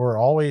is that we're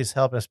always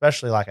helping,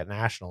 especially like at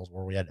nationals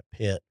where we had to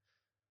pit.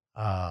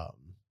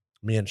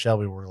 Me and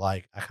Shelby were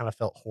like, I kind of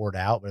felt hoard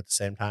out, but at the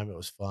same time, it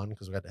was fun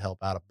because we got to help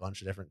out a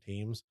bunch of different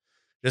teams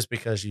just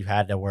because you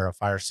had to wear a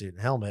fire suit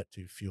and helmet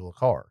to fuel a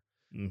car.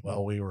 Mhm.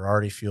 Well, we were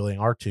already fueling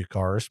our 2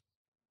 cars.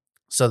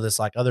 So this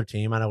like other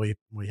team, I know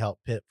we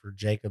helped pit for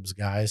Jacob's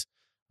guys,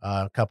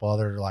 a couple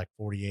other like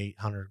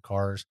 4,800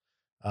 cars.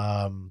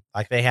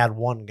 Like they had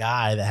one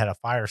guy that had a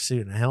fire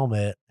suit and a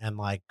helmet and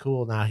like,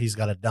 cool. Now he's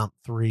got to dump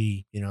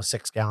 3,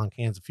 6-gallon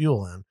cans of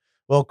fuel in.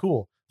 Well,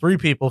 cool. 3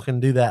 people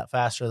can do that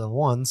faster than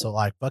 1. So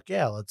like, fuck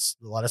yeah,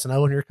 let us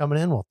know when you're coming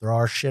in. We'll throw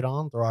our shit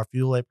on, throw our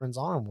fuel aprons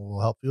on, and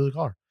we'll help fuel the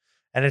car.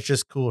 And it's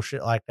just cool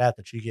shit like that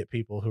you get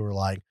people who are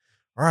like,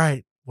 all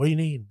right, what do you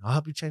need? I'll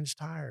help you change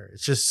the tire.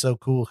 It's just so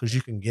cool because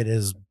you can get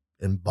as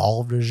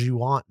involved as you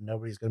want. And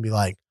nobody's going to be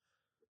like,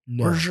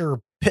 where's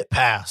your pit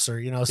pass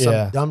or,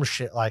 some dumb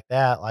shit like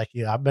that. Like,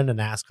 I've been to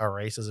NASCAR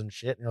races and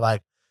shit. And you're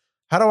like,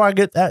 how do I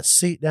get that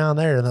seat down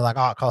there? And they're like,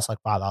 oh, it costs like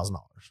 $5,000.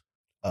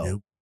 Oh.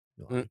 Nope.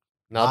 You're like,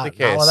 Not the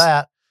case. Not with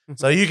that.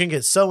 So you can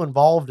get so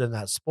involved in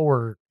that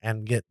sport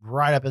and get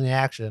right up in the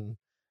action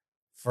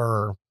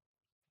for,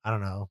 I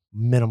don't know,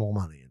 minimal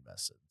money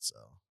invested. So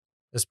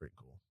it's pretty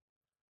cool.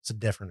 It's a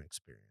different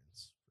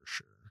experience for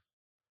sure.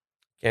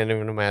 Can't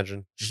even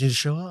imagine. Just need to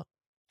show up.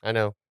 I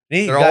know.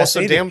 You They're guys all so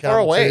need to damn far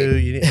come away. I know,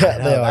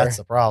 They are. that's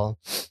the problem.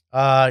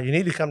 You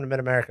need to come to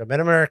Mid-America.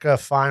 Mid-America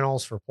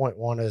finals for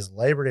 0.1 is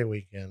Labor Day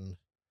weekend.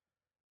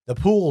 The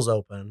pool's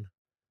open.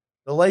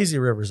 The Lazy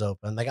River's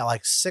open. They got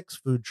like 6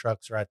 food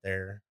trucks right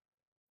there.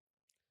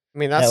 I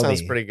mean, that That'll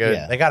sounds be- pretty good.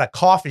 yeah. They got a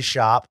coffee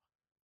shop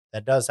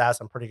that does have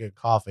some pretty good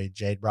coffee.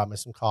 Jade brought me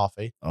some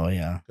coffee. Oh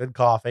yeah. Good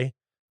coffee.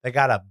 They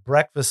got a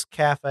breakfast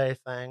cafe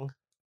thing.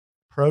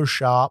 Pro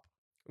shop.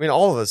 I mean,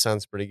 all of it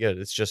sounds pretty good.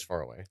 It's just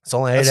far away. It's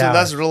only 8 hours.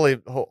 That's really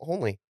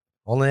only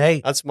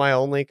 8. That's my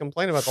only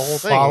complaint about the whole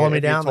thing. Follow me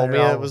If down you told there,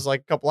 me I'll- it was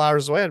like a couple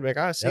hours away, I'd be like,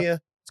 I see ya.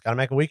 It's got to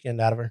make a weekend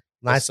out of her.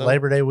 Nice so.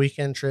 Labor Day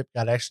weekend trip.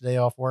 Got an extra day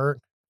off work.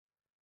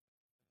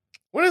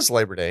 When is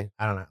Labor Day?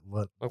 I don't know.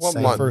 Like what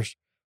same- month?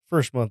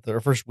 First month or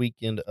first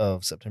weekend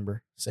of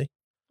September. See,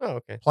 Oh,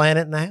 okay. plan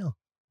it now.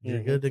 You're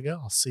Mhm. good to go.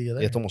 I'll see you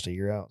there. It's almost a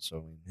year out.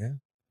 So Yeah.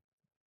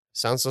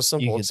 Sounds so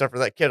simple, could- except for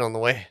that kid on the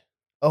way.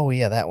 oh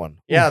yeah, that one.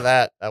 Yeah, Oof.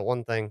 that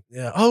one thing.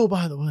 Yeah. Oh,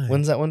 by the way,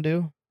 When's that one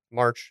due?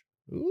 March.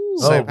 Ooh,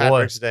 Oh, St. boy.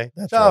 Patrick's Day.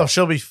 that's oh, right.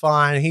 she'll be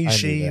fine. I knew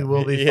She that.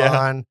 will be Yeah.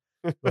 fine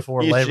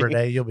before He, Labor she,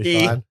 Day. You'll be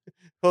he. fine.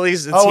 Well, at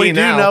least it's Oh, we he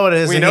do now. know it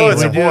is. We a know he.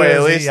 it's We a do boy, know at it's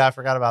a least. he. I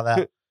forgot about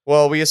that.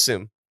 Well, we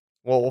assume.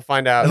 Well, we'll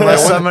find out.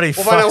 Unless We'll somebody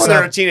find out fucks when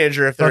they're a up-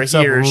 teenager if they're Fucks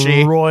he or up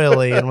she.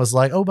 royally and was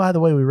like, "Oh, by the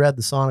way, we read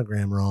the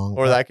sonogram wrong."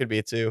 Or that could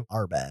be too.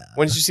 Our bad.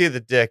 Once you see the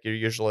dick, you're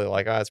usually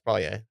like, oh, it's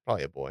probably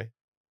a boy.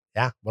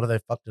 Yeah. What if they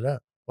fucked it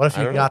up? What if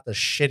I you don't got the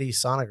shitty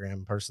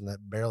sonogram person that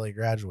barely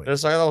graduated?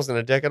 It's like that wasn't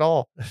a dick at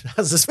all.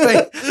 That's his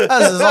face.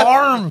 That's his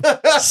arm.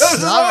 That was his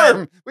Stop it.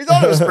 arm. We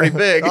thought it was pretty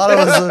big. Thought it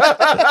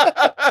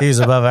was He's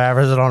above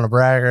average. I don't want to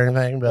brag or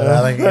anything, but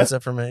I think he gets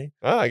it from me.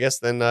 Well, I guess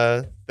then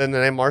the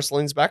name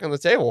Marceline's back on the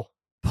table.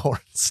 Porn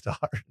star.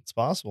 It's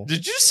possible.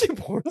 Did you say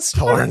porn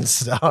star? Porn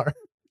star.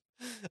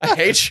 I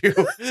hate you.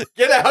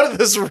 Get out of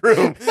this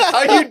room.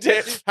 How you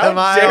dare? How Am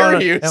I dare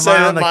on, you am say I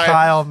that on the my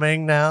Kyle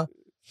Ming now?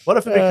 What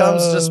if it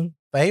becomes just Uh,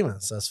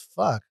 famous as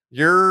fuck?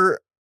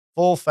 you're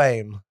Full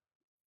fame.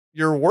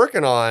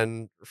 working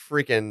on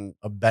freaking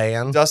A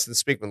band. Dustin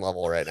Speakman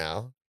level right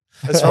now.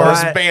 as far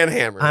as Am I-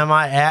 Banhammer. Am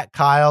I at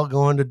Kyle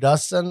going to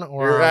Dustin,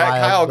 or You're am at I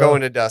Kyle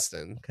going to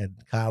Dustin. Okay,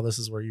 Kyle, this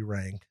is where you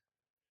rank.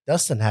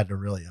 Dustin had to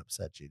really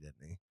upset you,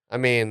 didn't he? I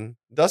mean,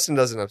 Dustin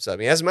doesn't upset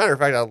me. As a matter of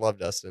fact, I love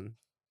Dustin.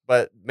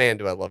 But man,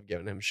 do I love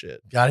giving him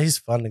shit. God, he's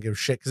fun to give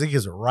shit because he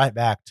gives it right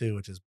back too,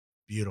 which is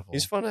beautiful.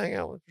 He's fun to hang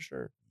out with for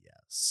sure.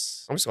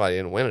 Yes. I'm just glad he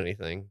didn't win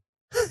anything.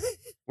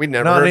 We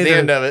never No, heard the neither-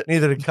 end of it.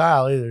 Neither did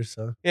Kyle either.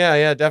 So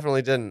Yeah,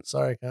 definitely didn't.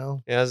 sorry,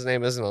 Kyle. Yeah, his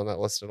name isn't on that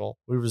list at all.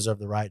 We reserve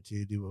the right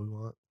to do what we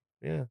want.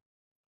 Yeah,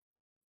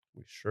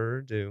 we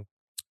sure do.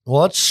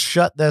 Well, let's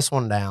shut this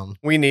one down.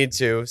 We need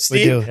to. do.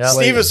 Steve, Yeah.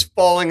 Steve is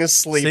falling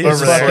asleep Steve's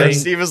over there. fucking-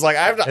 Steve is like,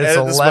 I have to It's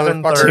edit this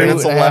 11:30. motherfucker. And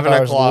it's 11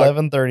 o'clock.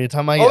 11:30.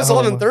 Time I Oh, get it's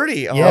home.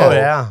 11:30. Yeah. Oh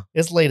yeah.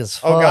 It's late as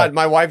fuck. Oh God,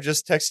 my wife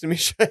just texted me.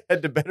 She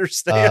had to better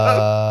stay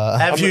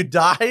up. Have I'm- you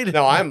died?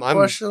 No, I'm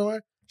Question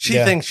mark? She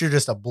Yeah. thinks you're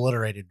just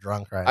obliterated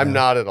drunk right now. I'm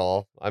not at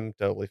all. I'm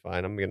totally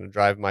fine. I'm gonna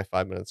drive my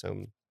 5 minutes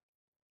home.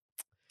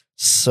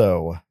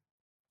 So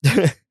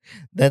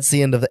that's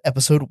the end of the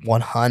episode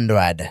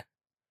 100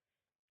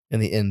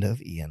 and the end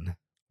of Ian.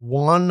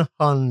 One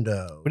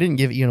hundo. We didn't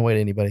give Ian away to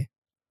anybody.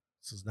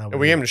 This is now And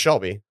we gave him to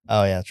Shelby.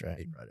 Oh yeah, that's right.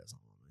 He probably doesn't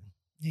want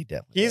me. He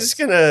definitely. He's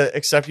does. gonna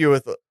accept you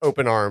with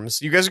open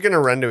arms. You guys are gonna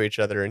run to each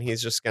other, and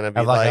he's just gonna be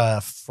Have like, like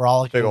a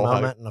frolicking big ol' hug.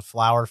 moment in a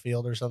flower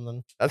field or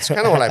something. "That's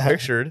kind of what I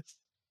pictured."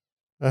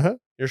 Uh-huh.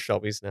 You're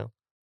Shelby's now,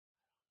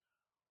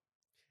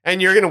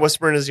 and you're gonna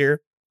whisper in his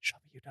ear,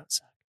 "Shelby, you don't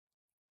suck."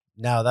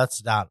 No,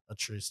 that's not a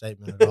true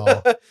statement at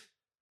all.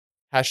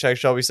 Hashtag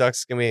Shelby sucks.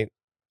 It's gonna be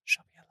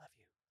Shelby, I love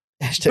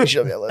you. Hashtag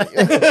Shelby, I love you.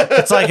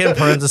 It's like in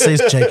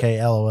parentheses, JK,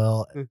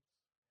 LOL.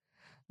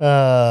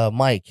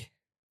 Mike,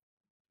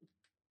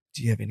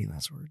 do you have any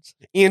last words?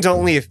 Ian,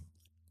 don't leave.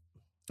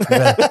 You've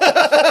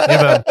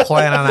been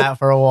planning that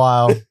for a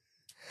while.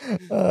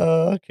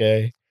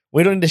 Okay.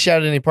 We don't need to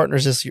shout at any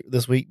partners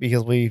this week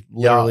because we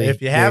Y'all, literally.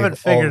 if you haven't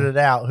figured it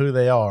out who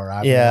they are,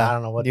 I mean, Yeah. I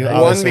don't know what You- the I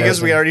hell One, was because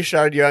we amazing. already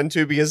shouted you out, and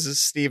two, because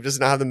Steve does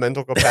not have the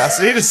mental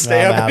capacity to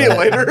stay I'm up out any of it.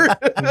 later.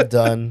 I'm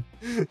done.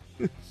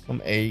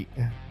 I'm 8.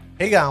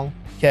 He gone.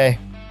 Okay.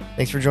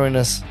 Thanks for joining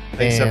us.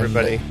 Thanks, and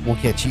everybody. We'll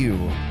catch you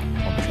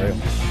on the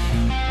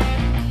trail.